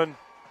got one.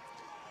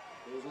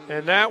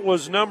 And that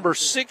was number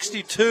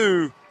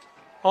 62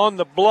 on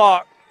the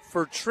block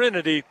for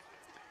Trinity.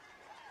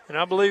 And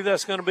I believe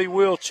that's going to be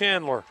Will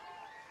Chandler.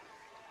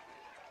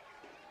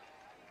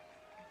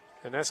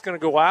 And that's going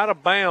to go out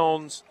of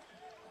bounds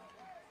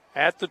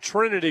at the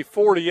Trinity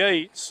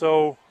 48.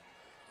 So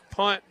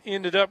punt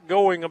ended up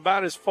going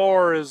about as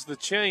far as the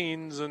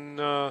chains, and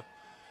but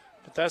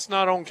that's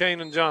not on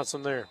Kanan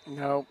Johnson there.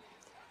 No.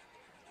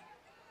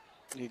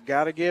 You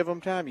got to give them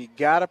time. You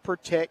got to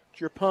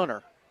protect your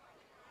punter.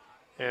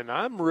 And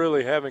I'm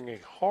really having a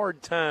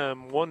hard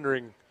time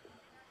wondering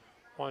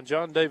why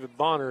John David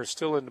Bonner is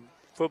still in the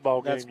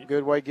football game. That's a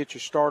good way to get your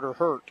starter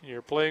hurt.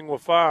 You're playing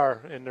with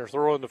fire, and they're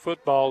throwing the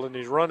football, and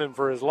he's running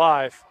for his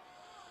life.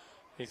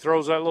 He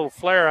throws that little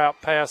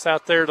flare-out pass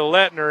out there to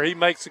Lettner. He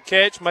makes a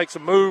catch, makes a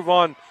move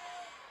on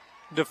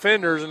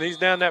defenders, and he's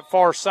down that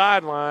far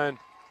sideline.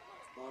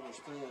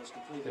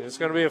 And it's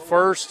going to be a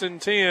 1st and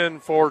 10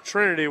 for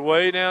Trinity,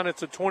 way down at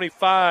the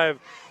 25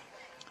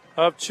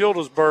 of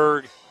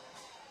Childersburg.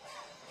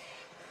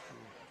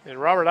 And,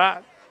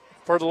 Robert,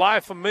 for the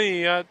life of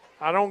me, I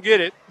don't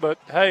get it, but,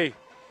 hey,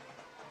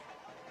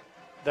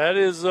 that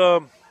is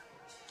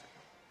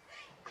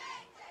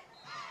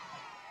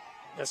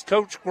that's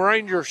Coach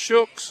Granger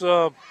Shook's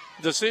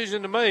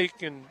decision to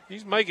make, and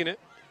he's making it.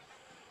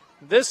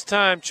 This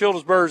time,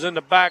 Childersburg's in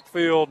the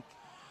backfield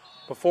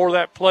before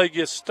that play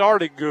gets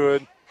started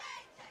good.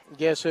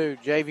 Guess who?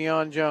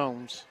 Javion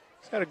Jones.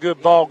 He's had a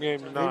good ball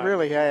game tonight. He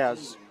really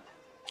has.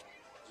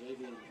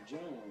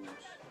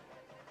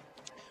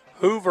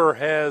 Hoover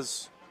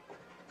has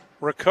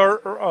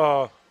recovered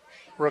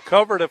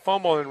a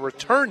fumble and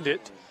returned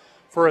it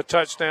for a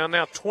touchdown.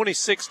 Now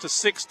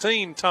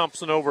 26-16,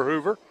 Thompson over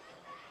Hoover.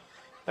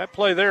 That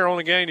play there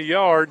only gained a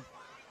yard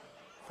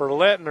for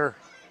Lettner.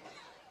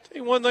 Tell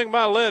you one thing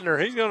about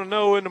Lettner, he's going to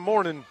know in the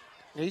morning.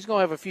 He's going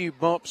to have a few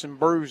bumps and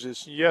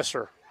bruises. Yes,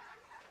 sir.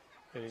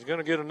 And he's going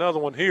to get another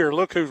one here.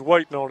 Look who's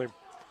waiting on him.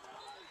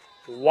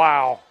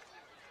 Wow.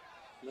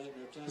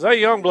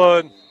 Zay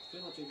Youngblood,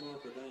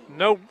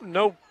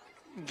 no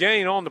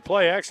gain on the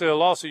play. Actually, a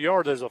loss of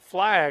yard. There's a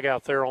flag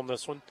out there on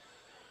this one.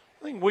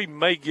 I think we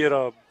may get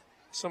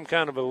some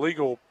kind of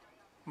illegal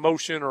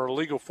motion or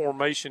illegal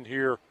formation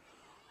here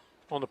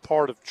on the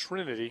part of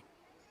Trinity.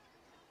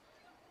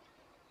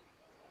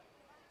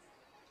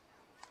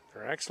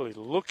 They're actually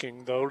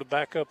looking, though, to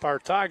back up our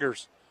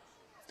Tigers.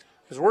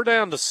 As we're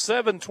down to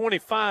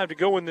 7:25 to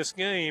go in this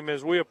game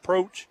as we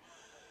approach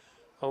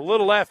a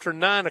little after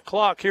 9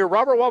 o'clock here.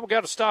 Robert, while we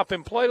got to stop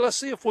and play, let's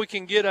see if we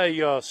can get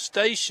a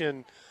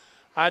station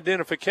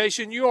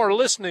identification. You are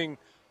listening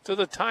to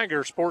the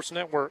Tiger Sports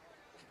Network.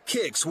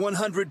 Kicks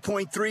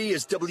 100.3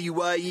 is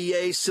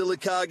WIEA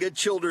Sylacauga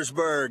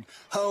Childersburg,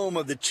 home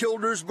of the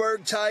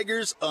Childersburg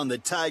Tigers on the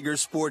Tiger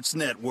Sports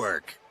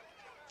Network.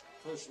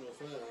 Personal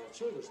foul,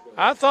 Childersburg.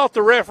 I thought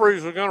the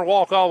referees were going to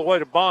walk all the way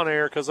to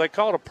Bonaire because they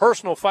called a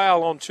personal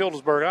foul on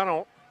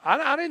Childersburg.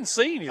 I didn't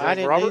see anything, I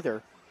didn't Robert,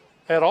 either.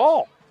 At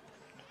all.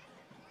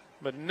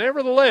 But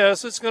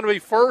nevertheless, it's going to be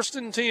 1st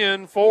and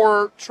 10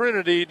 for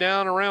Trinity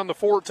down around the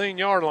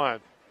 14-yard line.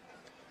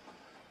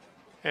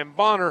 And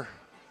Bonner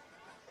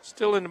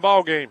still in the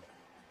ball game.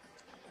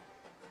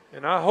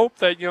 And I hope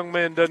that young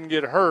man doesn't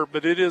get hurt,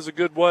 but it is a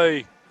good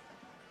way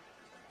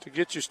to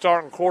get your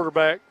starting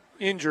quarterback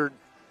injured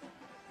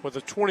with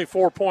a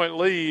 24-point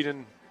lead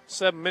and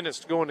 7 minutes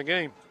to go in the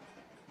game.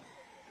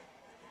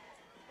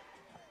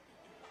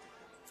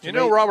 You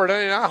know, Robert,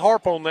 I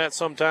harp on that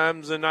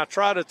sometimes, and I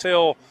try to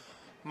tell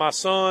my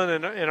son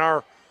and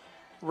our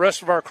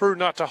rest of our crew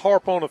not to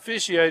harp on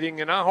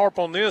officiating, and I harp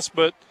on this,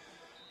 but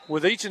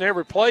with each and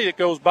every play that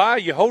goes by,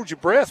 you hold your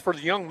breath for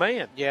the young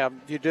man. Yeah,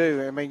 you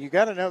do. I mean, you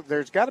got to know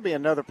there's got to be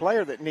another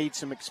player that needs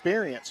some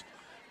experience.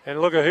 And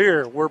look at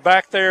here. We're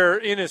back there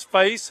in his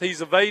face.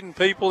 He's evading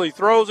people. He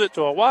throws it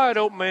to a wide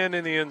open man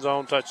in the end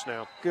zone.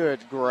 Touchdown.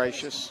 Good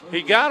gracious.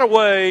 He got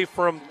away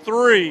from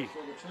 3,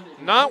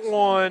 not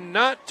 1,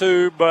 not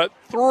 2, but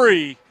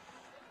 3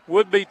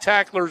 would-be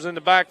tacklers in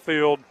the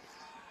backfield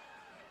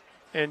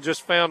and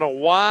just found a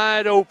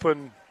wide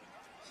open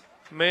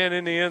man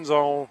in the end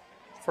zone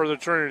for the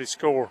Trinity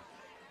score.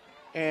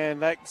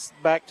 And that's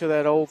back to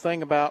that old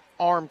thing about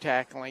arm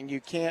tackling.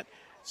 You can't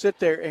sit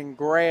there and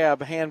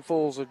grab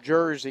handfuls of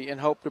jersey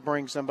and hope to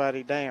bring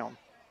somebody down.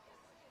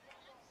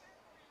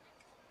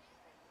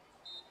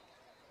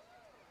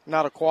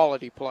 Not a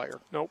quality player.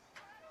 Nope.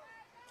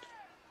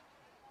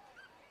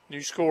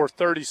 You score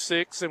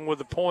 36, and with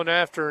the point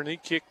after, and he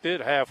kicked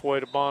it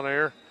halfway to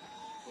Bonaire.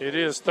 It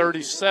is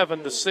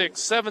 37-6,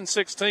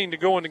 7:16 to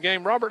go in the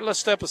game. Robert, let's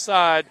step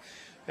aside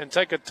and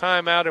take a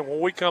timeout, and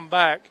when we come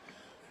back,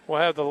 we'll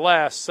have the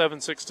last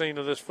 7:16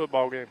 of this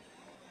football game.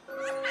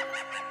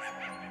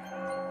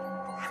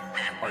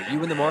 Are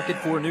you in the market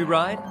for a new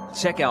ride?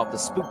 Check out the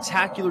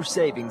spectacular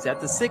savings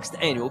at the 6th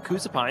Annual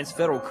Coosa Pines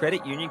Federal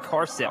Credit Union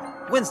Car Sale,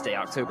 Wednesday,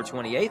 October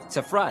 28th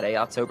to Friday,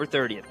 October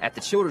 30th at the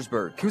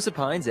Childersburg Coosa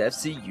Pines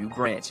FCU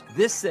branch.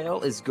 This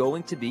sale is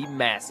going to be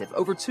massive.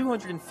 Over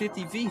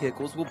 250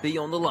 vehicles will be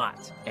on the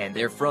lot, and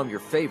they're from your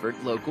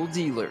favorite local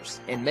dealers.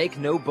 And make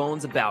no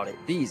bones about it,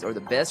 these are the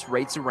best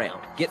rates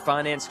around. Get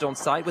financed on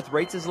site with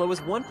rates as low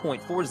as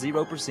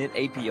 1.40%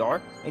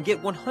 APR and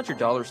get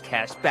 $100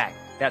 cash back.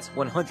 That's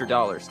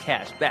 $100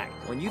 cash back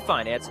when you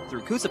finance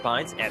through Coosa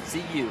Pines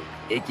FCU.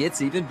 It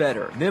gets even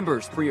better.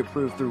 Members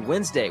pre-approved through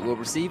Wednesday will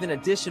receive an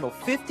additional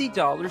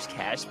 $50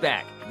 cash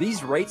back.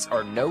 These rates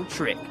are no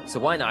trick, so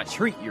why not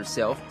treat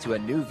yourself to a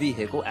new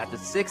vehicle at the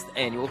 6th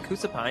Annual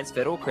Coosa Pines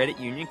Federal Credit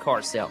Union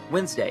Car Sale,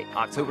 Wednesday,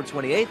 October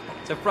 28th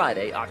to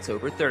Friday,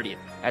 October 30th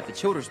at the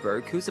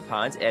Childersburg Coosa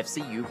Pines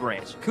FCU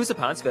branch. Coosa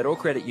Pines Federal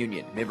Credit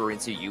Union, member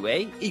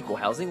NCUA, equal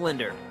housing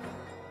lender.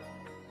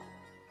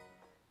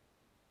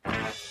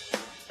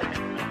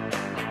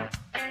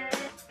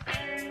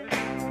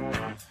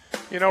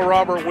 You know,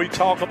 Robert, we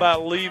talk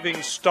about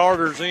leaving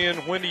starters in.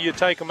 When do you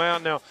take them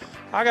out? Now,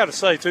 I got to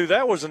say, too,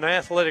 that was an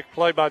athletic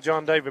play by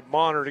John David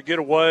Bonner to get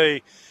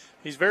away.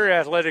 He's very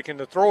athletic, and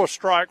to throw a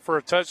strike for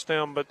a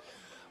touchdown. But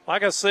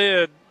like I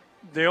said,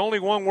 the only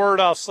one word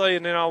I'll say,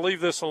 and then I'll leave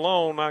this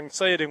alone, I can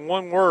say it in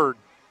one word,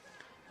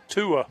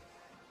 Tua.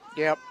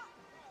 Yep.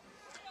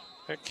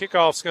 That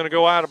kickoff's going to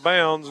go out of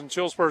bounds, and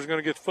Childersburg's going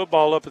to get the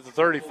football up at the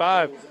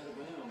 35.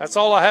 That's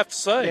all I have to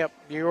say. Yep,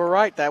 you were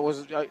right. That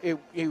was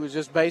he was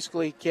just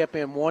basically kept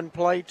in one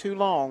play too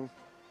long.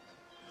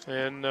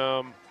 And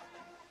I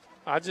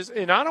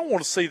don't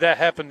want to see that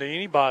happen to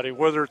anybody,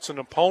 whether it's an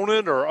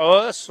opponent or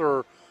us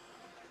or,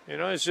 you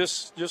know, it's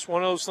just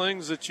one of those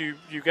things that you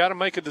got to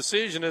make a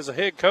decision as a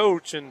head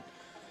coach. And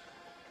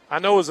I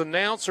know as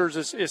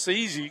announcers it's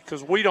easy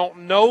because we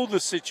don't know the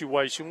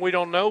situation. We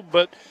don't know,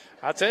 but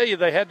I tell you,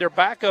 they had their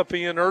backup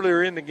in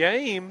earlier in the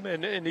game,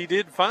 and he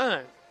did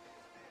fine.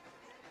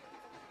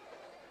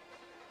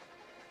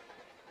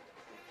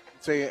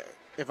 See,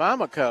 if I'm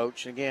a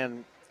coach,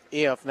 again,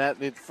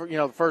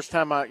 the first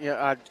time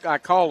I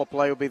call a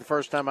play will be the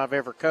first time I've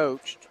ever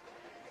coached.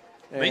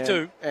 Me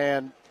too.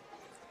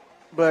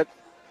 But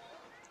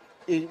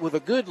with a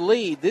good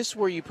lead, this is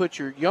where you put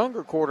your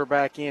younger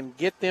quarterback in,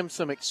 get them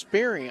some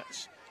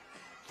experience.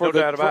 No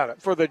doubt about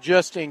it. For the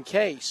just in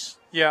case.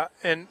 Yeah,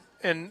 and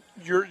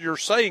you're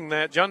saying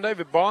that John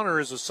David Bonner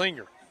is a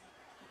senior,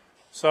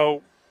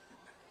 so.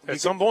 At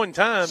some point in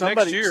time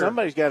next year,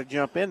 somebody's got to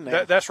jump in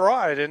there. That's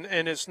right,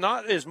 and it's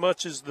not as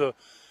much as the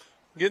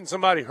getting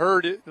somebody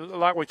hurt.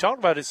 Like we talked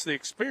about, it's the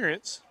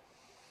experience.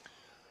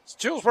 So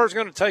Childersburg's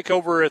going to take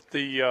over at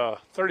the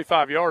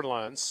 35-yard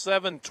line.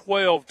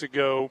 7:12 to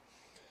go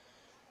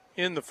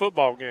in the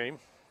football game.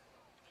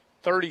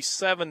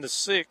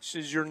 37-6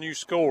 is your new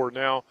score.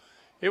 Now,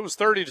 it was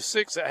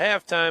 30-6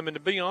 at halftime, and to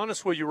be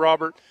honest with you,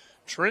 Robert,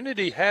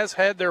 Trinity has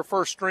had their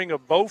first string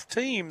of both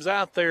teams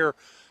out there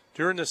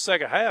during the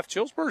second half,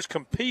 Chillsburg's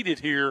competed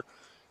here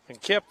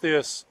and kept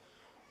this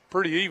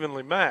pretty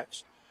evenly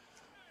matched.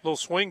 Little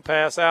swing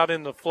pass out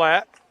in the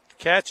flat.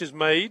 Catch is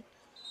made.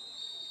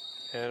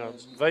 And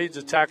evades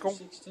a tackle.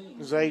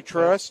 Zay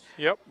Truss.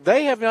 Yep.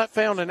 They have not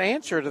found an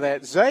answer to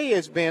that. Zay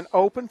has been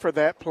open for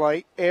that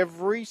play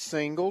every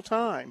single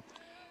time.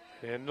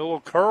 And the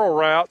little curl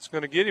route's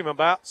going to get him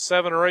about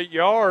 7 or 8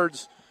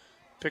 yards.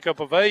 Pick up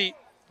of 8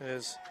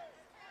 is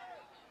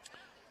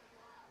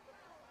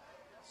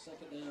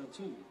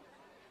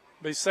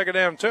be second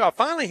down 2. I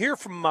finally hear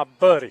from my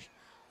buddy,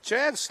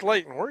 Chad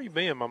Slayton. Where you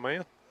been, my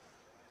man?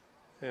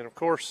 And, of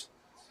course,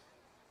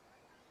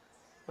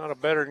 not a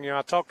better than you.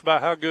 I talked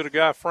about how good a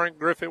guy Frank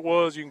Griffith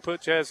was. You can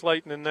put Chad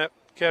Slayton in that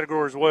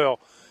category as well.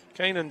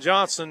 Kanan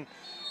Johnson,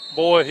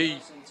 boy, he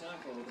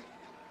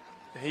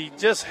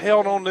just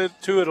held on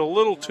to it a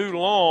little too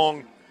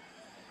long.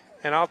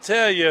 And I'll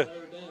tell you,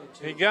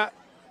 he got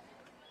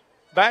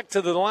back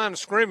to the line of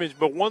scrimmage,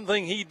 but one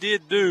thing he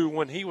did do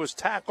when he was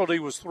tackled, he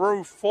was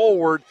thrown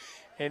forward,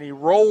 and he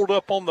rolled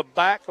up on the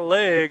back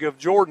leg of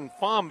Jordan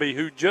Fomby,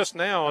 who just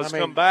now has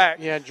come back.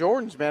 Yeah,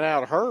 Jordan's been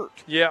out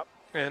hurt. Yep,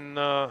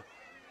 and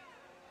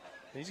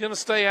he's going to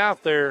stay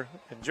out there.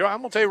 And I'm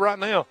going to tell you right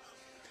now,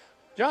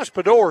 Josh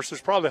Podorus is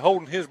probably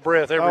holding his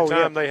breath every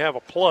time they have a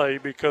play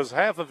because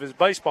half of his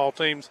baseball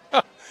team's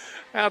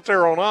out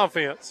there on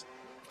offense.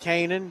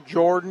 Kanan,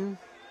 Jordan.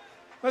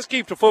 Let's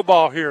keep the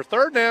football here.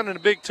 Third down and a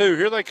big 2.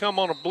 Here they come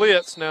on a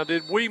blitz. Now,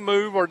 did we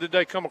move or did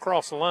they come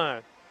across the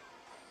line?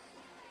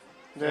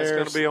 That's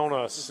going to be on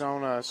us. It's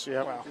on us,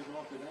 yep. Wow.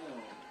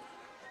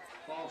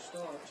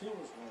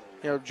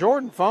 You know,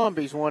 Jordan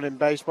Fomby's one in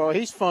baseball.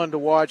 He's fun to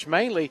watch.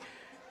 Mainly,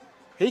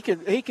 he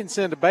can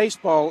send a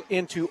baseball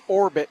into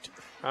orbit.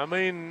 I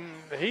mean,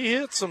 he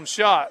hit some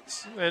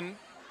shots. And,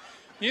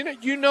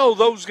 you know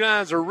those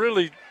guys are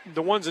really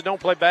the ones that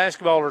don't play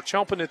basketball are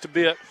chomping at the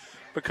bit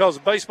because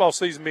the baseball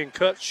season being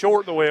cut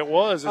short the way it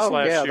was this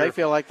last year. They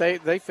feel like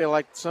they feel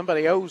like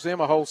somebody owes them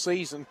a whole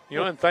season.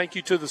 And thank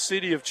you to the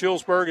city of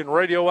Chillsburg and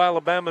Radio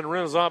Alabama and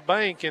Renaissance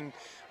Bank and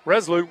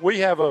Resolute.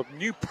 We have a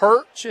new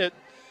perch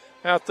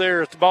out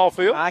there at the ball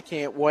field. I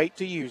can't wait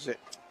to use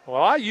it.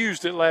 Well, I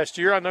used it last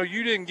year. I know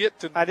you didn't get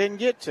to. I didn't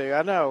get to.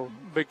 I know.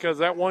 Because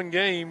that one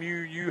game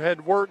you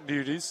had work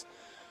duties.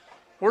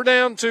 We're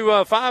down to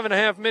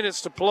 5.5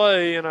 minutes to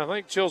play, and I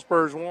think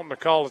Chillsburg's wanting to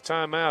call a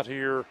timeout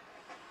here.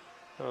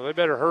 They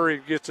better hurry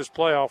to get this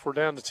play off. We're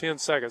down to 10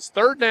 seconds.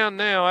 Third down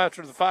now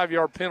after the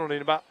 5-yard penalty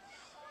and about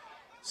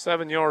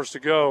 7 yards to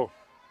go.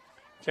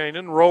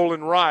 Kanan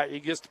rolling right. He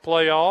gets the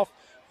play off.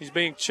 He's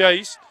being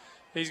chased.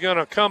 He's going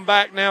to come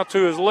back now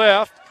to his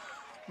left.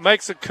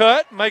 Makes a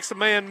cut, makes a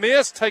man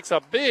miss, takes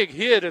a big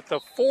hit at the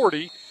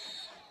 40,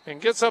 and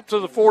gets up to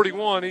the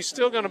 41. He's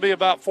still going to be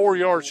about 4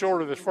 yards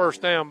short of his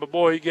first down, but,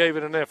 boy, he gave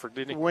it an effort,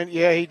 didn't he?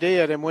 Yeah, he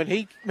did. And when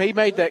he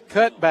made that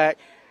cutback,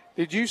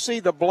 did you see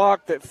the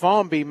block that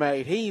Fomby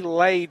made? He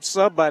laid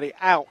somebody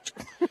out.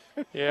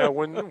 Yeah,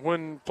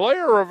 when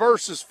player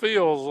reverses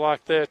fields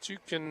like that, you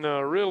can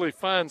really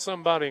find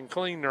somebody and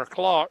clean their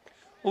clock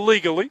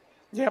legally.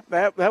 Yep,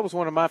 that was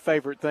one of my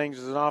favorite things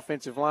as an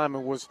offensive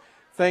lineman was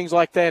things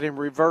like that in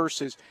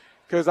reverses.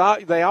 Because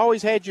they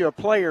always had you a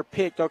player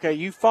picked, okay,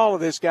 you follow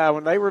this guy.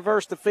 When they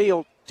reverse the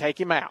field, take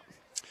him out.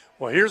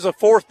 Well, here's a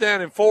 4th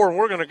down and 4, and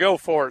we're going to go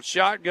for it.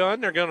 Shotgun,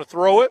 they're going to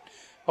throw it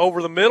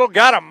over the middle.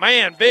 Got a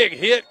man, big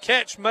hit,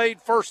 catch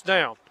made, first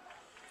down.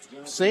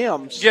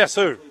 Sims. Guess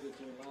who?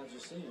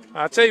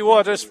 I tell you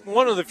what, that's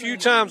one of the few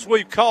times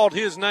we've called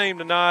his name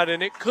tonight,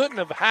 and it couldn't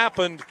have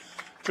happened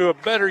to a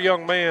better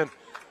young man.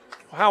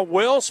 How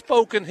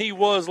well-spoken he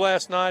was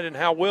last night and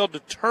how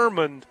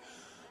well-determined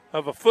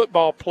of a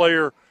football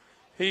player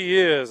he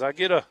is. I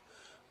get a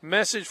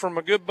message from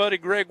my good buddy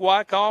Greg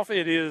Wyckoff.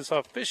 It is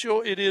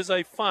official. It is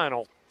a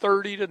final,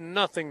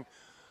 30-0.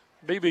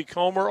 B.B.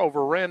 Comer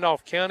over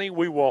Randolph County.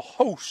 We will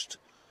host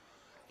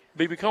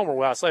B.B. Comer.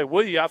 When I say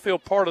we, I feel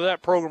part of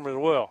that program as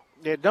well.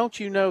 Yeah, don't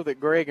you know that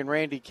Greg and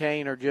Randy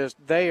Kane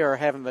they are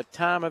having the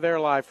time of their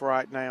life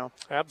right now?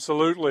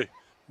 Absolutely.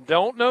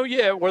 Don't know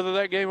yet whether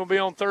that game will be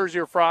on Thursday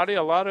or Friday.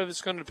 A lot of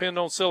it's going to depend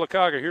on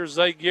Sylacauga. Here's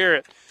Zay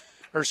Garrett.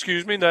 Or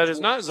excuse me, that is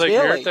not Zay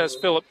Garrett. That's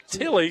Philip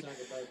Tilley.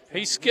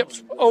 He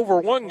skips over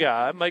one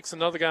guy, makes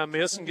another guy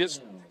miss, and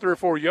gets 3 or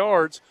 4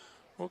 yards.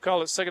 We'll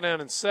call it 2nd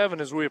down and 7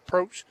 as we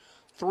approach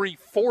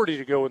 3:40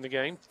 to go in the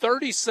game.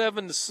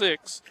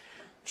 37-6.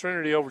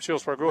 Trinity over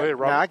Chillsburg. Go ahead,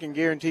 Robert. Now, I can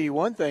guarantee you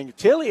one thing. If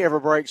Tilley ever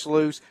breaks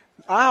loose,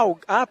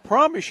 I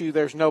promise you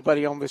there's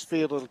nobody on this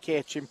field that'll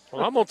catch him.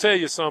 Well, I'm going to tell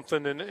you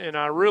something, and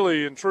I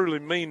really and truly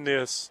mean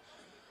this.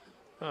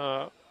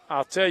 I'll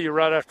tell you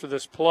right after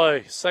this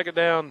play. 2nd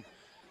down,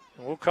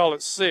 and we'll call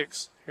it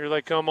 6. Here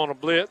they come on a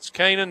blitz.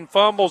 Kanan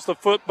fumbles the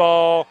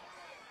football,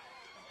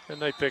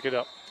 and they pick it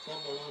up.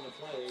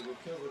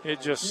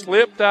 It just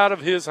slipped out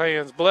of his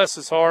hands. Bless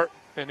his heart,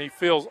 and he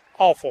feels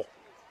awful.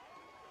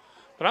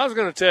 But I was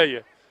going to tell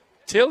you,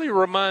 Tilley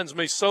reminds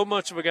me so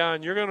much of a guy,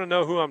 and you're going to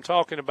know who I'm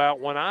talking about.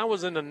 When I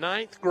was in the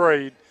 9th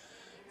grade,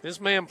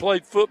 this man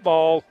played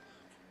football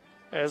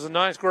as a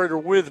 9th grader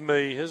with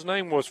me. His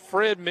name was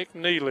Fred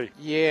McNeely.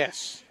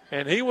 Yes.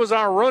 and he was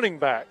our running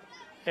back.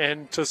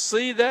 And to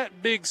see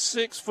that big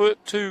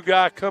 6'2"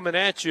 guy coming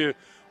at you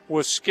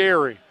was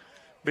scary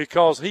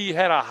because he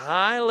had a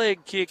high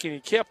leg kick and he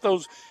kept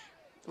those.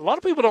 A lot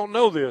of people don't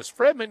know this.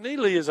 Fred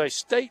McNeely is a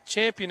state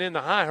champion in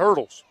the high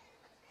hurdles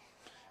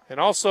and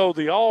also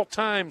the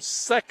all-time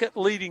second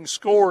leading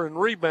scorer and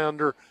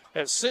rebounder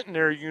at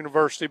Centenary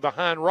University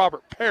behind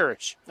Robert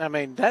Parrish. I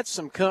mean, that's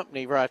some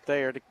company right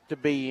there to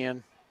be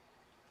in.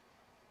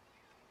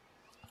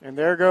 And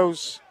there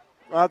goes,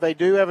 they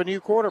do have a new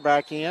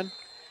quarterback in.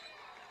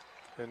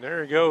 And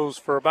there he goes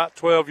for about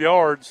 12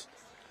 yards.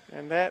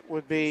 And that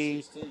would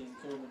be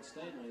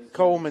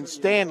Coleman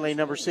Stanley,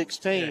 number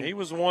 16. Yeah, he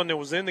was the one that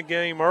was in the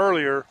game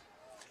earlier.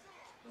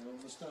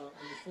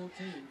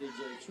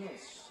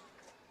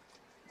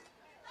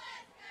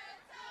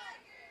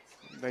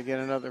 They get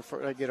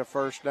a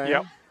first down.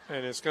 Yep,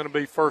 and it's going to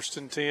be 1st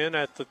and 10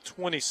 at the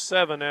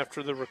 27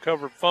 after the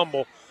recovered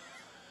fumble.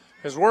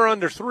 As we're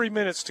under 3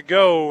 minutes to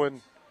go,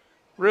 and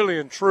really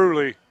and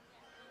truly,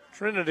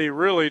 Trinity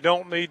really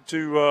don't need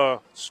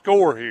to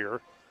score here.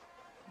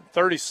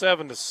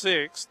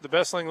 37-6. The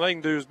best thing they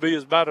can do is be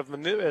as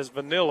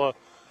vanilla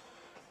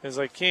as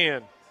they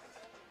can.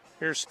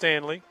 Here's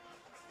Stanley.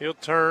 He'll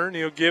turn.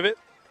 He'll give it.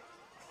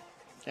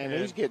 And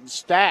he's getting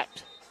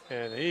stacked.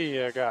 And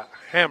he got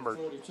hammered.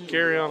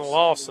 Carryon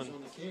Lawson.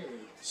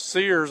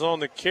 Sears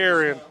on the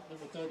carry.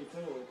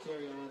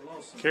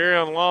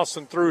 Carryon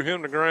Lawson threw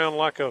him to the ground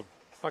like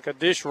a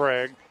dish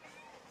rag.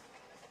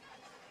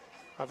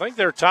 I think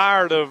they're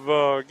tired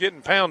of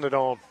getting pounded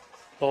on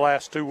the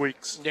last 2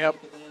 weeks. Yep.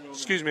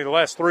 Excuse me, the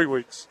last 3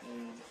 weeks.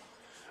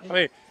 I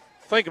mean,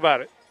 think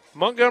about it.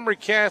 Montgomery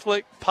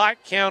Catholic,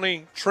 Pike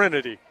County,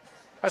 Trinity.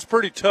 That's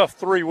pretty tough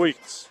 3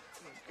 weeks.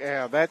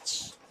 Yeah,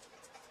 that's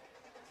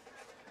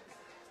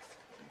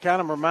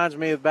kind of reminds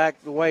me of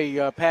back the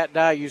way Pat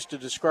Dye used to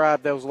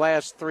describe those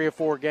last 3 or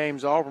 4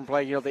 games Auburn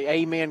played. You know, the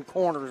amen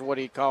corners, what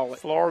do you call it?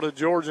 Florida,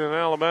 Georgia, and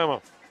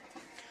Alabama.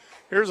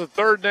 Here's a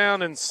 3rd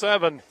down and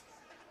 7.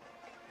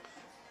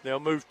 They'll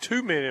move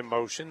 2 men in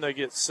motion. They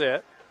get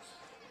set.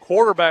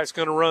 Quarterback's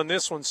going to run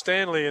this one,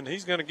 Stanley, and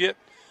he's going to get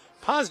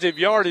positive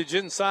yardage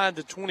inside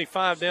the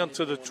 25 down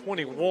to the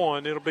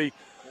 21. It'll be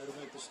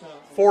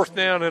 4th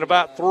down and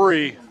about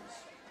 3.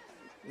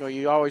 Well,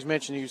 you always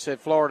mention, you said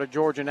Florida,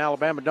 Georgia, and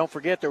Alabama. Don't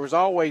forget there was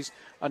always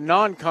a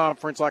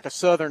non-conference like a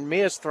Southern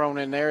Miss thrown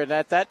in there, and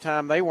at that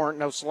time they weren't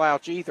no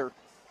slouch either.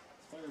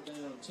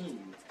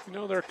 You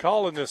know, they're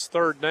calling this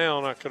 3rd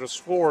down. I could have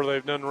swore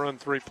they've done run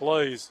 3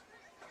 plays.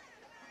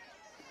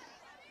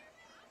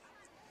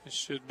 It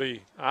should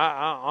be,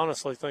 I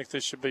honestly think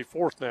this should be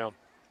 4th down.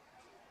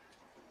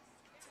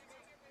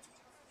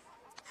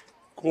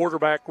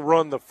 Quarterback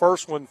run the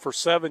first one for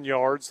 7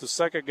 yards. The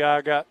second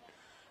guy got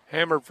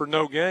hammered for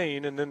no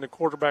gain, and then the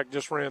quarterback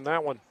just ran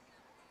that one.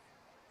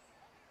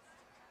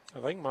 I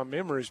think my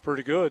memory's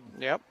pretty good.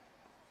 Yep.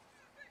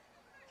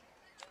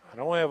 I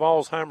don't have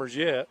Alzheimer's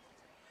yet.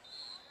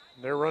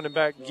 Their running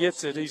back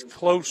gets it. He's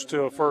close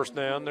to a 1st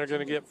down. They're going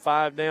to get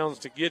 5 downs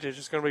to get it.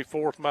 It's going to be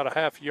 4th, about a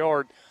half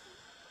yard.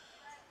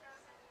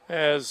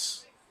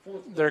 As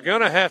they're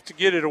going to have to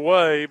get it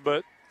away,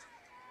 but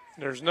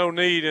there's no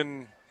need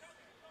in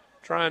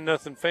trying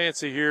nothing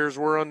fancy here as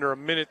we're under a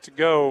minute to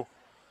go.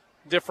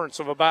 Difference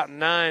of about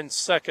 9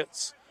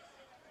 seconds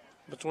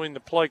between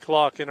the play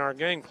clock and our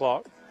game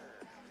clock.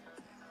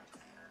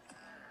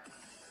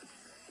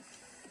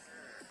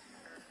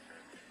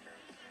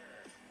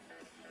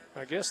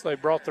 I guess they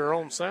brought their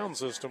own sound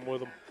system with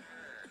them.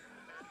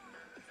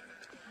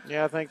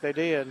 Yeah, I think they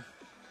did.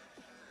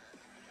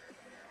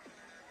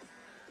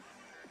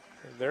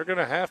 They're going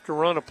to have to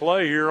run a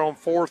play here on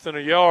 4th and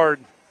a yard.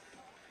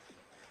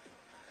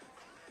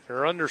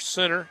 They're under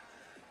center,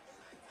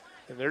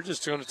 and they're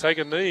just going to take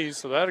a knee,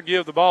 so that'll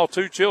give the ball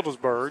to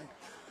Childersburg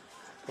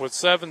with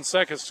 7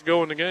 seconds to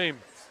go in the game.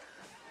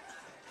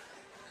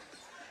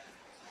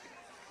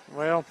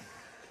 Well,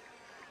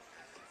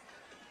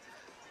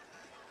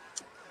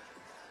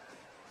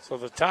 so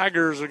the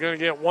Tigers are going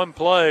to get one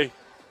play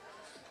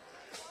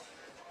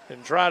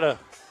and try to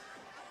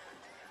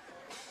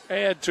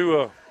add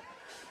to a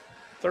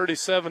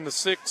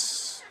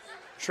 37-6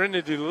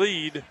 Trinity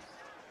lead.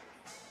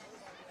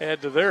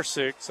 Add to their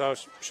 6, I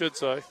should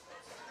say.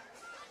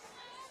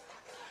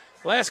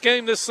 Last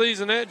game this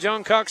season at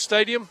John Cox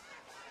Stadium.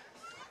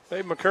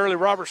 Dave McCurley,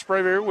 Robert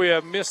Sprayberry. We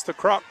have missed the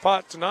crock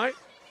pot tonight.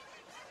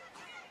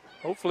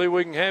 Hopefully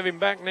we can have him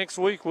back next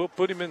week. We'll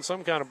put him in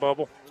some kind of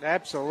bubble.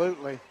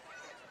 Absolutely.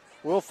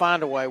 We'll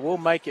find a way. We'll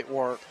make it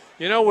work.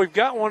 You know, we've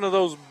got one of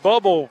those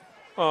bubble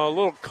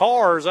little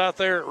cars out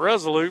there at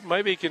Resolute.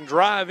 Maybe he can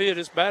drive it.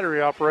 It's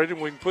battery operated.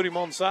 We can put him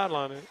on the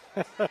sideline.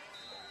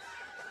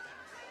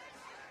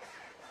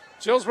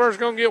 Childersburg's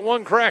going to get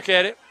one crack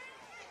at it.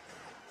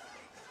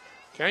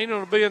 Kane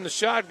will be in the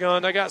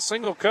shotgun. They got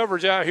single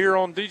coverage out here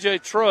on DJ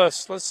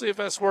Truss. Let's see if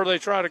that's where they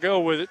try to go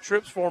with it.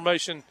 Trips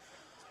formation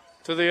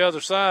to the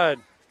other side.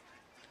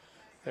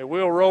 They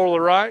will roll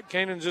the right.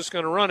 Kanan's just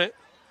going to run it.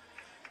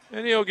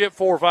 And he'll get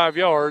 4 or 5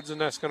 yards,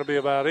 and that's going to be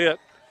about it.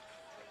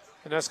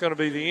 and that's going to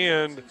be the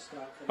end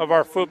of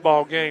our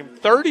football game.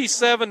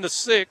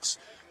 37-6,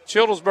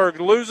 Childersburg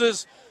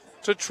loses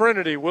to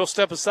Trinity. We'll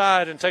step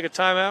aside and take a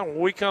timeout. When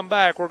we come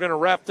back, we're going to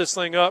wrap this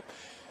thing up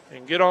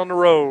and get on the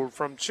road.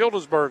 From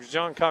Childersburg's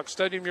John Cox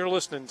Stadium, you're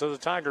listening to the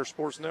Tiger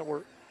Sports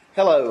Network.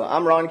 Hello,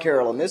 I'm Ron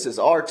Carroll, and this is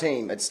our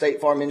team at State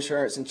Farm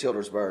Insurance in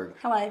Childersburg.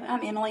 Hello,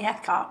 I'm Emily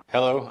Hathcock.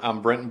 Hello,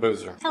 I'm Brenton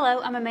Boozer.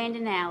 Hello, I'm Amanda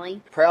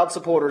Nally. Proud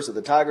supporters of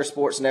the Tiger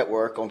Sports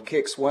Network on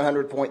Kicks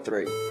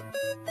 100.3.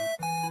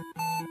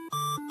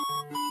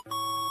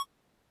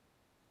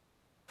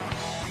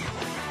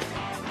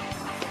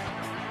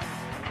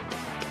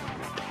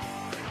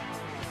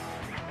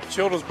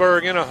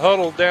 Childersburg in a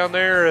huddle down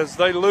there as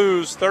they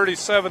lose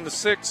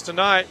 37-6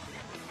 tonight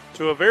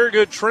to a very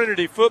good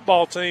Trinity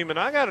football team. And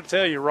I got to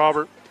tell you,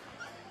 Robert,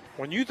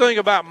 when you think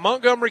about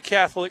Montgomery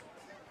Catholic,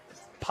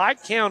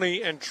 Pike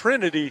County, and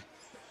Trinity,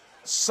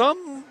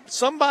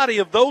 somebody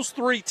of those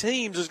three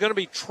teams is going to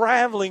be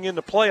traveling in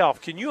the playoff.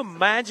 Can you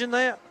imagine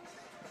that?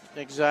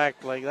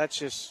 Exactly.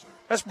 That's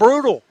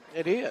brutal.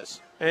 It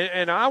is.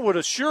 And I would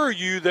assure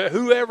you that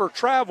whoever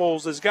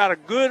travels has got a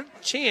good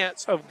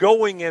chance of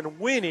going and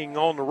winning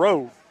on the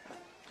road.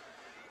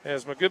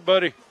 As my good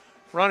buddy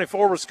Ronnie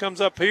Forbes comes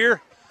up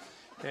here,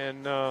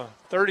 and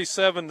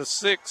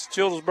 37-6,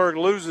 Childersburg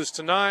loses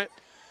tonight.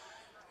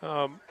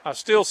 I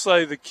still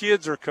say the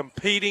kids are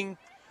competing.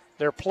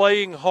 They're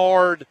playing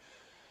hard.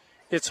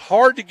 It's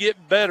hard to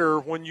get better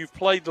when you've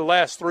played the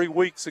last 3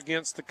 weeks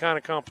against the kind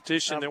of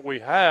competition that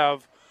we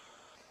have.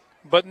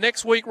 But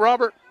next week,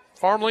 Robert,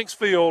 Farm Links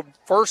Field,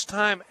 first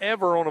time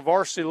ever on a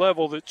varsity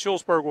level that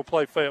Childersburg will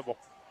play Fayetteville.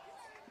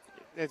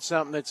 It's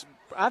something that's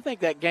 – I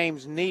think that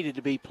game's needed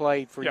to be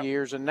played for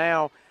years, and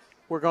now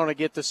we're going to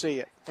get to see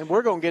it, and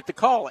we're going to get to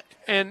call it.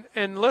 And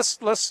let's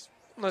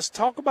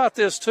talk about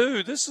this,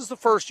 too. This is the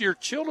first year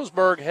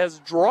Childersburg has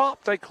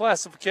dropped a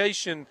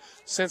classification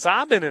since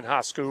I've been in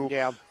high school.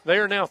 Yeah. They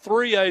are now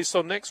 3A,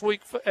 so next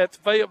week at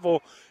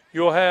Fayetteville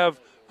you'll have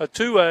a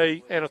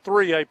 2A and a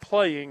 3A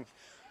playing.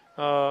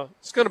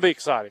 It's going to be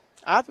exciting.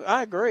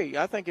 I agree.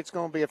 I think it's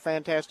going to be a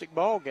fantastic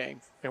ball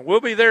game. And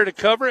we'll be there to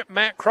cover it.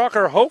 Matt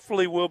Crocker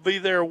hopefully will be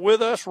there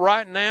with us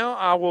right now.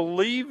 I will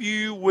leave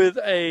you with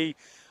a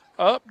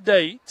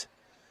update.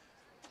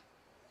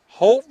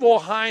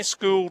 Holtville High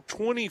School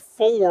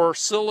 24,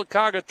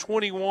 Sylacauga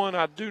 21.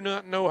 I do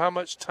not know how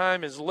much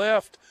time is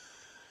left.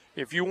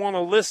 If you want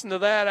to listen to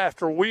that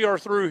after we are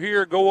through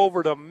here, go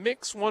over to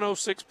Mix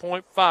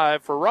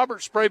 106.5. For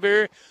Robert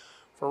Sprayberry,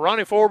 for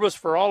Ronnie Forbes,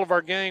 for all of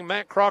our gang,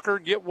 Matt Crocker,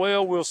 get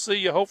well. We'll see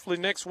you hopefully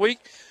next week.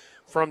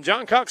 From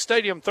John Cox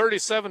Stadium,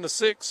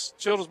 37-6,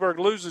 Childersburg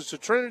loses to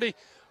Trinity.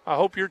 I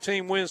hope your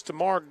team wins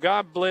tomorrow.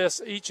 God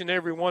bless each and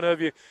every one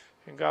of you,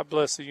 and God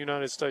bless the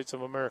United States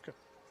of America.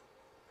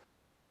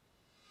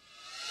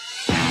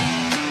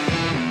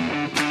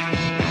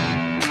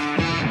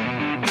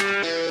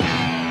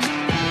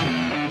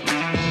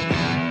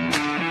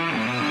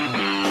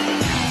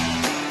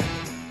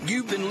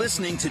 You've been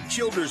listening to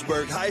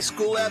Childersburg High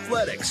School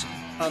Athletics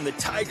on the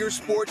Tiger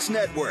Sports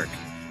Network.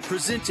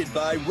 Presented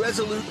by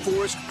Resolute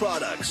Forest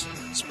Products.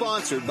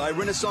 Sponsored by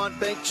Renaissance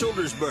Bank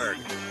Childersburg.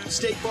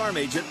 State Farm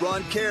Agent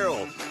Ron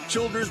Carroll.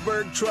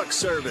 Childersburg Truck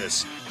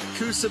Service.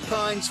 Coosa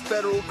Pines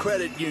Federal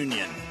Credit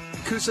Union.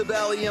 Coosa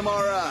Valley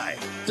MRI.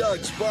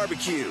 Doug's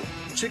Barbecue.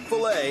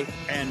 Chick-fil-A,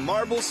 and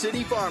Marble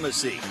City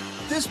Pharmacy.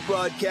 This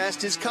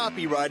broadcast is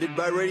copyrighted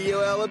by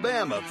Radio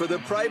Alabama for the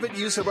private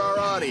use of our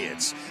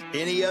audience.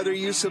 Any other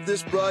use of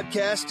this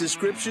broadcast,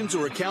 descriptions,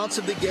 or accounts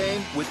of the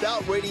game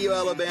without Radio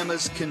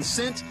Alabama's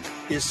consent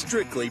is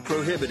strictly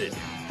prohibited.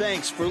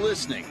 Thanks for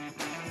listening.